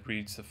soon as it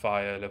reads the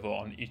fire level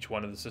on each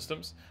one of the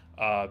systems.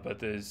 But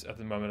there's, at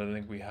the moment, I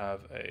think we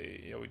have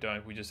a... Yeah, we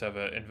don't. We just have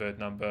an invert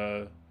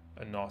number,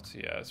 a not.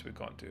 Yeah, so we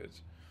can't do it.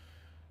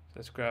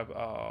 Let's grab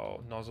our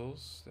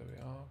nozzles. There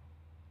we are.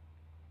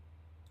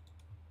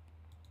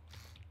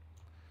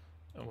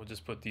 And we'll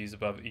just put these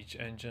above each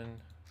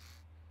engine.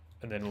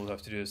 And then we'll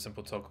have to do a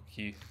simple toggle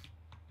key.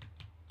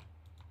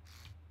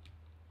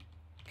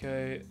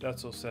 Okay,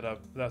 that's all set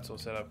up. That's all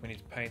set up. We need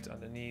to paint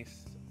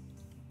underneath.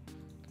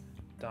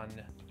 Done.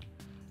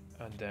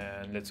 And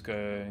then let's go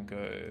and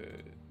go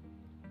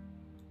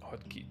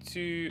hotkey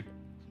 2.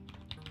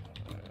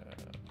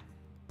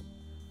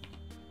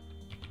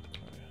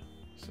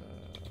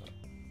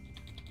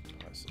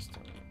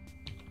 System.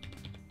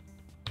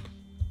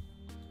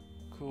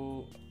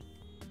 Cool.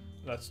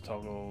 That's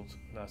toggled.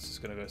 That's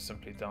just going to go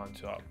simply down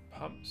to our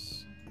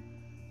pumps.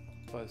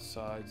 Both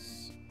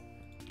sides.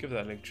 Give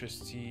that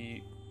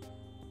electricity.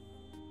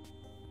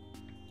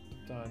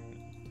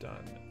 Done.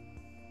 Done.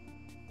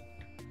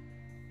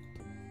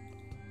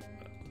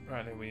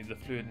 Apparently we need the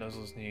fluid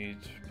nozzles need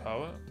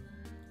power.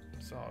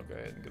 So I'll go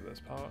ahead and give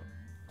this power.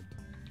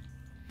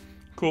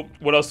 Cool.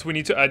 What else do we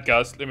need to add,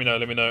 guys? Let me know.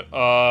 Let me know.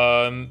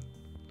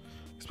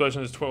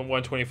 Explosion is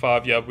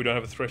 125. Yeah, we don't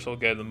have a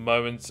threshold gate at the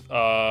moment. We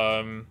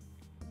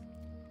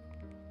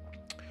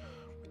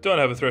don't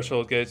have a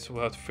threshold gate, so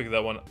we'll have to figure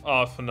that one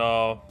out for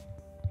now.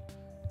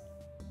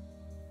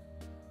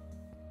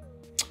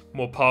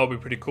 More power would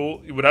be pretty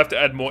cool. You would have to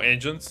add more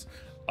engines.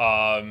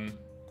 And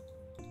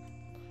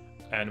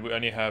we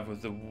only have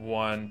with the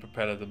one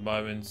propeller at the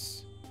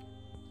moment.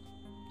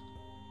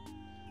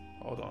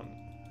 Hold on.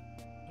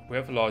 We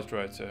have a large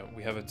rotor.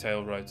 We have a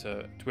tail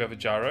rotor. Do we have a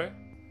gyro?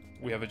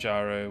 We have a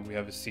gyro. We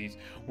have a seat.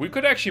 We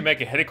could actually make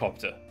a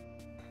helicopter.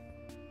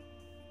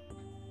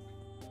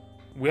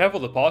 We have all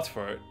the parts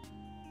for it.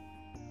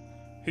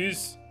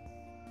 Who's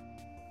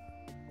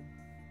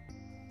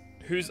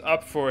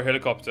up for a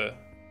helicopter?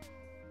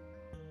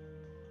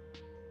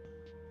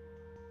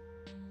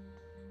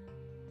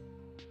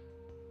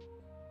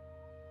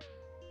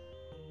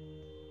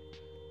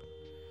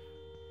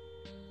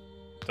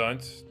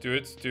 Don't do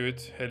it. Do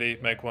it. Heli,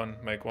 make one.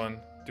 Make one.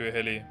 Do a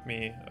heli.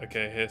 Me.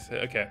 Okay. Here's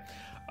okay.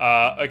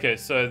 Okay,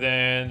 so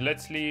then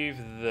let's leave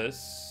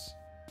this.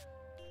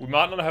 We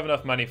might not have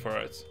enough money for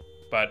it,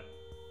 but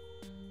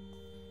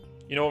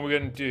you know what we're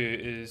going to do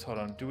is, hold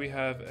on, do we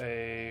have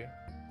a...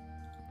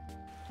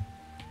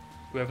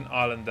 We have an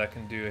island that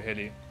can do a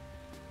heli.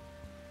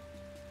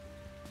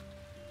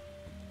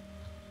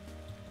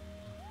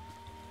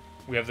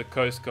 We have the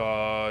Coast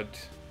Guard.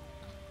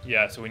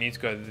 Yeah, so we need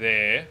to go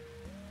there.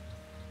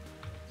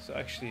 So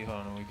actually,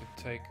 hold on, we could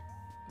take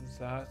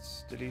that,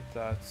 delete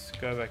that,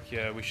 go back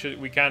here.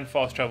 We can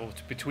fast travel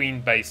between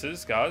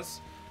bases,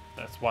 guys.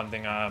 That's one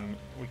thing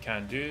we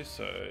can do.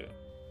 So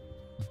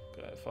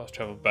go fast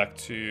travel back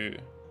to...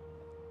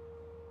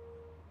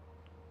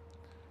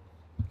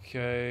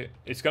 Okay,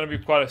 it's going to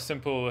be quite a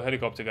simple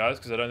helicopter, guys,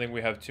 because I don't think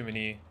we have too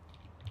many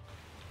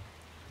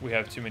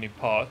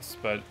parts,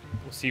 but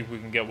we'll see if we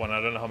can get one. I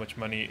don't know how much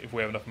money, if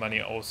we have enough money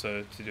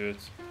also to do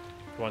it.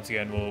 Once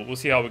again, we'll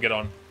see how we get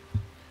on.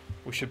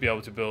 We should be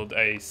able to build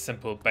a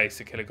simple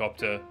basic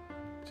helicopter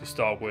to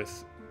start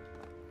with,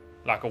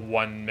 like a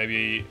one,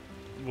 maybe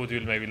we'll do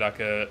maybe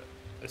like a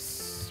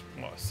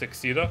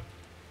 6-seater,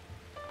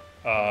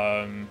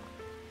 because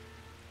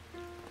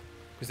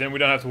then we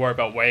don't have to worry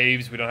about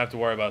waves, we don't have to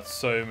worry about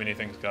so many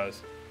things,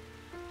 guys.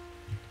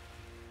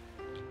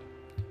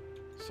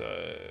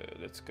 So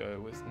let's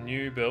go with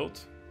new build.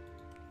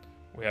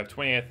 We have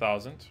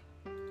 28,000.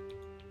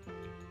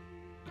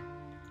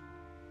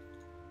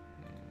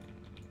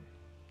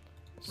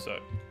 So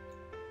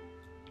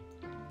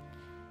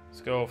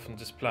let's go off and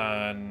just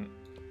plan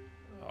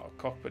our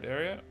cockpit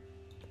area.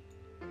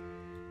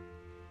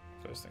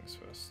 First things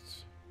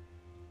first.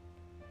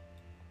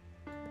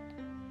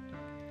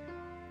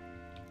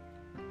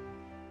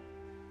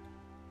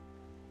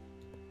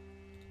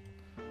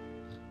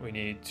 We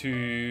need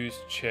 2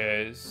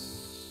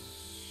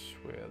 chairs.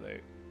 Where are they?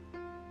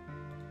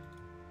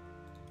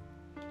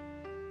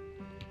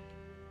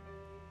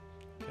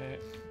 Okay,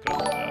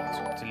 got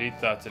that.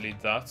 Delete that, delete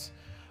that.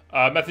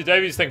 Matthew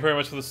Davies, thank you very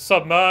much for the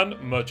sub, man.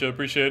 Much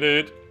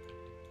appreciated.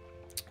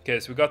 Okay,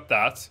 so we got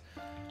that.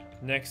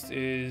 Next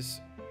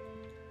is...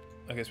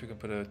 I guess we can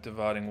put a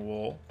dividing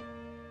wall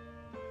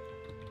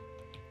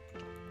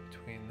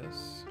between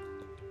this.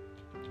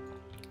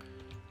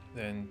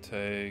 Then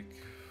take...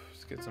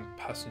 Let's get some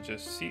passenger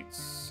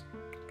seats.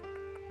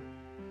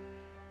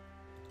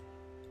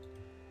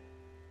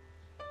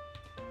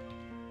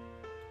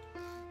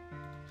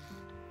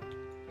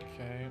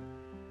 Okay.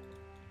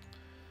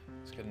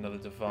 Let's get another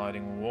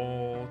dividing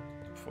wall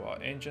for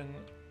our engine.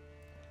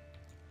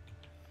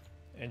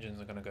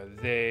 Engines are going to go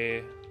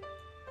there.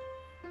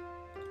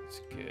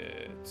 Let's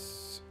get...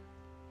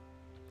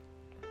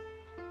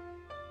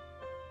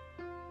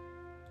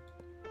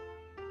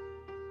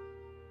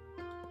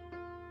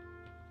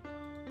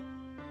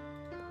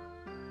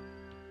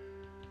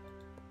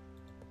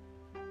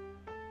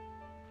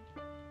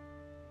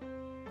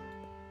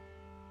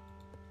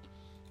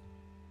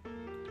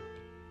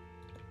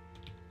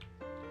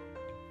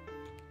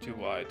 too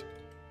wide.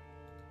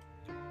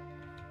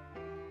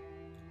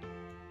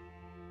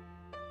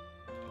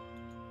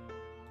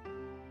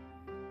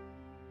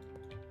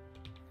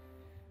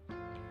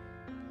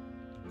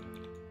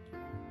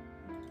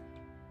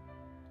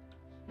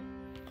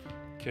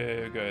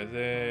 Okay, go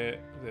there,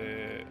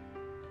 there,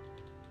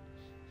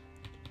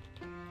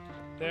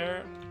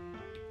 there.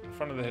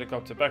 Front of the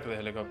helicopter, back of the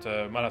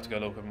helicopter. Might have to go a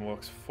little bit more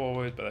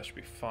forward, but that should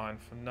be fine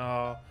for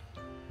now.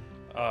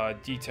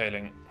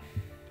 Detailing.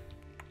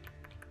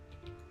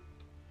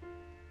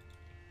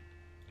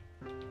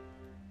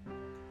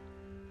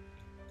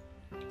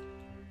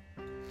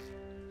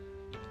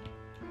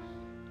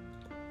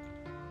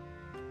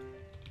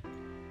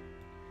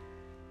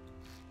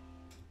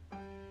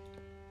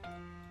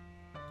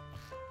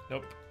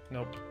 Nope,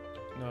 nope,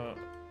 no.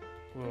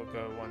 We'll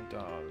go one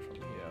down from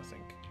here, I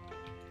think.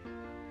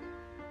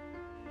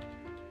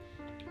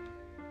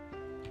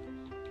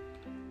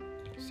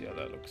 See how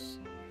that looks.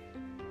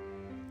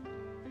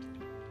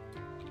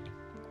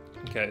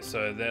 Okay,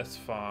 so that's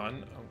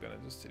fine. I'm gonna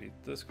just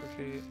delete this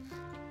quickly.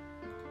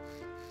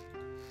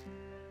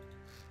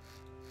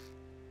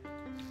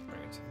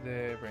 Bring it to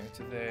there, bring it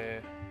to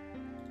there.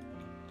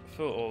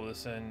 Fill all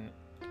this in.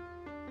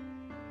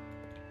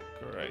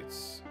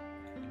 Great.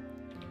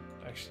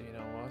 Actually, you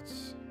know what?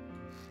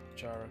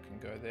 Gyro can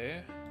go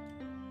there.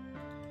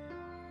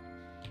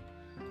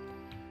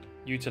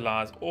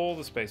 Utilize all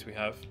the space we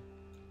have.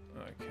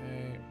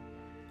 Okay.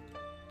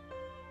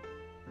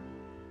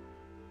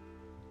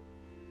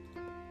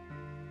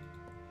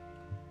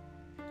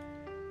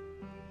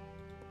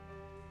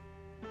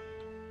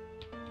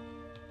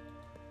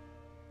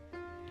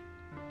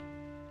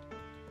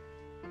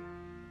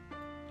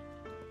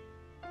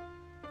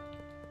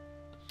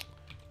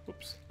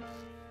 Oops.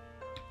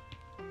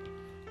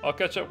 I'll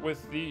catch up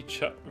with the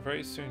chat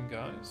very soon,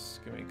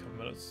 guys. Give me a couple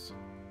minutes.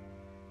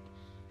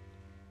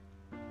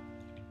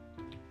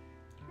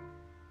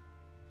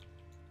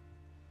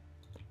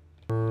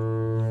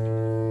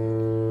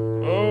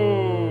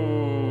 Oh,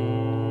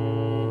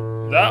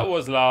 that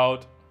was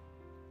loud.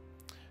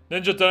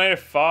 Ninja donated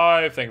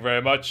 5. Thank you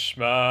very much,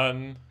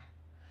 man.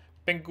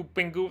 Pingu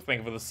Pingu, thank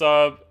you for the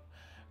sub.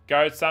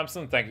 Garrett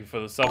Sampson, thank you for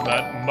the sub,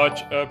 man.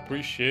 Much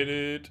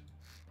appreciated.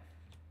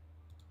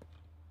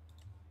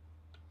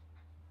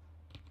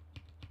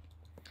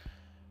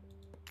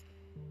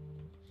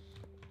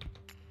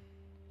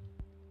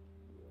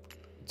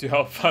 To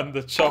help fund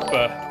the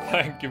chopper.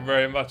 Thank you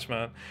very much,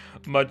 man.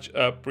 Much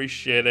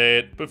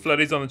appreciated. Put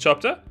floaties on the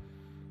chopper.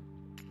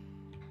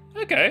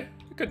 Okay,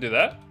 we could do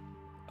that.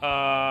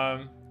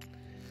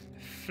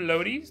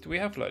 Floaties? Do we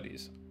have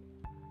floaties?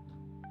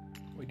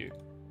 We do.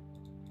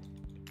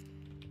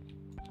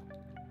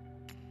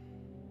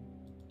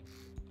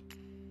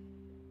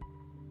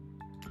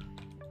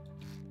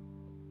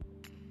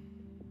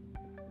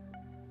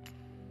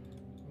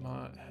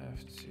 Might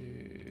have to...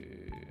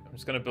 I'm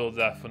just going to build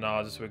that for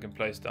now, just so we can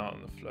place down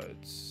the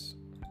floats.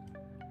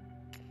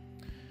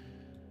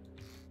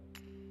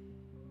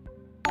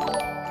 There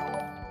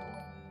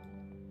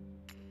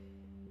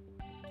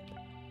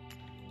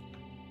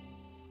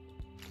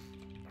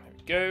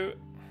we go.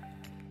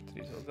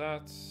 Delete all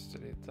that,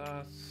 delete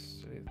that,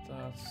 delete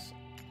that.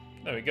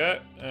 There we go.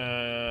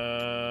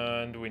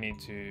 And we need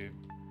to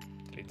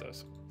delete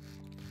those.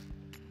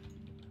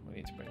 We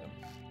need to bring them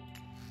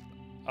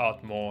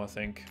out more, I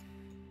think.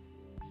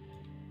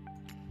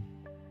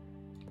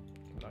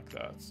 Like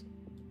that.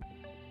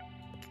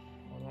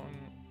 Hold on.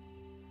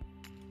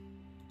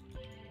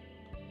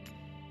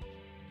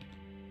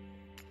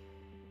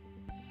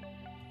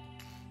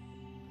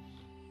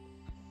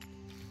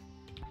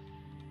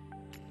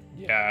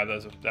 Yeah,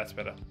 that's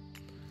better.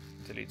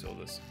 Delete all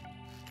this.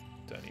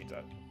 Don't need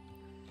that.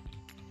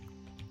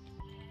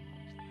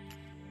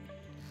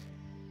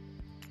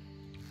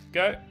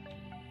 Go.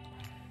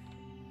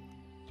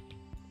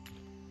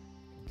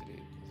 Delete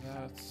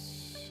that.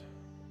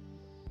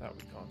 That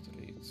we can't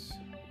delete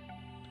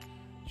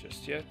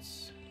just yet.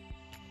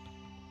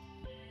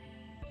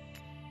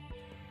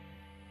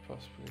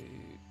 Possibly.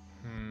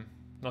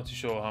 Not too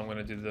sure how I'm going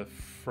to do the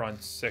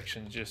front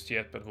section just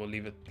yet, but we'll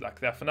leave it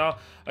like that for now.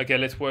 Okay,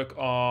 let's work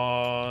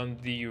on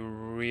the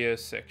rear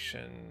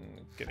section,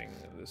 getting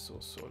this all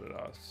sorted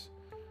out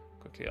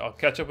quickly. I'll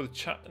catch up with the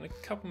chat in a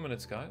couple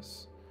minutes,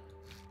 guys.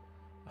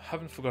 I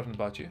haven't forgotten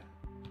about you.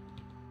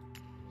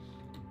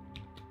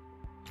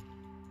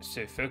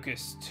 So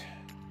focused.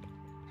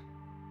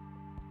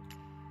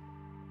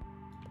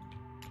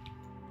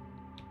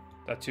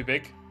 That too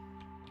big?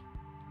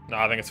 No,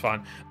 I think it's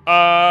fine.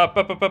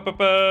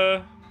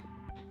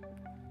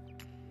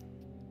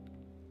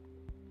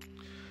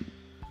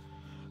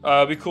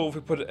 It'd be cool if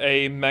we put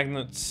a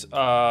magnet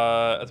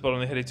at the bottom of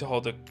the heli to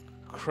hold a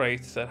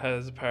crate that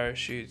has a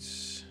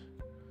parachute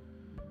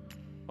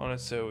on it.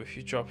 So if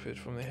you drop it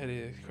from the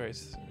heli, the crate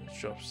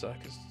drops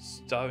like a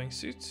diving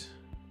suit.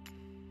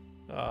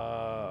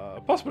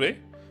 Possibly.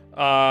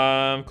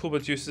 Cool,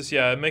 but useless.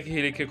 Yeah, make a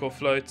heli kick or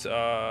float.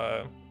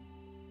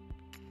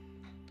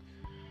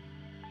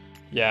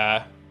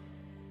 Yeah.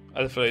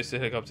 As a float to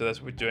helicopter, that's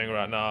what we're doing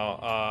right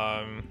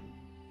now.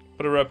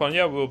 Put a rope on.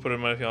 Yeah, we'll put a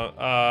rope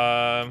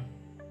on.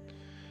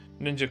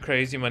 Ninja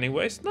crazy money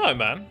waste? No,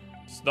 man.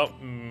 It's not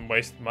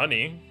waste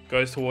money.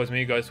 Goes towards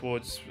me, goes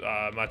towards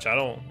my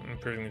channel,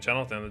 improving the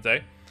channel at the end of the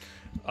day.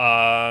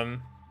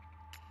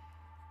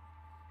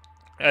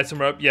 Add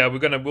some rope. Yeah,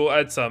 we'll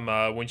add some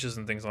winches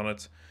and things on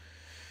it.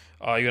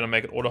 You're gonna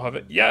make it auto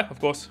hover? Yeah, of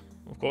course,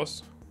 of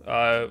course.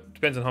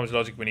 Depends on how much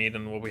logic we need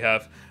and what we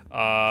have.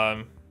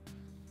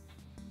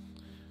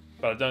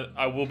 But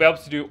I will be able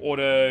to do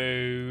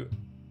auto.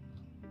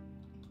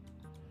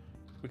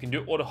 We can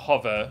do auto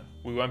hover.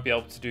 We won't be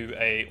able to do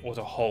a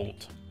auto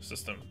hold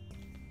system.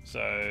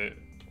 So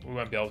we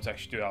won't be able to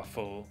actually do our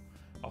full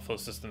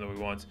system that we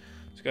want.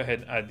 Let's go ahead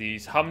and add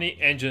these. How many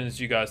engines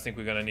do you guys think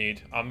we're gonna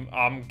need?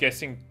 I'm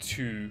guessing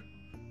 2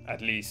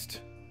 at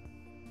least.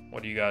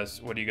 What do you guys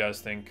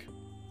think?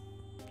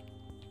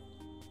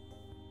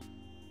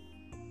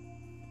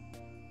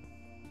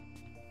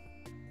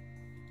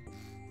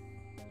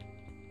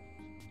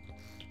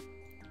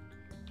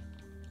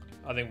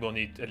 I think we'll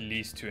need at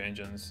least 2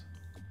 engines.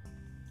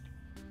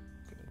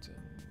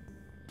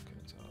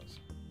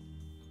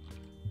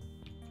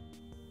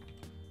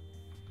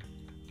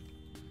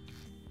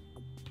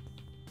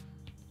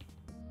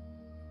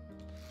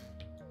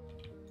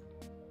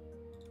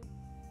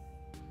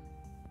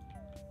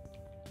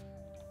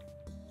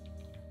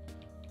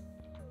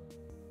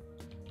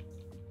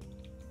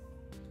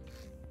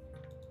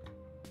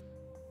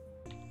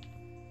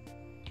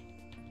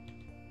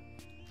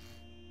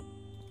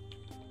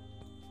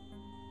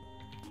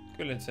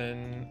 Coolants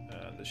in,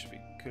 and this should be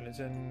coolants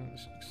in.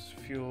 This is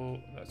fuel,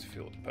 that's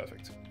fuel,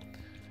 perfect.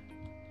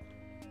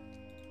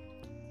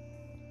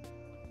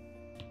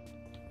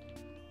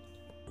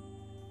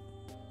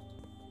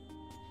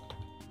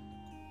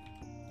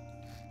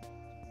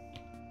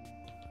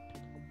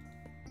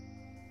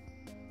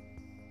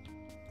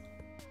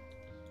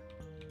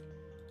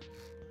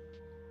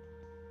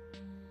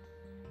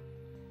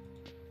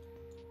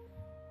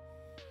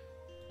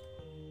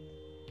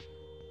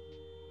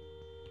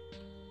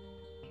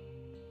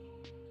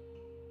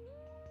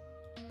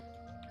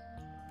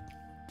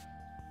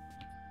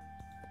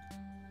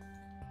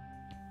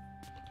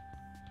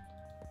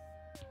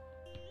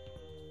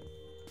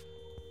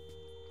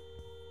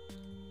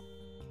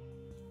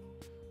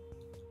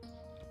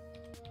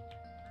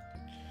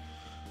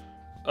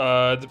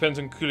 Depends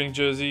on cooling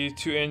jersey.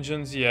 2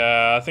 engines,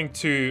 yeah. I think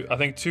two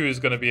is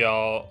gonna be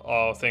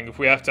our thing. If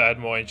we have to add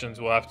more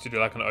engines, we'll have to do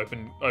like an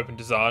open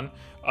design.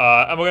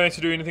 And we're going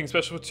to do anything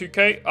special for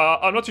 2K?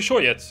 I'm not too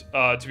sure yet,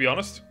 to be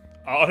honest.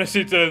 I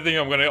honestly don't think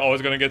I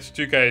was gonna get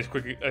to 2K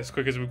as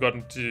quick as we've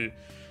gotten to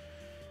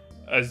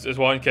as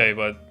 1K.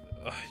 But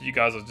you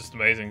guys are just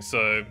amazing,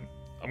 so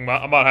I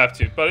might have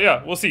to. But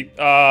yeah, we'll see.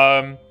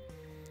 Add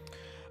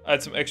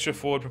some extra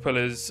forward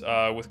propellers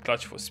with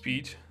clutch for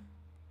speed.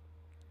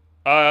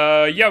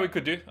 Yeah, we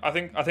could do. I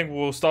think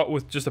we'll start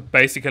with just a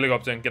basic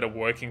helicopter and get it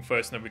working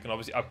first, and then we can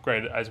obviously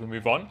upgrade it as we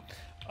move on.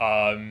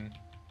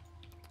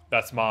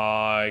 That's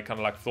my kind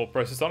of like thought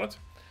process on it.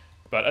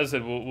 But as I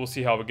said, we'll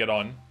see how we get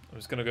on. I'm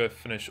just gonna go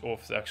finish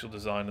off the actual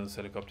design of this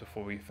helicopter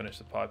before we finish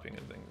the piping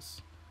and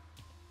things.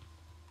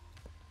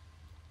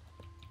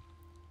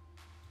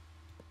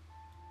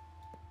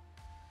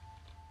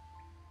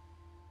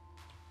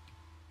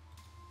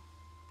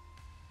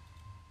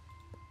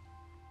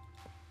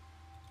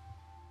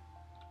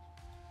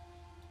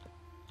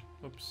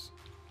 Oops,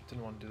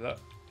 didn't want to do that.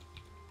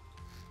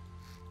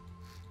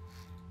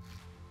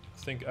 I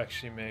think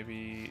actually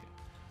maybe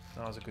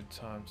now's a good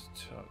time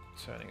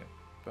to turning it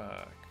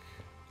back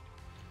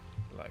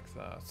like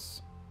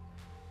that.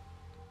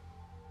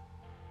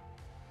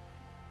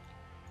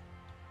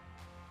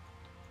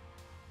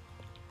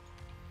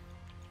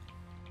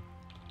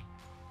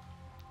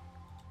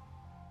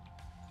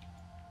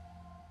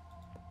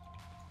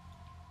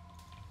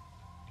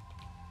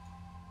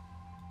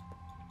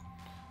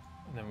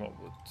 And then what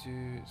we'll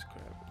do is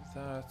grab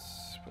that,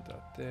 put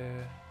that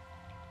there.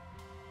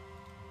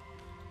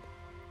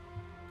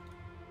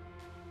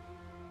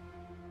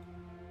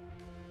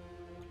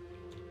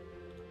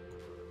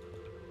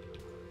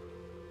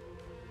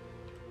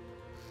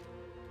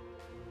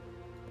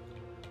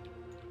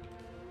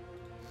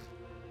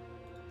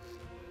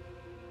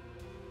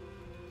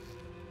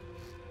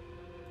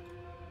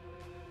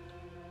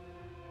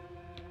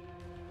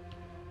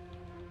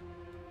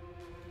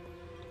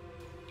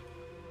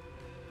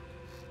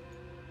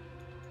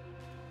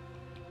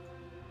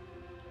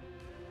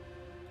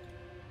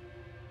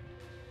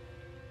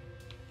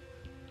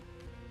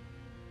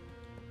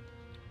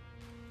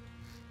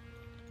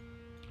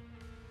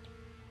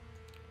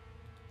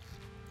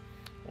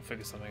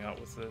 figure something out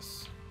with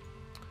this.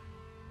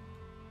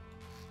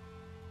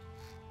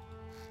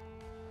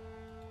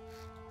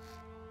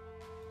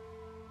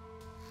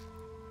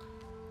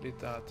 Delete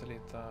that,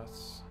 delete that.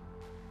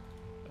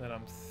 And then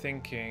I'm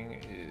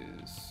thinking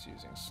is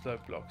using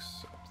slope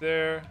blocks up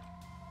there.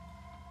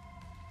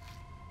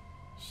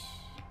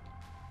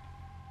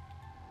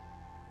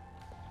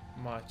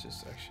 Might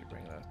just actually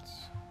bring that.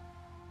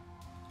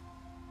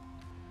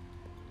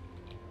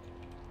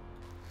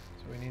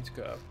 So we need to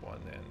go up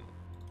one then.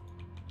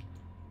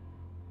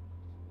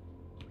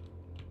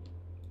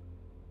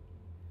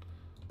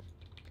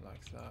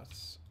 Like that,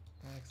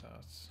 like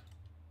that.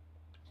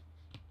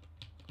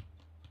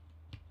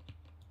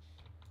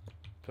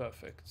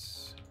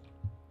 Perfect.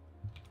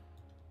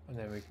 And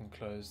then we can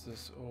close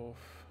this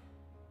off.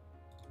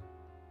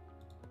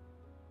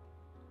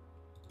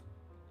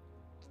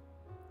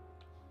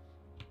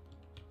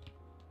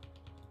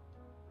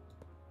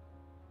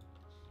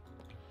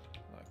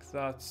 Like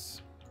that.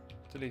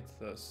 Delete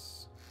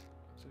this.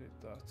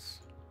 Delete that.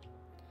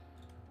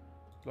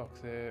 Block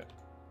there.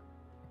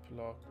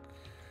 Block.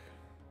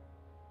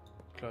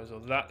 Close all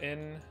that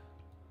in.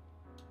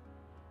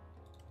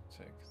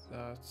 Take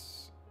that.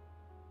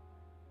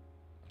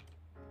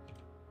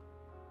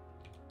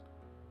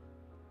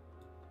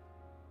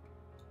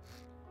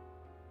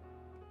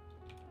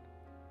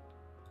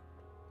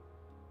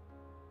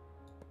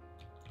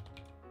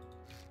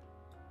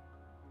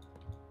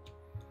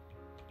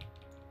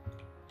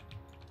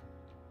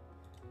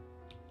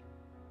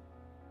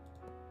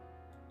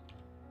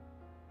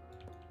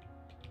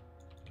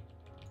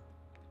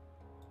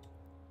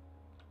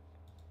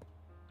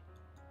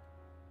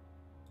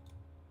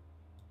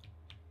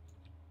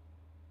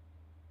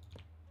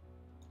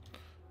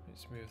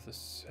 Let's move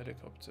this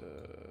helicopter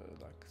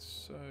like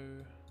so.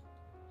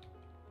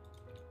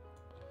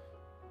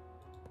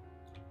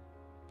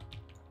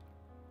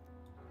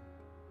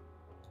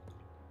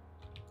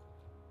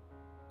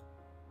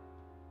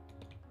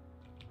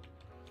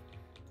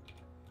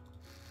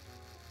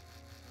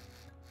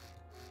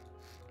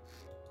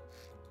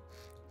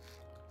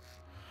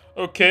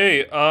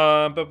 Okay,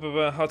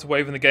 how to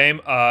wave in the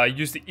game?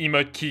 Use the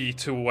emote key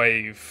to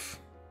wave.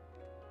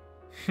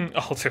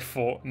 Alt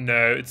F4.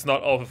 No, it's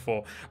not Alt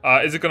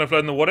F4. Is it going to float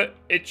in the water?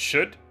 It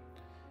should.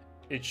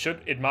 It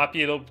should. It might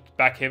be a little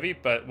back heavy,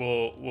 but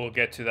we'll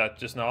get to that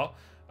just now.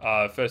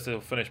 First,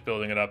 it'll finish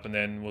building it up, and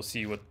then we'll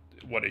see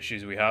what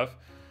issues we have,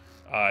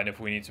 and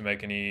if we need to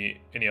make any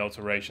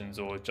alterations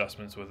or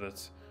adjustments with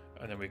it,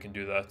 and then we can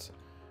do that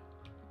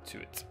to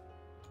it.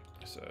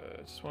 So,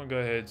 I just want to go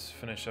ahead,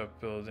 finish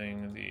up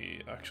building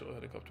the actual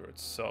helicopter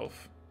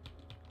itself.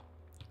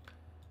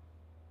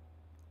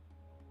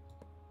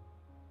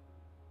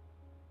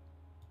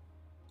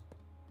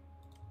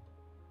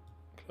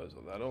 Close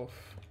all that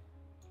off.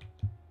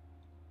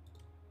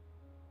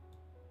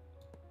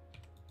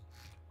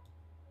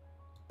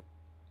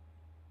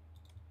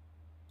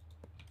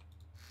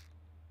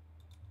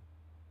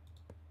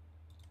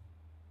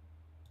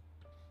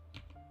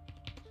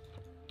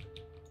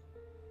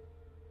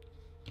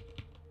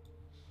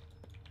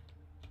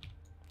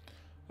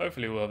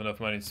 Hopefully we'll have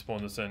enough money to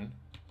spawn this in.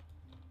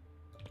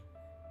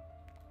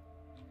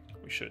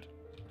 We should.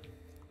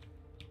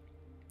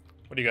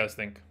 What do you guys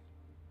think?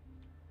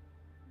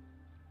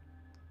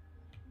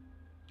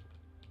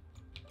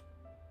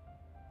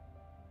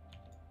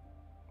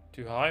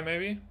 Too high,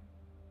 maybe?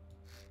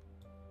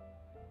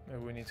 Maybe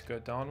we need to go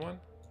down one?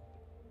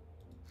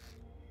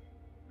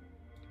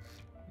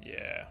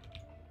 Yeah.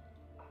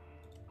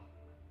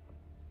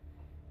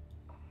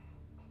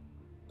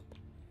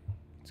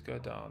 Let's go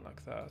down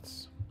like that.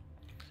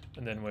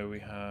 And then where we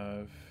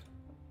have...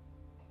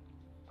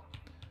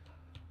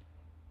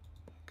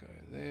 Go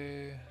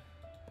there,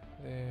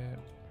 there.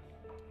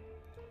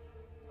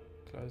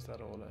 Close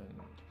that all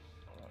in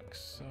like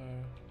so.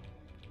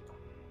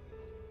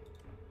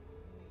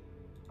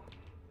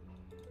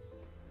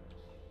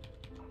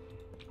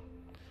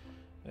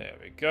 There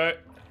we go.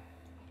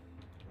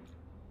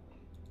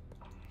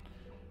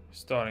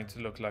 Starting to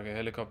look like a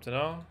helicopter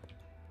now.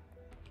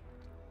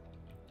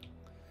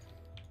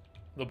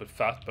 A little bit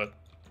fat, but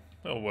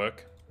it'll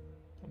work.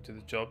 I'll do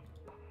the job.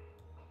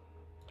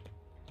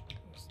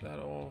 Close that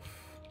off.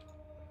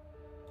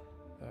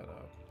 That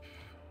up.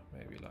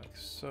 Maybe like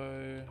so.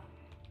 And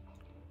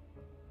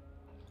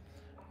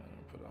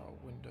we'll put our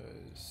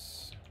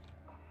windows.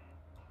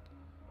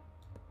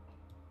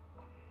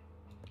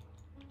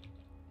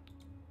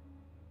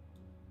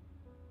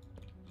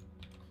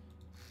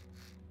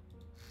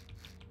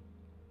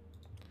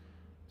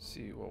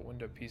 See what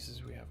window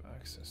pieces we have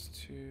access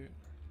to.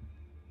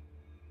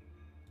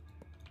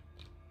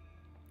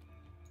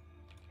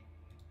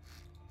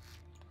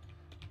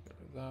 Get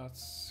rid of that.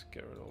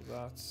 Get rid of all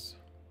that.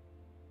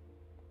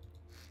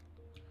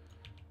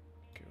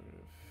 Get rid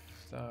of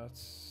that.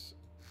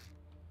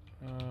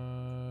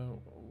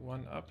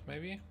 One up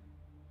maybe?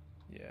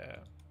 Yeah.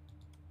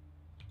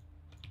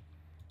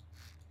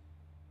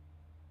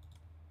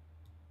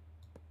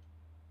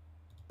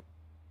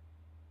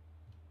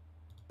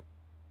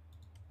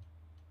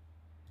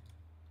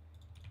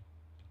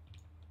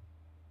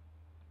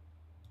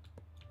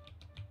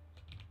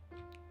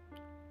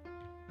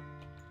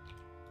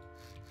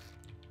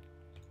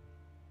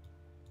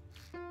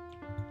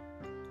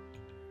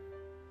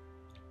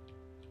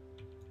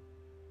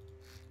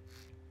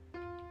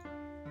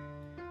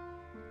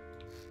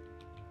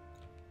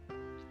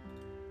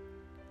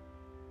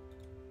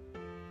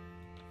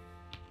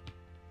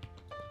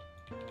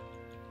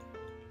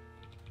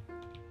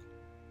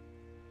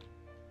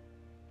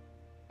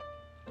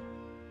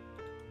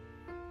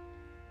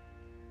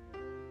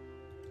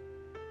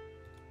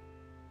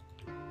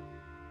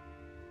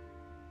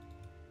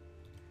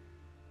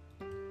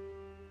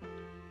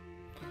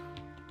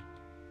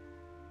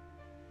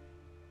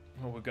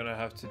 what we're gonna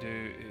have to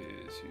do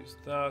is use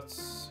that.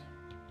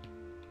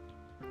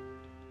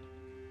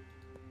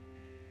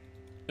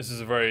 This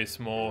is a very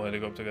small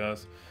helicopter,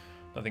 guys.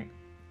 Nothing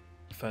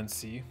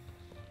fancy.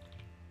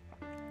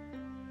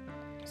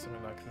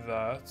 Something like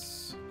that.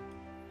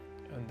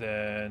 And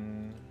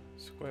then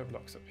square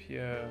blocks up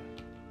here.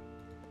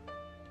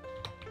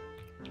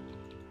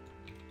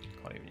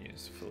 Can't even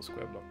use full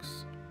square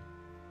blocks.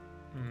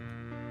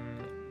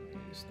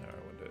 Use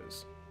narrow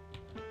windows.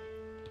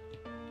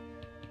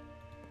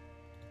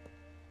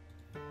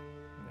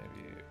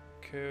 Maybe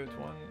a curved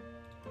one.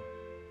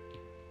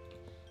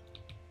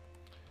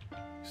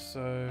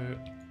 So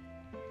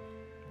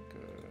go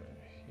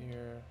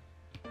here.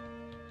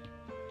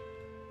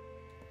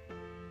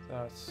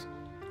 That's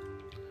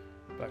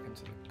back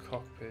into the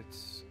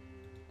cockpits.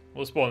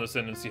 We'll spawn this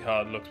in and see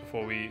how it looks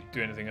before we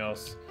do anything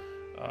else.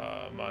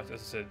 Might, as I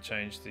said,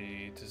 change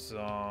the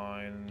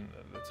design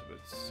a little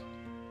bit.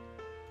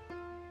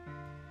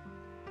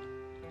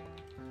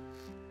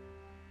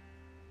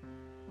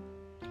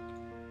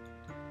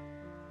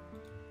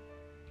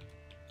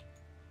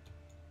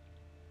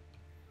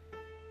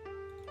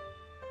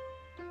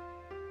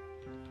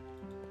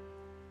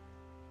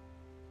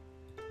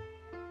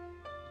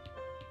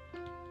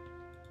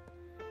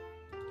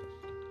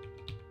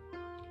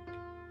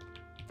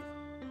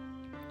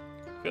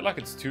 I feel like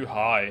it's too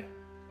high.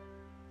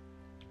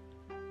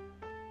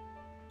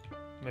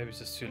 Maybe it's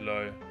just too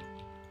low.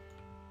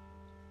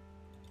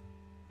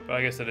 But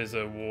I guess it is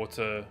a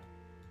water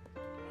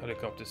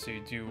helicopter, so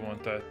you do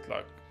want that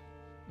like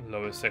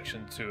lower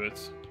section to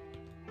it.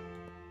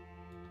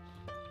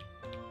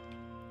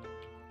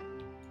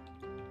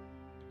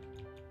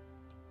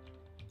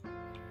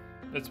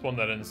 Let's spawn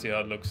that in and see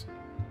how it looks.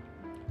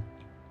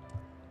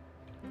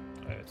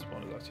 Okay, let's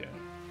spawn it out here.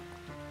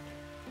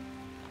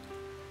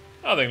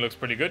 I think it looks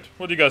pretty good.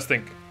 What do you guys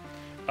think?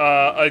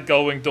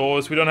 Gull-wing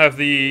doors. We don't have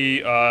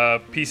the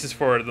pieces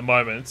for it at the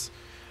moment.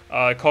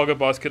 Cargo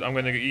basket. I'm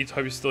going to eat.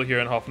 Hope you're still here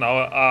in half an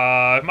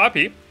hour. Might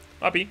be.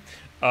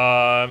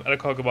 Add a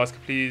cargo basket,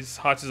 please.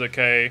 Height is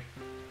okay.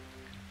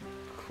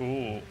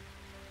 Cool.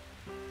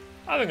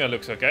 I think that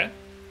looks okay.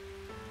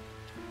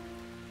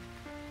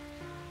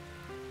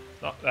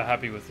 Not that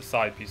happy with the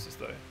side pieces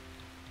though.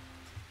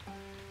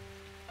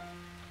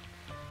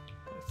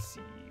 Let's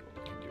see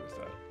what we can do with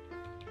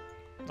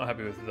that. Not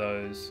happy with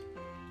those.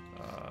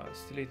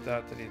 Let's delete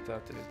that, delete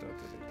that, delete that,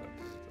 delete that,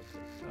 delete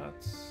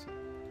that, delete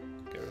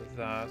that. Get rid of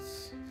that.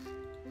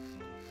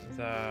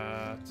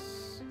 That.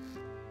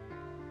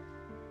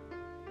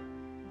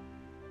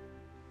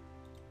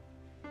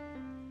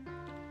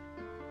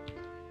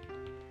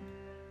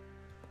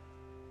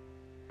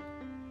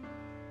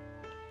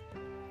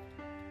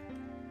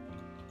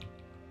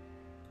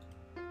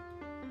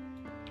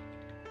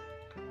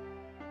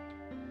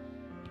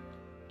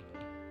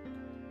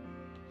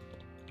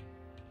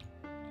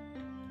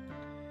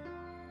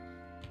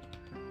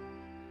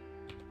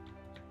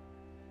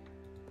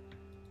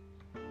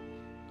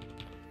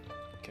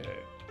 Okay.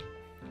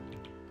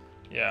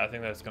 Yeah, I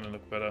think that's gonna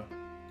look better.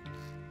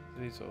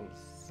 Delete all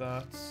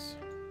that.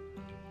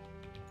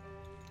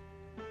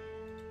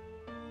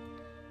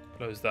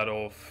 Close that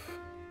off.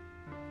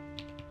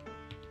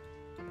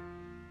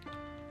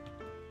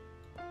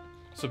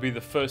 This will be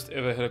the first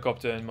ever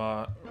helicopter in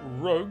my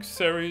Rogue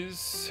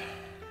series.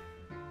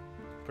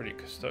 Pretty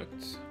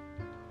stoked.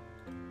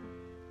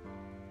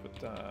 Put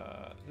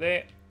that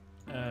there.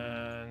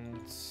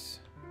 And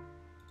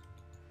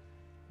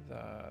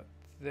that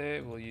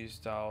there. We'll use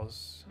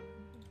dials.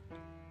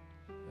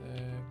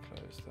 There,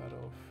 close that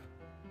off.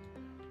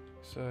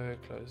 So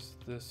close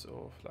this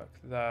off like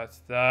that.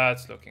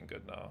 That's looking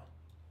good now.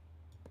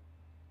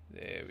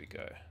 There we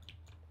go.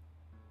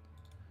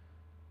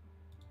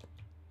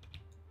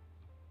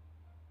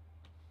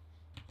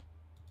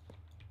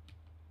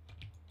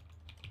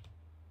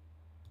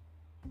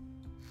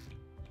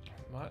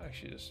 Might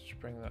actually just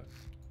bring that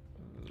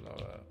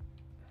lower.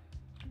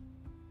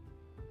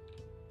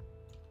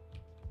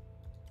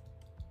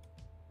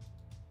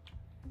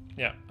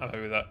 Yeah, I'm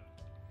happy with that.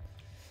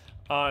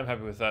 I'm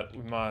happy with that.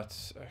 We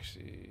might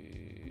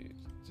actually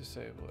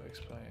disable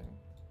explain.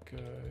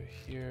 Go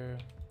here.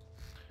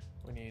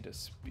 We need a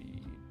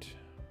speed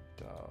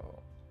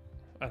dial.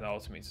 And the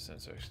altimeter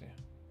sensor actually.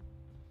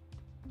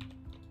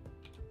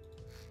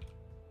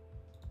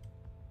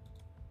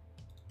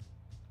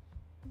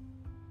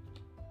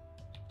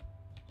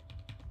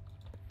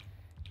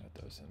 Add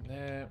those in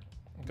there.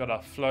 Got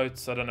our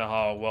floats. I don't know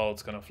how well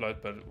it's going to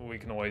float, but we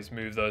can always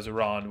move those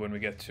around when we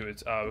get to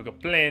it. We've got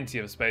plenty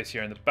of space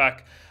here in the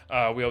back.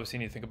 We obviously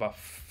need to think about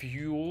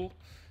fuel.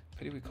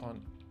 Pity we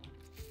can't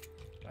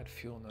add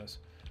fuel in those.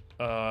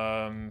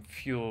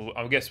 Fuel.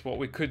 I guess what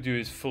we could do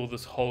is fill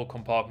this whole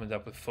compartment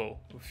up with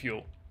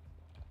fuel.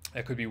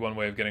 That could be one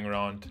way of getting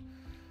around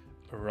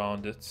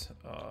it.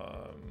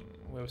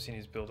 We obviously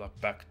need to build our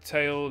back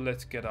tail.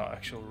 Let's get our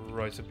actual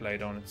rotor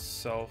blade on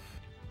itself.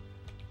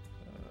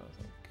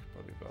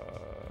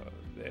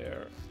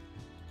 There.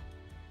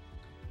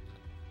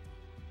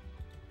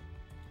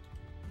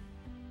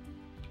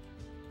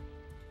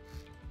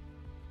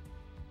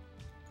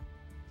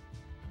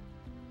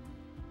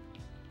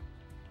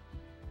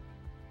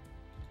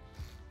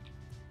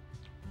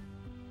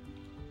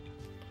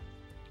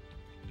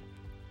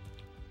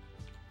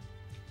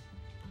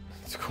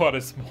 It's quite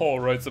a small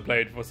rotor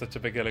blade for such a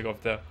big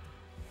helicopter.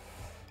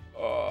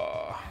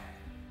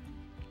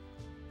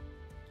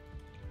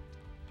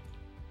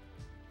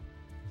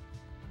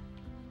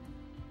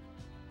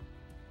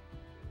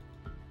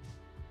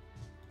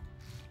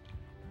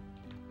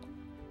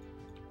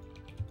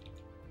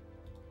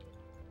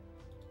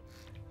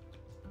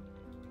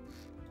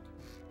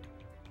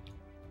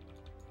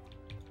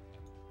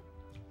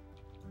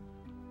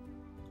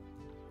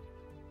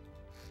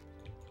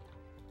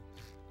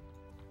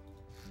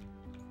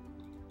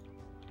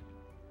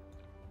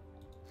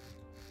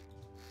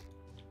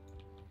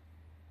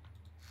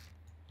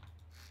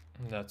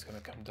 That's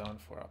gonna come down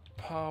for our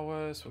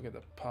power, so we'll get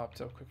that popped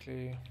up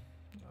quickly.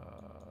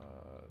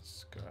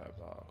 Let's grab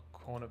our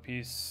corner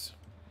piece.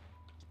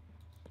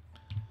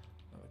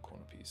 Another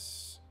corner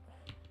piece.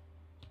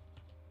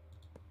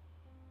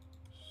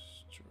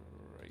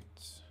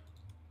 Straight.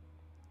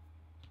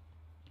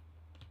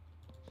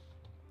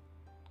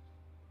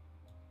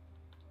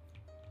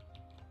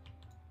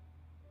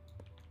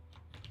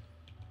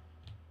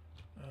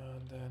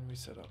 And then we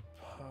set up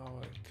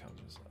power, it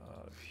comes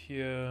out of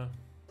here.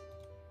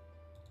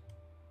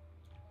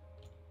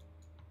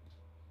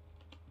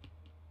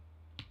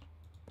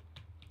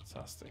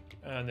 Fantastic.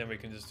 And then we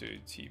can just do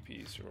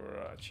TPs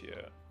right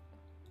here.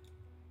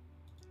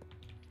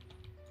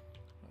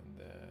 And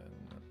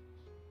then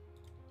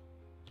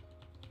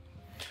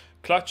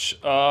clutch.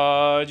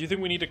 Do you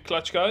think we need a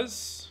clutch,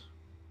 guys?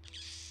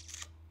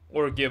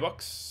 Or a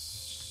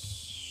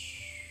gearbox?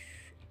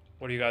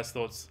 What are you guys'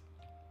 thoughts?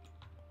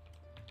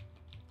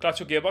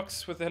 Clutch or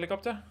gearbox with the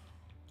helicopter?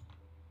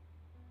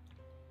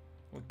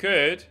 We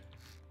could.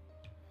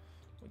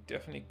 We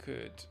definitely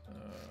could.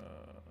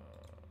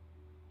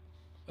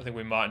 I think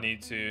we might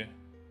need to,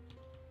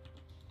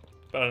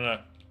 but I don't know.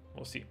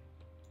 We'll see.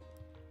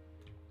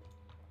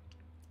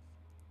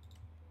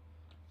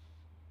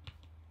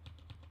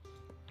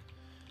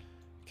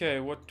 Okay,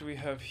 what do we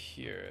have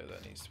here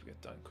that needs to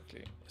get done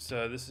quickly?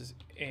 So this is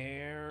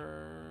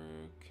air,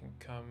 can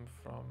come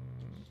from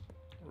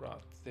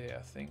right there,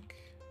 I think.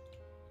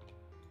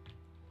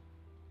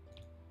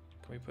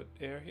 Can we put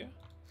air here?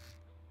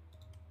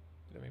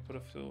 Let me put a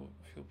fuel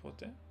port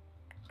there.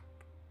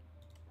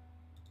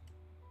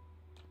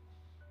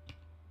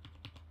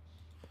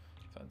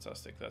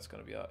 Fantastic, that's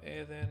going to be our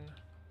air then.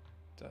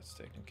 That's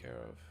taken care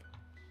of.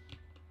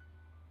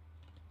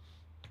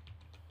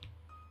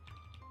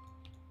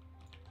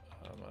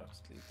 I might have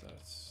to leave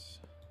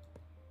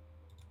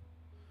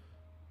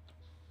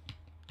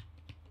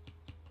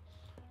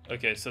that.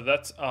 Okay, so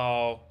that's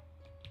our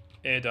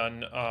air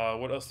done.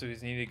 What else do we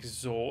need?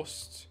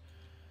 Exhaust.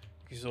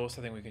 Exhaust,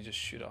 I think we can just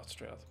shoot out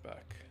straight out the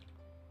back.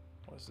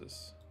 What is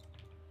this?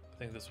 I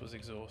think this was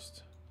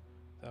exhaust.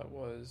 That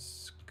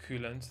was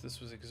coolant.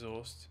 This was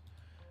exhaust.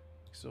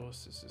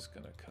 Exhaust is just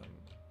gonna come.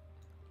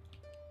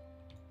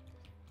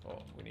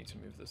 Oh, we need to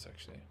move this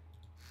actually.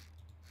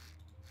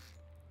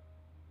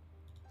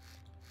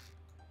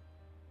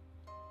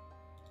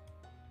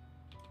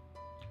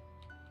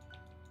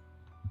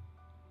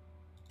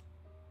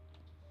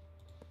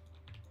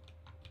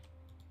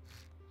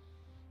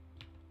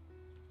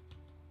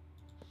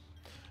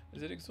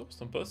 Is it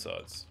exhaust on both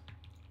sides?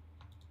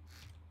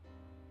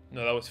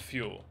 No, that was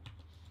fuel.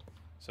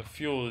 So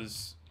fuel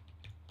is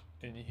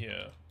in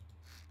here.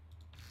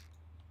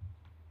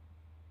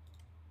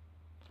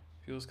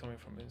 Fuel's coming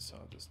from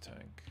inside this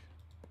tank.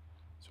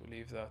 So we'll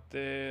leave that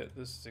there.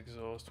 This is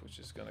exhaust, which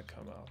is gonna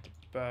come out the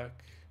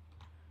back.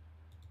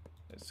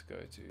 Let's go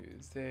to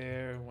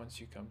there. Once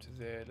you come to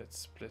there, let's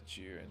split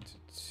you into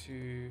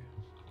two.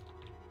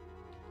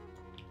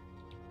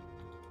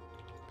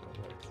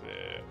 Go back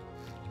there.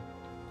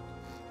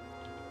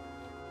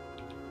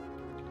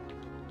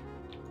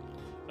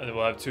 And then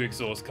we'll have two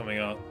exhausts coming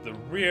out the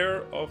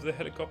rear of the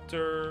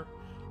helicopter.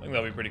 I think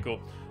that'll be pretty cool.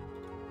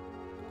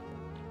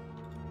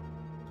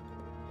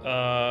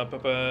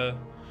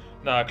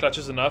 Nah, clutch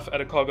is enough.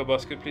 Add a cargo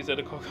basket, please. Add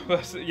a cargo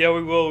basket. Yeah,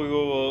 we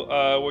will.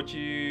 What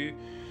the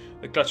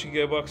clutch and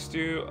gearbox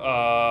do?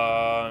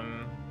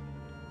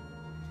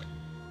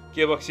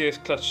 Gearbox, yes.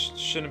 Clutch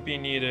shouldn't be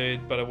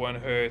needed, but it won't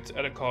hurt.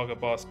 Add a cargo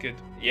basket.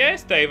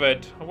 Yes,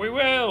 David. We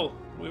will.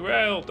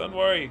 Don't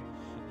worry.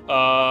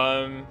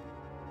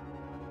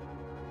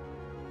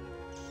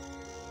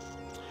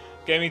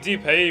 Gaming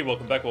Deep, hey,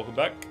 welcome back.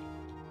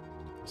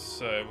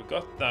 So we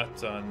got that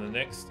done. The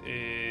next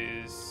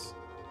is,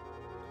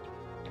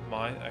 I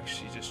might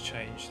actually just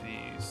change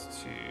these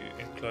to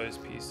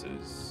enclosed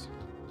pieces.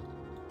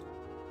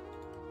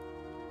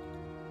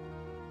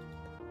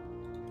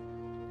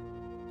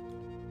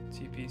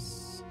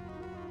 T-piece.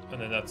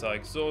 And then that's our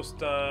exhaust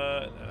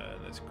done.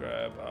 And let's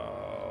grab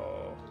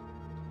our...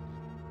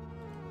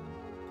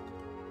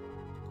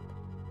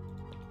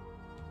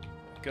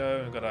 There we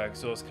go. We've got our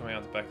exhaust coming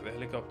out the back of the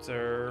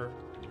helicopter.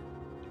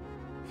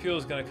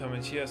 Fuel's going to come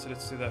in here, so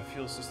let's do that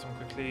fuel system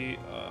quickly.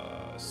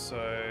 So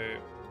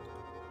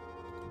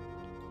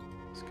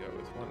let's go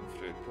with one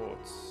fluid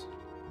port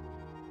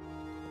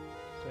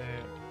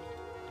there,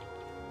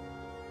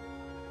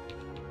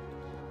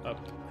 up,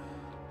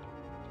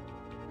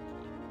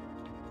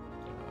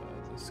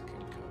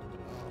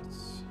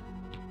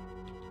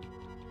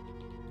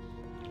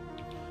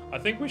 I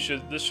think we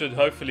should. This should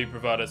hopefully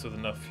provide us with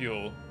enough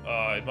fuel.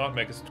 It might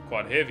make us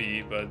quite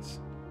heavy, but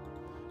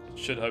it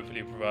should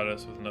hopefully provide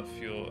us with enough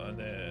fuel. And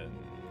then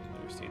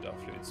we just need our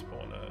fluid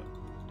spawner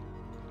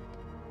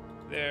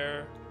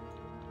there,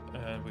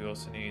 and we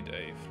also need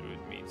a fluid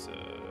meter.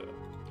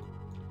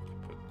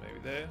 Put maybe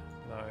there.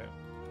 No.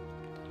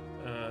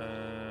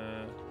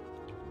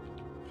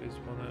 Fluid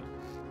spawner.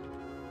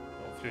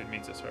 Oh, fluid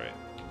meter. Sorry.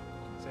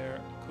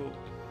 There. Cool.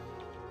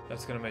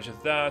 That's going to measure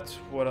that.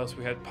 What else?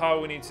 We had power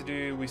we need to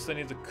do. We still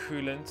need the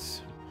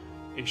coolant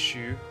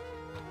issue.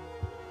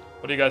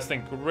 What do you guys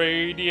think?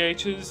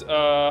 Radiators?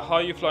 How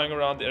are you flying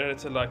around the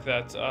editor like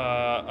that?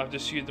 I've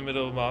just used the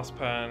middle mouse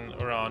pan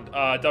around.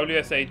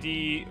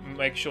 WSAD,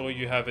 make sure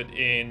you have it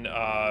in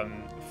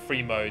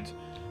free mode,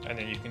 and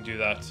then you can do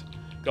that.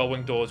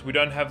 Gullwing doors. We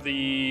don't have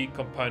the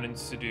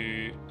components to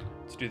do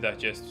that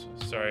just.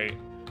 Sorry.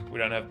 We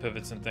don't have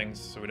pivots and things,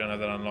 so we don't have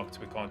that unlocked.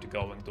 We can't do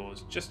gullwing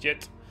doors just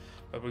yet.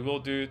 But we will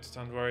do it,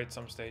 don't worry, at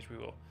some stage we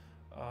will.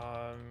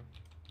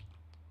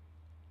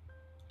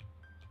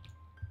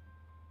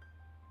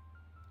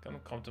 Kind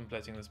of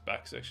contemplating this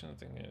back section. I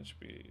think it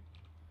should be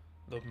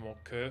a little more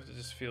curved. It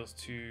just feels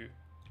too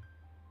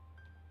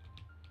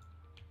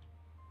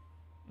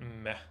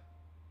meh.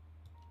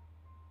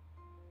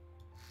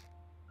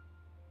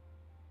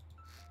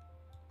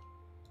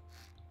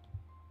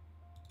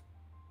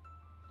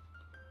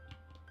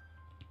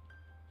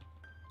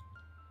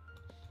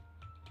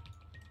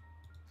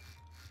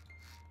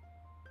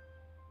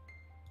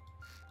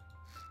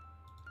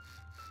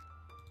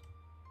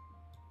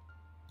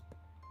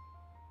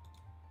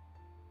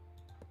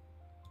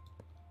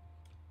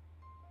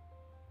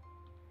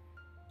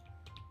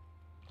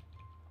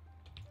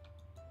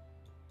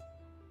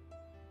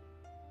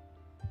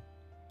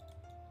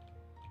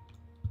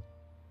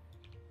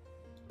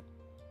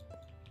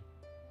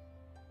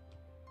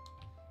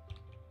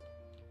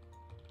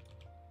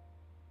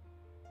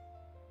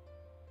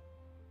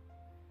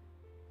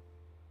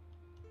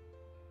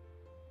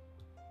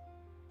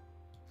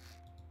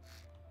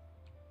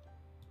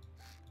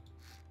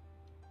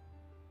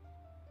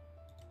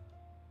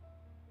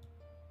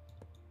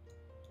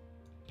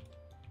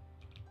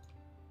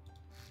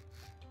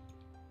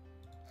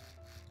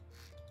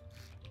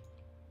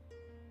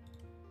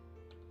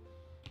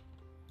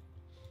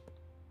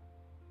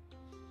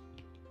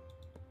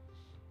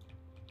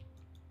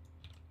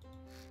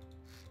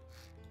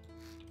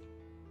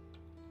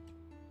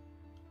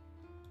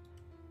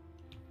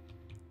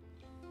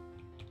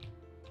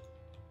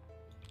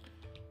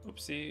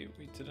 Oopsie,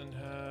 we didn't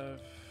have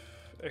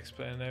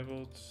X-Play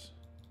enabled.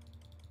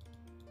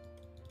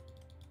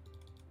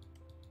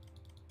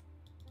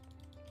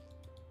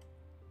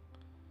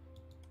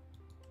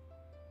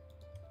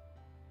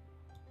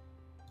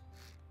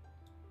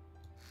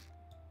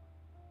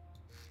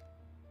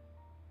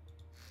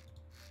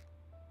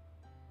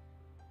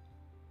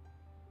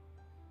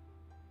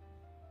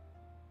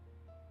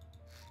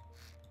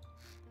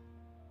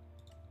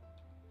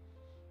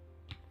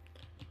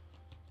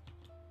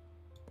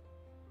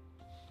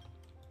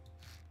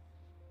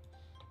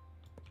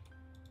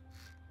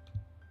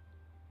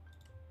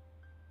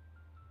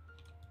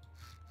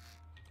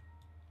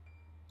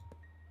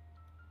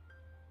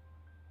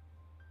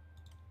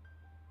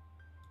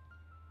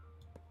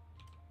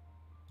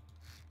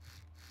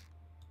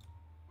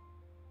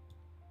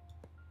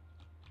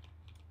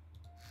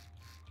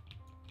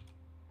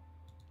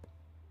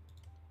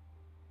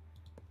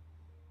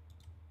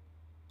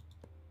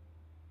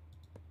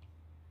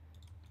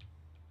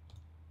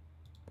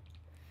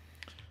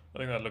 I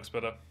think that looks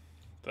better.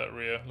 That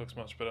rear looks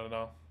much better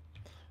now.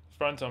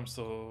 Front, I'm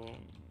still...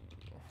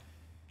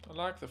 I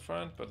like the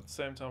front, but at the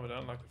same time I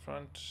don't like the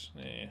front.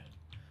 Yeah.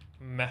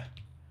 Meh.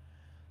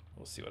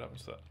 We'll see what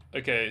happens to that.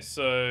 Okay,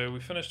 so we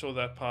finished all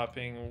that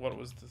piping. What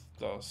was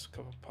the last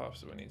couple of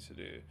pipes that we need to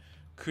do?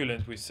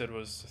 Coolant we said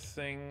was the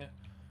thing.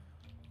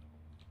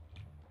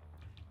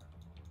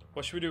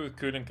 What should we do with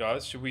coolant,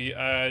 guys? Should we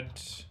add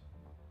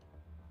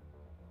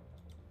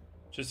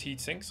just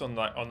heat sinks on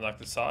like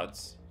the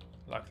sides?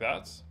 Like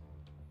that?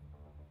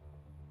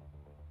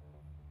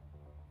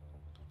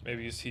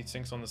 Maybe use heat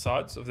sinks on the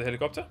sides of the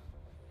helicopter.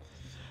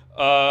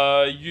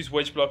 Use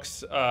wedge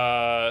blocks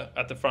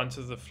at the front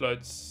of the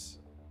floats,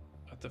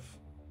 at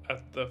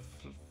the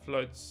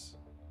floats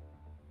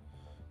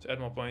to add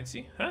more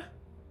buoyancy. Huh?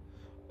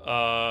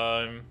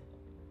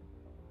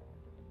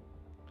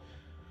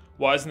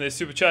 Why isn't there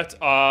super chat?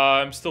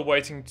 I'm still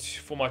waiting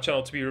for my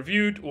channel to be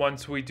reviewed.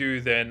 Once we do,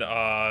 then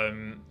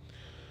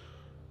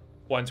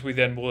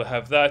we'll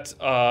have that.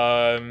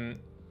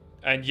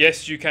 And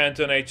yes, you can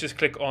donate. Just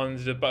click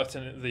on the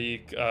button,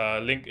 the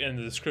link in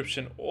the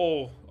description.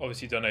 All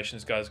obviously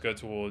donations, guys, go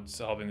towards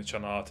helping the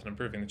channel out and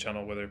improving the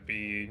channel, whether it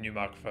be new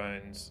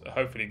microphones,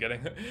 hopefully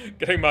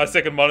getting my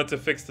second monitor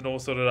fixed and all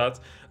sorted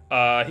out.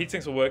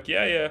 Heatsinks will work.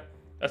 Yeah,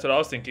 that's what I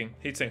was thinking.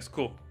 Heatsinks,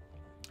 cool.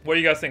 What do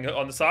you guys think?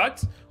 On the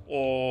sides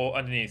or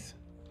underneath?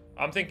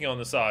 I'm thinking on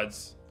the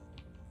sides,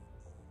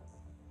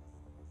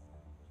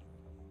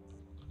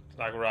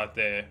 like right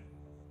there.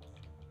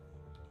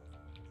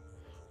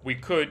 We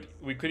could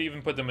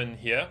even put them in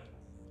here,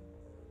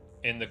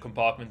 in the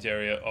compartment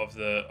area of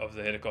the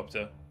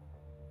helicopter.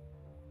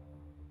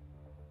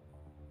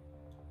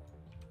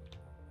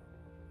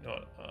 You know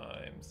what?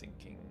 I'm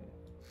thinking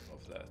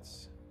of that,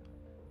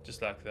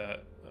 just like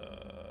that.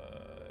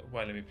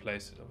 Why let me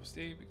place it?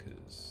 Obviously,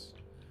 because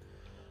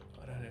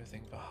I don't have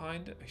anything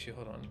behind it. Actually,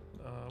 hold on.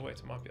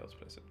 Wait, I might be able to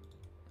place it.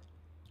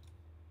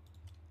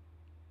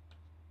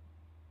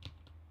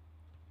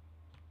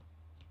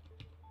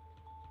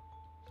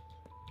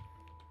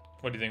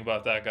 What do you think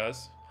about that,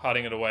 guys?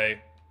 Hiding it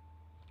away,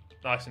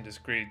 nice and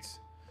discreet.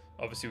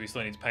 Obviously, we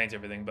still need to paint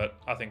everything,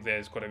 but I think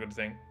there's quite a good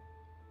thing.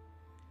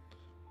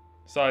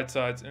 Sides,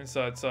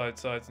 inside,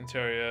 sides,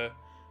 interior.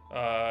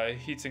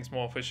 Heatsink's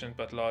more efficient,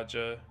 but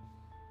larger.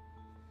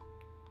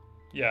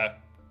 Yeah.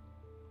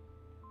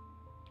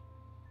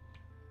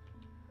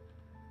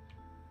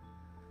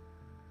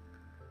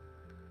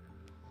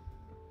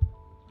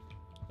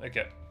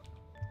 Okay.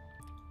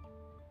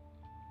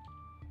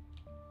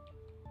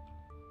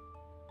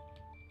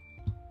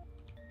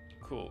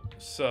 Cool.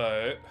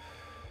 So,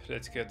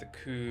 let's get the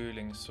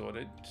cooling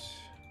sorted.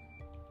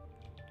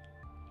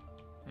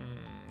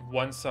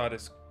 One side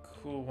is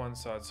cool, one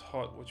side's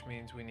hot, which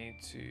means we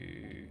need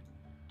to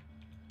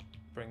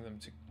bring them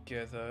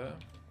together.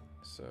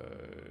 So,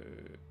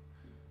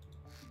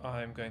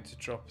 I'm going to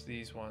drop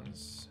these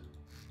ones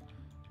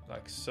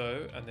like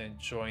so, and then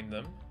join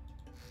them.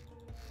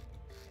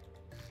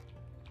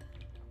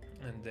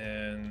 And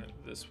then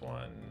this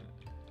one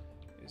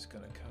is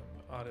going to come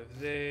out of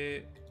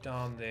there,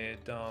 down there,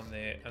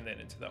 and then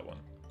into that one.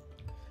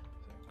 So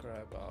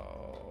grab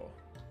our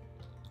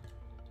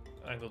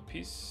angled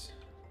piece.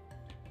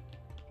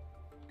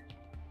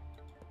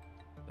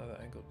 Another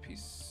angled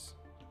piece.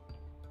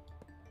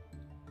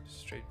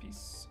 Straight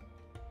piece.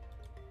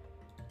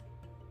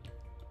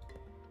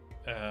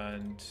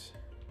 And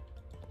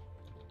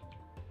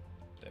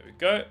there we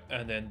go.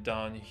 And then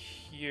down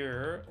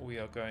here we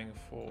are going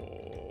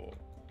for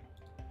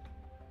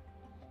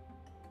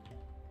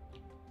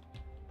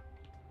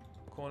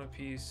corner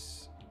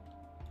piece,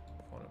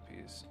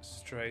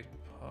 straight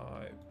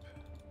pipe.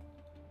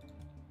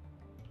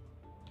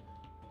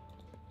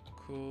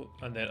 Cool.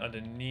 And then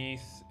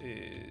underneath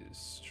is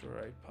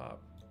straight pipe.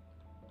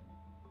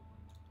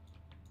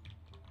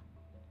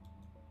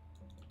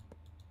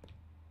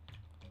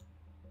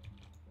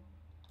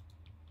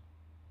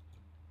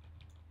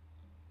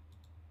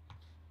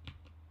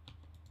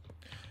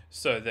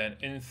 So then,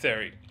 in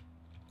theory,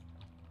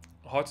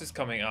 hot is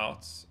coming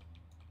out,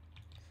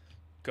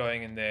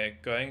 going in there,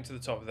 going to the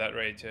top of that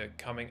radiator,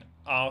 coming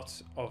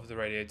out of the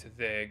radiator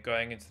there,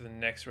 going into the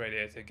next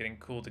radiator, getting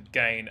cooled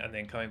again, and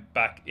then coming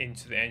back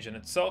into the engine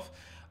itself.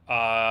 What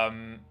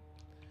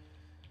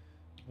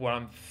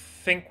I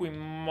think we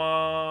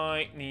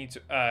might need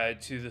to add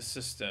to the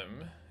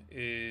system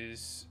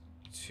is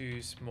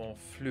 2 small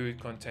fluid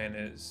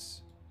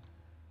containers.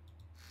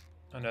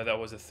 I know that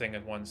was a thing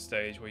at one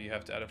stage where you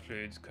have to add a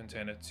fluid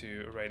container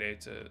to a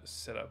radiator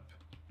setup.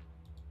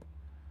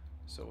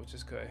 So we'll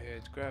just go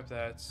ahead, grab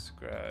that,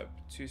 grab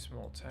 2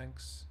 small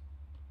tanks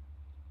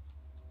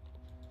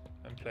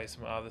and place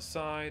them on either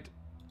side,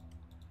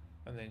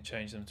 and then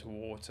change them to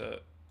water.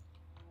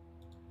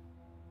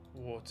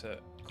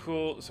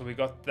 Cool, so we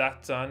got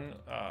that done.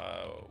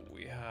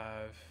 We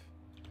have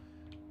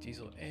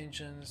diesel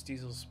engines,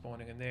 diesel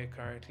spawning in there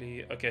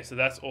currently. Okay, so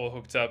that's all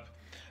hooked up.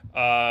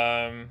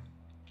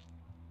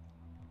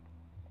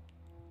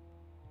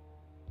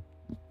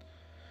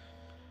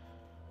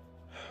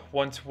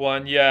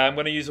 1-to-1, yeah, I'm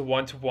gonna use a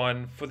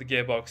 1-to-1 for the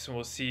gearbox, and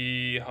we'll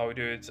see how we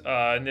do it.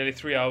 Nearly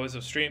 3 hours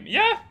of stream.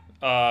 Yeah,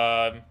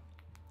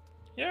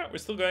 yeah, we're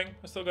still going.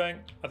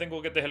 I think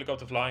we'll get the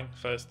helicopter flying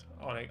first.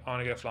 I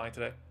wanna get flying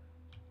today.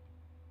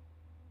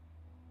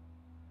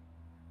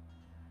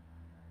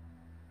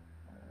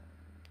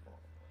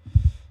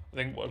 I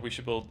think what we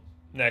should build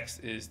next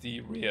is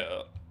the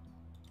rear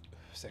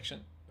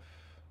section.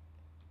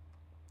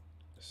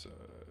 So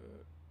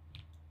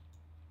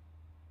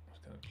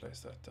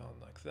place that down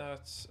like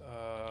that.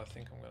 I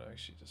think I'm gonna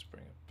actually just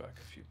bring it back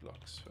a few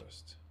blocks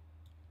first.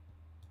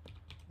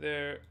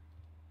 There.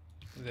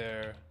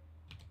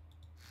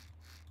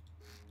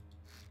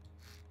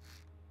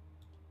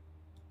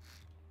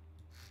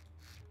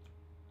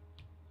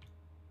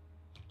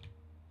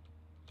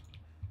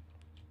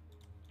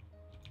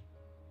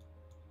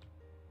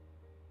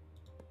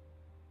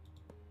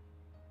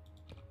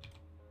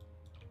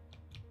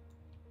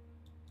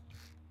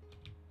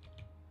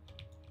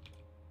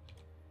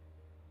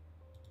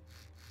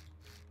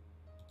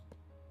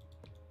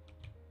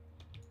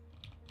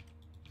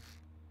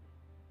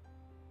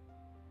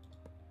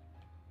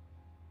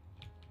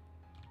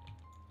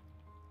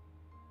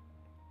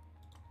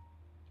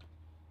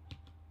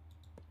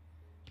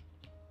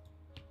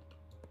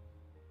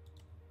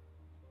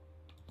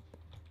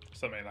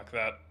 Something like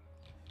that.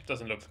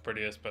 Doesn't look the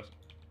prettiest, but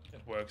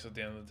it works at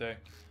the end of the day.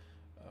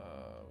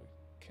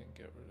 We can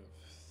get rid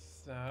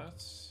of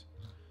that.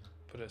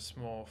 Put a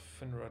small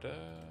fin rudder.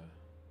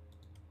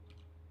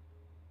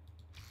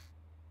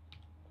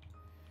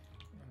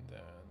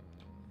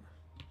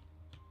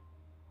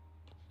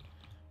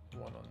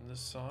 one on this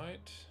side.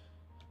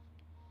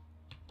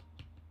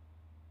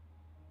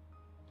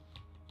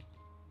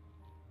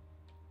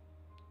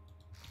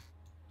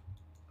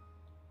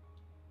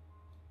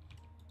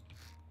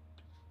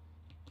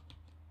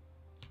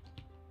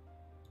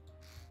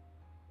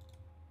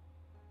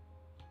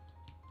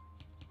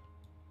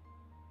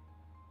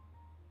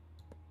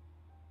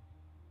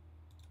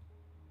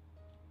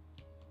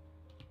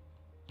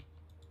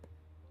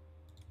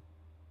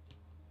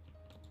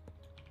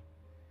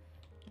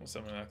 Or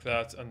something like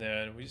that, and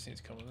then we just need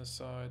to come on this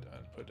side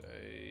and put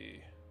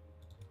a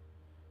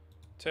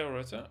tail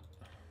rotor.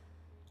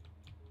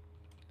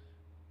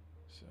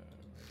 So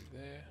maybe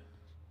there.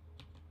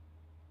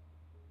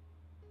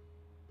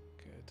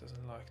 Okay, it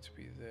doesn't like to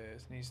be there.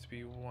 It needs to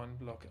be one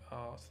block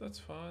out. That's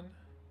fine.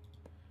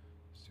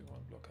 Let's do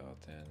one block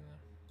out then.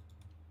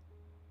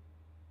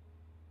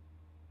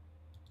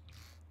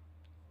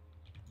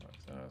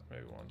 Like that.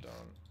 Maybe one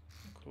down.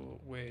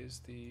 Cool. Where is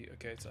the?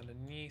 Okay, it's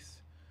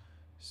underneath.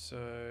 So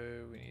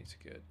we need to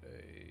get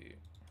a.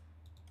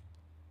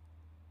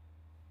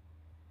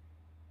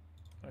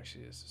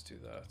 Actually, let's just do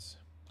that.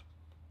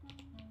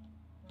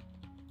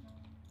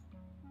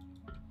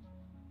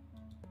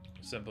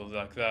 Simple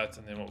like that,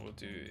 and then what we'll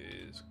do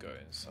is go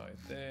inside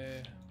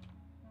there.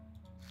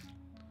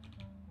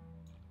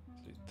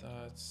 Delete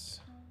that.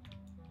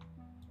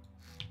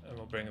 And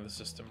we'll bring the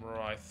system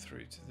right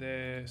through to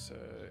there, so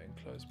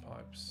enclosed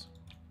pipes.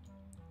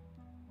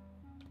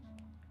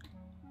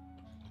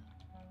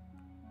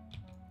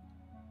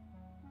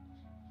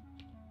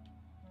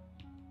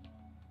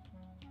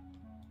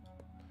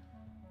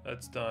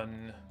 That's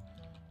done.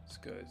 Let's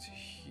go to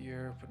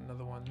here, put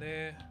another one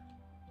there.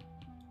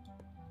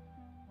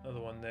 Another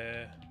one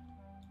there.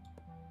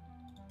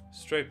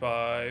 Straight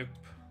pipe.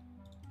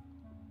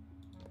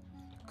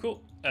 Cool.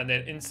 And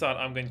then inside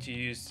I'm going to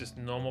use just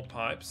normal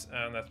pipes,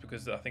 and that's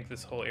because I think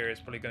this whole area is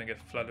probably going to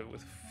get flooded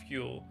with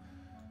fuel.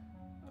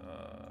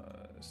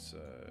 So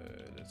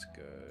let's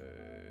go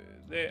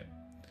there.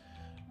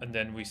 And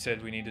then we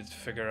said we needed to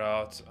figure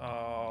out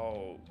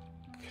our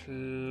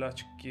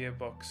clutch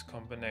gearbox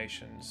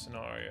combination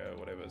scenario,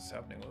 whatever's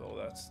happening with all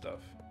that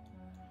stuff.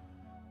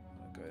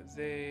 I'll go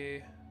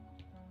there,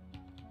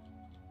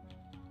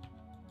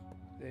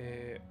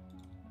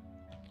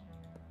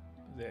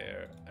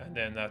 there, and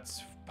then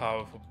that's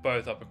power for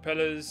both our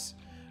propellers,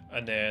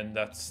 and then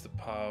that's the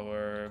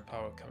power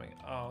coming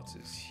out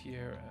is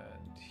here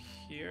and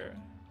here.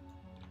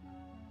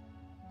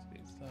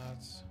 Delete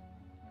that.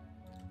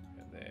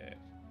 Go there.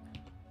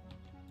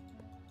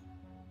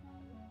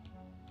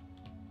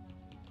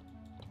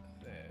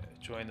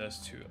 Join those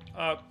two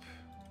up,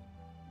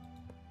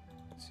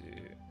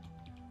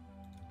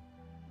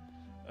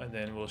 and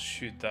then we'll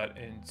shoot that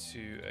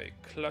into a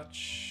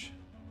clutch,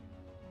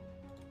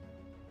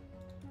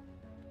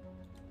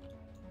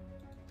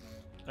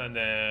 and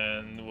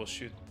then we'll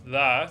shoot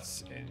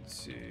that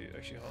into,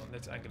 actually hold on,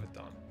 let's angle it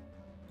down.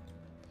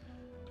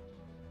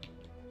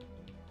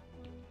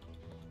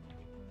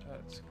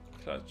 That's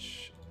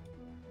clutch.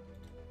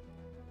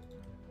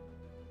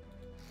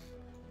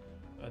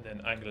 And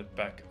then angle it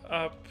back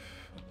up,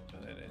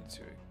 and then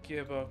into a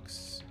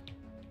gearbox.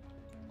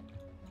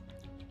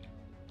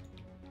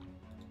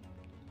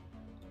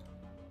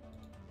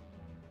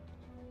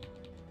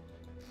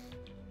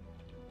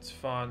 It's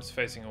fine, it's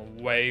facing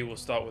away. We'll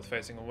start with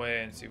facing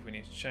away and see if we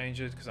need to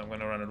change it, because I'm going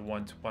to run a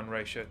 1-to-1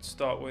 ratio to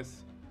start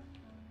with.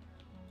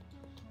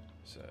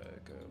 So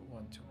go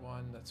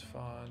 1-to-1, that's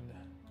fine.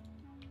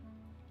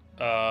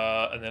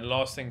 And then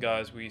last thing,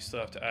 guys, we still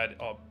have to add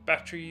our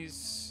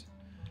batteries.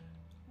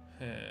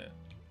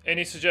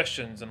 Any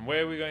suggestions on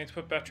where we're going to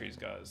put batteries,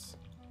 guys?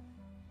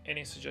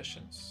 Any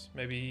suggestions?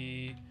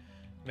 Maybe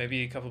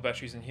a couple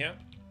batteries in here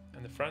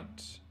in the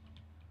front.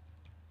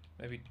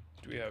 Maybe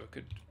we should be able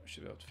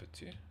to fit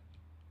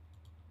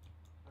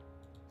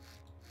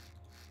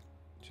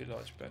two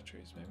large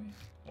batteries, maybe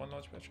one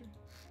large battery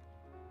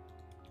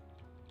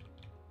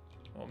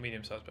or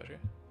medium-sized battery.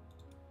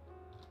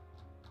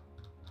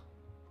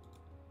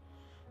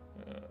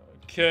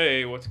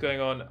 Okay, what's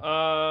going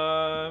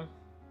on?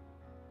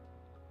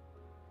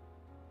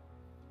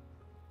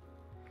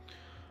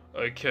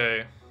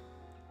 Okay.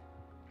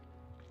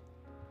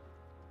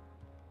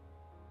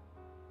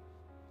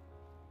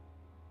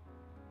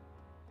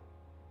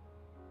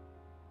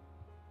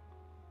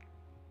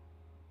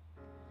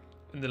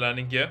 In the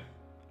landing gear,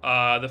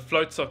 the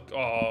floats are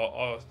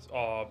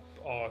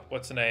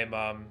what's the name?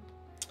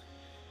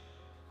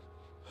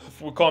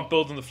 We can't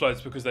build on the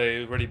floats because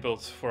they already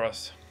built for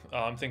us.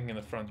 I'm thinking in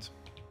the front.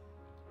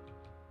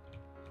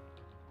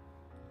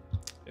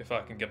 If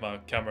I can get my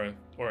camera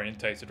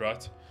orientated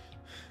right.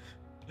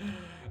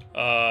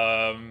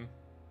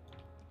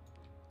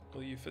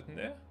 Will you fit in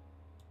there?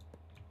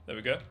 There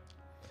we go.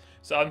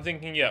 So I'm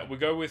thinking, yeah, we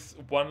go with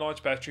one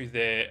large battery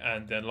there,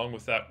 and then along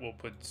with that we'll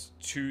put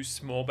two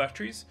small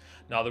batteries.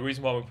 Now the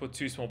reason why we put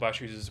two small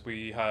batteries is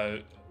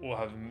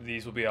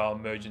these will be our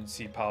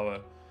emergency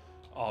power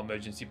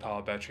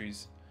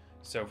batteries.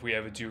 So if we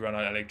ever do run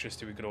out of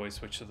electricity, we could always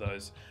switch to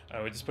those.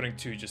 We're just putting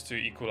 2 just to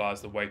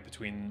equalize the weight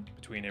between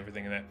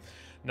everything in there.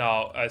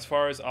 Now, as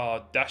far as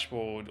our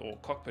dashboard or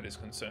cockpit is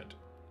concerned,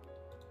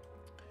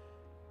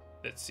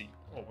 let's see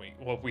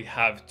what we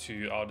have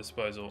to our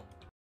disposal.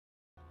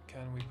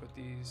 Can we put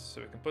these?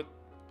 So we can put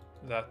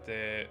that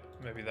there,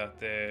 maybe that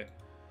there.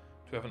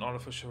 Do we have an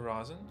artificial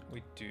horizon?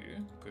 We do.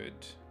 Good.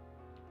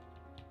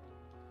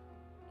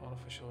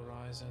 Artificial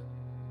horizon,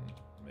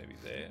 maybe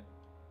there.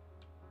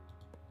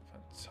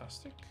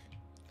 Fantastic.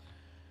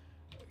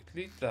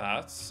 Delete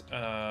that.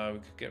 We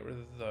could get rid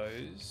of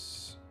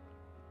those.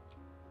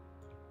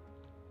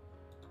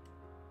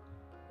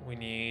 We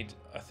need,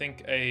 I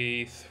think,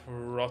 a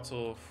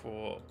throttle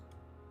for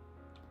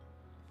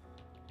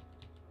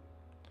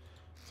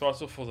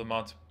the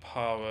amount of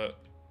power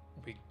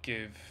we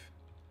give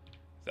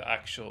the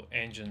actual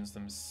engines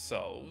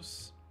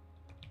themselves.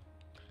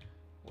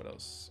 What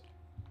else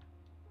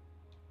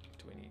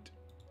do we need?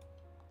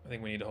 I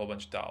think we need a whole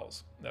bunch of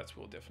dowels. That's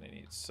what we'll definitely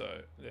need.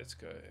 So let's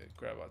go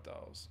grab our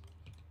dowels.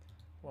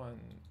 1,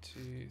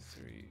 2,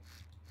 3,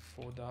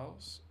 4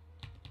 dowels.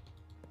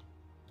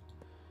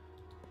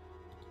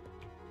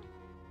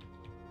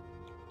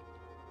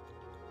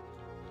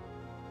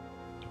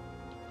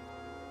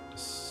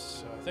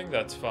 So I think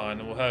that's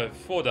fine. We'll have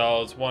 4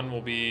 dowels. 1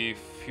 will be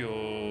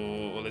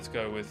fuel. Well, let's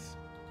go with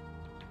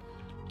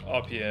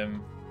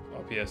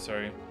RPS,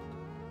 sorry.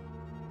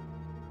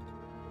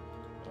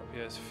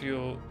 RPS,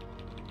 fuel,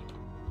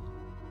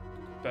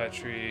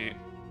 battery,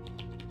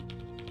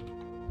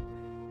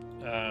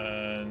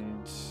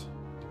 and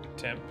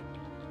temp.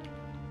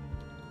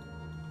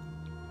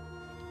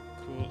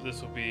 Cool.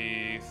 This will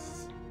be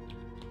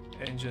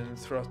engine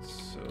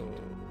throttle.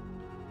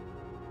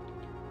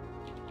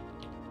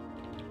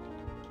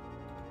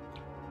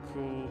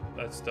 Cool,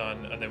 that's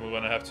done. And then we're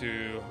going to have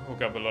to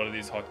hook up a lot of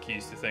these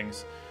hotkeys to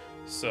things.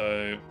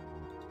 So,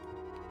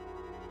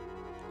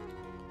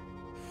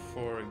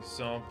 for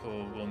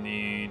example, we'll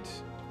need,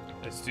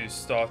 let's do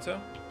starter,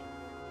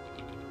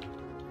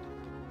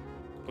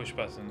 push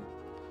button.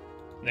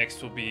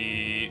 Next will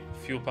be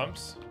fuel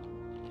pumps.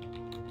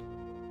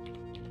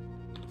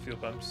 Fuel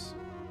pumps.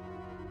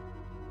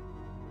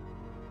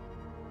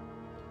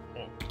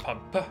 Or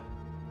pump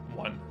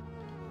 1.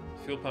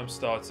 Fuel pump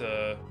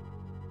starter.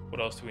 What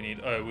else do we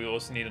need? Oh, we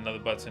also need another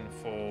button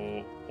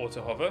for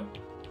auto hover.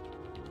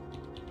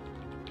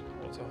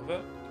 Auto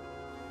hover.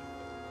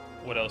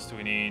 What else do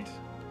we need?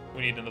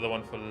 We need another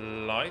one for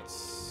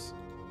lights.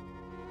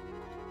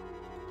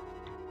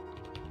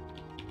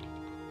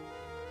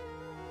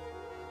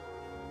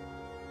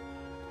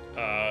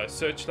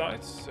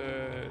 Searchlight.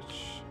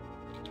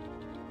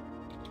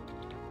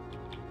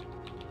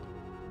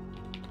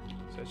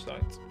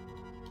 Searchlight.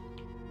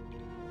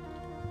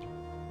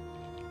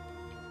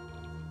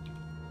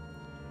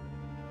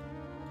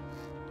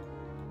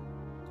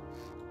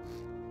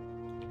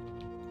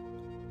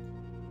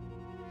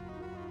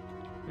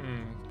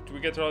 Do we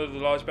get rid of the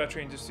large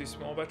battery and just do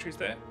small batteries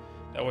there?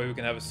 That way we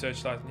can have a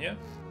searchlight in here.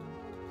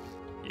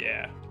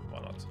 Yeah, why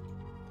not?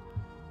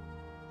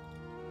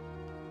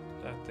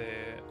 That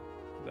there,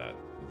 that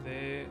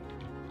there.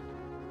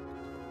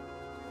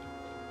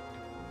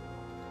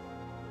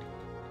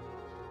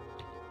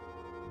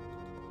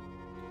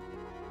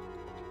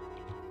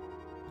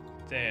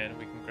 Then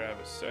we can grab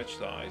a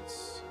searchlight.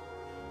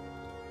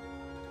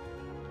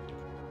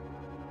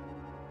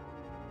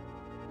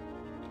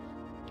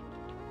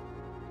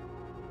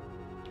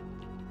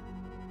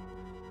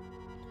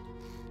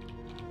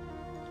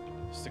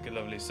 Stick a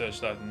lovely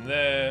searchlight in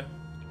there.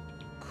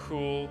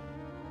 Cool.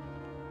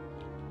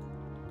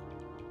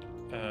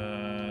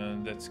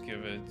 And let's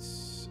give it...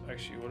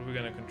 Actually, what are we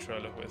going to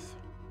control it with?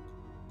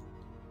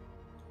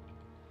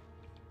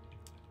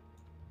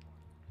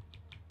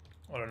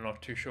 Well, I'm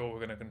not too sure what we're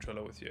going to control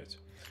it with yet.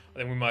 I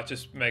think we might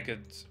just make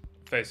it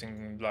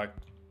facing like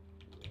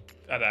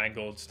at an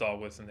angle to start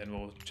with, and then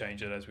we'll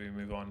change it as we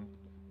move on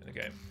in the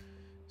game.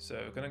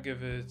 So we're going to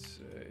give it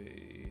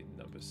a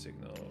number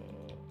signal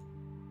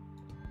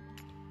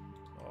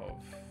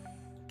of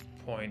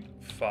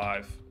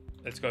 0.5.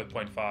 Let's go with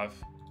 0.5.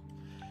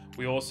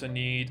 We also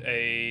need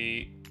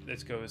a,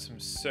 let's go with some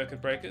circuit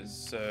breakers.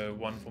 So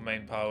 1 for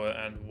main power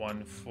and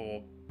 1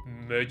 for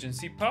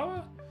emergency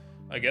power,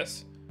 I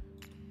guess.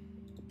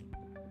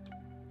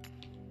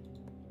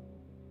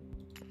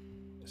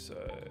 So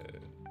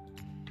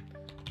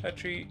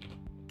battery,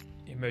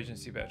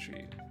 emergency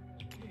battery.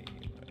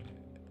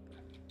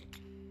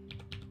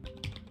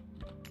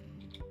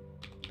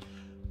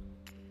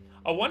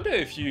 I wonder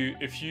if you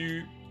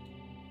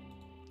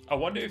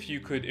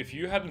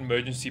had an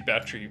emergency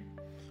battery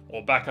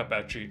or backup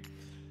battery,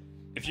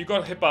 if you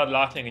got hit by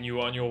lightning and you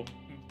were on your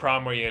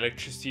primary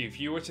electricity, if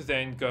you were to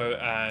then go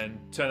and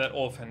turn that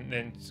off and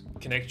then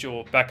connect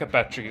your backup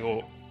battery,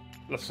 or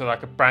so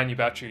like a brand new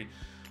battery,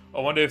 I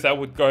wonder if that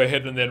would go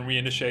ahead and then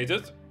reinitiate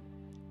it.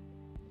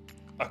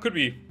 Could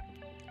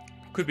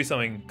be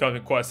something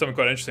quite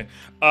interesting.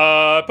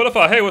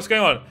 Pulify, hey, what's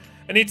going on?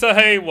 Anita,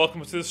 hey,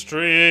 welcome to the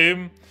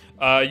stream.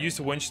 Use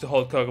the winch to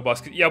hold cargo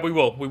basket. Yeah, we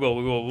will.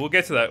 We'll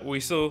get to that.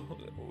 We're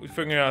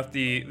figuring out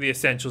the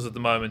essentials at the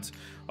moment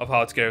of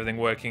how to get everything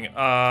working.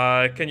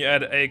 Can you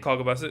add a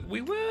cargo basket?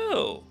 We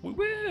will.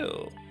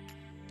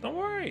 Don't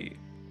worry.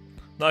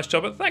 Nice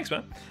job. Thanks,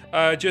 man.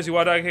 Jersey,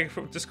 why did I get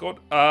from Discord?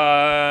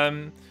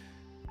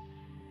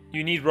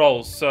 You need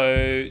roles,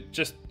 so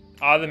just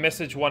either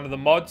message one of the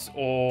mods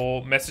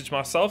or message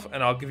myself,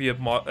 and I'll give you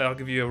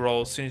a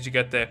role as soon as you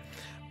get there.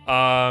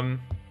 As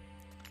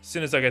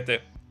soon as I get there.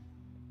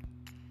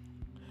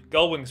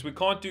 Gull wings. We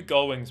can't do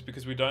gull wings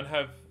because we don't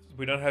have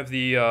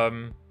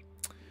the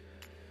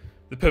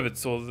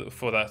pivots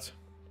for that.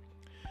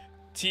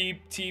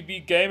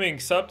 TB Gaming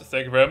subbed.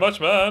 Thank you very much,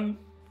 man.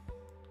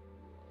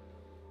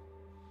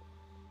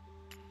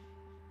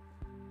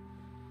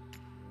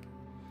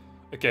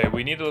 Okay,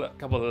 we need a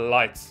couple of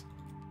lights.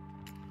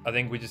 I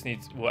think we just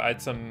we'll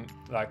add some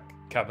like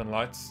cabin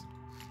lights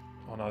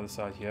on either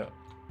side here.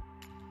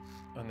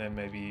 And then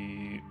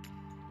maybe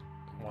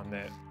one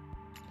there.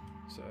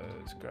 So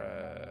let's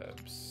grab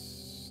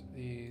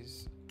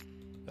these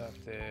up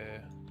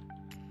there.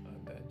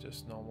 And then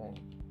just normal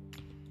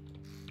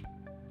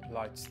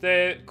lights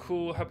there.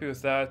 Cool, happy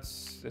with that.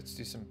 Let's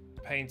do some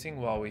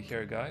painting while we're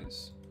here,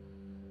 guys.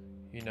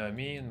 You know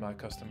me and my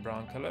custom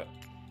brown color.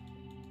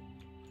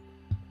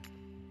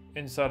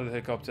 Inside of the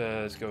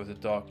helicopter, let's go with a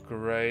dark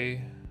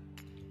grey.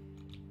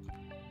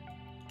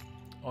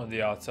 On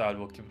the outside,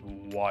 we'll keep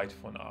it white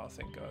for now, I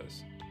think,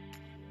 guys.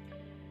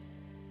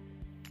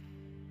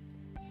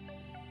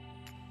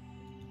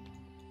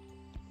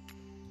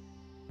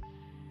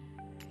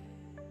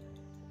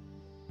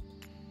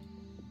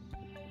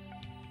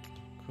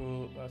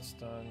 Cool, that's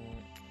done.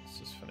 Let's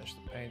just finish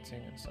the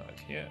painting inside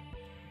here.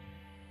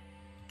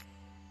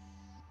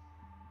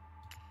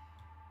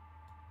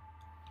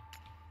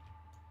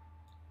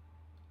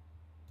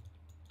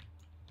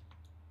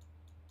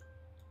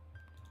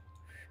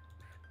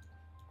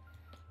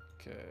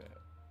 Okay,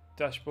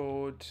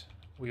 dashboard.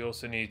 We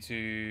also need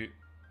to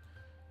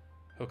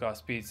hook our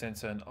speed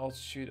sensor and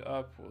altitude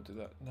up. We'll do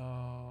that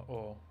now.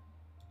 Or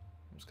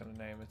I'm just gonna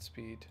name it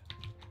speed.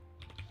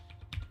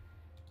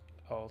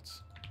 Alt.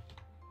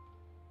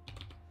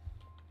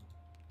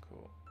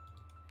 Cool.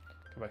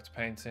 Go back to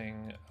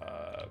painting.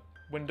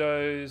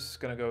 Windows.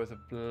 Gonna go with a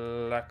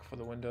black for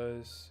the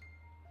windows.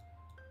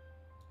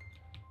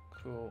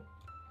 Cool.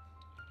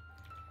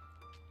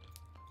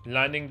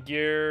 Landing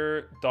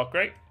gear, dark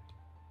grey.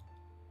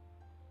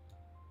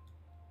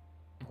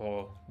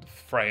 Or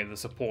the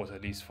support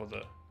at least for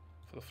the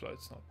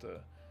floats, not the.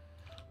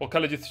 What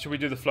color should we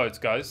do the floats,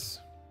 guys?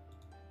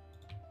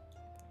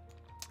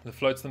 The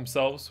floats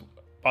themselves.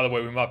 By the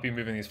way, we might be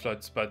moving these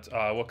floats, but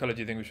what color do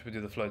you think we should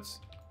do the floats?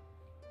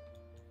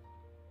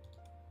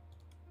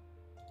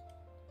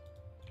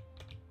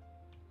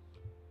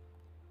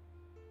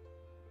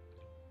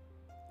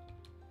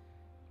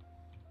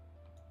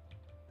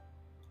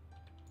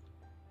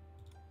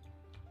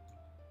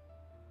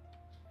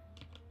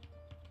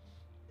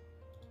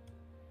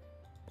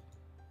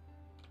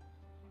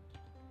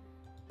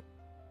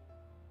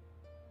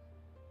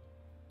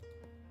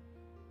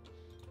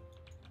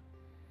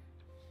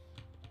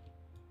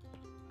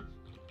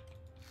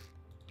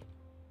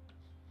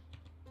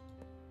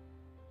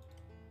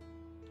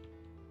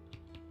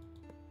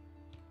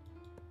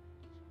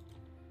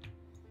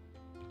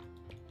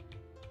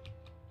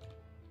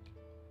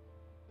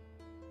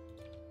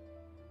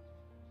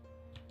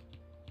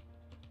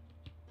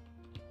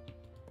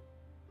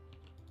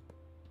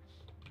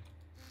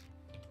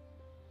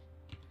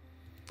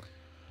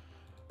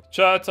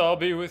 Chat, I'll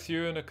be with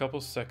you in a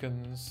couple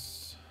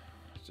seconds.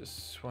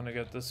 Just want to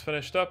get this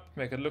finished up,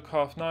 make it look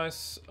half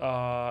nice,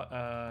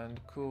 and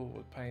cool.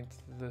 We'll paint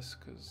this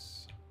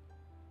because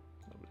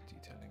a little bit of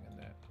detailing in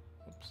there.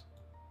 Oops.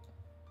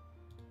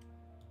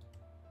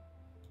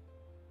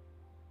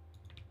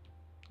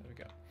 There we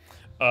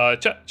go.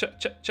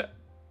 Chat.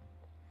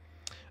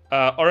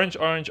 Orange.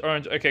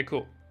 Okay,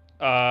 cool.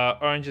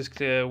 Orange is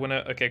clear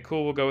winner. Okay,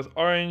 cool. We'll go with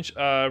orange.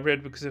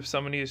 Red because if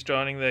somebody is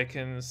drowning, they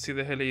can see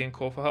the heli and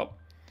call for help.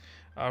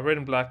 Red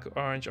and black,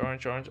 orange.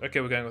 Okay,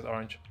 we're going with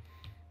orange.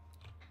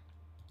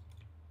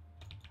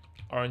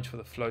 Orange for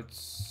the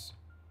floats.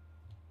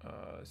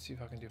 Let's see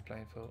if I can do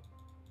plain fill.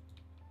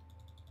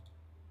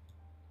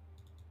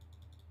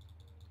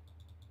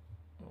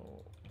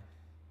 Oh.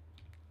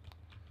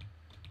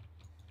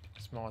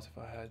 Smart if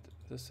I had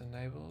this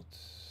enabled.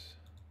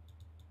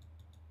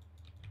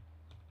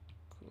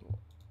 Cool.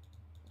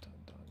 Done.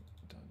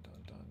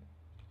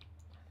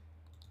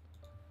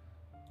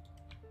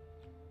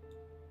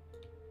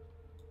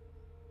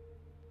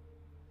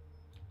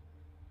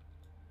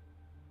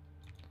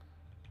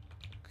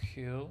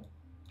 Cool.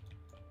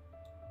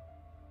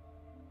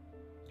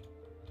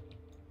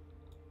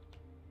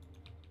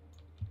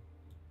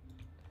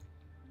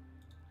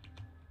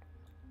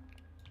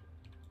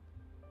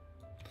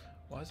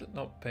 Why is it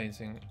not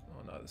painting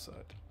on the other side?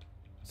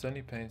 It's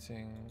only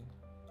painting.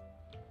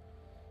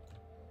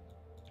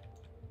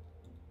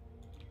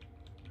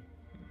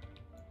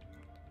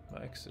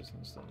 My X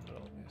isn't done at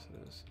all. Yes,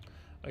 it is.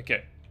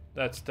 Okay.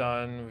 That's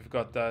done. We've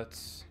got that.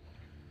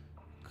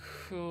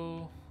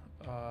 Cool.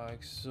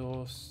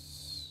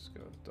 Exhaust. Let's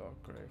go with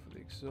dark grey for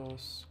the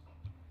exhaust.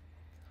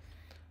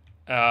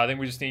 I think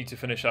we just need to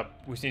finish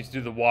up. We just need to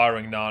do the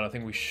wiring now, and I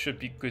think we should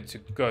be good to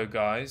go,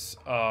 guys.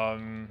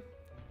 I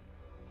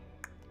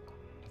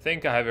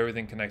think I have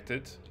everything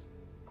connected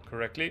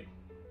correctly.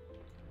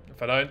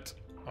 If I don't,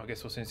 I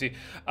guess we'll soon see.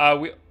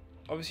 We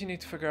obviously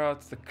need to figure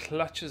out the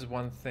clutch is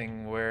one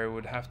thing where we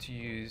would have to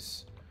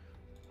use,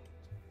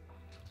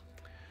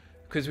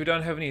 because we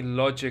don't have any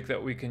logic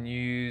that we can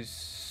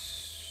use.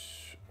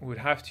 We'd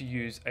have to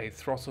use a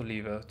throttle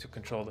lever to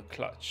control the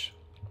clutch.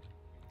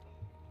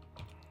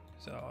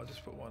 So I'll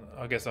just put one.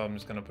 I guess I'm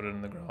just going to put it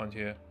in the ground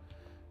here.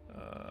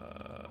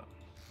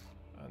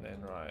 And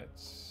then, right,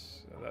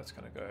 so that's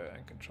going to go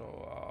and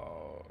control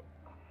our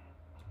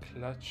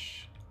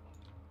clutch.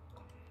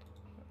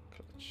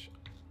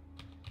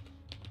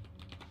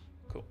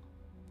 Cool.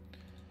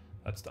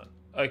 That's done.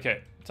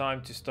 Okay,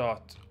 time to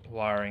start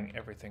wiring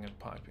everything and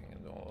piping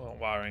and or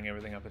wiring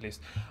everything up at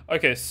least.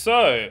 Okay,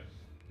 so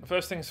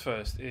first things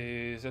first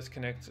is let's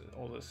connect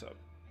all this up.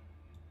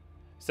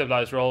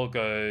 Stabilized roll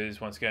goes,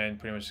 once again,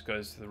 pretty much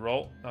goes to the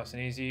roll. Nice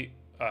and easy.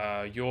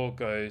 Yaw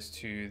goes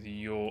to the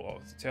yaw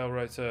of the tail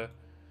rotor.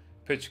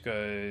 Pitch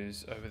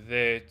goes over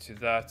there to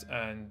that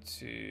and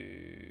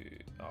to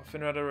our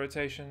fin rudder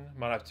rotation.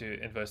 Might have to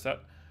inverse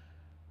that.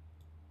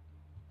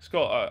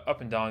 Scroll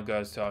up and down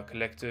goes to our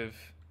collective.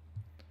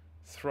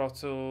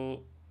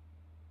 Throttle,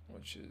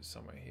 which is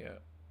somewhere here,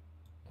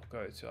 will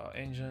go to our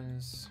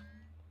engines.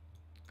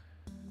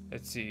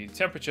 Let's see,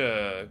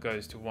 temperature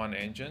goes to one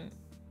engine.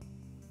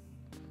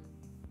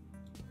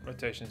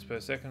 Rotations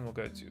per second will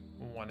go to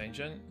one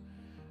engine.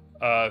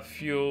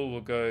 Fuel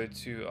will go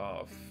to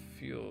our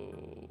fuel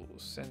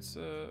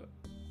sensor.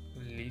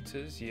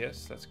 Liters,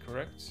 yes, that's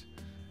correct.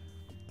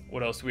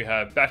 What else do we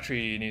have?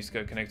 Battery needs to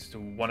go connected to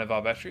one of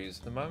our batteries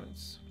at the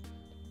moment.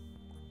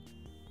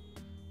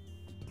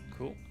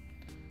 Cool.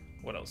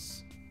 What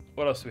else?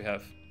 What else do we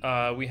have?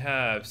 We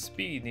have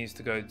speed needs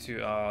to go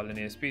to our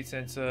linear speed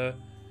sensor.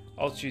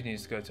 Altitude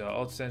needs to go to our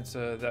alt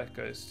sensor. That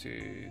goes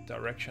to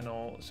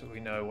directional, so we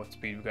know what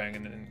speed we're going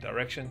in any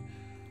direction.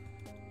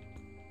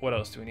 What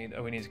else do we need?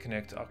 Oh, we need to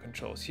connect our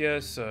controls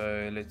here.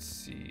 So let's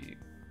see.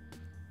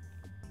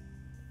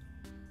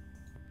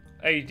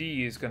 AD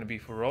is going to be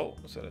for roll,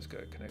 so let's go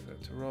connect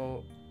that to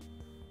roll.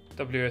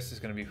 WS is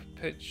going to be for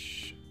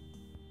pitch.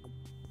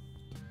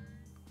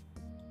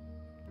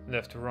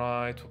 Left to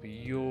right will be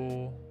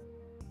yaw.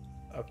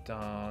 Up,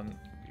 down.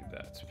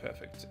 That's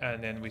perfect.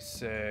 And then we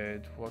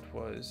said, what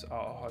was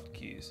our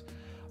hotkeys?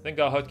 I think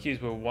our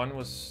hotkeys were one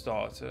was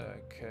starter.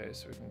 Okay,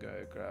 so we can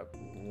go grab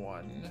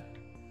one.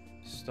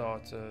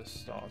 Starter.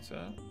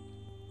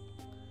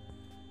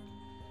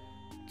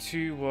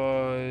 Two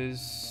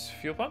was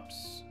fuel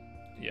pumps.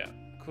 Yeah,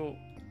 cool.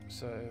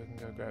 So we can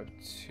go grab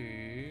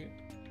two.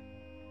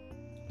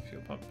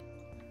 Fuel pump.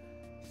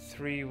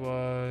 Three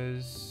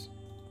was...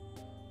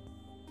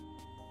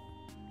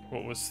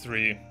 What was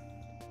three?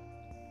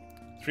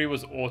 3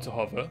 was auto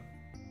hover.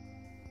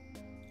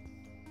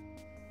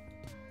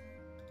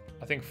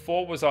 I think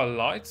 4 was our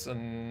lights,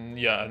 and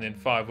yeah, and then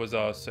 5 was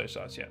our search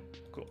lights. Yeah,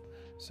 cool.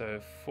 So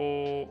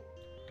 4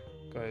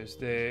 goes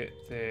there,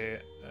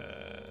 there.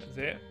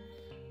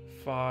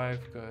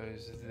 5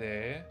 goes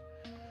there.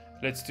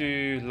 Let's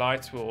do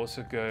lights. We'll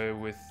also go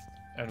with,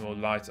 and we'll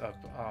light up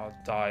our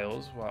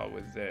dials while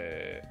we're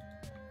there.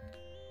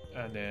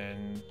 And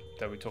then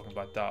that we're talking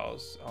about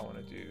dials, I want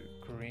to do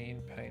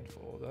green paint for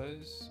all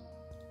those.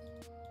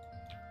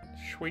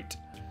 Sweet.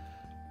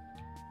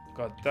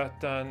 Got that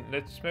done.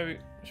 Let's maybe,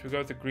 should we go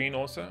with the green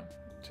also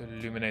to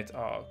illuminate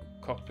our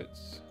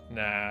cockpits?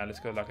 Nah, let's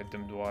go like a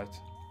dimmed white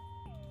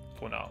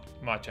for now.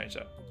 Might change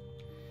that.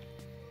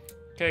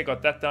 Okay,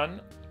 got that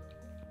done.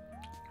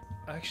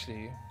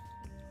 Actually,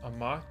 I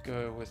might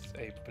go with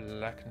a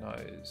black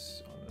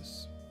nose on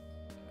this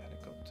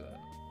helicopter.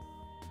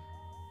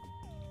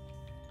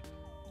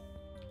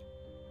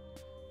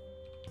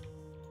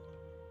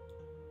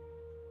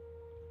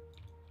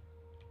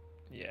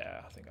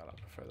 Yeah, I think I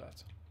prefer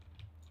that.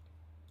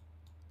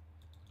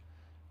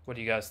 What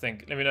do you guys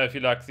think? Let me know if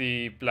you like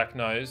the black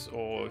nose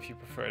or if you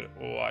prefer it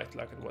white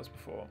like it was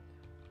before.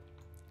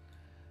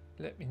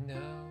 Let me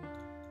know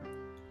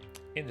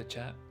in the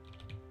chat.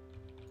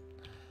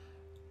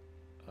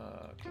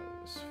 Okay,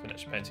 let's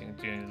finish painting,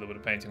 doing a little bit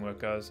of painting work,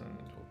 guys, and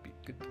we'll be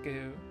good to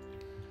go.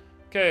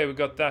 Okay, we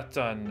got that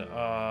done.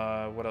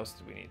 What else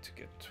do we need to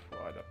get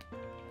wired up?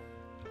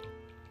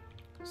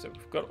 So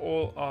we've got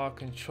all our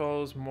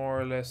controls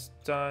more or less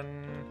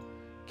done.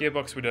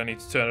 Gearbox, we don't need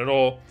to turn at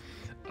all.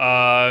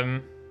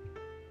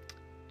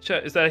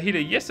 Chat, is that a heater?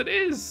 Yes, it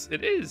is.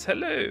 It is.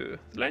 Hello,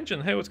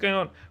 Legend. Hey, what's going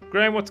on?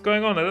 Graham, what's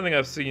going on? I don't think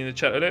I've seen you in the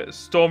chat earlier.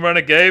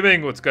 Stormrunner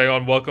Gaming, what's going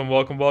on? Welcome,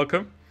 welcome,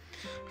 welcome.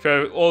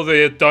 For all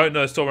the don't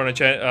know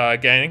Stormrunner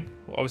Gaming,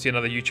 obviously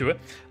another YouTuber,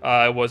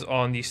 was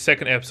on the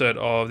second episode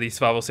of the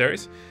survival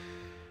series.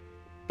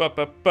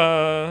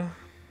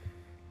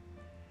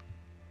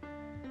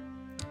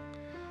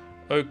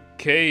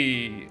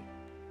 Okay.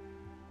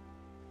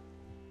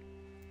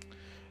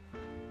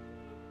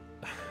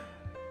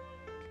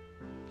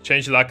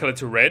 Change the light color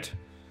to red.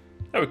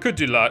 Yeah, we could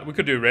do light. We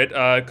could do red.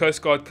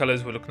 Coast Guard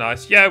colors would look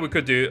nice. Yeah, we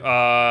could do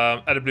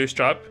add a blue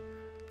stripe.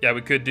 Yeah,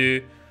 we could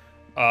do 2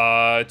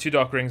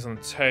 dark rings on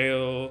the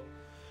tail.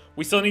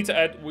 We still need to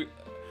add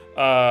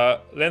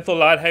Lenthal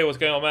light. Hey, what's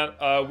going on,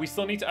 man? We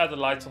still need to add the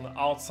lights on the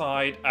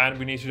outside, and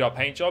we need to do our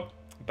paint job.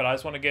 But I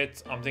just want to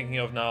get. I'm thinking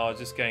of now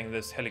just getting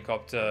this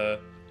helicopter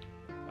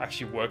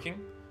actually working.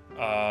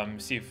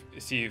 See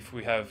if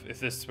we have, if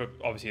this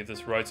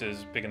rotor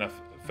is big enough,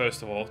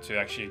 first of all, to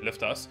actually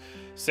lift us.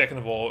 Second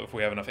of all, if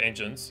we have enough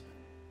engines.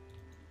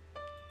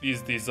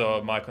 These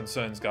are my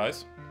concerns,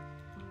 guys.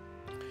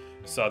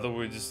 So I thought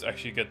we'd just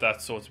actually get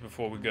that sorted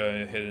before we go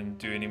ahead and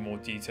do any more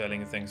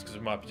detailing and things, because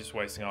we might be just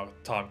wasting our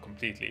time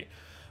completely.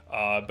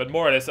 But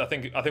more or less, I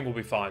think we'll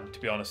be fine, to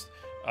be honest.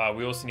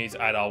 We also need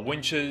to add our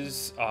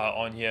winches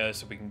on here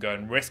so we can go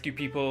and rescue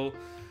people.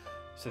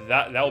 So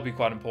that will be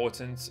quite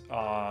important.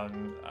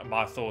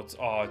 My thoughts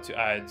are to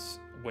add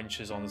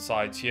winches on the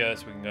sides here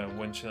so we can go and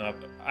winch them up,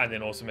 and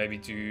then also maybe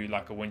do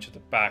like a winch at the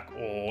back,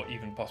 or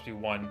even possibly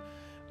one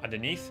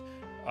underneath.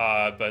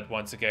 But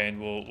once again,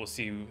 we'll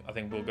see. I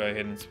think we'll go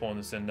ahead and spawn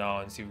this in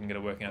now and see if we can get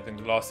it working. I think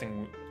the last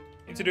thing we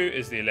need to do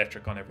is the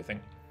electric on everything.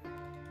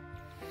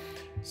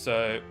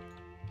 So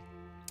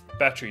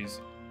batteries.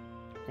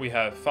 We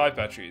have 5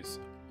 batteries.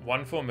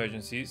 1 for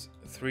emergencies,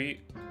 3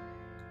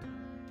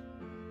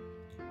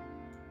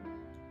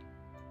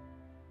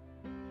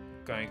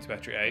 going to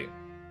battery A,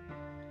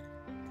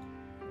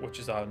 which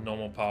is our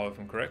normal power if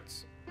I'm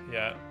correct.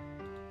 Yeah.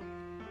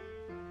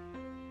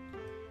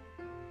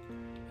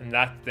 And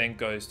that then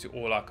goes to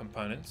all our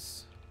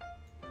components.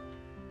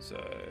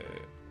 So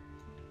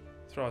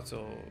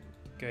throttle,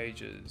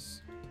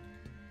 gauges,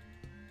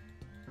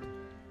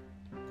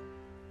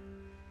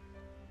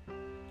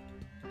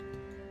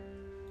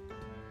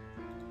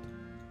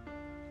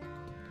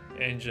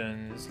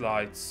 engines,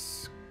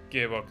 lights,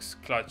 gearbox,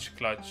 clutch,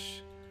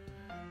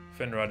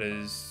 fin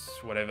rudders,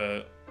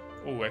 whatever.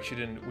 Oh,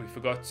 actually we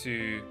forgot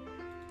to,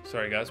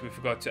 sorry guys, we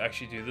forgot to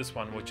actually do this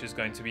one, which is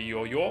going to be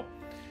your.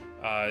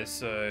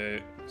 So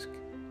let's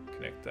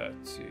connect that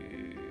to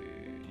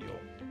your.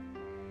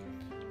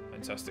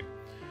 Fantastic.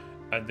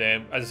 And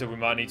then, as I said, we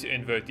might need to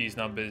invert these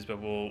numbers, but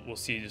we'll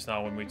see just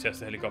now when we test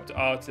the helicopter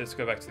out. Let's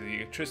go back to the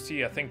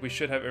electricity. I think we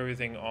should have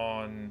everything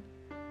on.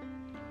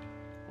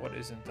 What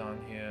isn't done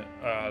here?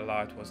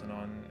 Light wasn't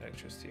on,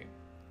 electricity.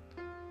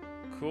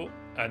 Cool.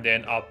 And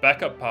then our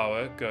backup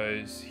power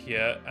goes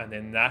here, and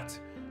then that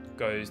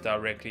goes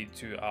directly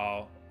to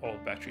our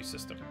old battery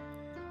system,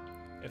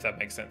 if that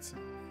makes sense.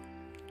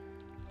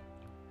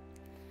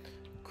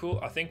 Cool.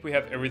 I think we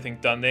have everything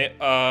done there.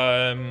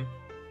 I'm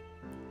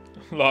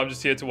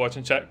just here to watch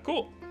and chat.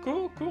 Cool.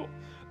 Do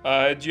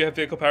you have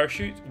vehicle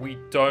parachute? We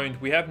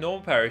don't. We have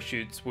normal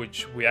parachutes,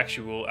 which we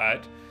actually will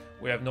add.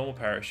 We have normal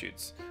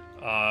parachutes.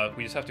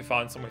 We just have to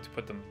find somewhere to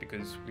put them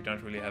because we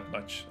don't really have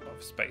much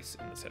of space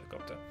in this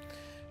helicopter.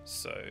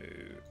 So,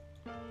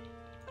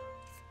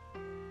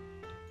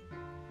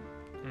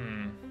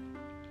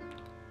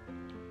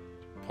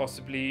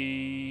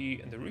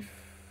 possibly in the roof.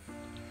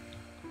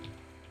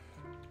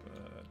 I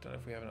don't know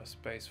if we have enough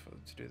space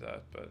to do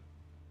that, but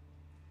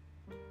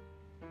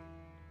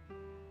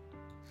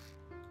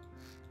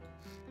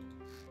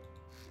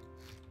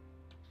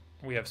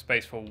we have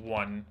space for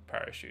 1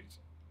 parachute.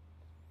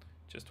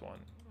 Just 1.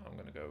 I'm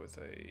going to go with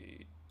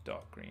a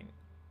dark green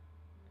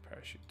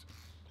parachute.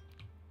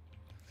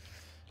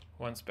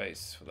 1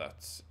 space for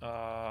that.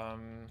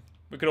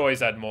 We could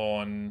always add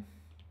more on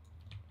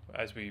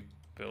as we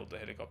build the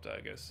helicopter, I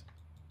guess.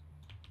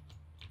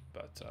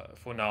 But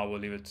for now, we'll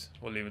leave it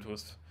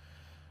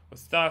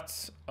with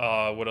that.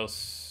 What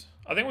else?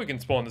 I think we can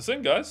spawn this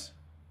in, guys.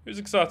 Who's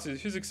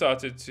excited? Who's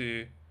excited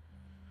to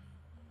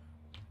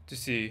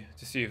see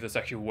if this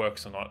actually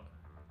works or not?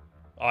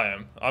 I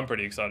am. I'm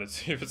pretty excited to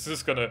see if it's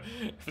just gonna,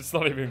 if it's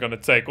not even gonna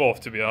take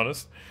off, to be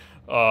honest.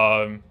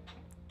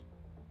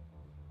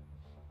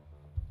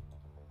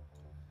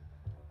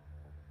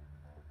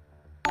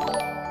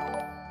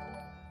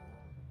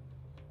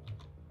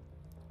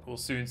 We'll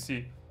soon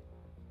see.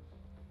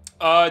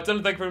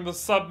 Dylan, thank you for the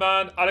sub,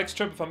 man. Alex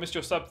Tripp, if I missed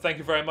your sub, thank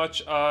you very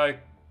much.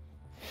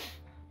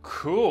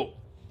 Cool.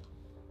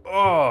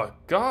 Oh,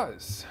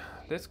 guys.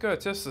 Let's go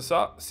test this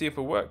out, see if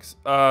it works.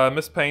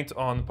 Missed paint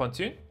on the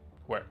pontoon.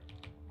 Where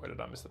did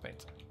I miss the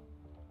paint?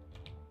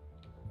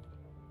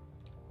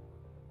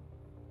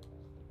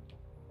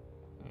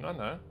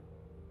 No.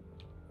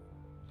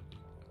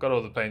 Got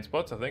all the paint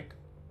spots, I think.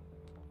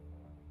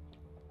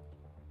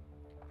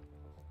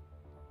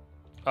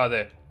 Ah,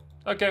 there.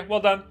 Okay, well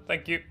done.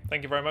 Thank you.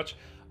 Thank you very much.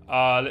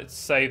 Let's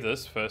save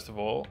this first of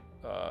all.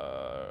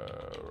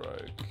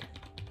 Rogue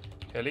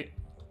heli.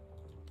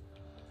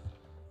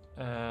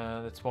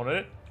 Let's spawn in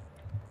it.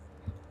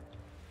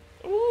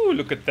 Ooh,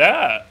 look at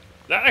that.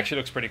 That actually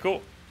looks pretty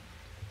cool.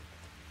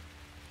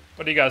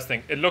 What do you guys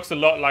think? It looks a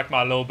lot like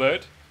my little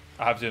bird,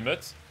 I have to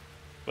admit.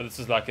 But this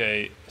is like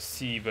a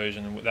C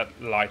version. That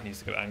light needs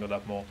to get angled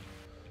up more.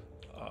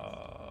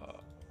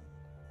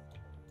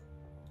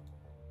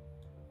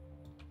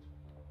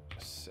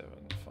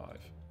 7.5.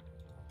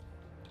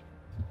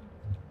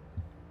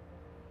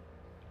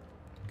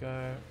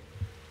 go.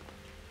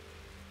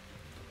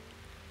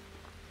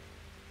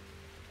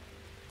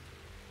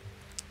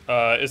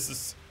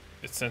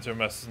 Its center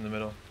mass is in the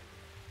middle.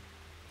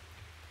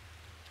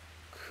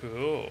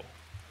 Cool.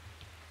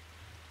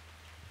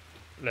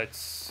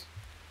 Let's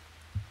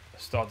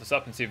start this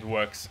up and see if it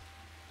works.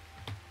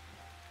 I'm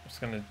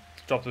just gonna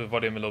drop the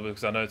volume a little bit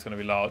because I know it's gonna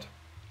be loud.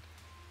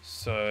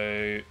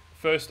 So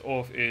first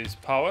off is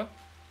power.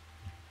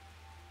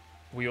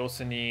 We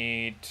also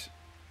need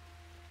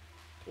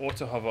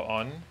auto hover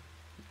on.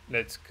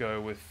 Let's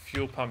go with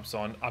fuel pumps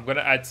on. I'm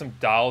gonna add some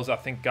dials, I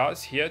think,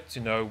 guys, here to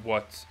know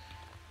what.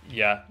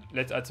 Yeah,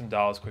 let's add some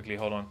dials quickly.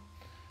 Hold on.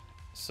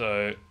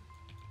 So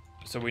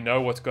we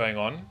know what's going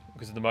on,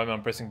 because at the moment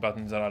I'm pressing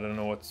buttons and I don't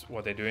know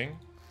what they're doing,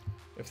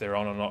 if they're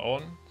on or not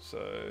on.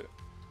 So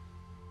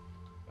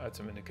add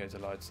some indicator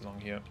lights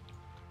along here.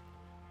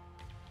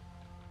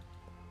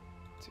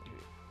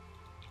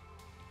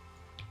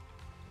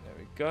 There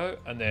we go,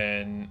 and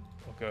then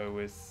we'll go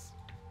with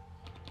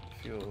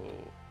fuel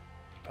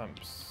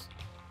pumps,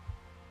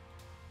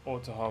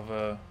 auto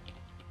hover,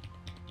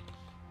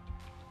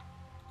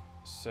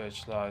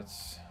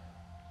 searchlights,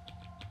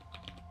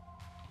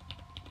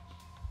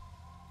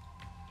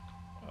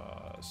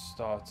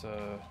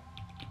 starter,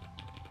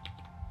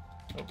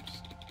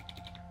 oops.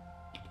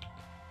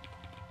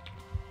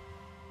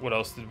 What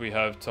else did we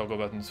have toggle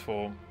buttons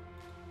for?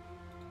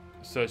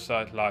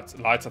 Searchlight, lights.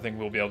 Lights, I think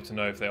we'll be able to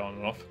know if they're on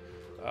and off.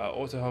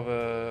 Auto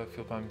hover,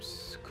 fuel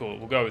pumps, cool.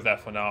 We'll go with that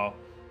for now.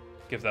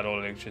 Give that all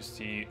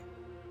electricity.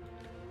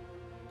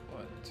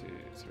 1, 2,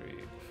 3,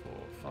 4,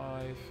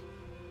 5.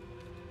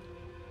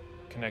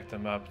 Connect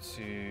them up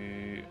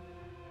to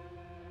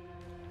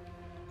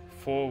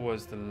 4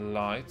 was the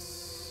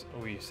lights.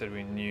 We said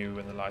we knew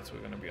when the lights were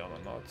going to be on or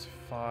not.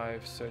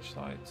 5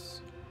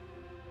 searchlights.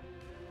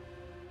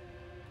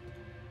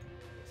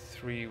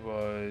 3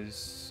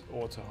 was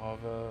auto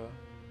hover.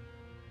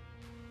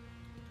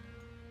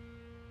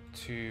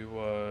 2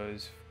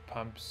 was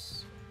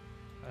pumps.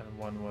 And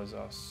 1 was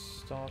our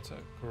starter.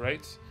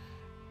 Great.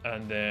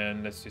 And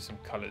then let's do some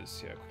colors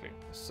here quickly.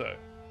 So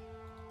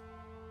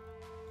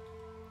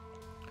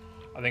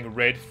I think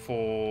red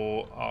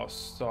for our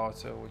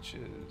starter, which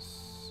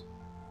is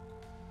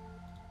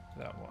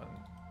that one.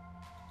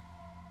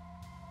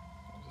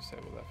 I'll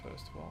disable that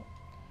first of all.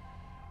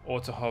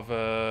 Auto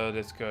hover,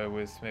 let's go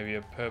with maybe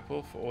a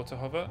purple for auto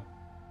hover.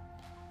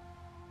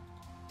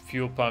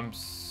 Fuel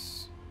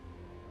pumps,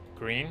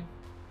 green.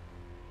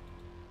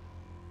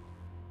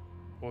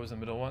 What was the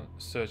middle one?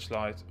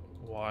 Searchlight,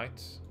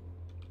 white.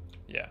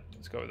 Yeah,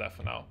 let's go with that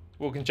for now.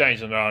 We can change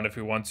them around if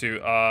we want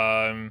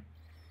to.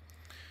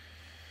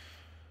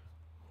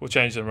 We'll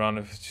change them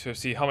around to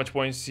see how much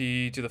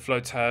buoyancy do the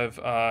floats have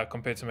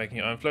compared to making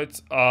your own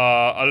floats.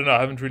 I don't know. I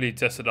haven't really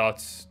tested out,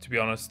 to be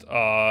honest.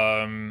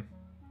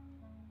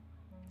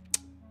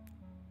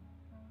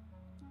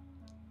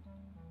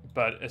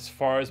 But as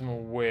far as I'm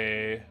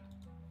aware,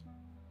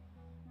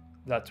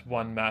 that's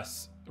 1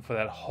 mass for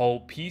that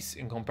whole piece.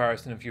 In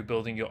comparison, if you're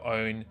building your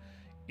own,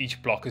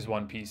 each block is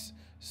 1 piece.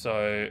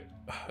 So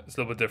it's a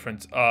little bit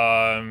different.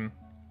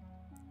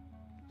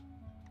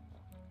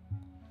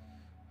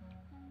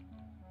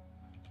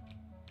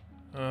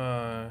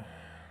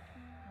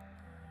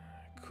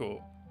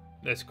 Cool.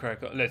 Let's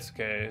crack on. Let's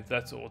go.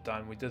 That's all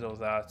done. We did all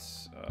that.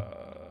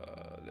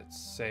 Let's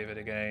save it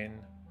again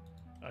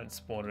and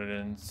spawn it in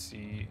and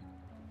see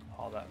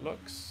how that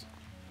looks.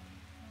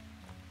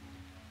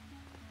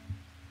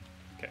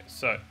 Okay,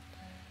 so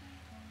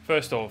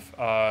first off,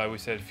 we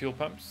said fuel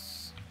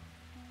pumps.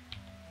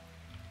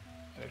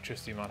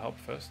 Electricity might help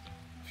first.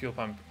 Fuel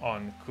pump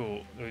on.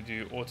 Cool. We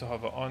do auto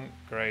hover on.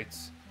 Great.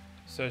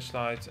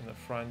 Searchlight in the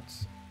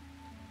front.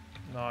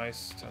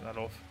 Nice. Turn that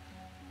off.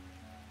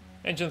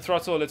 Engine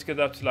throttle, let's get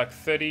up to like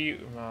 30.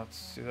 Let's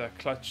see, that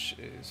clutch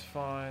is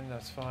fine.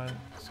 That's fine.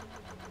 Let's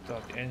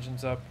start the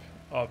engines up.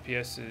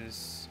 RPS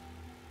is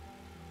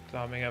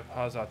climbing up.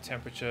 How's our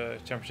temperature?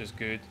 Temperature's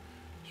good.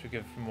 Should we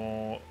give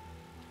more?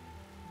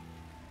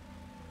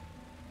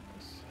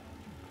 Let's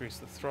increase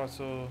the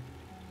throttle.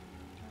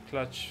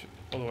 Clutch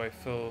all the way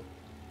full.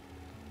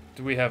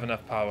 Do we have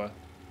enough power?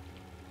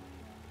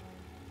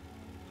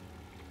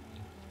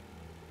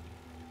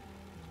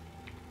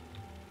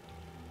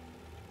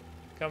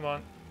 Come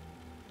on.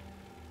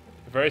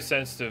 Very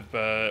sensitive,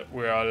 but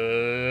we are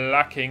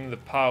lacking the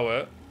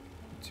power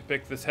to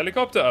pick this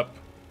helicopter up.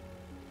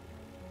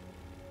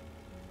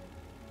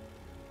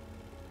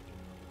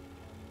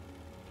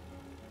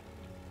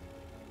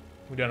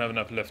 We don't have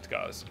enough lift,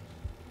 guys.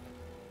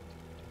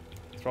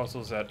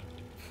 Throttle's at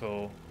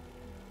full.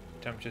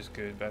 Temperature's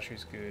good.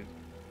 Battery's good.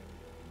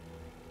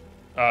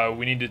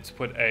 We needed to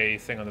put a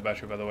thing on the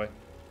battery, by the way.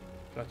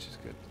 Clutch is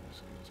good.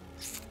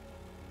 That's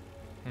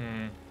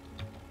good.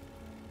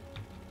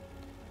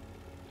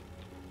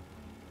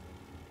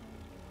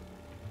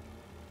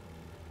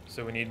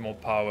 So we need more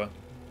power.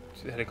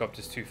 So the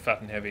helicopter's too fat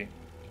and heavy.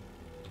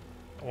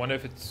 I wonder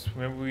if it's...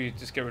 Maybe we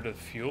just get rid of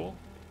the fuel.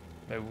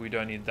 Maybe we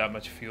don't need that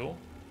much fuel.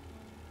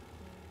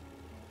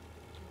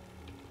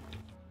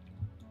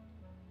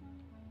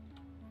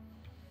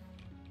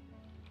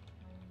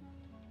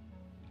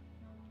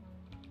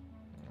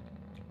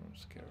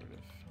 Just get rid of.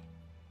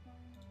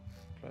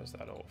 Close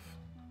that off.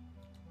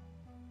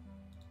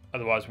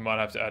 Otherwise, we might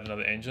have to add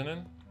another engine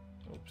in.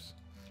 Oops.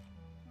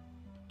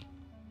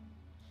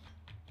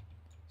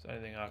 Is there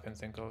anything I can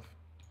think of?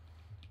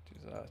 Do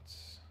that.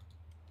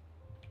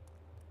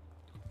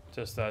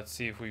 Just that.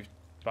 See if we've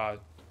by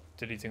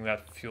deleting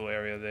that fuel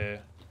area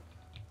there,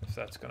 if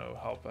that's going to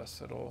help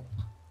us at all.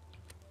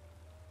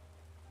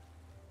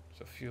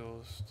 So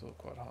fuel's still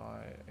quite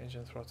high.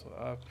 Engine throttle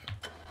up.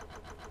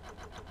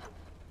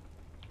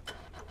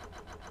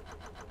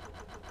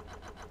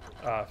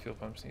 Fuel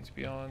pumps need to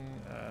be on,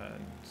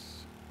 and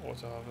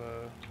auto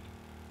hover.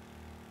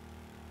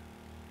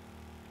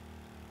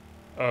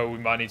 Oh, we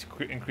might need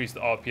to increase the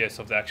RPS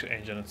of the actual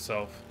engine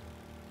itself.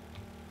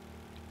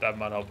 That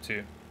might help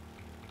too.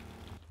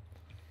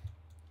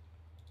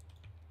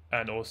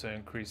 And also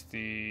increase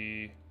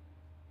the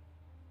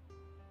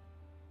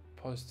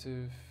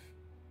positive.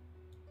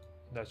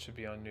 That should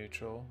be on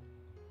neutral.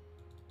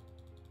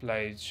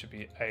 Blades should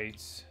be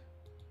 8.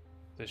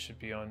 This should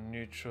be on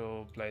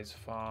neutral. Blades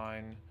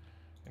fine.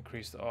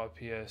 Increase the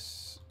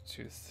RPS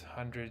to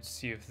 100.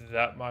 See if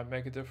that might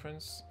make a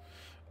difference.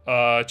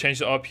 Change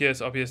the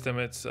RPS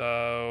limits,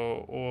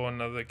 or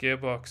another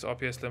gearbox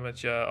RPS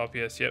limit. Yeah,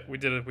 RPS. Yep, we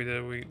did it.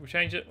 We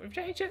changed it. We've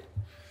changed it.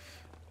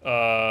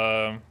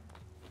 Wrong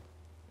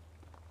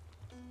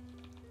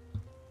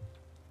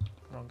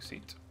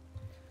seat.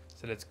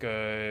 So let's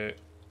go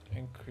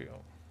increase.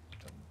 Oh,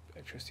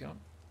 electricity on.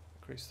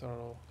 Increase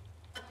throttle.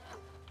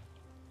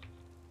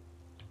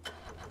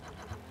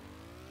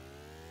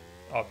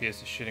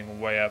 RPS is shooting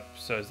way up,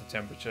 so is the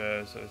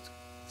temperature, so it's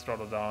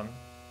throttled down.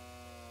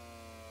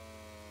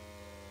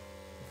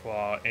 Before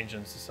our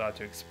engines decide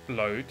to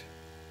explode.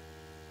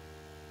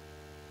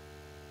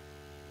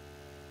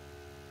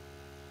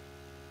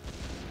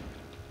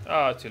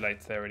 Ah, too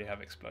late, they already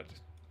have exploded.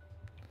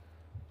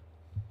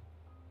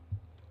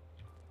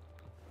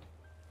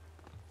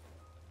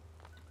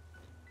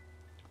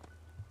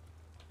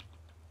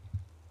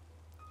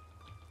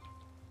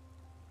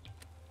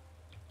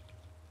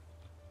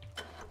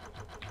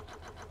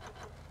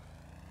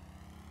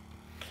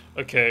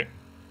 Okay.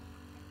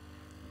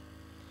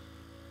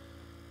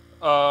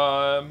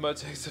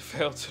 Motex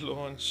failed to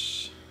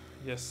launch.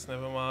 Yes,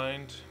 never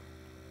mind.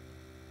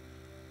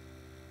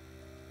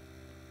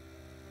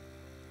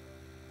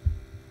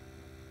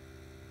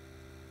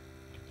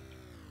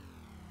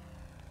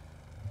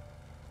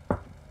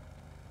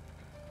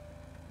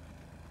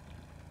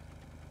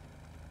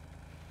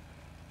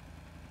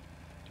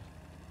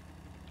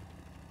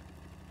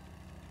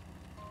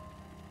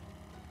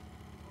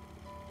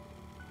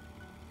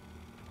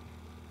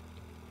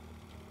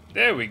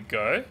 There we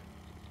go.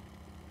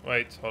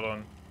 Wait, hold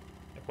on.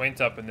 It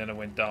went up and then it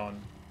went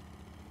down.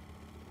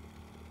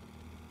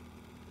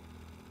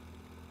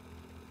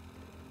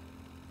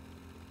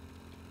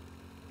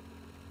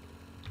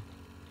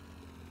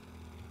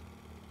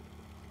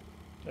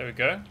 There we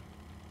go.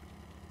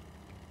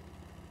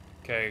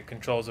 Okay,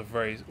 controls are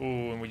very...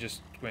 Ooh, and we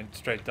just went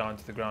straight down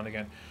to the ground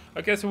again.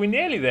 Okay, so we're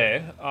nearly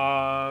there.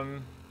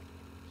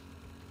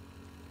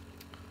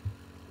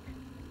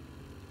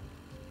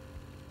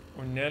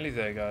 We're nearly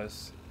there,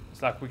 guys.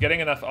 It's like we're getting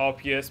enough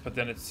RPS, but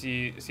then it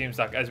seems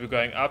like as we're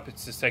going up,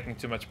 it's just taking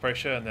too much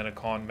pressure, and then it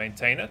can't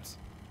maintain it.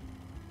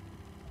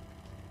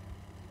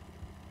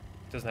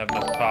 It doesn't have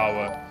enough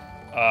power.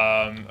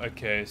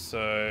 Okay,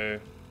 so...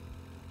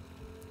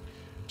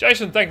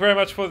 Jason, thank you very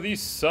much for the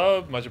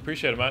sub. Much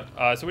appreciated, man.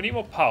 So we need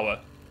more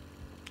power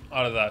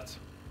out of that.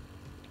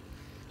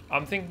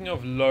 I'm thinking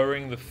of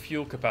lowering the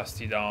fuel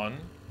capacity down,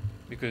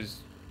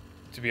 because,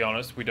 to be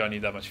honest, we don't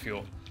need that much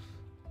fuel.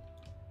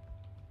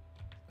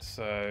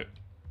 So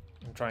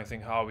I'm trying to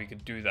think how we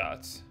could do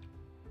that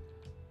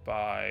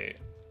by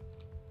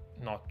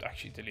not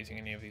actually deleting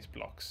any of these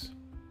blocks.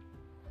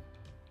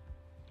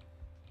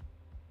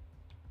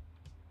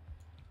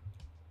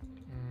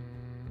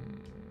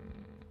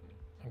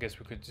 I guess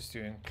we could just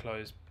do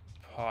enclosed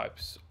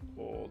pipes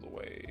all the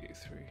way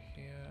through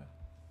here.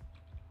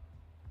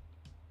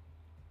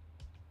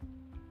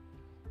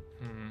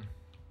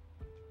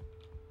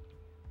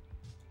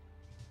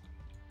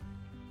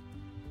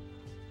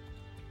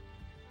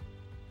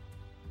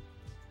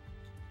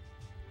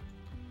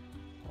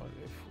 What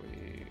if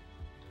we...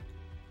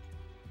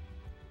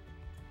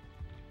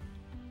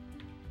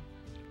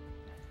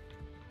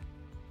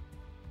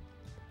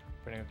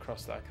 bring it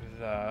across like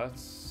that.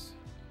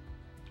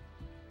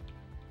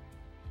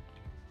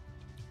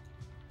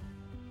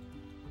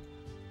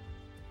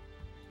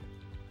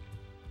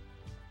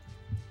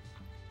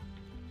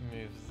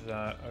 Move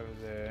that over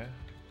there.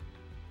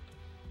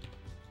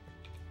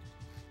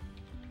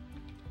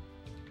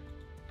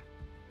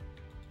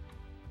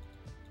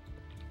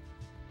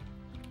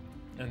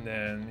 And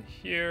then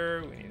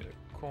here we need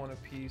a corner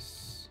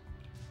piece.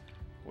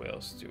 Where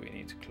else do we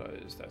need to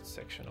close that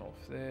section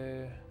off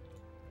there?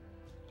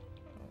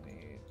 I'll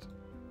need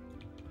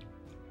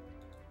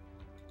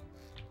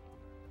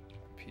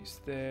a piece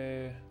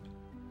there.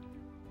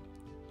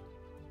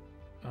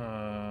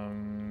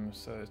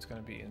 So it's going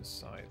to be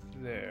inside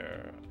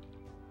there.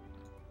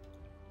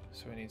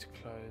 So we need to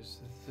close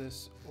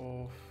this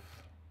off,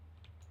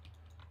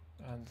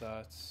 and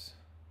that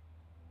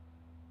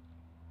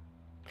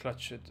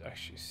clutch should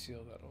actually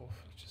seal that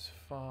off, which is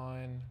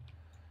fine.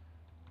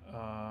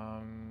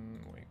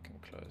 We can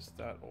close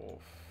that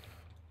off.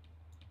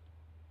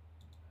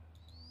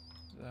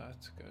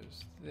 That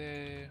goes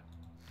there,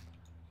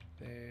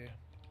 there.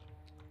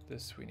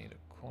 This we need a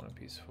corner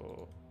piece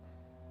for.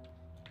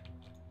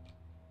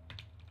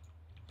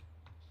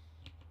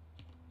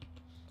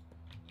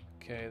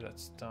 Okay,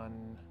 that's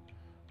done.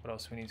 What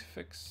else we need to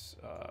fix?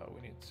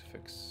 We need to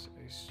fix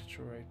a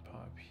straight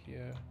pipe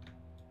here.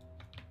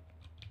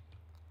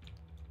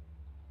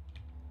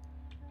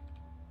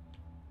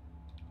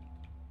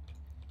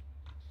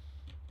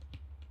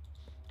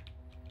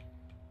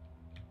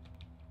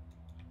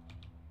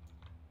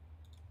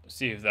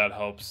 See if that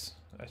helps.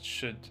 That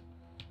should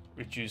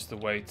reduce the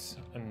weight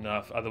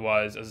enough.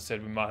 Otherwise, as I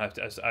said, we might have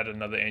to add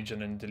another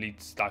engine and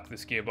delete like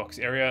this gearbox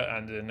area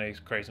and then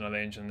create another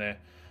engine there.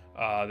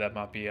 That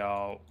might be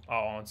our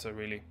answer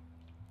really,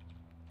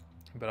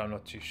 but I'm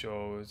not too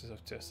sure. We'll just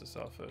have to test this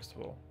out first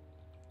of all.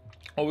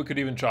 Or we could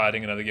even try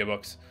adding another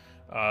gearbox.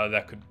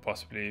 That could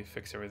possibly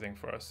fix everything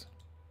for us.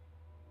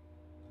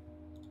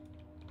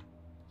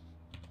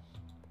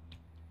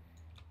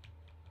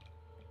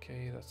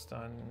 Okay, that's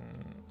done.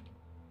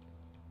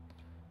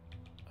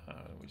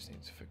 We just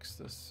need to fix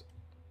this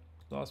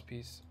last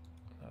piece.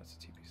 No, it's a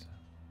T piece,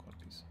 quad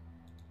piece.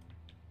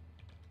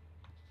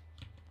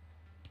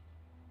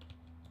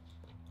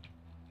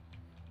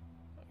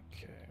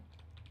 Okay,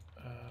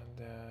 and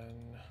then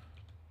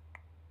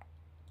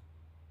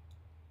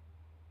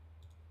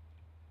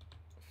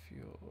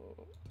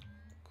fuel,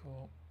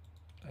 cool.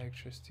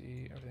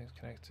 Electricity, everything's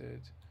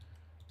connected.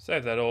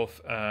 Save that off,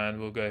 and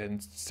we'll go ahead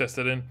and test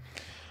it in.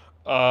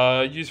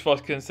 Use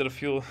vodka instead of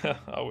fuel.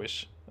 I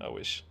wish.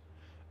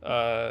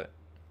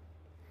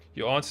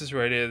 Your answer is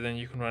radiator, then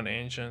you can run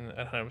engine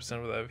at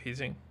 100% without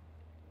overheating.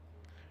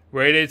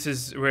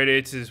 Radiators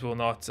will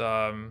not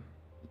run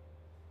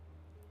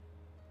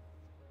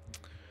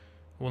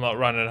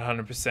at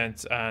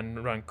 100%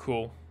 and run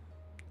cool.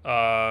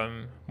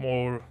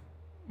 More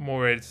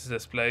radiators,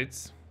 less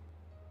blades.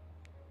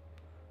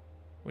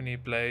 We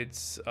need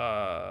blades.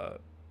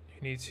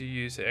 You need to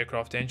use the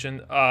aircraft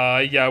engine.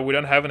 Yeah, we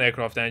don't have an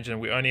aircraft engine.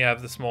 We only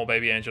have the small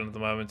baby engine at the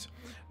moment.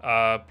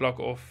 Block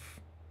off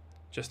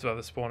just above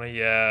the spawner.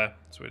 Yeah,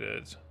 that's what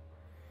it is.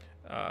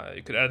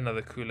 You could add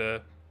another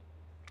cooler.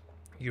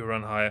 You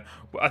run higher.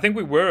 I think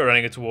we were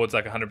running it towards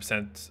like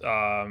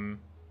 100%.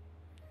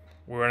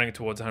 We're running it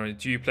towards 100.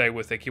 Do you play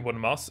with a keyboard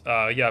and mouse?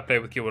 Yeah, I play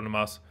with keyboard and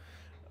mouse.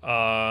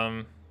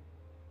 Okay,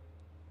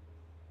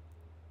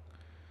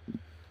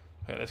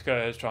 let's go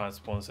ahead and try and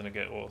spawn this in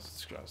again. Or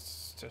let's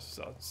test this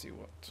out and see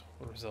what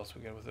results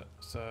we get with it.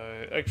 So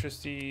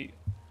electricity,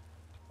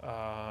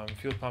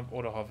 fuel pump,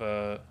 auto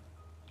hover,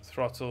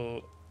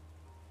 throttle.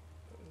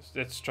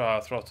 Let's try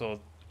our throttle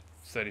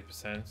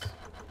 30%.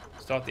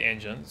 Start the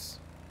engines.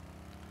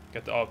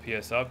 Get the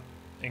RPS up.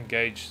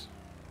 Engage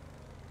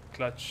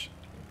clutch.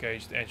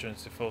 Engage the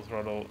engines to full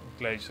throttle.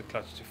 Engage the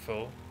clutch to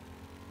full.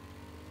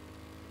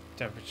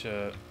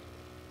 Temperature.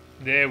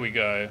 There we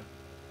go.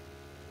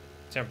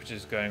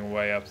 Temperature's going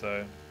way up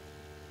though.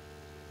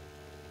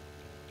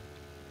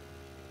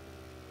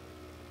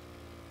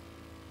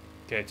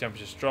 Okay,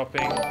 temperature's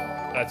dropping.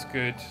 That's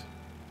good.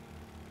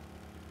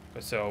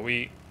 But so are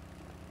we.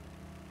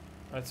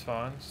 That's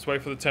fine. Just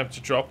wait for the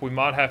temperature to drop. We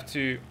might have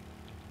to.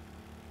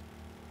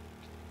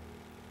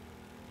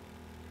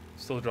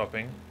 Still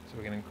dropping, so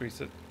we can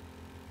increase it.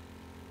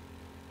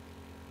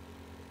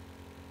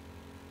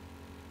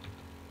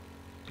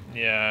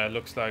 Yeah, it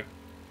looks like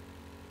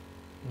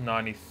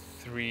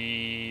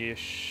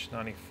 93-ish,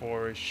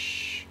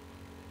 94-ish.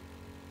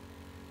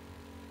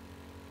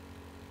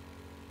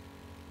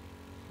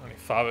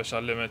 95-ish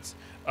our limit.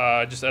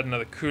 Just add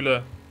another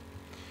cooler.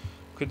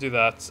 Could do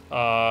that.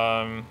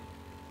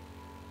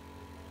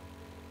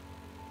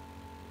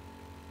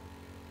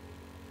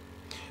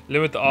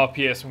 Limit the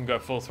RPS when we go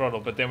full throttle,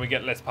 but then we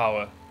get less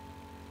power.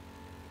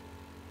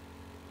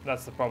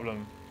 That's the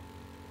problem.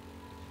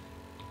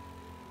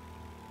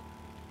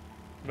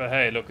 But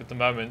hey, look, at the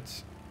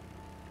moment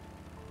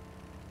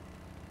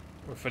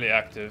we're fully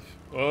active.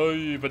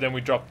 Oh, but then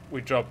we lose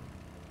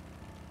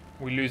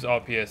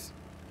RPS.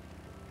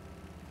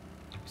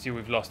 See,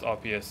 we've lost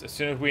RPS. As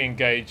soon as we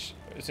engage,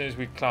 as soon as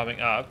we're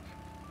climbing up,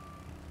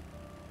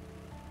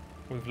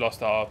 we've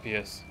lost our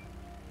RPS.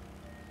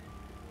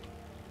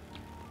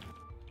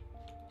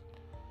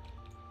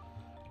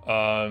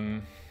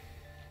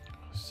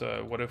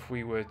 So what if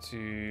we were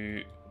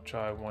to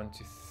try 1,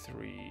 2,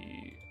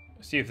 3?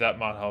 See if that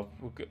might help.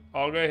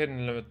 I'll go ahead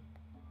and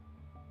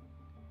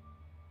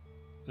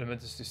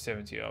limit this to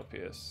 70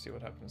 RPS. See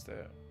what happens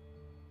there.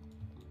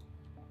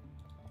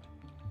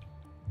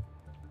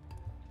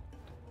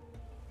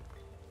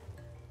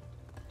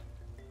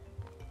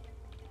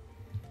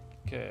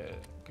 Okay,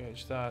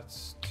 gauge that.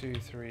 2,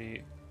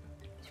 3,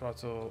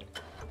 throttle.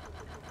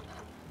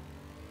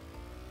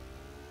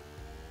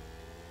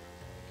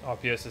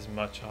 RPS is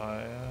much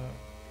higher.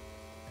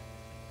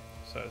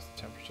 So is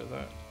the temperature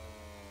though.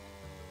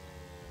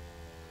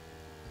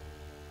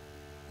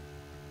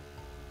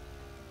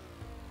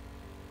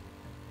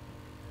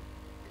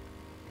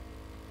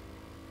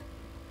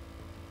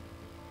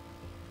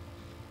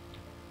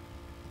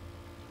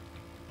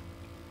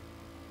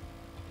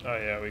 Oh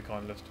yeah, we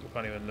can't lift. We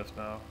can't even lift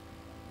now.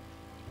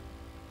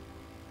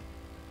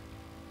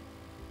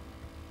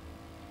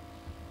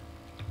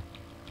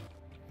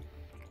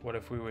 What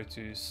if we were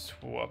to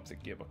swap the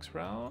gearbox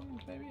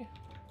round, maybe?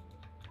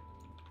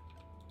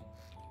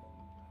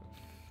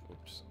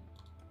 Oops.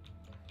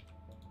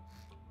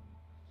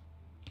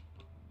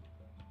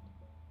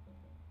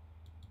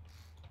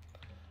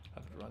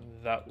 Have it run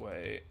that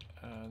way,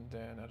 and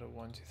then at a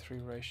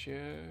 1:3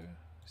 ratio.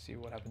 See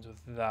what happens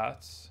with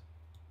that.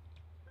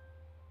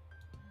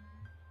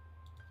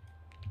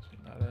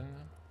 That in.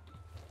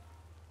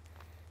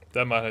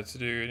 That might have to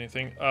do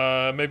anything.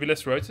 Maybe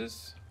less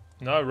rotors.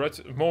 No,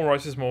 more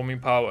rotors, more mean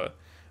power.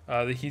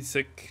 The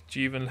heatsink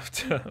G-even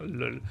lifter.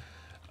 Lol.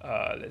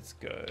 Let's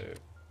go.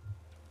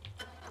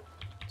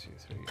 2,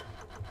 3.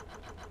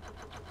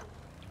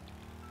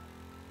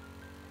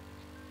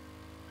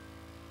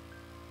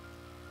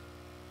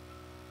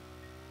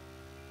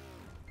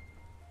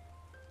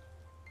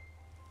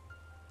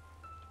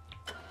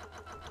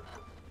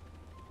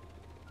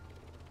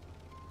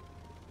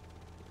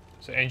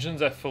 So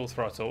engines at full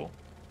throttle.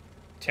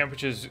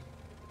 Temperatures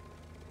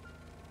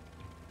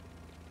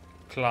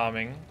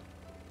climbing.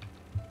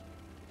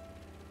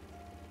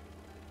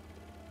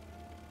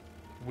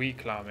 We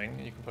climbing.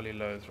 You can probably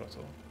lower the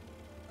throttle.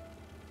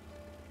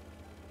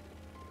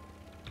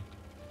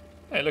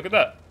 Hey, look at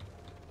that.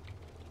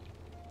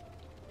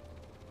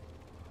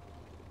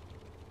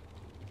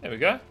 There we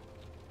go.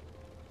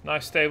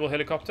 Nice stable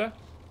helicopter.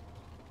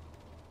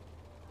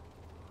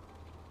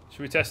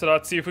 Should we test it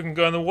out, see if we can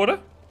go in the water?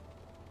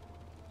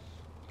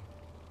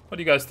 What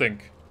do you guys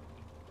think?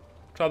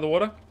 Try the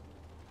water?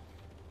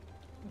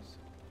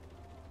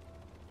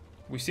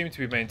 We seem to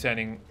be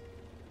maintaining.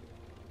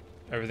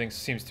 Everything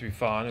seems to be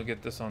fine. We'll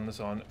get this on, this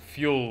on.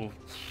 Fuel's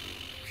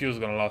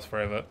gonna last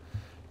forever.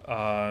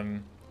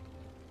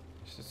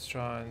 Let's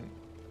try and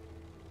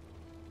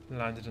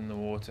land it in the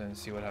water and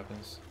see what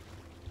happens.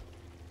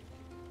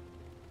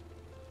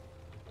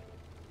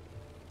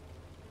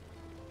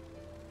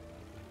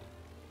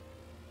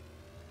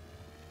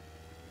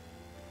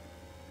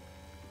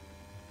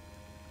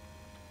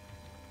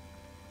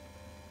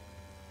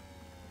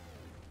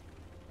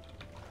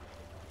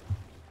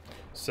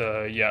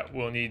 So yeah,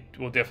 we'll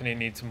definitely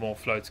need some more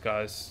floats,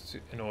 guys,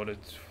 in order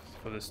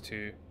for this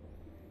to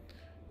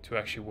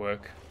actually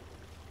work.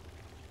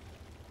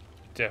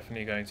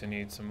 Definitely going to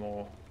need some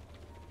more.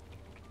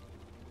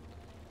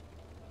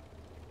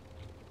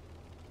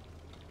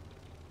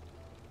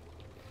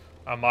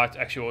 I might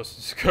actually also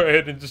just go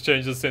ahead and just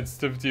change the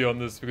sensitivity on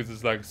this because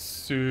it's like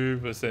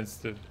super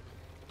sensitive.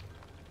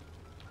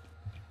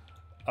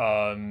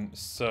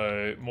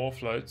 So more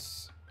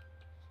floats.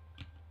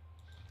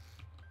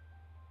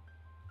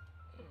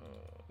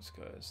 Let's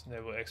go. Let's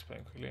enable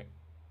X-plane quickly.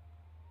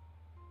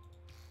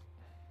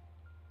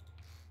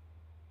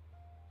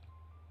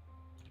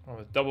 On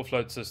the double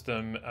float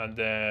system, and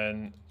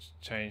then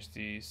change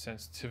the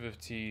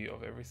sensitivity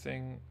of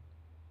everything.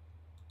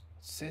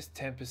 It says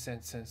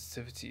 10%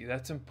 sensitivity.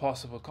 That's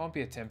impossible. It can't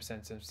be a 10%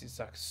 sensitivity. It's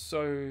like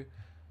so.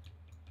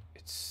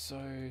 It's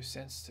so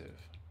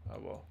sensitive. Oh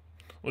well.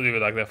 We'll leave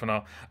it like that for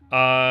now.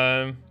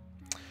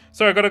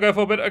 Sorry, I gotta go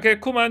for a bit. Okay,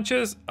 cool, man.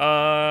 Cheers.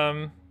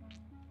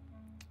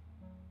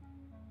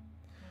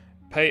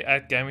 Pay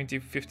at gaming to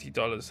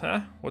 $50,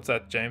 huh? What's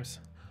that, James?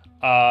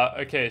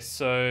 Okay,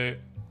 so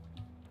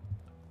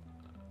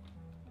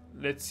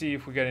let's see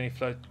if we get any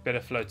better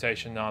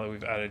flotation now that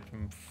we've added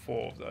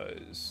 4 of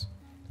those.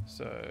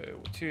 So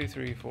 2,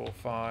 3, 4,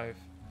 5.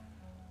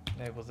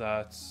 Enable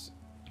that.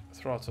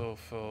 Throttle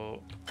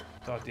full.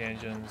 Start the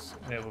engines.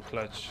 Enable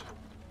clutch.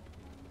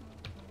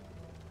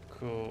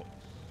 Cool.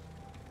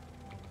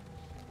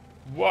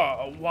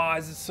 Whoa! Why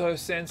is it so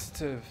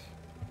sensitive?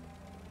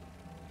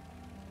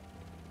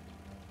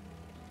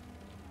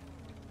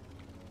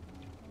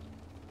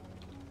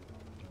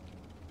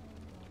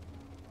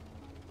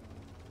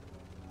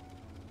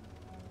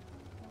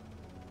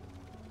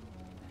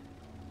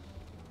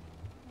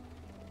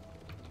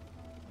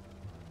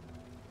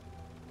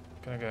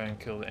 Gonna go and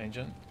kill the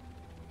engine.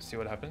 See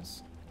what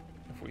happens.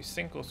 If we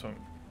sink or swim.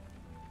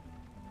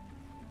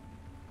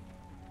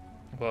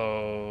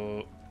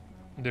 Well,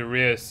 the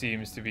rear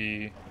seems to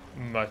be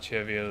much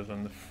heavier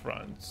than the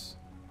front.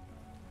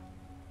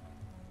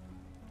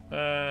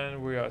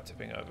 And we are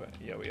tipping over.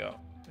 Yeah, we are.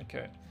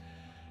 Okay.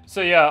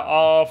 So yeah,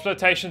 our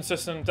flotation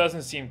system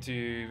doesn't seem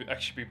to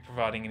actually be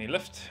providing any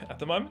lift at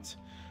the moment.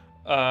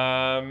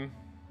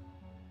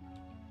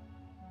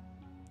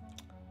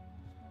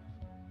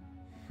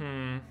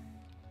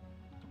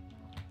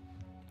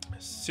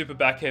 Super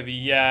back heavy.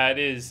 Yeah, it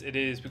is. It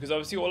is, because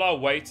obviously all our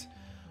weight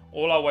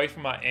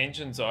from our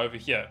engines are over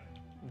here.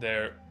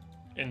 They're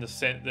in the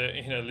center,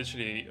 you know,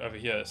 literally over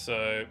here.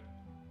 So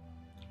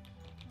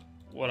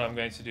what I'm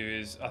going to do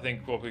is, I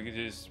think what we could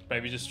do is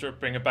maybe just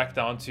bring it back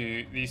down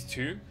to these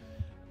two,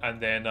 and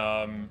then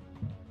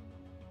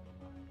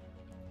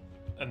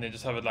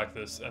just have it like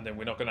this, and then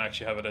we're not going to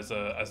actually have it as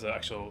an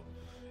actual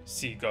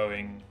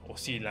sea-going or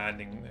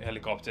sea-landing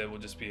helicopter. It will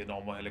just be a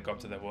normal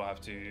helicopter that will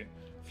have to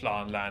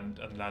fly on land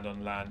and land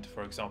on land,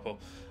 for example.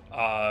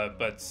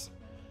 But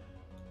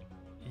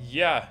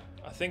yeah,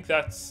 I think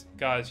that's,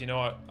 guys, you know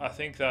what? I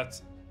think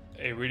that's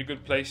a really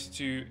good place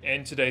to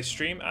end today's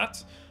stream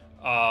at.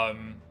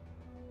 You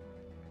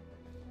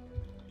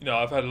know,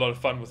 I've had a lot of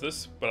fun with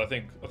this, but I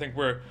think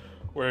we're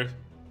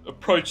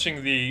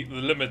approaching the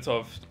limit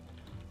of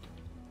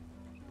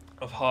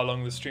how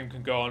long the stream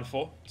can go on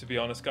for, to be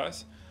honest,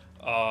 guys.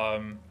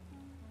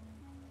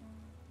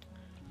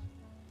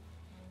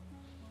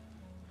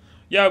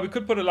 Yeah, we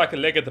could put it like a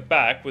leg at the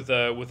back with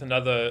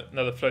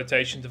another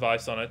flotation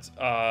device on it.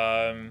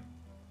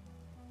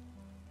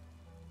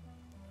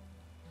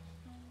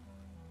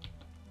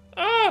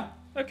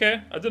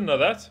 Okay, I didn't know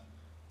that.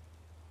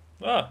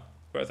 Bro,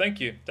 thank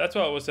you. That's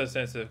why it was so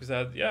sensitive, because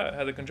I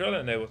had the controller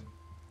enabled.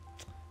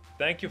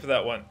 Thank you for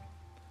that one.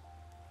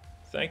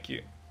 Thank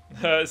you.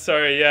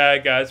 Sorry, yeah,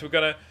 guys, we're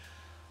gonna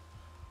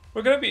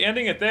be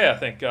ending it there, I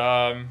think.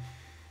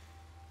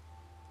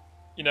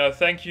 You know,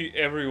 thank you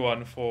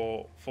everyone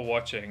for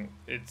watching.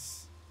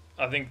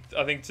 I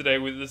think today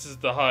this is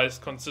the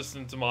highest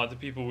consistent amount of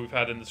people we've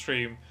had in the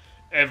stream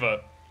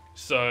ever.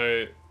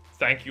 So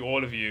thank you,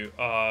 all of you.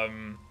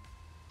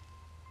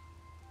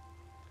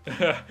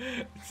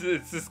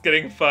 It's just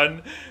getting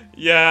fun.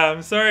 Yeah,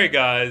 I'm sorry,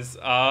 guys.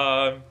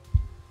 I'm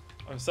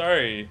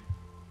sorry.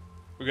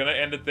 We're gonna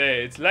end it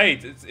there. It's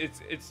late.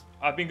 It's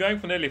I've been going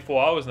for nearly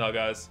 4 hours now,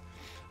 guys.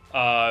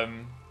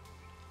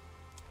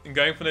 Been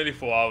going for nearly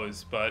 4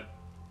 hours, but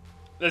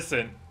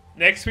listen,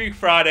 next week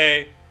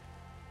Friday,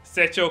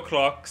 set your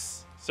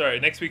clocks. Sorry,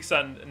 next week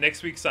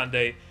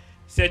Sunday,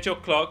 set your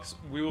clocks.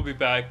 We will be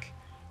back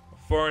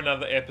for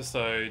another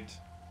episode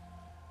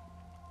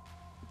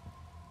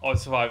of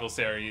Survival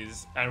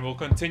Series, and we'll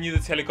continue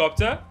this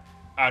helicopter,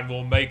 and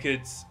we'll make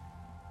it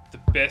the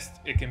best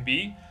it can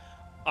be.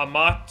 I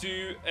might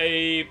do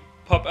a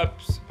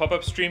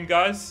pop-up stream,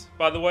 guys,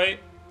 by the way,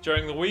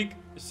 during the week,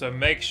 so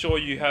make sure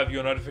you have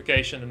your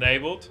notification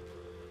enabled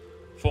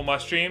for my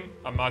stream.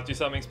 I might do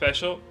something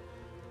special,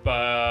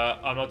 but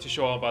I'm not too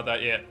sure about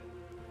that yet.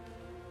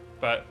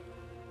 But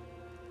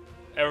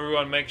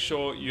everyone, make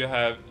sure you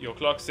have your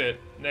clock set.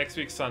 Next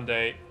week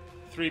Sunday,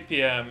 3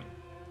 p.m.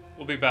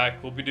 We'll be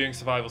back. We'll be doing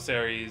Survival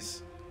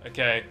Series.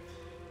 Okay.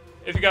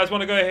 If you guys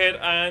want to go ahead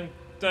and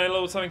donate a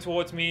little something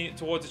towards me,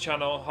 towards the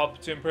channel, help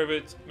to improve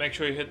it, make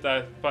sure you hit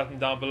that button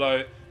down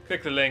below.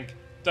 Click the link.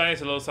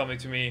 Donate a little something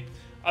to me.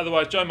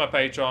 Otherwise, join my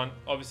Patreon.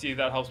 Obviously,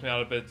 that helps me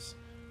out a bit.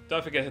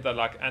 Don't forget to hit that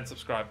like and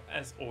subscribe,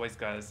 as always,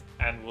 guys.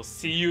 And we'll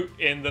see you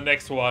in the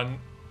next one.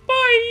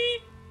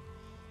 Bye!